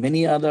 like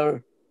many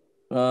other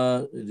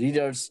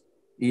readers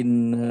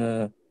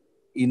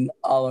in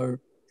our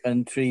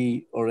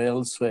country or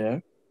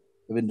elsewhere,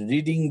 I've been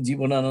reading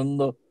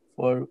JIbanananda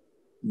for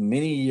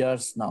many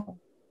years now.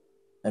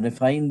 And I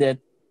find that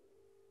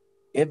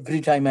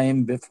every time I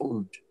am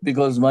baffled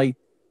because my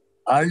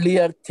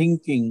earlier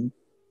thinking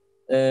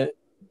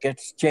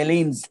gets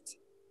challenged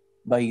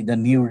by the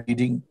new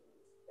reading.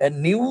 A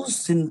new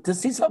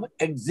synthesis of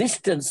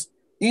existence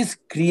is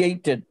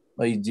created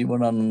by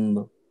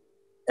JIbanananda.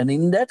 And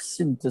in that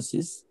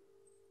synthesis,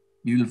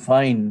 you will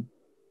find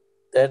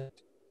that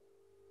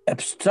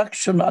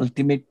abstraction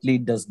ultimately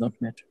does not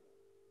matter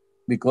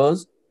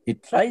because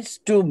it tries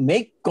to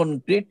make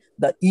concrete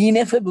the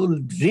ineffable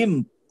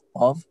dream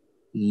of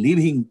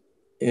living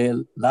a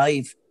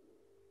life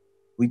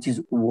which is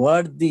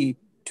worthy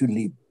to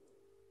live.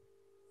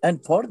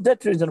 And for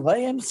that reason, why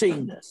I'm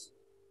saying this,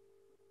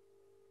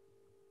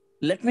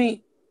 let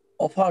me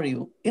offer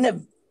you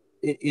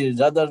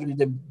rather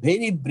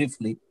very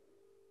briefly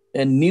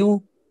a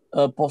new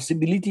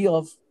possibility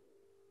of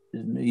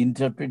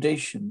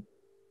interpretation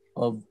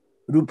of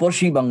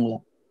Ruposhi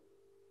Bangla,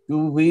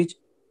 to which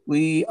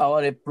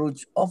our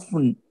approach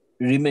often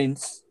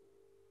remains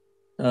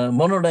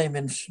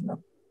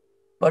monodimensional.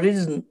 But it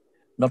is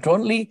not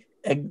only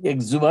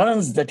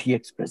exuberance that he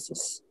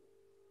expresses,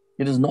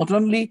 it is not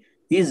only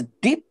his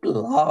deep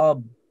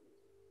love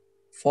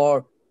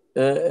for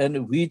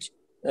and which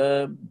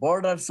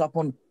borders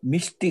upon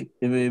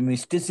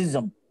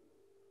mysticism,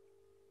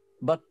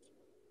 but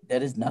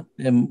there is not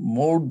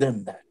more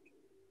than that.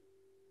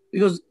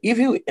 Because if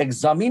you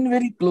examine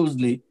very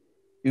closely,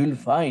 you will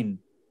find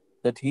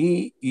that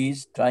he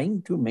is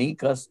trying to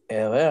make us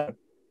aware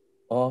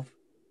of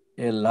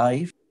a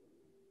life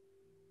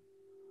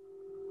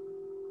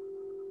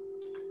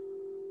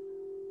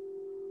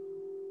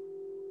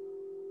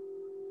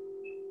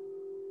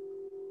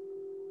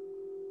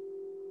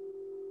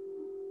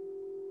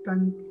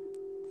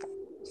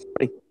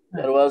Sorry,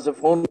 there was a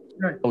phone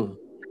call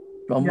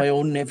from my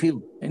own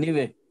nephew.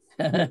 Anyway,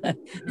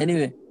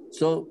 anyway,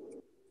 so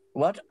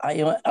what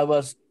I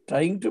was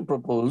trying to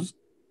propose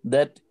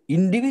that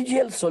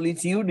individual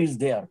solitude is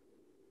there.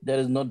 There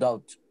is no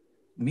doubt.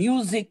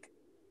 Music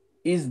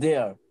is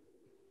there.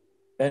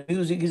 And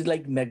music is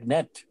like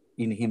magnet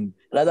in him.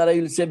 Rather, I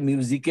will say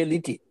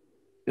musicality.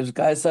 Because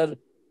Kaysher,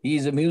 he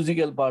is a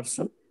musical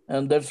person.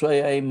 And that's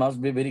why I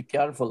must be very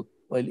careful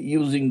while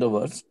using the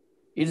words.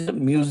 It is a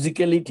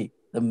musicality,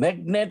 the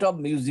magnet of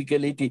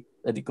musicality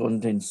that it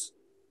contains.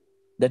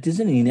 That is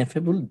an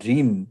ineffable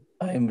dream.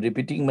 I am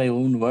repeating my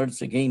own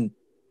words again.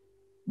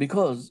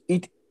 Because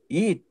it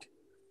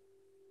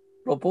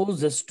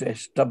proposes to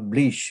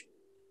establish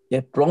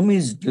a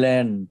promised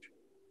land.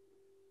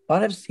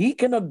 Perhaps he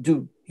could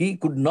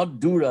not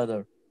do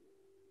rather.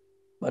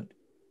 But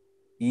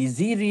is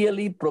he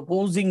really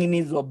proposing in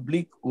his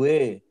oblique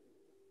way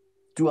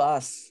to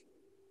us?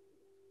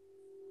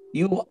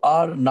 You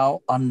are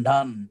now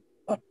undone,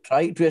 but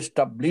try to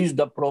establish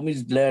the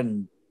promised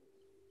land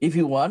if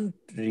you want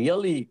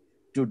really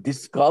to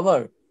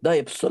discover the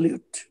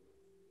absolute.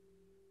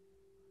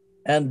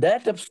 And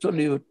that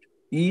absolute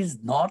is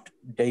not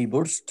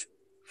divorced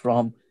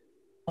from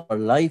our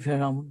life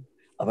around,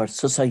 our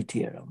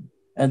society around.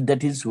 And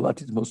that is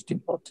what is most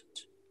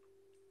important.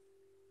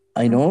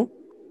 I know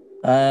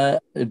I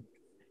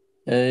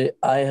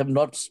have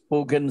not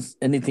spoken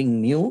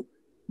anything new,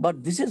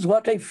 but this is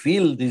what I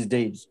feel these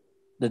days,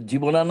 that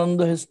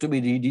JIbanananda has to be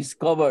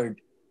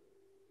rediscovered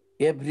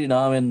every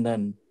now and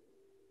then.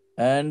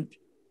 And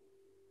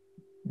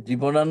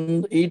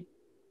JIbanananda,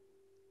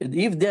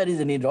 if there is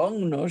any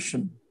wrong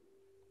notion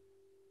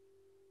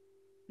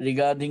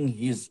regarding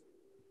his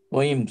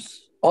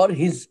poems or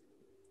his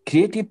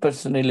creative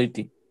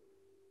personality,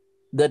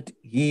 that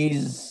he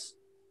is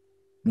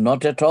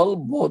not at all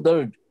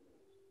bothered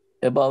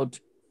about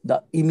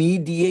the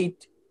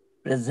immediate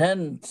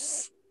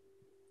presence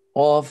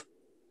of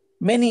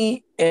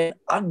many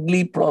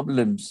ugly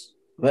problems.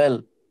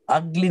 Well,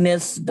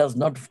 ugliness does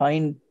not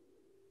find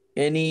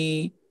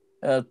any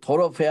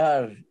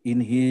thoroughfare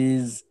in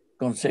his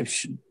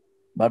conception.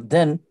 But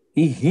then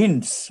he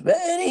hints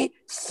very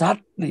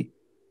subtly.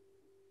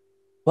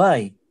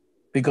 Why?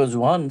 Because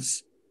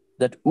once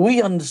that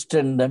we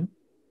understand them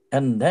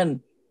and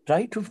then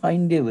try to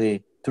find a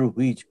way through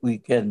which we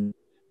can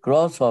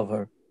cross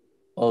over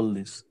all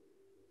this.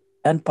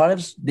 And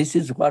perhaps this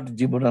is what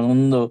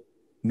JIbanananda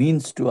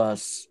means to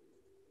us,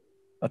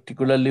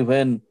 particularly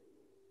when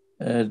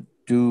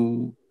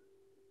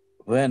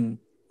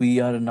we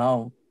are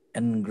now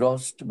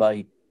engrossed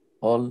by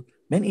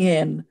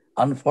many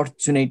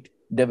unfortunate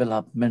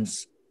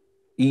developments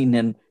in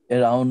and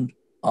around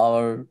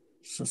our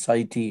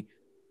society,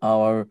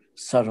 our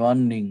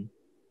surrounding,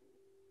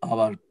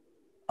 our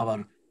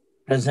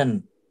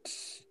presence.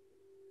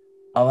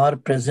 Our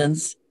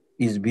presence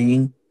is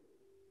being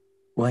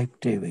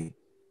wiped away,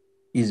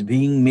 is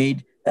being made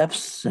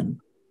absent.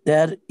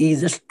 There is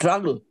a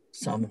struggle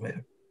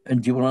somewhere,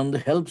 and JIbanananda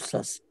helps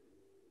us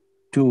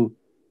to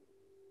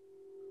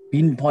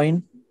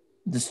pinpoint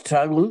the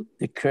struggle,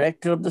 the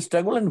character of the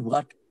struggle, and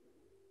what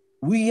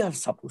we are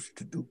supposed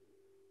to do.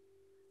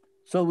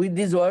 So with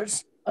these words,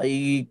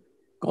 I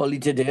call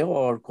it a day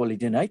or call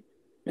it a night.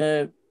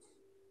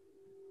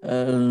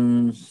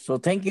 So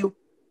thank you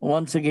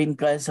once again,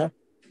 Kaysher,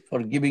 for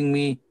giving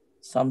me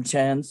some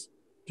chance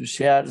to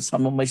share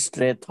some of my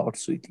stray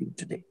thoughts with you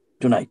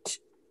tonight.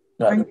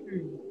 Thank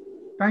you.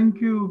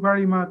 Thank you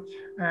very much,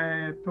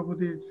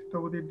 Tapodhir,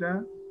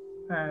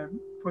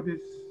 for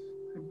this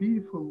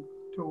beautiful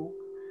talk.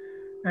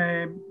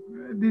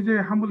 This is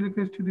a humble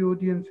request to the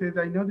audiences.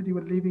 I know that you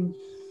were leaving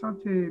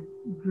such a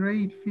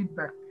great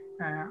feedback,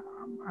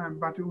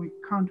 but we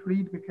can't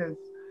read because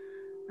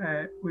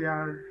we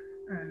are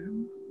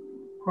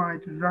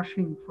quite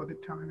rushing for the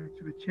time,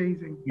 actually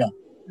chasing. Yeah,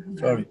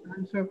 sorry.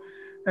 So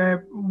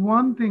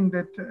one thing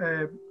that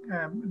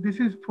this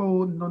is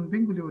for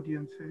non-Bengali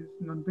audiences,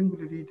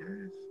 non-Bengali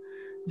readers.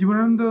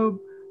 JIbanananda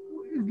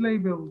is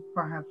labeled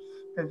perhaps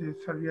as a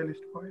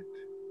surrealist poet,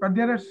 but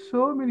there are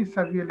so many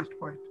surrealist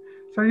poets.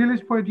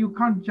 Surrealist poet, you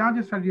can't judge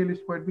a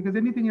surrealist poet because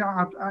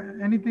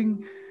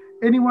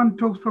anyone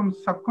talks from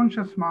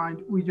subconscious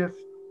mind, we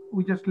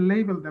just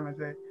label them as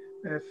a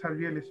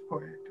surrealist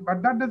poet,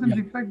 but that doesn't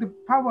reflect the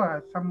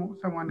power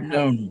someone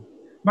has.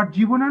 But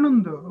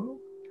JIbanananda,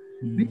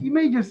 the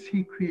images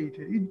he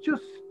created, it's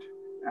just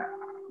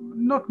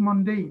not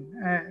mundane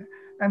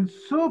and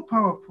so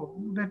powerful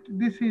that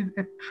this is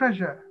a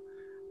treasure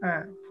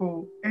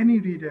for any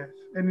readers.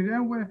 And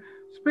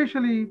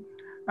especially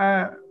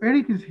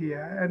Eric is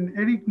here, and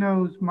Eric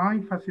knows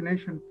my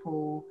fascination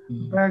for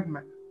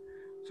Bergman.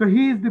 So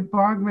he is the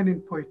Bergman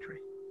in poetry.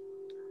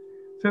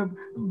 So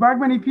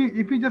Bergman, if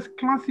you just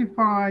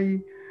classify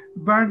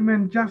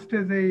Bergman just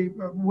as a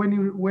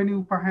when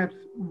you perhaps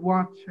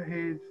watch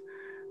his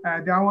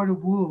The Hour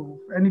of Wolf,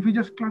 and if you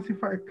just count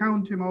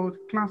him or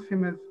class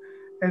him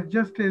as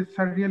just a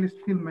surrealist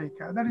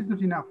filmmaker, that is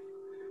not enough,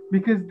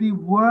 because the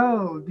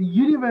world, the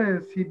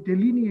universe he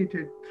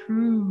delineated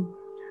through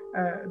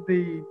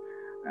the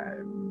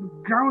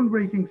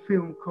groundbreaking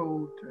film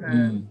called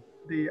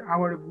The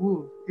Hour of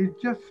Wolf is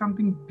just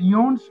something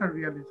beyond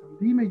surrealism.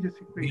 The images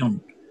he created.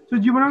 So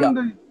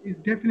JIbanananda is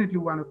definitely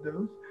one of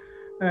those.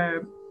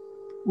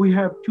 We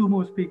have two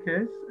more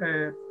speakers.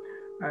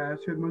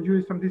 So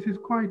Manzoorul, this is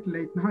quite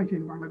late night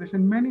in Bangladesh,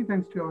 and many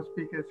thanks to our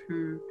speakers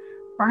who,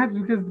 perhaps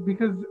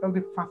because of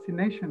the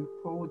fascination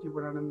for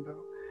JIbanananda,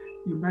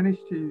 you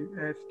managed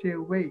to stay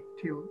awake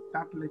till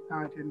that late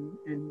night in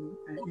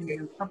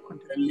Indian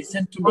subcontinent.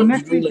 Listen to Our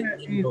next speaker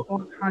is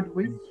Oz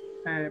Hardwick.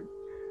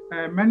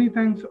 Many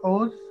thanks,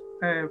 Oz,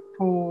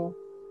 for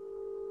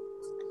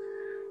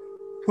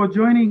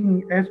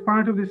joining as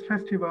part of this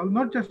festival,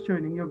 not just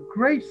joining, your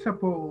great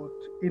support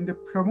in the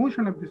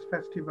promotion of this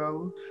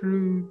festival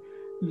through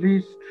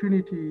Leeds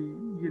Trinity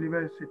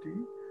University.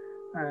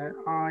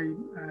 I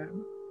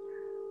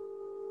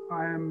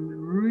am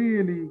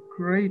really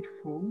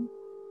grateful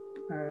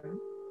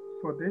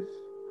for this.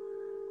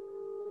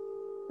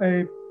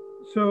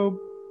 So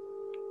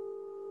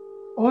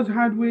Oz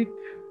Hardwick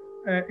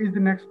is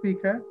the next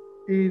speaker.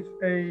 Is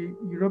a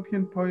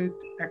European poet,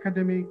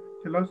 academic,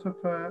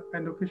 philosopher,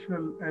 and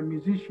occasional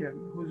musician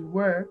whose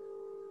work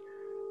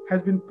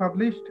has been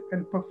published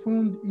and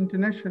performed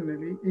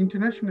internationally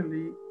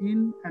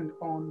in and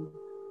on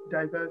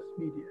diverse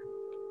media.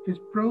 His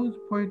prose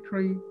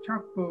poetry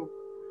chapbook,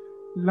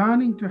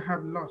 Learning to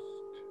Have Lost,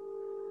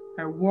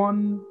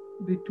 won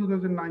the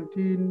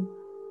 2019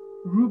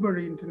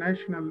 Rubery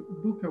International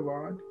Book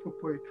Award for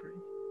Poetry,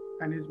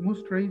 and his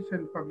most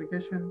recent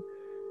publication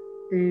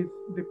is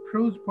the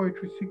prose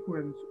poetry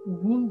sequence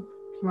Wolf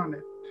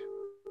Planet.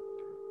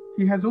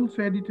 He has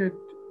also edited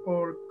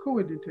or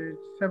co-edited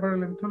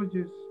several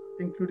anthologies,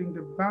 including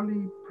the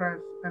Bali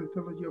Press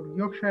Anthology of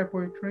Yorkshire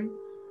Poetry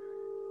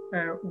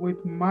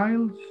with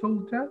Miles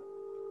Salter,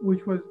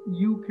 which was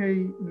UK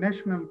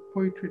National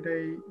Poetry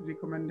Day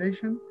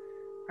recommendation,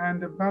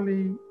 and the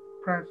Bali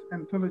Press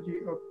Anthology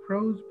of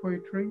Prose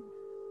Poetry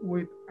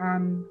with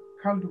Anne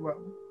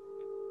Caldwell.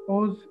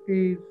 Oz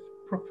is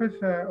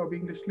Professor of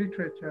English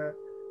Literature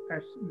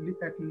at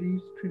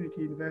Leeds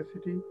Trinity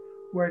University,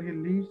 where he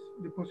leads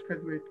the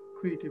postgraduate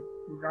creative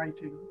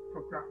writing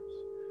programs.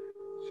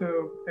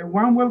 So a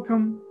warm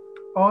welcome,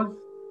 Oz,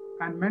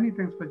 and many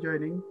thanks for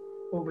joining.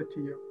 Over to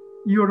you.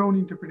 Your own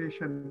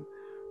interpretation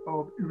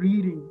of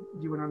reading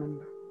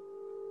JIbanananda.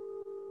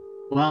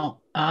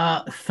 Well,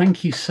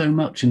 thank you so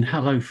much, and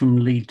hello from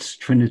Leeds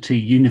Trinity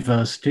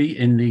University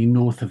in the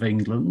north of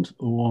England,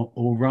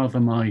 or rather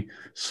my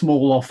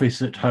small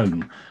office at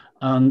home.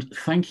 And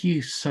thank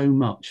you so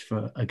much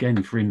for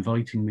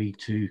inviting me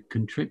to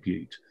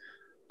contribute.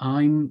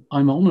 I'm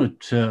honoured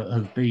to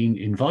have been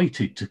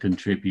invited to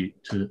contribute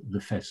to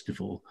the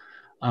festival.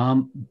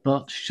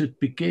 but should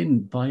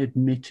begin by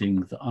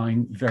admitting that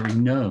I'm very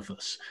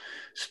nervous.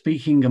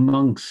 Speaking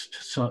amongst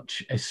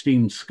such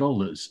esteemed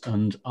scholars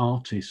and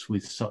artists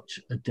with such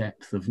a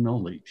depth of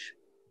knowledge.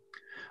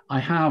 I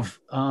have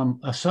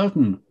a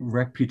certain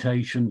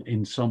reputation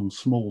in some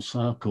small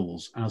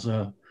circles as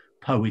a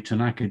poet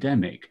and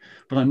academic,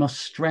 but I must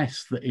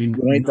stress that in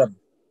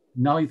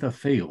neither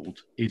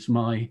field is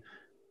my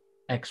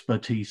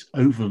expertise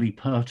overly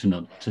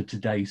pertinent to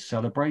today's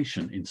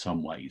celebration in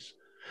some ways.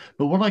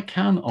 But what I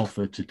can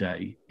offer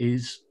today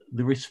is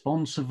the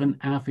response of an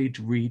avid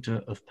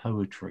reader of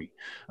poetry,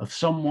 of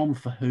someone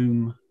for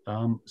whom,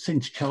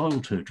 since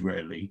childhood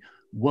really,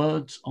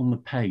 words on the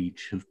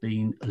page have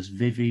been as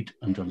vivid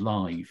and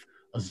alive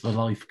as the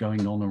life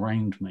going on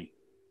around me.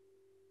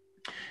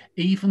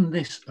 Even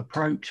this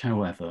approach,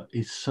 however,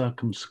 is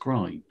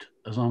circumscribed,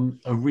 as I'm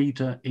a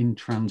reader in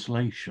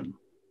translation.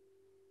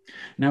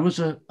 Now, as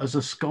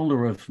a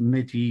scholar of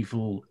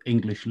medieval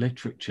English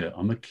literature,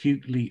 I'm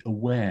acutely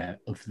aware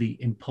of the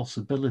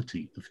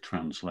impossibility of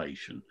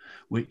translation,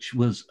 which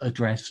was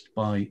addressed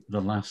by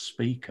the last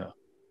speaker.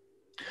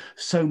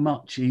 So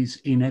much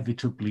is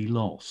inevitably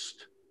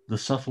lost. The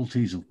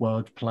subtleties of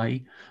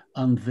wordplay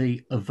and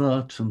the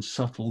overt and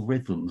subtle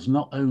rhythms,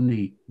 not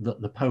only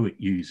that the poet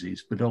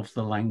uses, but of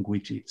the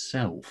language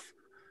itself.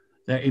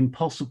 They're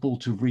impossible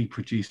to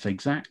reproduce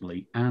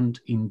exactly, and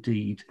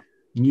indeed,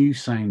 new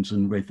sounds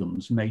and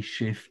rhythms may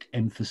shift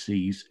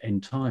emphases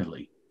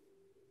entirely.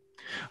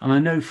 And I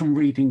know from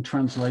reading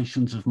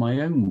translations of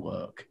my own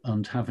work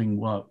and having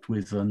worked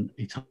with an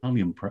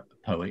Italian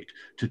poet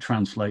to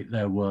translate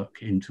their work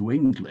into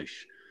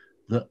English,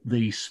 that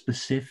the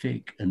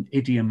specific and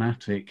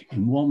idiomatic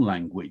in one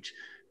language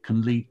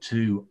can lead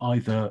to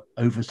either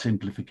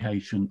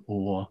oversimplification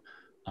or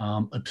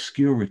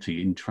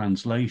obscurity in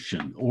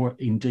translation, or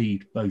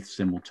indeed both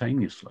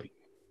simultaneously.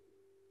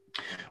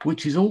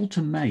 Which is all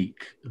to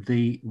make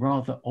the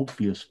rather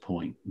obvious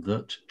point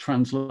that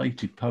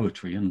translated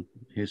poetry, and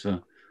here's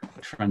a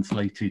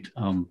translated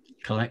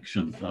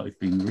collection that I've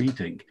been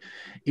reading,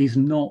 is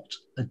not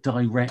a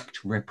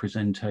direct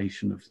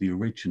representation of the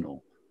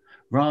original.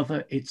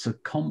 Rather, it's a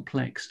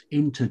complex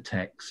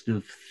intertext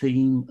of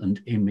theme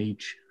and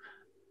image.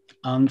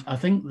 And I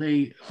think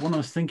when I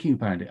was thinking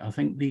about it, I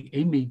think the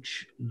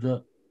image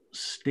that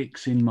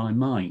sticks in my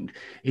mind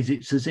is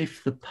it's as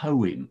if the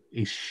poem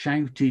is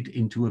shouted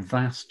into a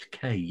vast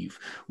cave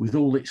with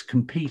all its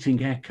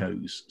competing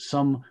echoes,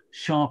 some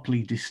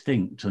sharply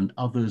distinct and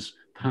others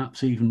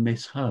perhaps even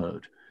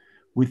misheard,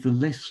 with the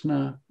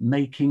listener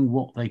making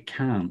what they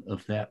can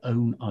of their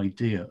own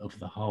idea of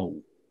the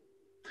whole.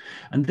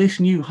 And this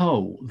new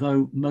whole,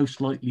 though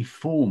most likely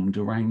formed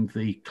around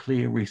the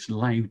clearest,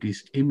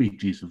 loudest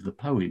images of the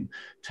poem,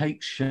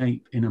 takes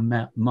shape in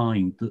a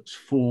mind that's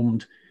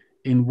formed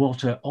in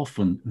what are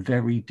often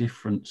very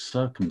different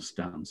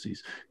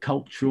circumstances,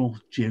 cultural,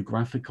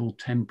 geographical,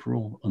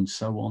 temporal, and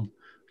so on,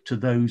 to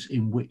those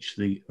in which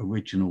the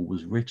original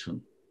was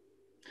written.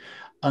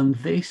 And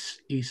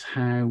this is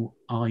how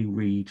I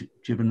read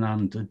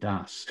JIbanananda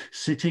Das,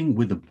 sitting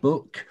with a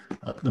book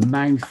at the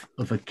mouth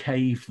of a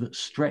cave that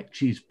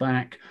stretches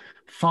back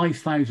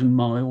 5,000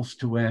 miles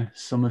to where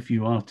some of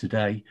you are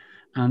today,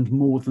 and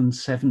more than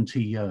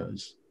 70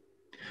 years.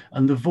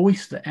 And the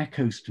voice that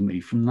echoes to me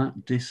from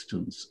that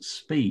distance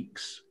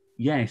speaks,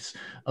 yes,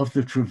 of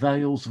the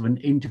travails of an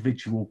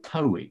individual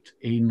poet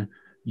in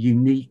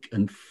unique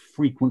and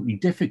frequently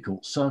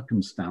difficult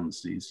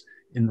circumstances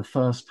in the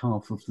first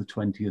half of the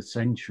 20th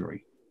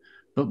century.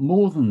 But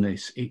more than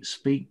this, it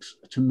speaks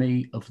to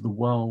me of the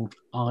world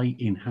I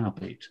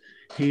inhabit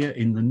here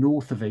in the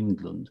north of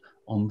England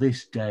on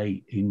this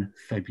day in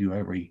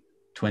February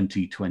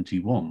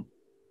 2021.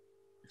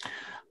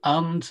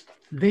 And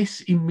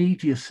this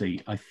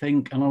immediacy, I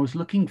think, and I was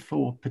looking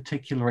for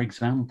particular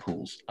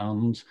examples,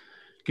 and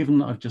given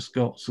that I've just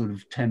got sort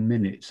of 10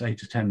 minutes, 8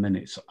 to 10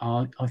 minutes,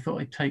 I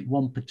thought I'd take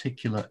one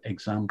particular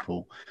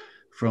example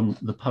from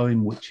the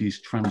poem which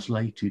is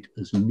translated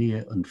as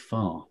Near and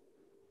Far.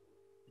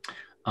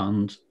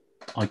 And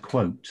I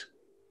quote,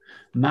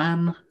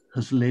 "Man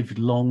has lived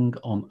long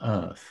on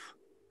earth,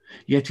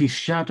 yet his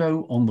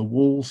shadow on the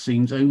wall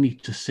seems only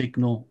to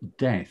signal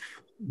death,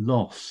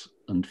 loss,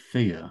 and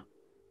fear.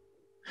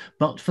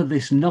 But for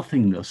this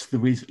nothingness,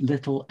 there is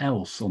little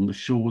else on the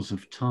shores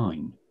of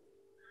time.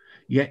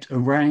 Yet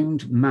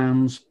around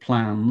man's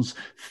plans,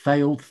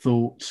 failed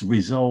thoughts,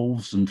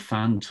 resolves, and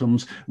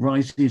phantoms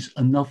rises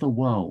another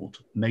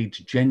world made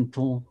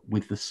gentle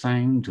with the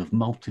sound of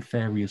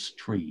multifarious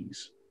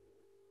trees."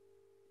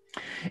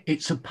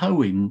 It's a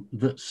poem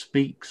that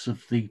speaks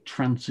of the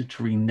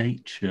transitory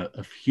nature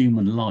of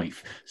human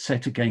life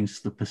set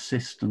against the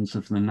persistence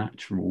of the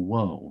natural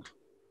world.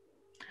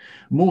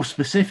 More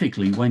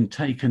specifically, when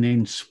taken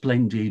in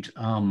splendid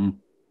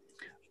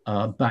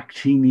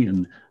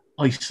Bakhtinian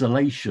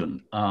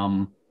isolation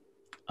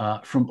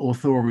from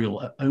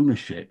authorial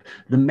ownership,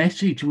 the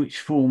message which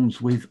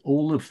forms with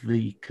all of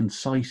the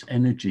concise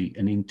energy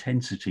and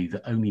intensity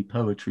that only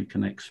poetry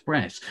can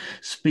express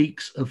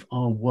speaks of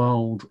our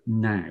world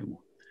now,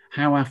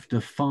 how after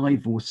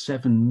 5 or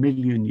 7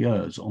 million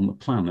years on the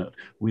planet,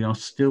 we are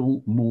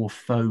still more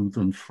foe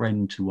than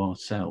friend to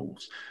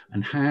ourselves,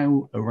 and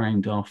how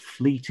around our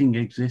fleeting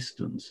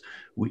existence,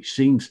 which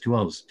seems to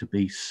us to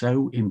be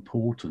so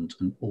important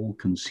and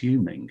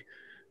all-consuming,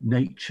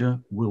 nature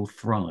will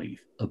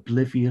thrive,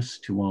 oblivious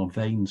to our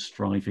vain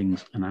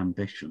strivings and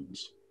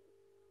ambitions.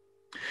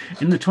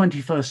 In the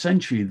 21st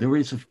century, there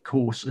is, of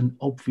course, an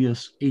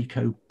obvious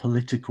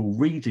eco-political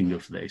reading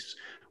of this,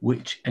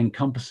 which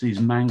encompasses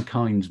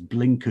mankind's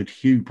blinkered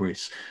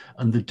hubris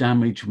and the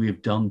damage we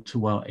have done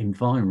to our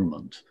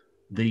environment,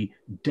 the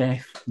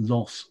death,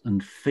 loss,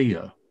 and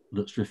fear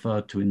that's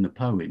referred to in the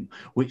poem,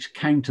 which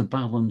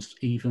counterbalance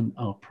even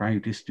our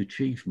proudest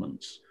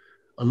achievements,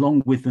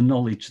 along with the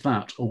knowledge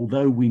that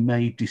although we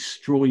may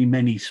destroy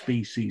many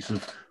species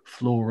of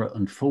flora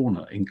and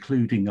fauna,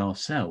 including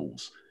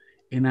ourselves,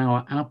 in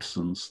our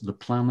absence, the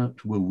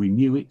planet will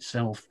renew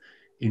itself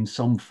in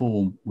some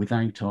form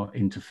without our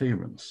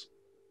interference.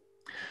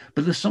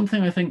 But there's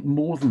something, I think,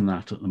 more than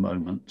that at the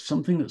moment,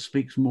 something that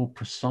speaks more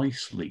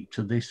precisely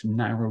to this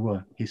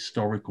narrower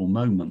historical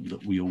moment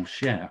that we all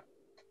share.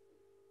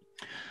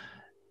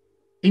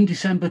 In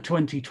December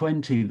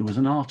 2020, there was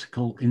an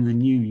article in the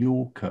New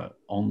Yorker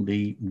on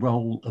the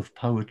role of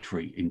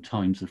poetry in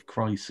times of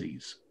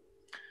crises.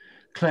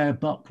 Claire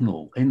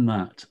Bucknell, in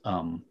that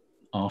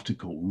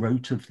article,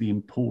 wrote of the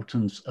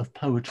importance of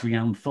poetry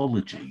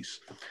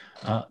anthologies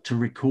to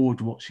record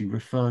what she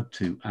referred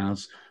to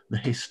as the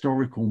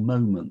historical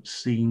moment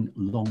seen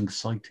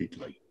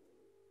long-sightedly.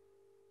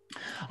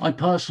 I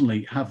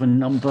personally have a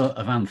number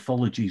of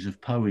anthologies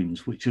of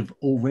poems which have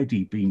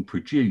already been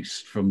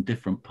produced from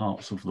different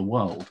parts of the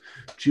world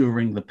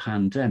during the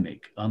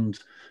pandemic, and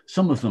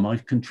some of them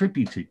I've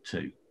contributed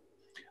to.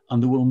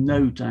 And there will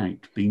no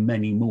doubt be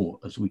many more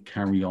as we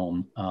carry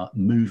on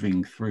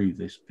moving through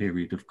this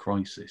period of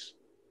crisis.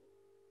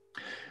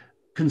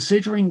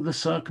 Considering the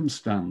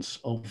circumstance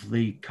of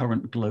the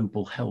current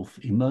global health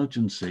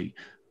emergency,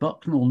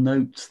 Bucknell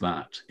notes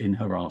that in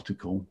her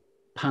article,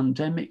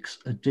 pandemics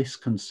are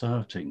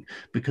disconcerting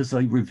because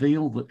they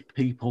reveal that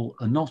people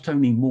are not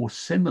only more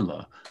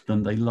similar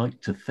than they like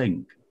to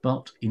think,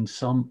 but in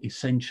some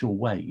essential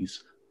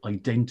ways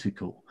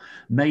identical,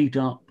 made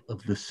up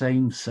of the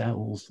same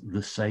cells,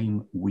 the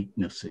same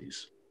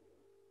weaknesses.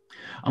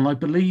 And I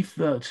believe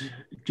that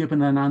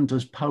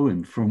JIbanananda's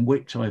poem, from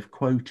which I've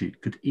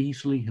quoted, could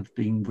easily have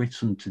been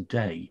written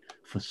today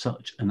for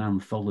such an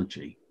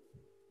anthology.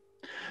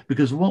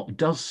 Because what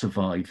does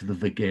survive the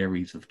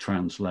vagaries of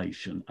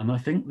translation, and I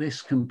think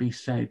this can be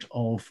said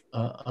of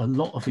a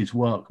lot of his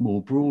work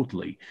more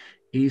broadly,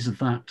 is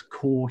that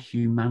core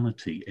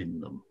humanity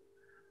in them.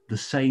 The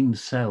same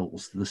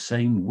cells, the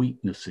same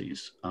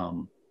weaknesses,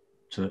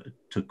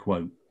 to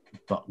quote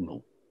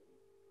Bucknell.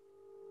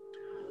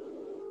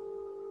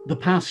 The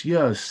past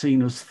year's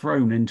seen us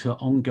thrown into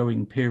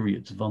ongoing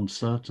periods of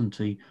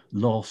uncertainty,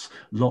 loss,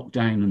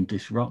 lockdown and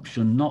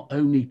disruption, not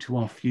only to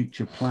our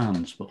future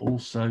plans, but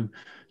also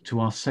to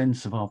our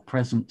sense of our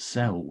present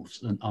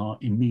selves and our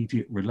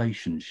immediate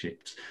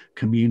relationships,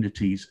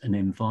 communities and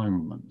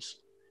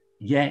environments.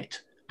 Yet,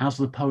 as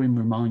the poem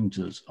reminds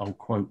us, I'll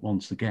quote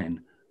once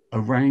again,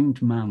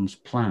 around man's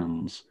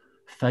plans,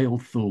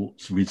 failed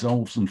thoughts,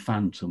 resolves and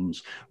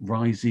phantoms,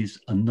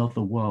 rises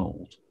another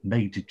world,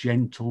 made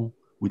gentle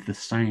with the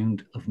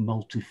sound of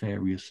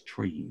multifarious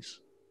trees.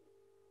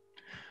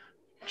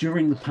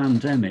 During the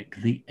pandemic,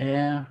 the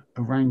air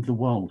around the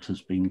world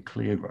has been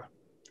clearer.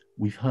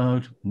 We've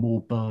heard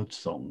more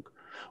birdsong.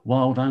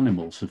 Wild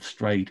animals have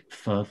strayed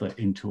further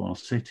into our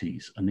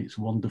cities, and it's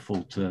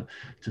wonderful to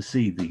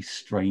see these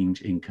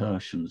strange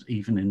incursions,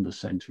 even in the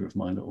centre of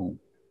my little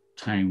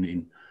town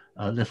in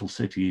a little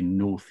city in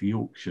North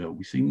Yorkshire.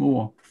 We see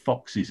more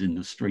foxes in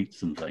the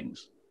streets and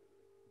things.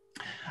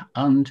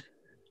 And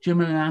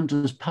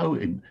JIbanananda's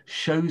poem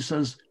shows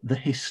us the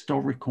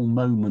historical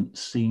moment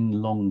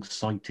seen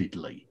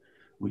long-sightedly,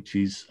 which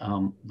is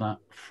that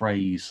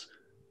phrase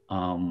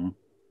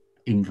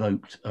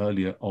invoked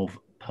earlier of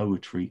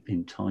poetry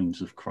in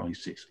times of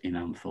crisis in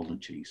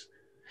anthologies.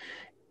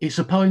 It's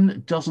a poem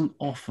that doesn't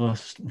offer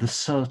the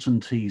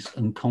certainties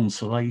and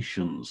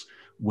consolations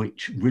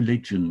which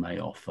religion may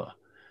offer,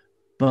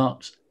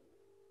 but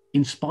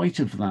in spite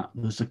of that,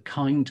 there's a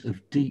kind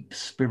of deep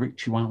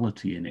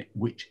spirituality in it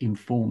which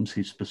informs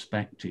his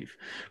perspective,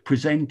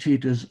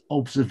 presented as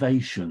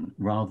observation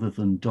rather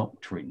than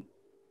doctrine.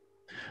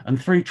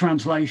 And through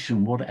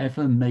translation,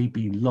 whatever may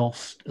be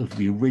lost of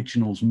the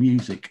original's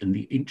music and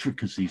the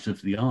intricacies of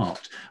the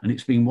art, and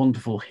it's been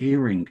wonderful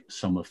hearing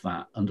some of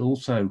that, and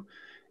also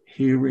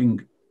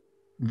hearing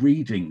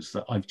readings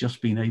that I've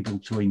just been able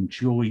to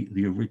enjoy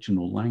the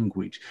original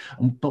language.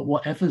 But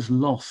whatever's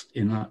lost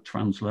in that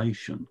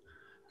translation,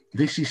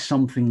 this is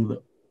something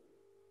that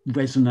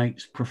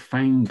resonates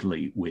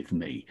profoundly with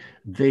me.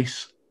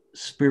 This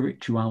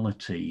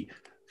spirituality,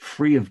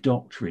 free of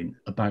doctrine,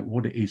 about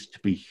what it is to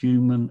be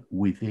human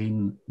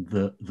within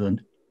the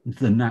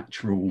the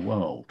natural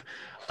world.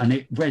 And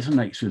it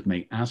resonates with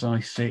me as I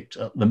sit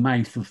at the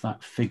mouth of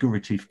that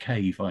figurative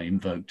cave I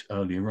invoked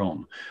earlier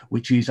on,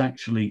 which is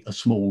actually a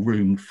small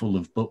room full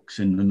of books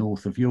in the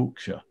north of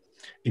Yorkshire,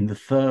 in the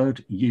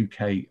third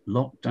UK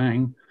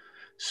lockdown,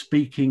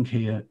 speaking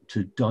here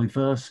to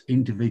diverse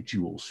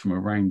individuals from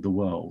around the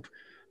world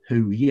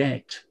who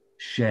yet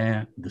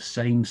share the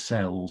same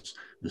cells,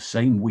 the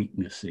same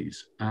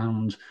weaknesses,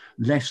 and,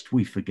 lest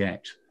we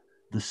forget,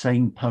 the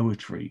same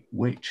poetry,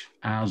 which,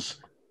 as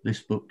this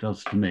book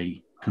does to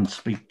me, can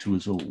speak to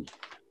us all.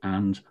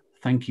 And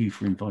thank you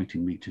for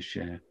inviting me to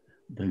share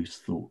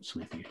those thoughts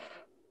with you.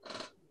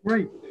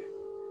 Great.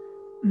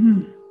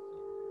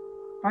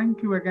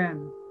 Thank you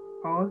again,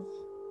 Oz,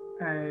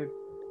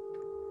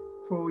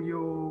 for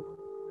your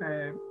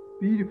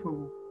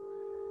beautiful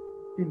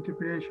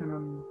interpretation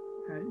on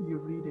your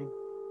reading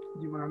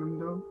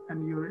JIbanananda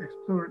and your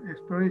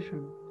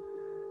exploration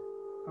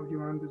of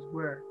JIbanananda's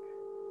work.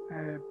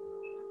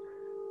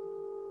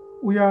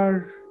 We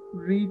are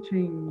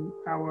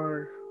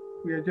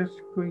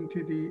just going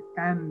to the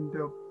end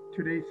of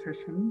today's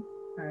session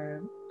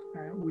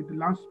with the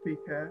last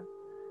speaker,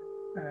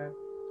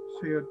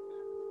 Syed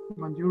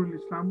Manzoorul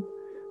Islam.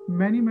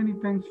 Many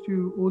thanks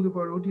to all of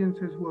our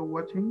audiences who are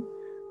watching.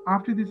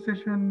 After this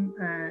session,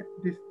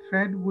 this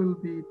thread will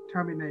be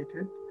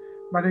terminated,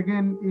 but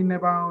again, in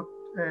about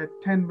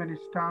 10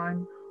 minutes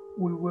time,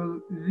 we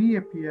will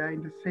reappear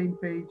in the same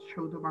page,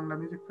 Show the Bangla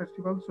Music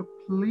Festival. So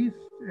please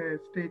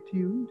stay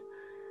tuned.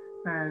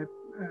 The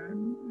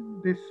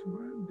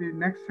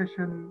next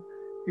session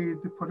is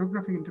the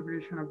photographic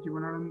interpretation of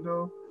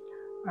JIbanananda,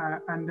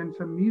 and then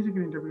some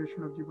musical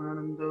interpretation of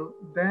JIbanananda,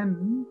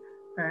 then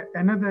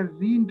another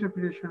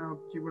reinterpretation of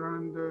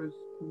JIbanananda's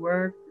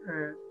work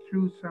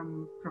through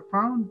some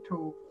profound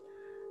talk,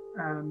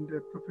 and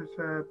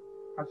Professor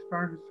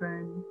Asfar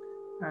Hussain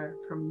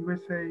from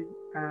USA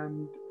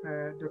and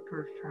Dr.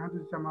 Shahad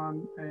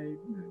Zaman, an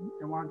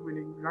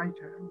award-winning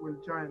writer, will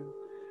join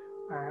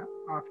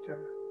after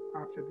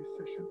this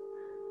session.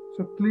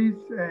 So please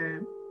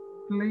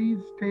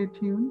stay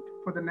tuned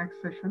for the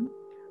next session.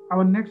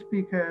 Our next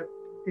speaker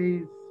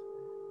is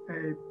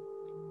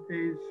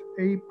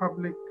a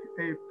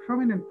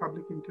prominent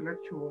public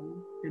intellectual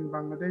in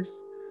Bangladesh,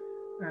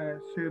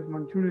 Syed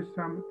Manzoorul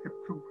Islam, a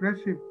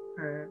progressive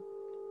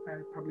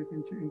public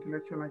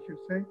intellectual, I should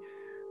say.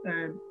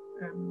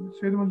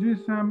 Syed Manzoorul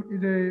Islam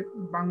is a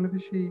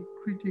Bangladeshi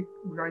critic,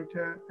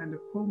 writer, and a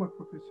former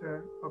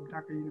professor of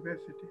Dhaka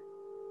University.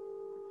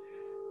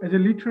 As a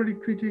literary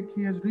critic,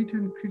 he has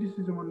written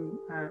criticism on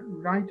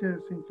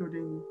writers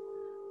including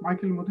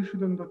Michael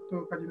Madhusudan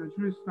Dotto, Kazi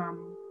Nazrul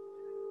Islam,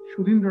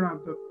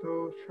 Shudindranath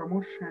Dotto,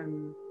 Shamor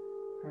Sen,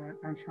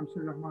 and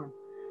Shamsur Rahman.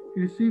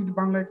 He received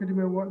Bangla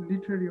Academy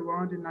Literary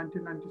Award in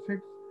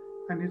 1996,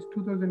 and his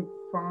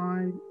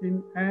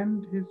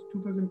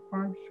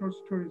 2005 short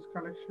stories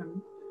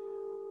collection,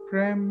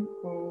 Prem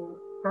o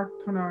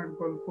Prarthanar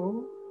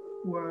Golpo,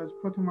 was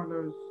Prothom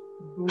Alo's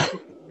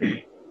book.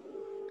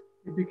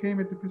 He became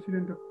the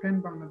president of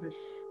PEN Bangladesh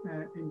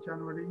in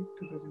January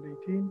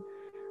 2018.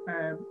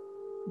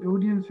 The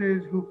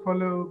audiences who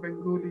follow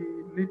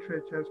Bengali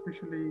literature,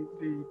 especially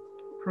the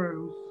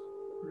prose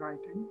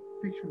writing,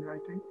 fiction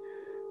writing,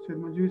 Syed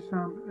Manzoorul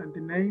Islam, the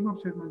name of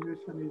Syed Manzoorul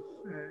Islam is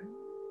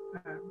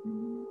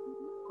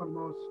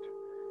almost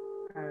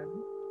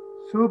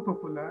so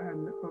popular,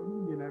 and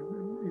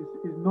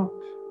is not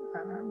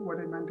what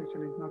I meant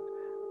actually is not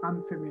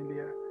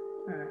unfamiliar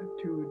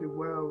to the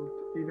world,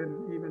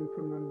 even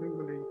from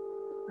non-Bengali,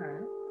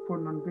 for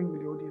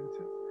non-Bengali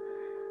audiences.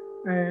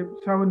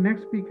 So our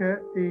next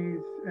speaker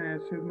is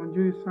Syed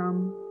Manzoorul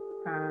Islam,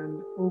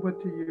 and over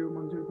to you,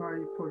 Manzoor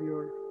Bhai, for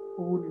your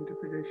own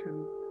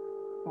interpretation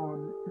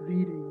on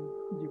reading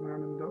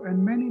JIbanananda,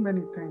 and many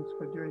thanks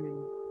for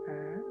joining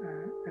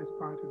as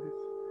part of this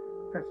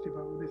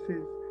festival. This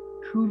is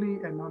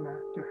truly an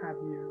honor to have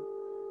you.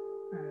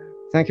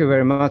 Thank you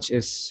very much.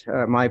 It's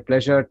my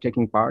pleasure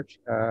taking part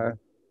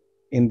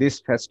in this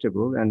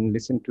festival and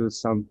listen to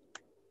some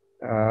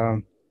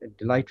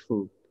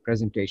delightful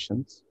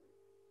presentations.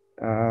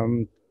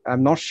 I'm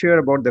not sure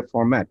about the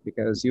format,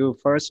 because you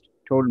first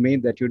told me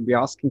that you'd be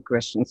asking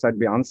questions, I'd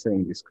be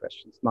answering these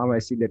questions. Now I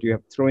see that you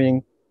have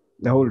throwing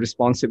the whole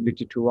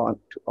responsibility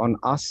on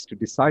us to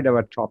decide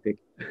our topic.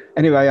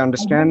 Anyway, I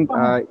understand.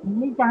 I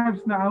will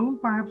perhaps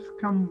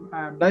come.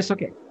 That's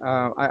okay.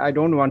 I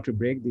don't want to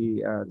break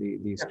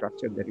the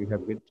structure that you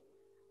have built.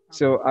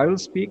 So I will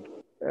speak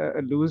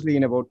loosely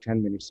in about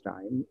 10 minutes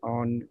time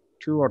on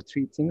 2 or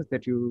 3 things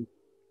that you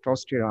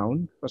tossed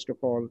around. First of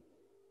all,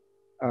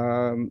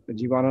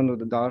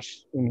 JIbanananda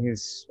Das in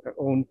his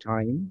own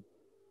time,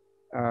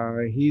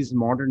 his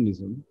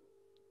modernism.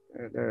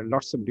 There are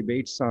lots of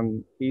debates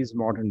on his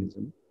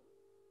modernism,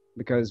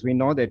 because we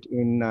know that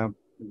in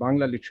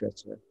Bangla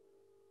literature,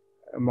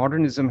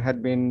 modernism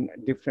had been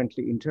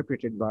differently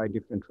interpreted by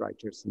different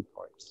writers and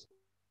poets.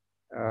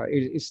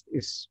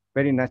 It's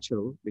very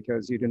natural,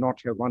 because you do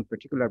not have one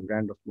particular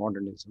brand of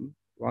modernism.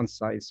 One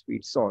size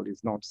fits all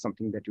is not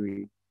something that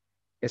we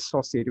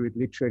associate with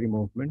literary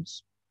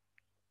movements.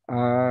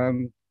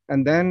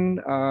 And then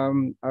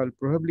I'll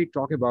probably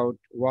talk about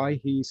why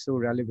he is so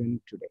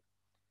relevant today.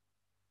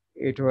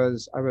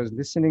 I was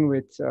listening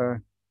with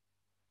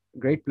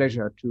great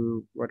pleasure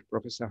to what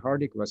Professor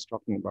Hardwick was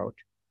talking about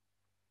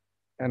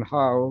and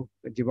how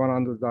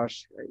JIbanananda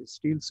Das is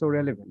still so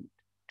relevant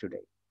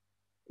today.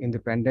 In the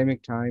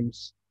pandemic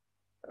times,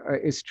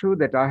 it's true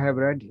that I have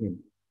read him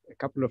a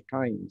couple of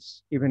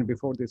times, even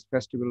before this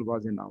festival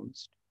was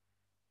announced,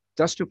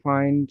 just to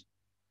find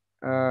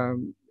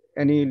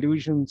any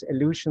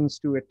allusions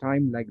to a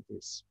time like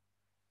this.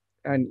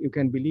 And you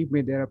can believe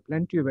me, there are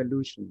plenty of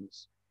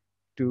allusions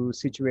to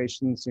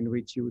situations in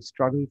which you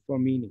struggle for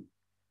meaning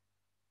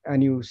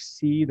and you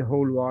see the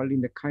whole world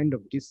in a kind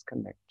of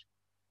disconnect.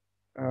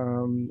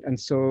 And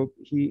so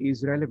he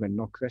is relevant,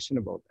 no question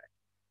about that.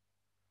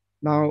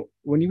 Now,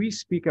 when we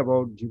speak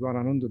about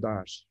JIbanananda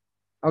Das,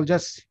 I'll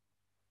just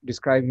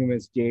describe him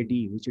as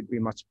JD, which would be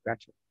much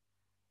better.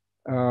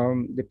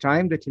 The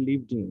time that he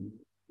lived in,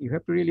 you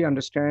have to really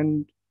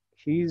understand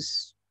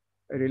his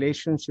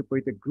relationship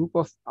with a group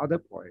of other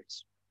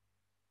poets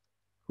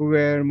who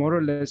were more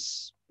or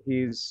less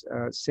his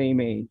same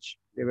age.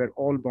 They were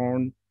all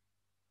born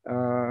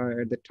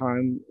at the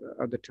turn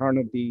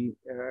of the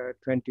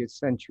 20th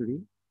century.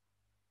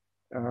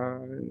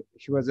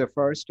 He was the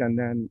first, and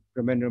then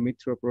Ramendra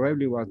Mitra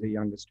probably was the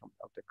youngest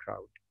of the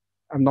crowd.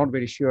 I'm not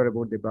very sure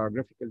about the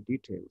biographical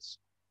details,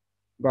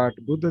 but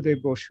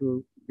Buddhadev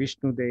Bosu,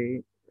 Vishnu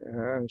De,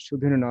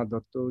 Sudhirnath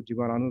Datta,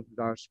 JIbanananda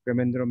Das,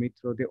 Ramendra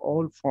Mitra, they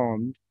all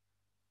formed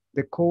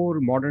the core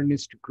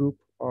modernist group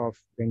of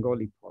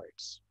Bengali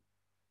poets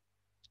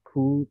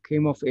who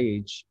came of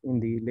age in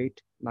the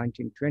late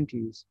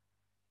 1920s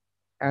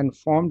and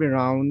formed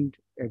around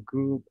a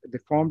group. They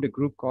formed a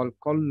group called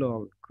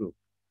Kollol Group.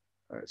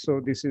 So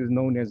this is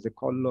known as the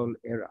Kollol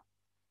era.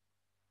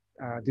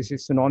 This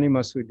is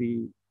synonymous with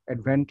the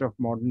advent of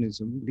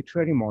modernism,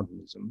 literary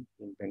modernism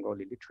in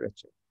Bengali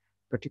literature,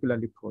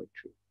 particularly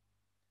poetry.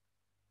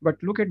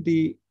 But look at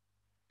the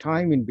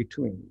time in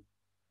between,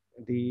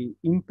 the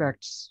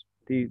impacts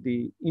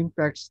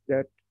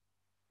that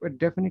were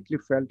definitely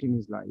felt in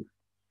his life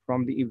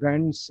from the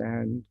events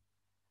and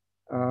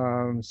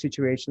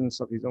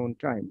situations of his own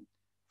time.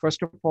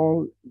 First of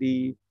all,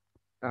 the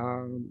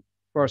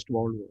First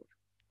World War.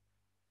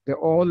 They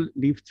all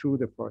lived through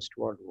the First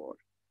World War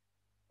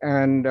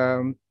and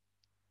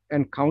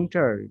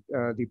encountered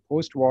the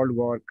post-World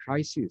War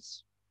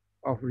crisis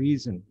of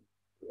reason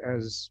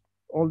as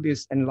all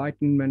these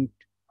Enlightenment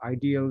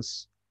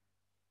ideals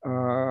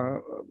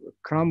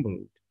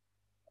crumbled.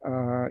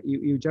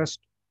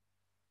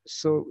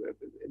 So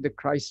the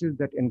crisis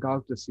that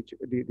engulfed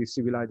the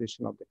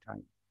civilization of the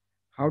time.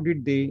 How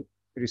did they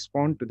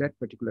respond to that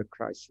particular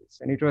crisis?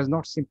 And it was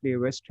not simply a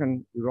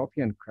Western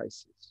European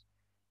crisis.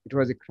 It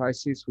was a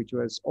crisis which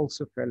was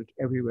also felt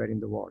everywhere in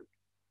the world.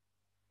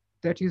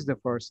 That is the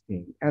first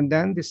thing. And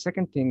then the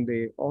second thing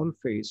they all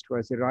faced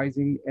was a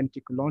rising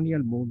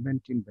anti-colonial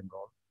movement in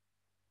Bengal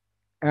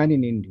and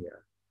in India.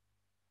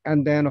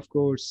 And then, of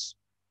course,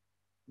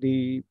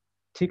 the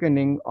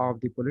thickening of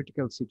the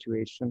political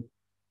situation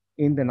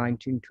in the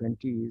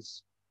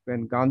 1920s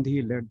when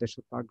Gandhi led the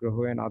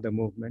Satyagraha and other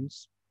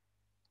movements.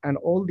 And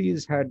all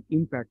these had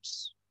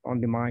impacts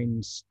on the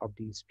minds of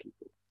these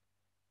people.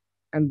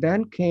 And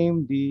then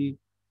came the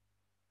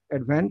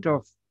advent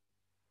of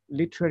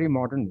literary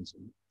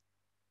modernism.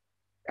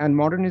 And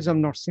modernism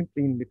not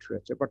simply in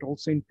literature, but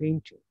also in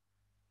painting.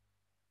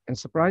 And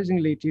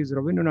surprisingly, it is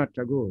Rabindranath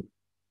Tagore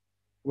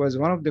was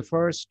one of the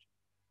first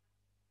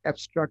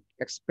abstract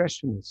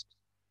expressionists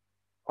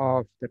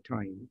of the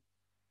time.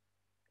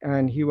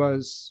 And he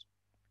was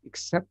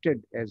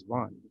accepted as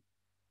one.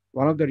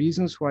 One of the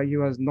reasons why he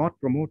was not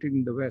promoted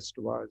in the West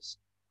was,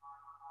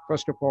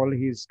 first of all,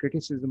 his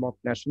criticism of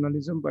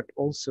nationalism, but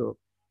also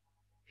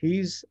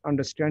his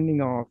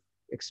understanding of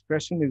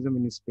expressionism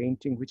in his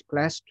painting, which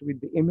clashed with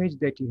the image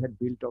that he had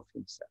built of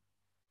himself.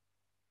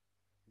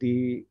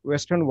 The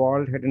Western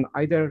world had an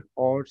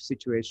either-or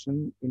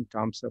situation in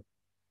terms of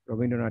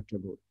Rabindranath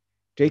Tagore.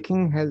 Take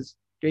him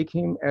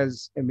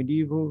as a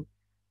medieval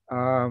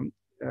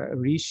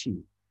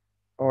rishi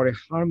or a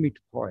hermit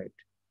poet,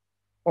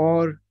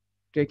 or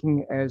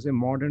taking as a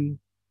modern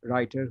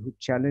writer who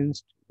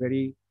challenged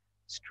very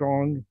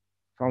strong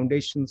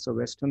foundations of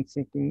Western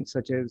thinking,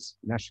 such as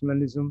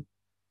nationalism,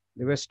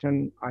 the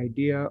Western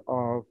idea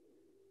of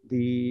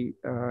the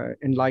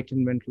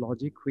Enlightenment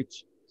logic,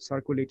 which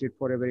circulated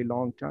for a very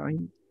long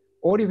time,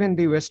 or even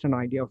the Western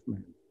idea of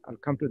man. I'll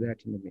come to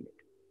that in a minute.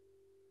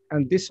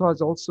 And this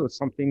was also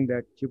something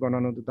that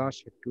JIbanananda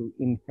Das had to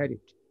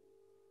inherit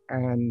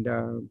and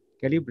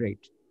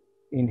calibrate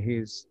in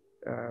his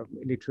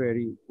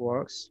literary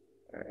works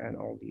and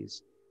all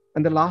these.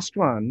 And the last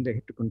one they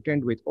had to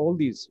contend with all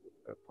these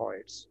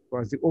poets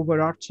was the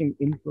overarching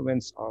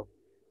influence of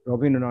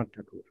Rabindranath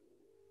Tagore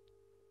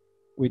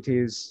with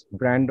his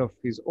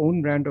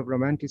own brand of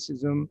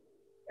romanticism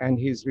and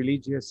his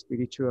religious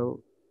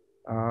spiritual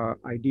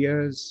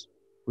ideas,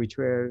 which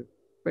were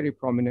very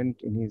prominent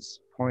in his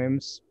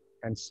poems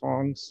and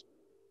songs,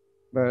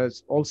 but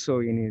also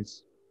in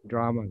his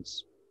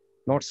dramas.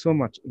 not so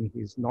much in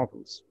his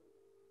novels.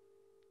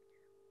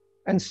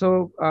 And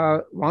so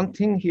one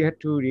thing he had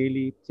to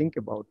really think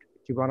about,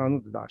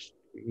 JIbanananda Das,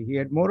 he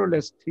had more or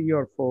less 3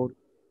 or 4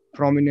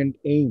 prominent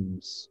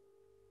aims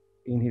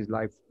in his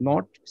life,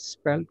 not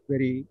spelled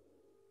very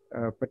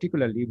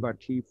particularly, but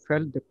he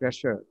felt the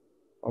pressure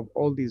of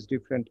all these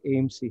different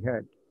aims he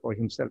had for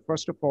himself.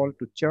 First of all,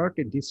 to chart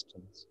a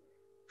distance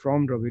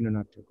from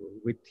Rabindranath Tagore,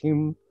 with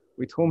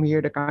whom he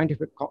had a kind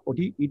of a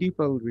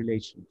Oedipal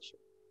relationship,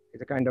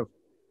 a kind of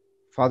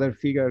father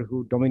figure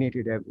who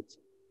dominated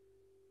everything.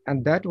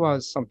 And that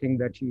was something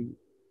that he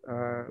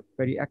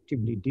very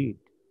actively did.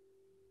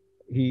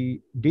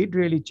 He did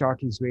really chart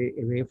his way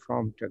away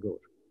from Tagore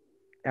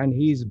and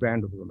his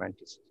brand of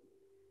romanticism.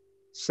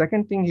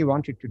 Second thing he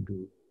wanted to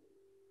do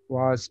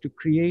was to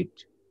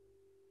create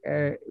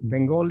a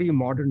Bengali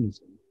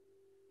modernism,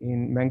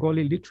 in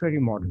Bengali literary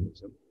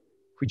modernism,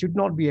 which would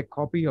not be a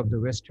copy of the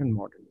Western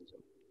modernism.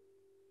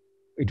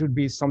 It would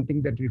be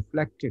something that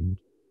reflected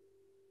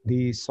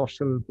the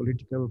social,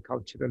 political,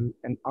 cultural,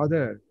 and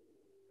other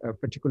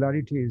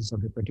particularities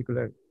of a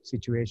particular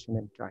situation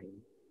and time.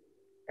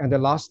 And the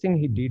last thing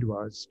he did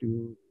was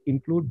to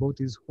include both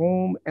his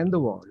home and the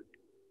world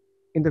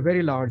in the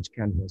very large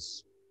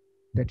canvas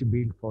that he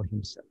built for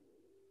himself.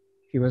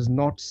 He was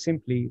not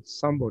simply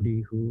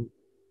somebody who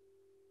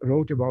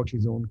wrote about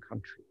his own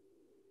country.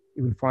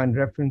 You will find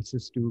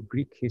references to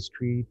Greek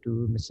history,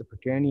 to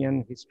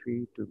Mesopotamian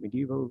history, to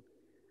medieval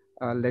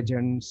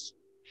legends.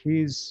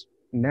 His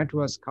net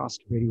was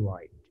cast very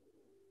wide.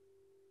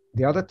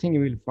 The other thing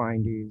you will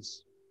find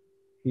is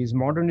his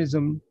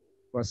modernism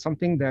was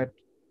something that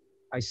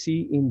I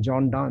see in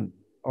John Donne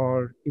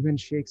or even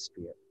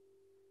Shakespeare,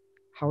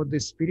 how the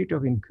spirit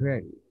of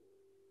inquiry,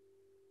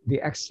 the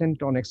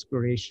accent on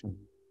exploration,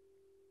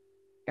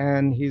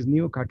 and his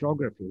new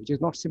cartography, which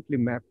is not simply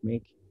map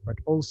making, but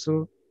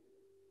also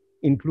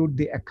include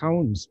the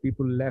accounts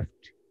people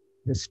left,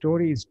 the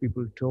stories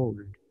people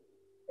told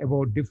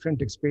about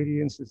different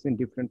experiences in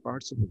different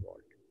parts of the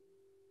world.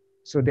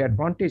 So the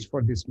advantage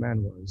for this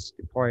man was,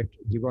 the poet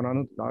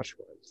JIbanananda Das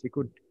was, he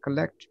could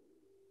collect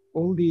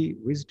all the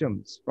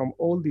wisdoms from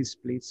all these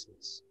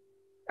places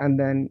and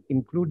then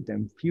include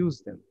them,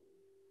 fuse them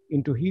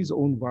into his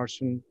own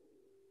version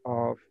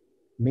of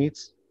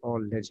myths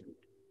or legend.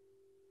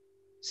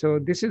 So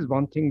this is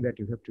one thing that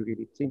you have to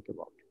really think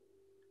about.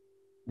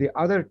 The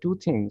other two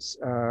things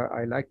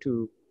I like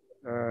to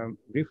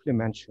briefly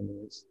mention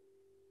is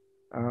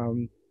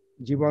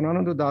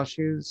JIbanananda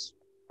Das's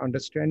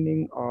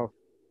understanding of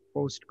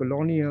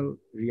post-colonial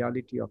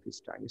reality of his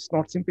time. It's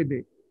not simply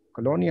the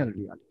colonial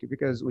reality,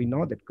 because we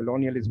know that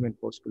colonialism and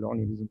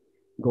post-colonialism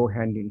go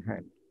hand in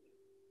hand.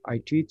 I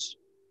teach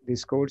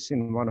this course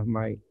in one of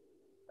my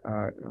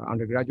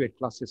undergraduate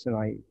classes, and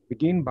I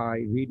begin by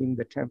reading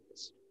The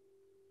Tempest,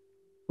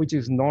 which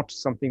is not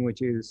something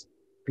which is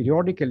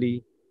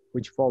periodically,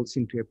 which falls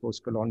into a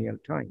post-colonial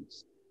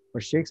times.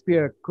 But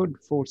Shakespeare could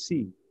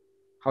foresee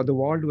how the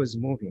world was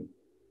moving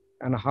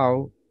and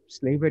how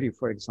slavery,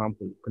 for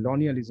example,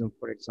 colonialism,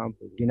 for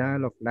example,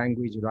 denial of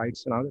language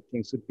rights and other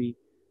things would be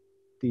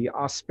the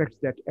aspects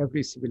that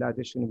every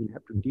civilization will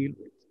have to deal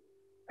with.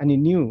 And he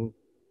knew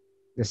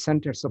the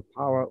centers of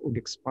power would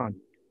expand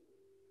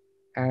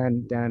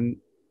and then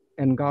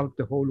engulf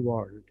the whole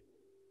world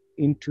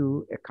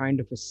into a kind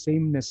of a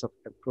sameness of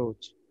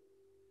approach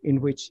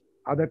in which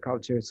other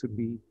cultures would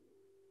be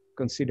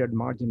considered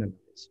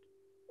marginalized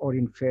or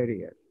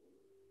inferior.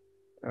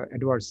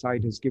 Edward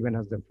Said has given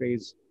us the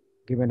phrase,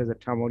 given as a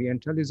term,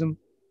 Orientalism,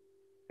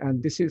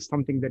 and this is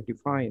something that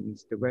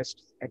defines the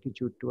West's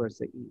attitude towards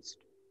the East.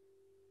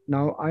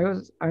 Now,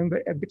 I'm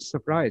a bit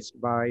surprised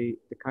by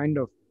the kind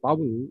of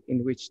bubble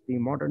in which the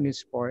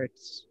modernist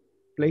poets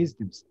place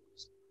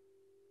themselves.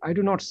 I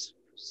do not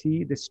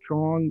see the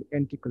strong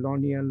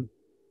anti-colonial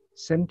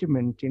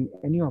sentiment in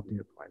any of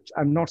their poems.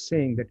 I'm not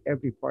saying that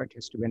every poet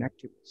has to be an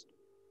activist,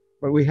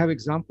 but we have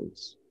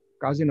examples.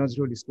 Qazi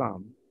Nazrul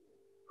Islam,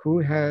 who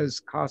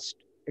has cast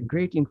a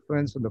great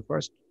influence on the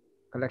first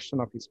collection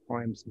of his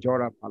poems,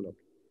 Jora Palok,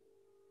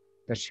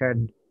 the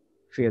shed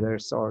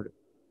feathers or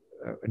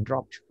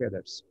dropped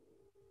feathers.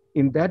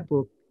 In that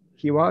book,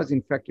 he was,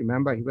 in fact,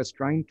 remember, he was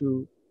trying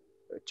to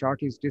chart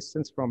his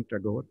distance from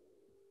Tagore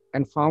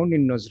and found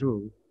in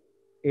Nazrul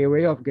a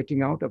way of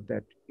getting out of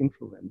that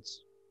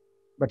influence.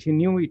 But he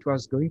knew it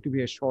was going to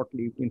be a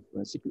short-lived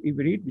influence. If you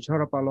read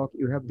Jahar Palok,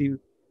 you have the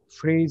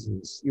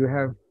phrases, you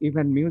have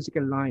even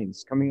musical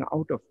lines coming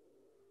out of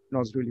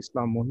Nazrul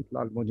Islam,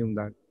 Mohitlal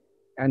Majumdar,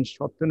 and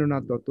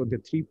Satyendranath Datta, the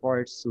three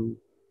poets who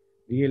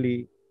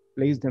really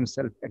placed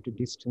themselves at a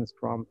distance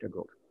from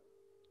Tagore.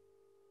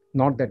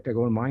 Not that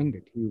Tagore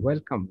minded, he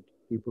welcomed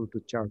people to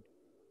chart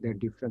their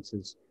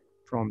differences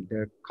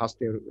cast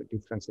their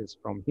differences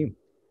from him.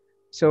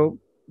 So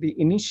the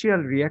initial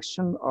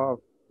reaction of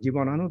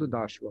JIbanananda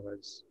Das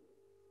was,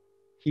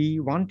 he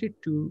wanted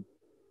to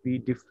be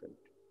different.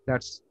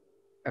 That's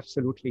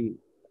absolutely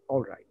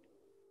all right.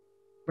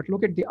 But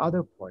look at the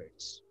other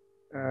poets.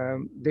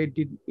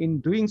 In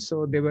doing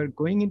so, they were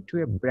going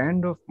into a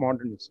brand of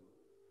modernism,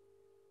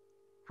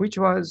 which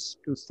was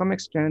to some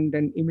extent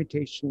an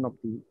imitation of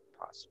the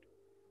past.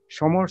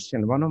 Shamar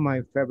Sen, one of my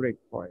favorite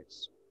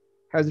poets,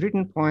 has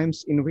written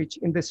poems in which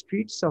in the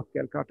streets of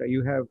Calcutta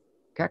you have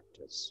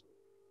cactus,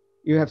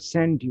 you have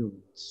sand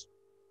dunes,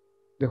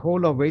 the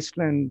whole of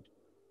wasteland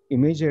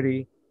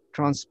imagery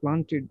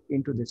transplanted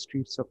into the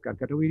streets of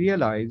Calcutta. We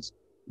realize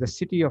the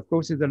city, of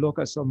course, is the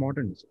locus of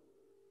modernism.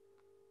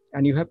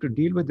 And you have to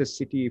deal with the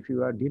city if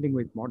you are dealing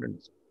with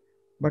modernism.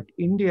 But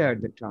India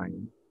at the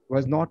time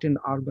was not an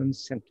urban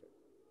center.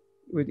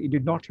 It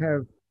did not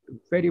have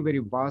very, very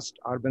vast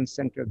urban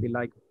center, the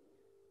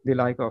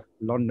like of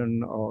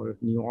London or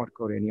New York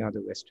or any other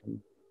Western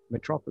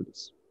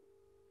metropolis.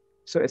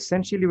 So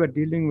essentially, we're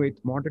dealing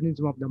with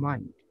modernism of the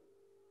mind.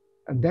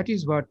 And that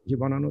is what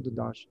JIbanananda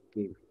Das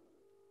gave.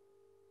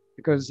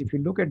 Because if you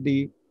look at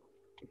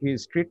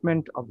his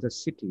treatment of the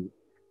city,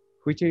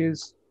 which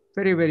is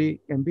very,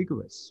 very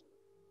ambiguous.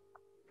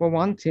 For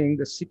one thing,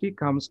 the city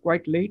comes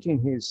quite late in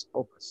his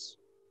opus.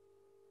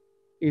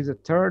 Is a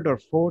third or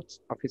fourth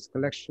of his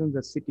collection,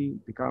 the city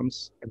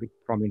becomes a bit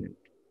prominent.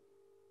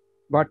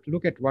 But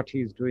look at what he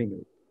is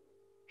doing.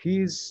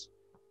 He is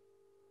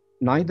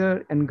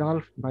neither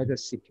engulfed by the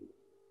city,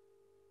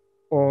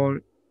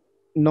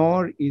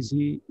 nor is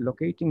he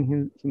locating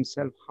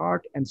himself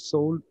heart and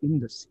soul in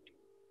the city.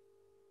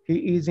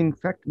 He is in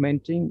fact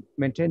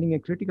maintaining a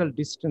critical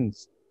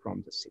distance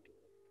from the city.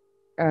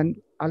 And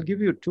I'll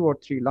give you 2 or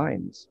 3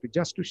 lines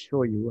just to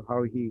show you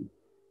how he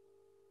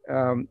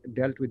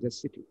dealt with the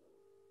city.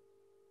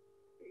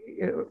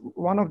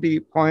 One of the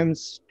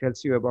poems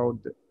tells you about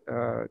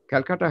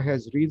Calcutta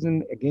has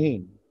risen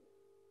again,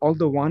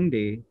 although one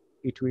day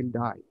it will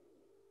die.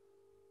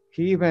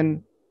 He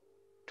even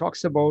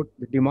talks about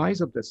the demise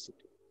of the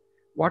city.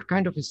 What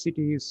kind of a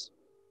city is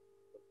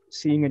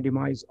seeing a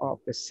demise of?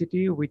 The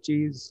city which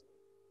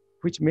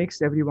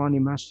makes everyone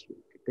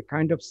emasculate, the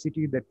kind of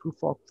city that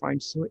Prof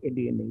finds so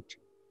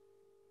alienating.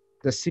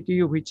 The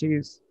city which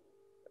is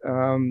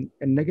a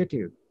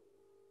negative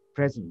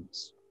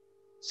presence,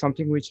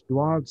 something which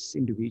dwarfs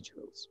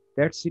individuals.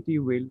 That city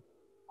will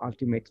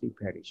ultimately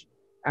perish.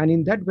 And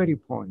in that very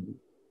point,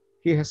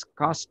 he has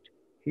cast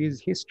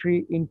his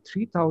history in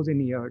 3,000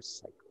 years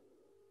cycle.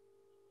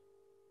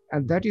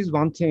 And that is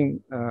one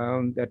thing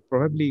that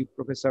probably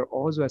Professor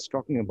Oz was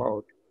talking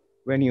about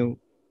when you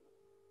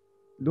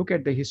look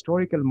at the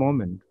historical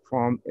moment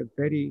from a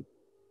very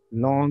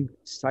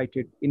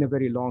long-sighted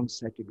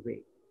way.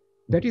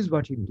 That is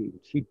what he did.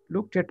 He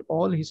looked at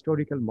all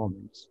historical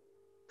moments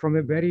from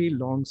in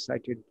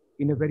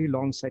a very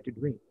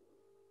long-sighted way.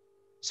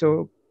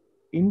 So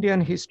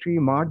Indian history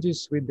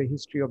merges with the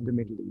history of the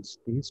Middle East,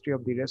 the history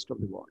of the rest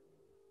of the world.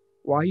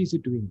 Why is he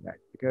doing that?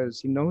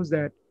 Because he knows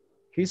that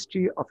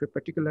history of a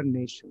particular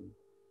nation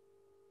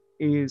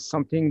is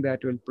something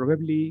that will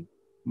probably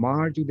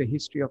merge with the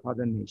history of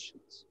other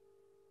nations.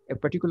 A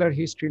particular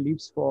history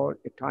lives for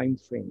a time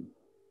frame.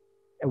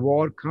 A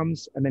war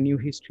comes and a new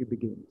history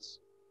begins.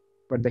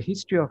 But the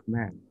history of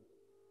man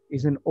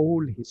is an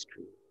old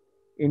history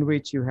in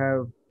which you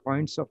have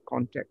points of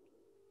contact.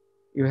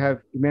 You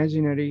have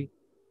imaginary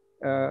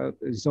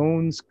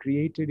zones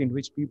created in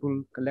which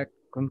people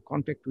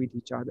contact with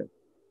each other.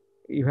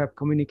 You have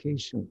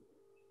communication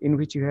in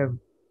which you have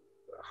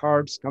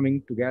hearts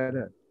coming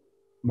together,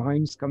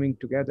 minds coming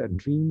together,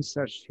 dreams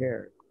are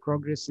shared,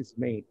 progress is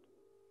made.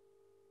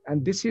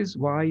 And this is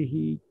why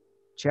he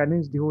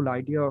challenged the whole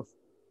idea of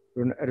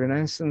a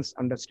Renaissance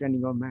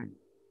understanding of man.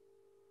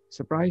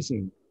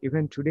 Surprising,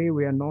 even today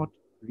we are not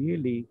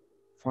really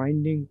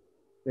finding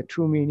the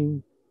true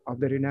meaning of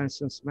the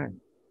Renaissance man.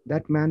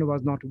 That man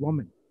was not a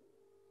woman.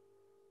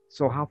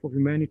 So half of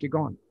humanity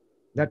gone.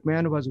 That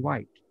man was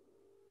white.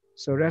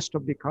 So rest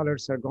of the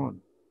colors are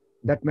gone.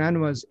 That man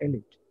was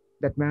elite.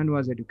 That man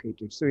was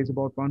educated. So he's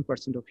about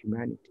 1% of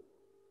humanity.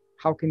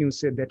 How can you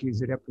say that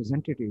he's a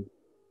representative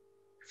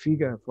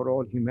figure for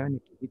all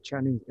humanity? He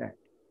challenged that.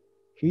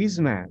 His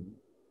man,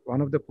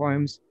 one of the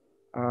poems,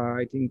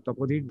 I think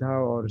Tapodhir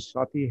or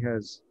Swati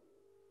has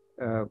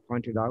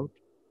pointed out,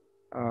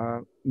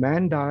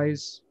 man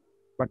dies,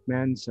 but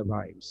man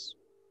survives.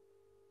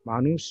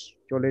 Manush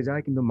chole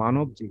jay kintu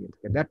manav jige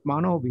thake. That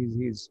manav is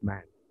his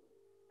man.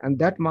 And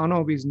that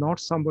manav is not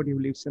somebody who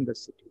lives in the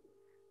city,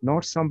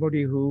 not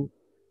somebody who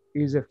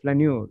is a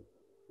flaneur,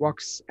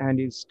 walks and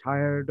is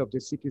tired of the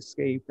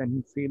cityscape and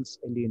he feels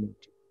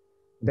alienated.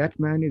 That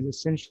man is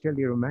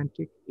essentially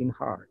romantic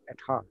at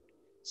heart,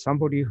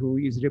 somebody who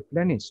is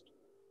replenished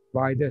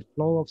by the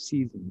flow of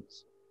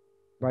seasons,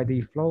 by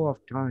the flow of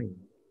time.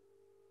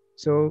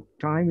 So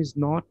time is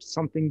not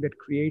something that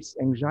creates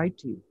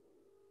anxiety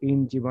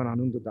in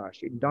JIbanananda Das.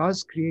 It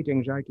does create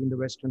anxiety in the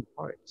Western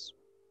poets.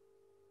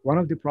 One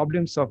of the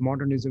problems of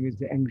modernism is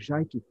the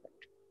anxiety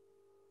factor.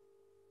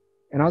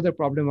 Another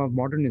problem of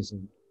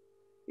modernism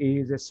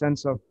is a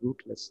sense of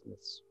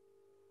rootlessness.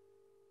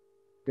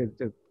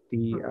 The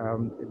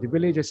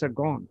villages are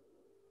gone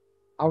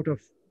out of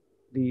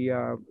the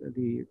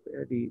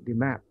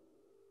map.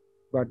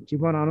 But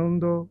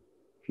JIbanananda,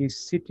 his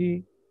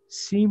city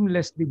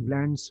seamlessly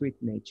blends with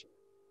nature.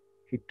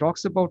 He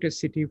talks about a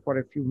city for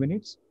a few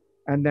minutes,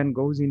 and then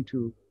goes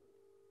into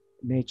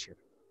nature.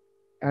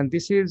 And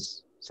this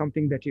is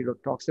something that he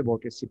talks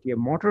about a city. A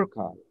motor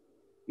car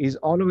is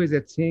always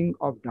a thing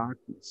of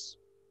darkness.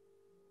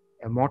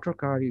 A motor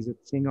car is a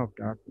thing of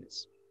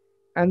darkness.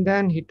 And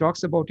then he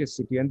talks about a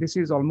city, and this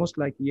is almost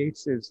like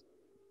Yeats's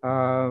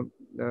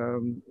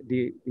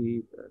the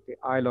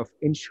Isle of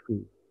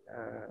Inchtree,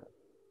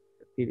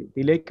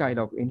 the Lake Isle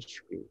of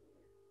Inchtree,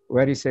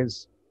 where he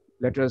says,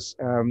 "Let us,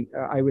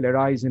 I will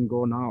arise and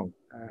go now."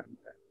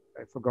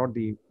 I forgot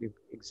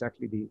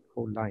exactly the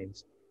whole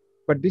lines,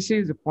 but this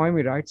is a poem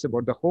he writes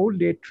about the whole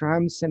day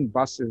trams and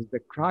buses, the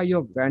cry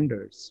of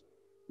vendors,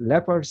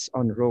 lepers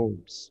on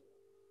roads.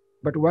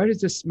 But where is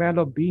the smell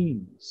of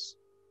beans?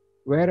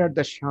 Where are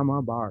the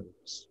Shama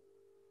bars?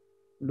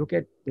 Look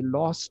at the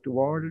lost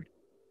world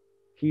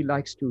he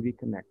likes to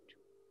reconnect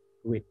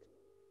with.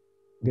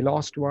 The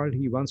lost world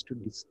he wants to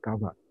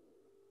discover.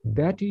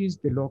 That is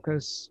the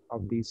locus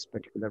of this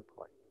particular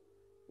poem.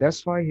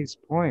 That's why his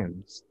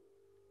poems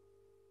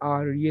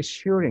are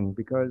reassuring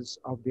because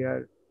of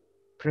their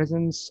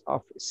presence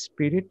of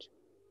spirit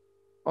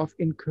of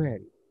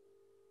inquiry,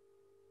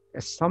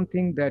 as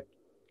something that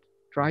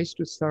tries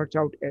to search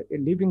out a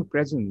living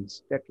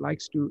presence that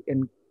likes to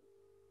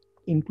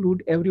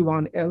include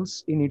everyone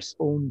else in its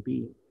own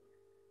being.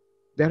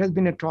 There has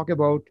been a talk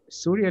about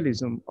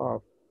surrealism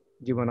of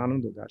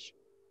JIbanananda Das.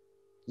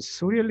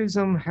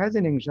 Surrealism has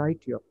an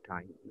anxiety of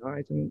time. You know,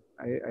 I think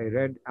I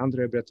read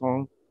André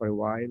Breton for a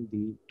while,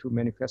 the two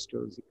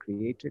manifestos he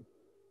created.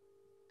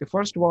 The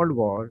First World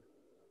War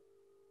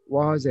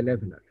was a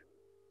leveler.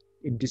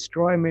 It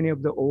destroyed many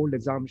of the old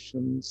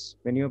assumptions,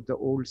 many of the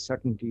old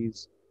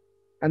certainties,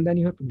 and then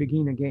you have to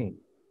begin again.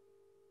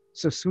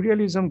 So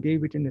surrealism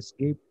gave it an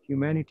escape,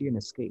 humanity an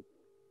escape.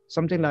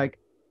 Something like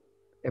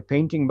a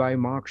painting by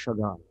Marc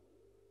Chagall,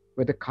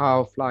 where the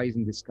cow flies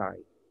in the sky.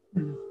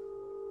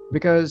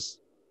 Because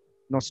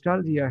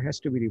nostalgia has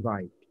to be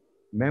revived,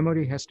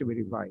 memory has to be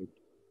revived,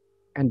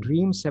 and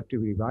dreams have to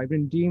be revived,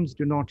 and dreams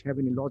do not have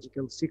any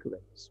logical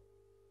sequence.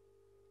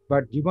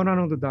 But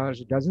JIbanananda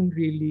Das doesn't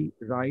really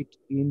write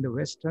in the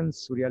Western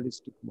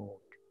surrealistic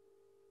mode.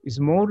 It's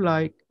more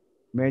like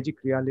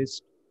magic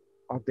realist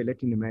of the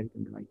Latin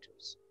American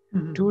writers.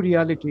 Two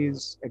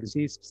realities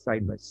exist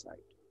side by side.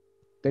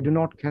 They do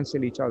not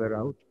cancel each other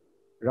out.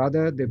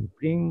 Rather, they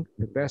bring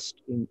the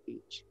best in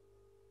each.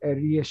 A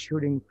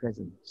reassuring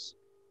presence,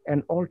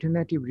 an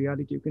alternative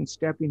reality you can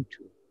step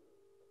into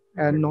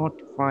and not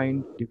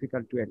find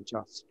difficult to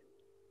adjust.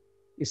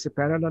 It's a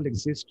parallel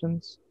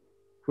existence,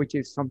 which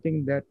is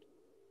something that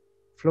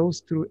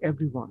flows through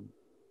everyone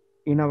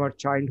in our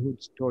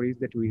childhood stories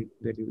that we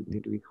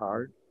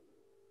heard,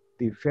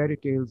 the fairy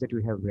tales that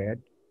we have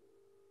read,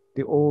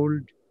 the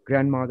old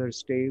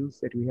grandmother's tales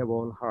that we have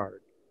all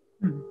heard.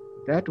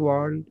 That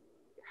world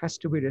has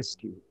to be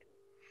rescued.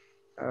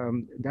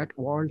 That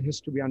world has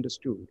to be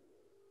understood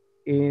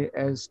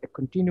as a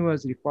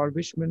continuous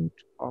refurbishment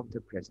of the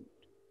present.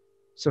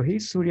 So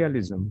his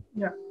surrealism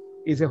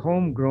is a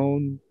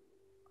homegrown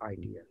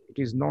idea. It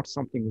is not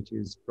something which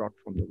is brought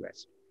from the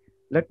West.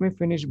 Let me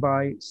finish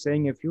by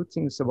saying a few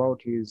things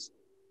about his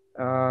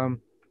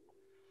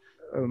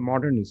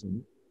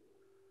modernism.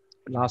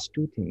 Last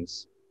two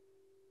things.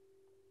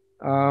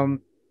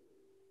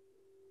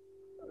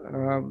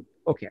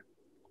 Okay,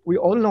 we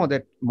all know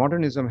that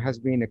modernism has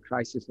been a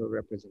crisis of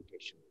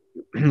representation.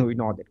 We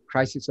know that.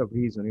 Crisis of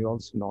reason, we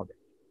also know that.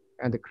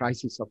 And the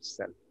crisis of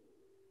self.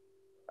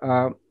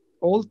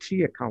 All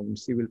three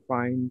accounts, you will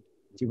find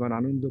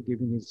JIbanananda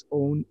giving his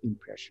own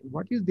impression.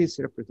 What is this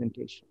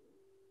representation?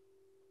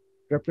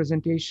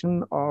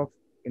 Representation of,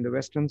 in the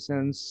Western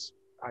sense,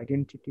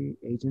 identity,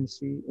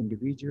 agency,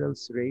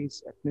 individuals,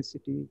 race,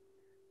 ethnicity,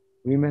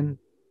 women.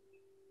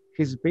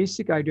 His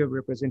basic idea of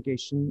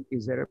representation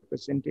is a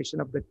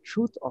representation of the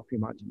truth of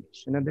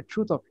imagination and the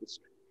truth of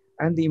history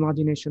and the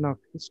imagination of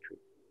history.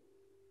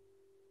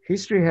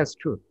 History has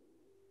truth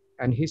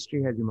and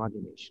history has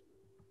imagination.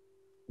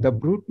 The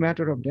brute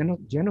matter of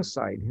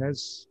genocide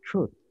has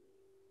truth,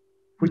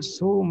 which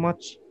so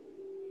much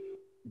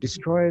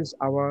destroys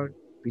our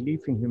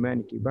belief in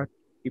humanity. But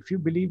if you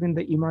believe in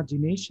the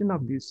imagination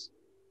of this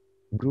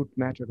brute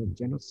matter of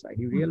genocide,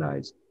 you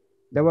realize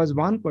there was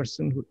one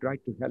person who tried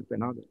to help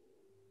another.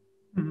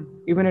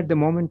 Even at the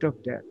moment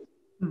of death,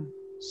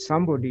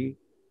 somebody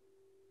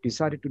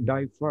decided to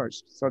die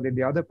first so that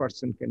the other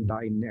person can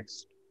die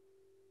next.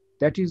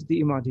 That is the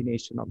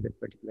imagination of that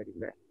particular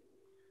event.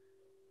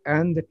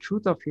 And the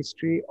truth of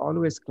history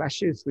always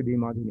clashes with the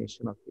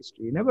imagination of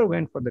history. You never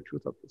went for the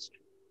truth of history.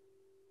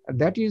 And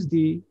that is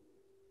the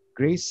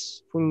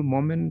graceful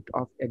moment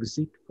of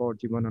exit for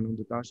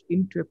JIbanananda Das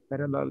into a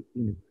parallel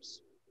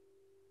universe,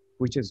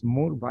 which is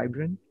more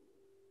vibrant,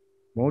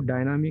 more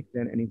dynamic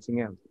than anything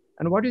else.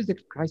 And what is the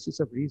crisis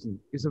of reason?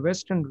 It's a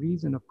Western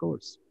reason, of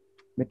course.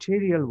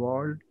 Material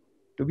world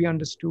to be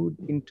understood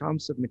in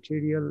terms of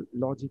material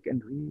logic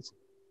and reason.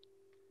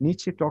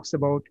 Nietzsche talks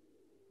about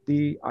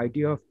the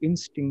idea of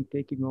instinct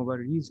taking over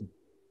reason,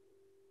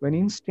 when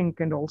instinct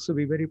can also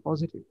be very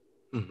positive,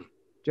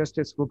 just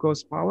as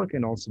Foucault's power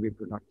can also be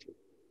productive.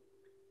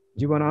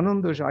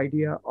 JIbanananda's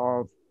idea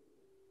of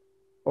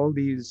all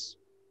these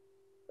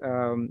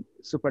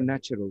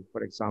supernatural,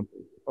 for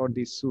example, or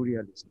this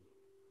surrealism.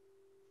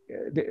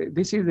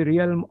 This is the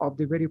realm of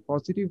the very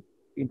positive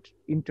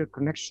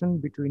interconnection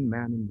between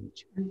man and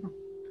nature.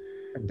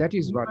 And that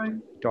is what he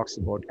talks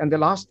about. And the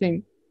last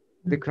thing,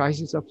 the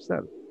crisis of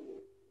self.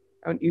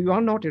 And you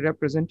are not a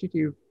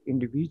representative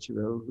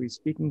individual who is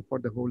speaking for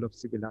the whole of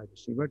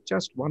civilization. You are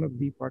just one of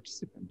the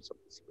participants of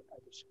the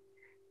civilization.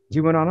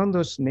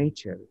 JIbanananda's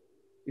nature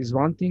is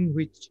one thing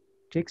which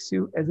takes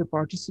you as a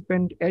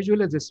participant as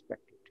well as a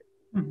spectator.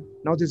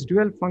 Now, this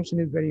dual function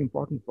is very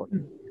important for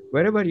him.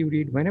 Wherever you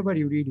read, whenever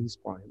you read his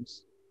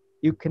poems,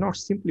 you cannot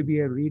simply be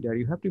a reader.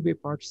 You have to be a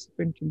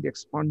participant in the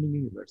expanding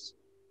universe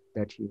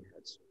that he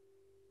has.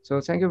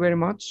 So thank you very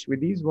much. With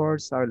these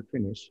words, I will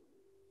finish.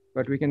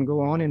 But we can go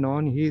on and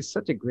on. He is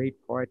such a great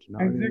poet now.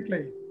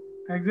 Exactly.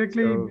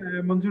 Exactly, So,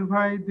 Manzoor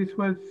Bhai, this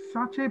was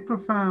such a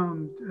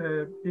profound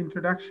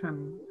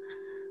introduction.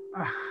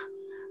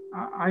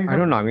 I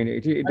don't know. I mean,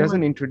 it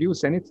doesn't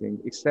introduce anything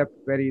except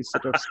very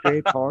sort of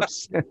stray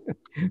thoughts,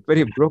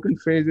 very broken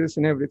phrases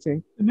and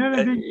everything.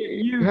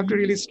 You have to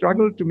really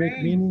struggle to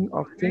make meaning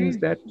of things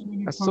that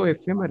are so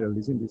ephemeral,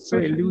 isn't it? So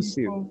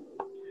elusive.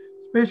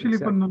 Especially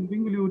for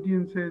non-Bengali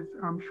audiences,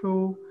 I'm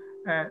sure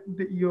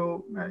that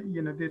your,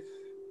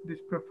 this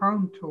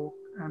profound talk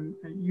and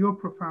your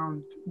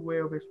profound way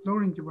of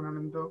exploring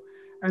JIbanananda,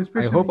 and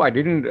especially. I hope I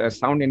didn't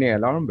sound any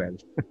alarm bell.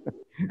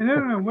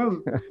 No.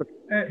 Well,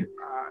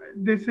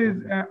 this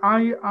is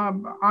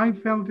I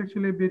felt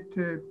actually a bit.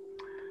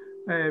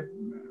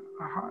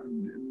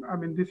 I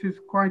mean, this is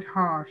quite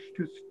harsh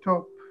to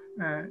stop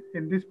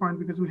in this point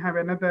because we have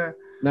another.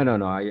 No.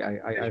 I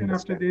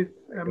after this,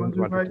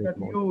 Manzoor Bhai, but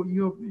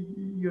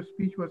your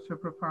speech was so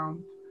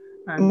profound.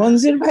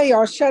 Manzoor Bhai,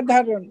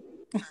 অসাধারণ.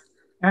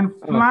 And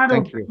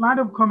flood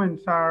of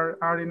comments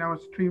are in our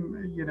stream,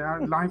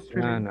 our live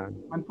streaming. No.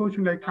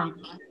 Unfortunately, I can't.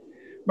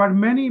 But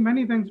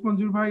many thanks,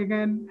 Manzoor Bhai,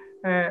 again.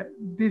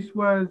 This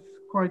was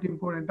quite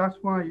important. That's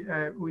why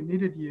we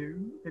needed you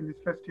in this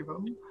festival.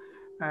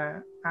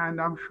 And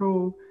I'm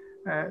sure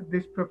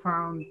this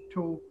profound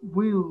talk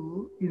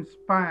will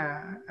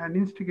inspire and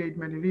instigate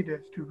many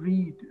leaders to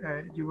read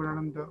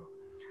JIbanananda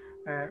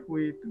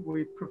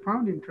with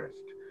profound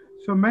interest.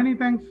 So many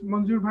thanks,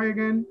 Manzoor Bhai,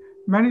 again.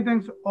 Many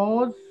thanks,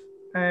 Oz.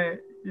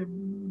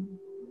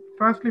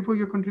 Firstly, for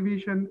your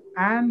contribution,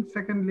 and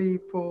secondly,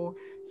 for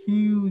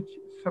huge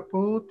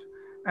support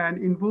and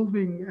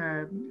involving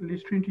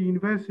Leeds Trinity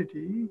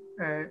University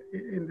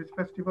in this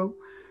festival.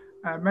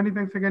 Many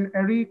thanks again,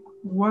 Eric.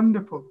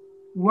 Wonderful.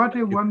 What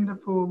a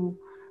wonderful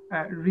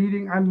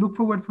reading. I look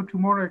forward for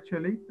tomorrow,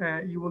 actually.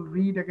 You will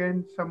read again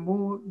some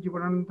more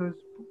JIbanananda's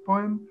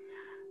poem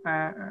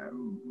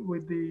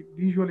with the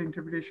visual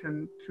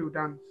interpretation through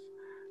dance.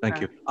 Thank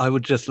you. I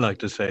would just like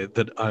to say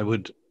that I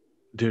would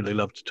dearly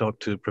love to talk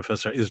to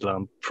Professor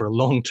Islam for a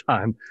long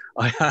time.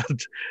 I had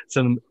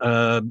some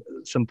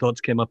thoughts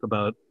came up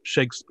about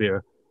Shakespeare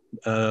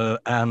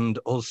and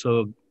also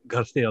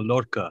Garcia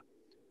Lorca,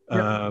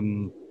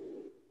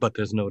 but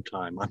there's no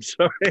time. I'm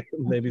sorry.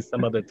 Maybe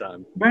some other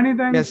time. Many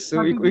thanks. Yes,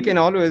 so we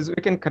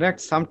can connect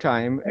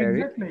sometime,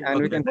 Eric, and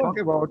we can talk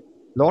about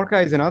Lorca.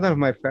 Is another of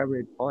my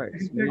favorite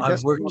poets.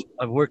 Exactly.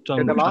 I've worked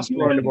on the last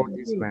word about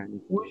this man.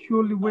 We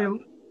surely will.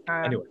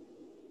 Anyway.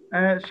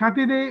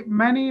 Shatide,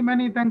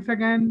 many thanks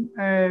again.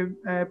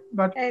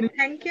 But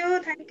thank you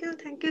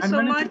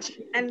so much,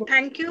 and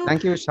thank you.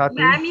 Thank you, Shati.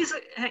 Ma'am is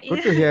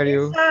good to hear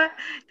you. Sir.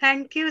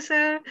 Thank you,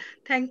 sir.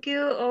 Thank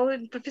you,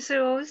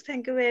 Professor Oz.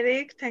 Thank you,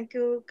 Eric. Thank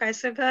you,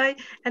 Kaysher bhai,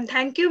 and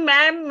thank you,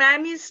 ma'am.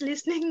 Ma'am is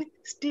listening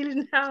still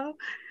now.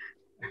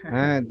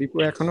 Dipu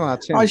এখনো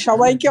আছেন।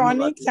 সবাইকে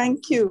অনেক thank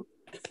you.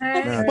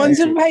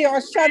 মনজুর ভাই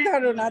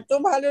অসাধারণ, এত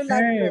ভালো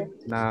লাগলো।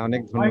 না,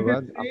 অনেক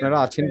ধন্যবাদ। আপনারা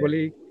আছেন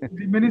বলেই।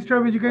 The Minister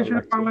of Education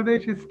of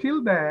Bangladesh is still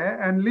there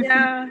and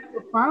listening with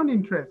profound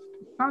interest.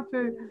 Such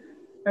a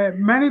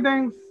many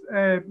thanks,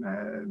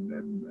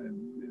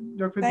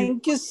 Dr. Thank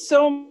you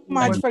so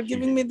much for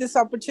giving me this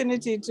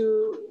opportunity to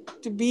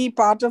be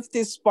part of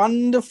this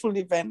wonderful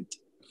event.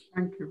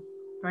 Thank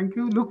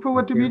you. Look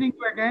forward to meeting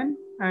you again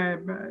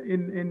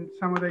in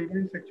some other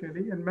events,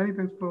 actually. And many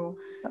thanks for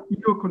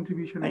your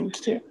contribution. Thank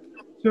you.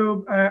 So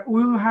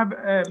we'll have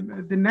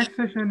the next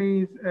session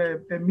is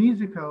a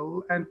musical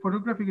and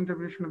photographic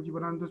interpretation of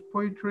JIbanananda's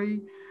poetry.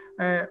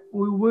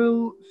 We will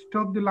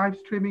stop the live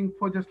streaming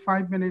for just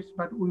 5 minutes,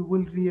 but we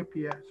will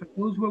reappear. So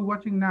those who are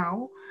watching now,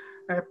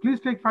 please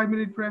take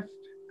 5-minute rest,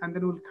 and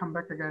then we'll come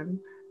back again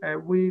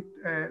with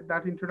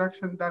that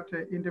introduction, that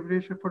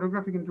interpretation,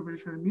 photographic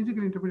interpretation, and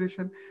musical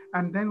interpretation,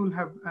 and then we'll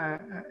have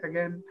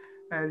again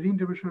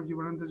reinterpretation of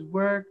JIbanananda's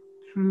work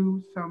through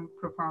some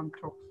profound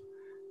talks.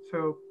 So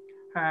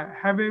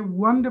have a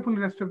wonderful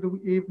rest of the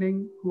evening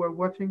who are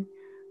watching,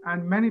 and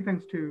many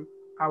thanks to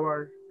our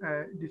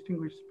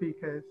distinguished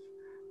speakers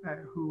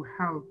who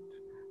helped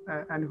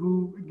and who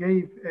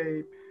gave a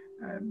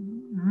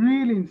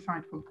really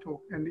insightful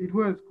talk, and it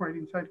was quite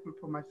insightful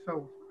for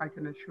myself, I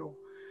can assure.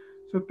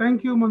 So thank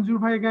you, Manzoor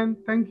Bhai, again.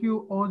 Thank you,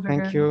 Oz, again.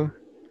 Thank you.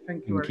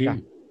 Thank you. Thank you.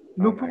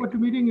 Look forward to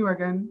meeting you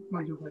again,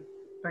 Manzoorul.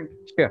 Thank you.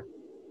 Sure.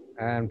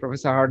 And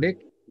Professor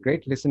Hardwick,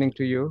 great listening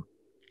to you.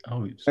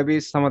 Oh, maybe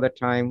some other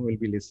time we'll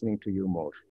be listening to you more.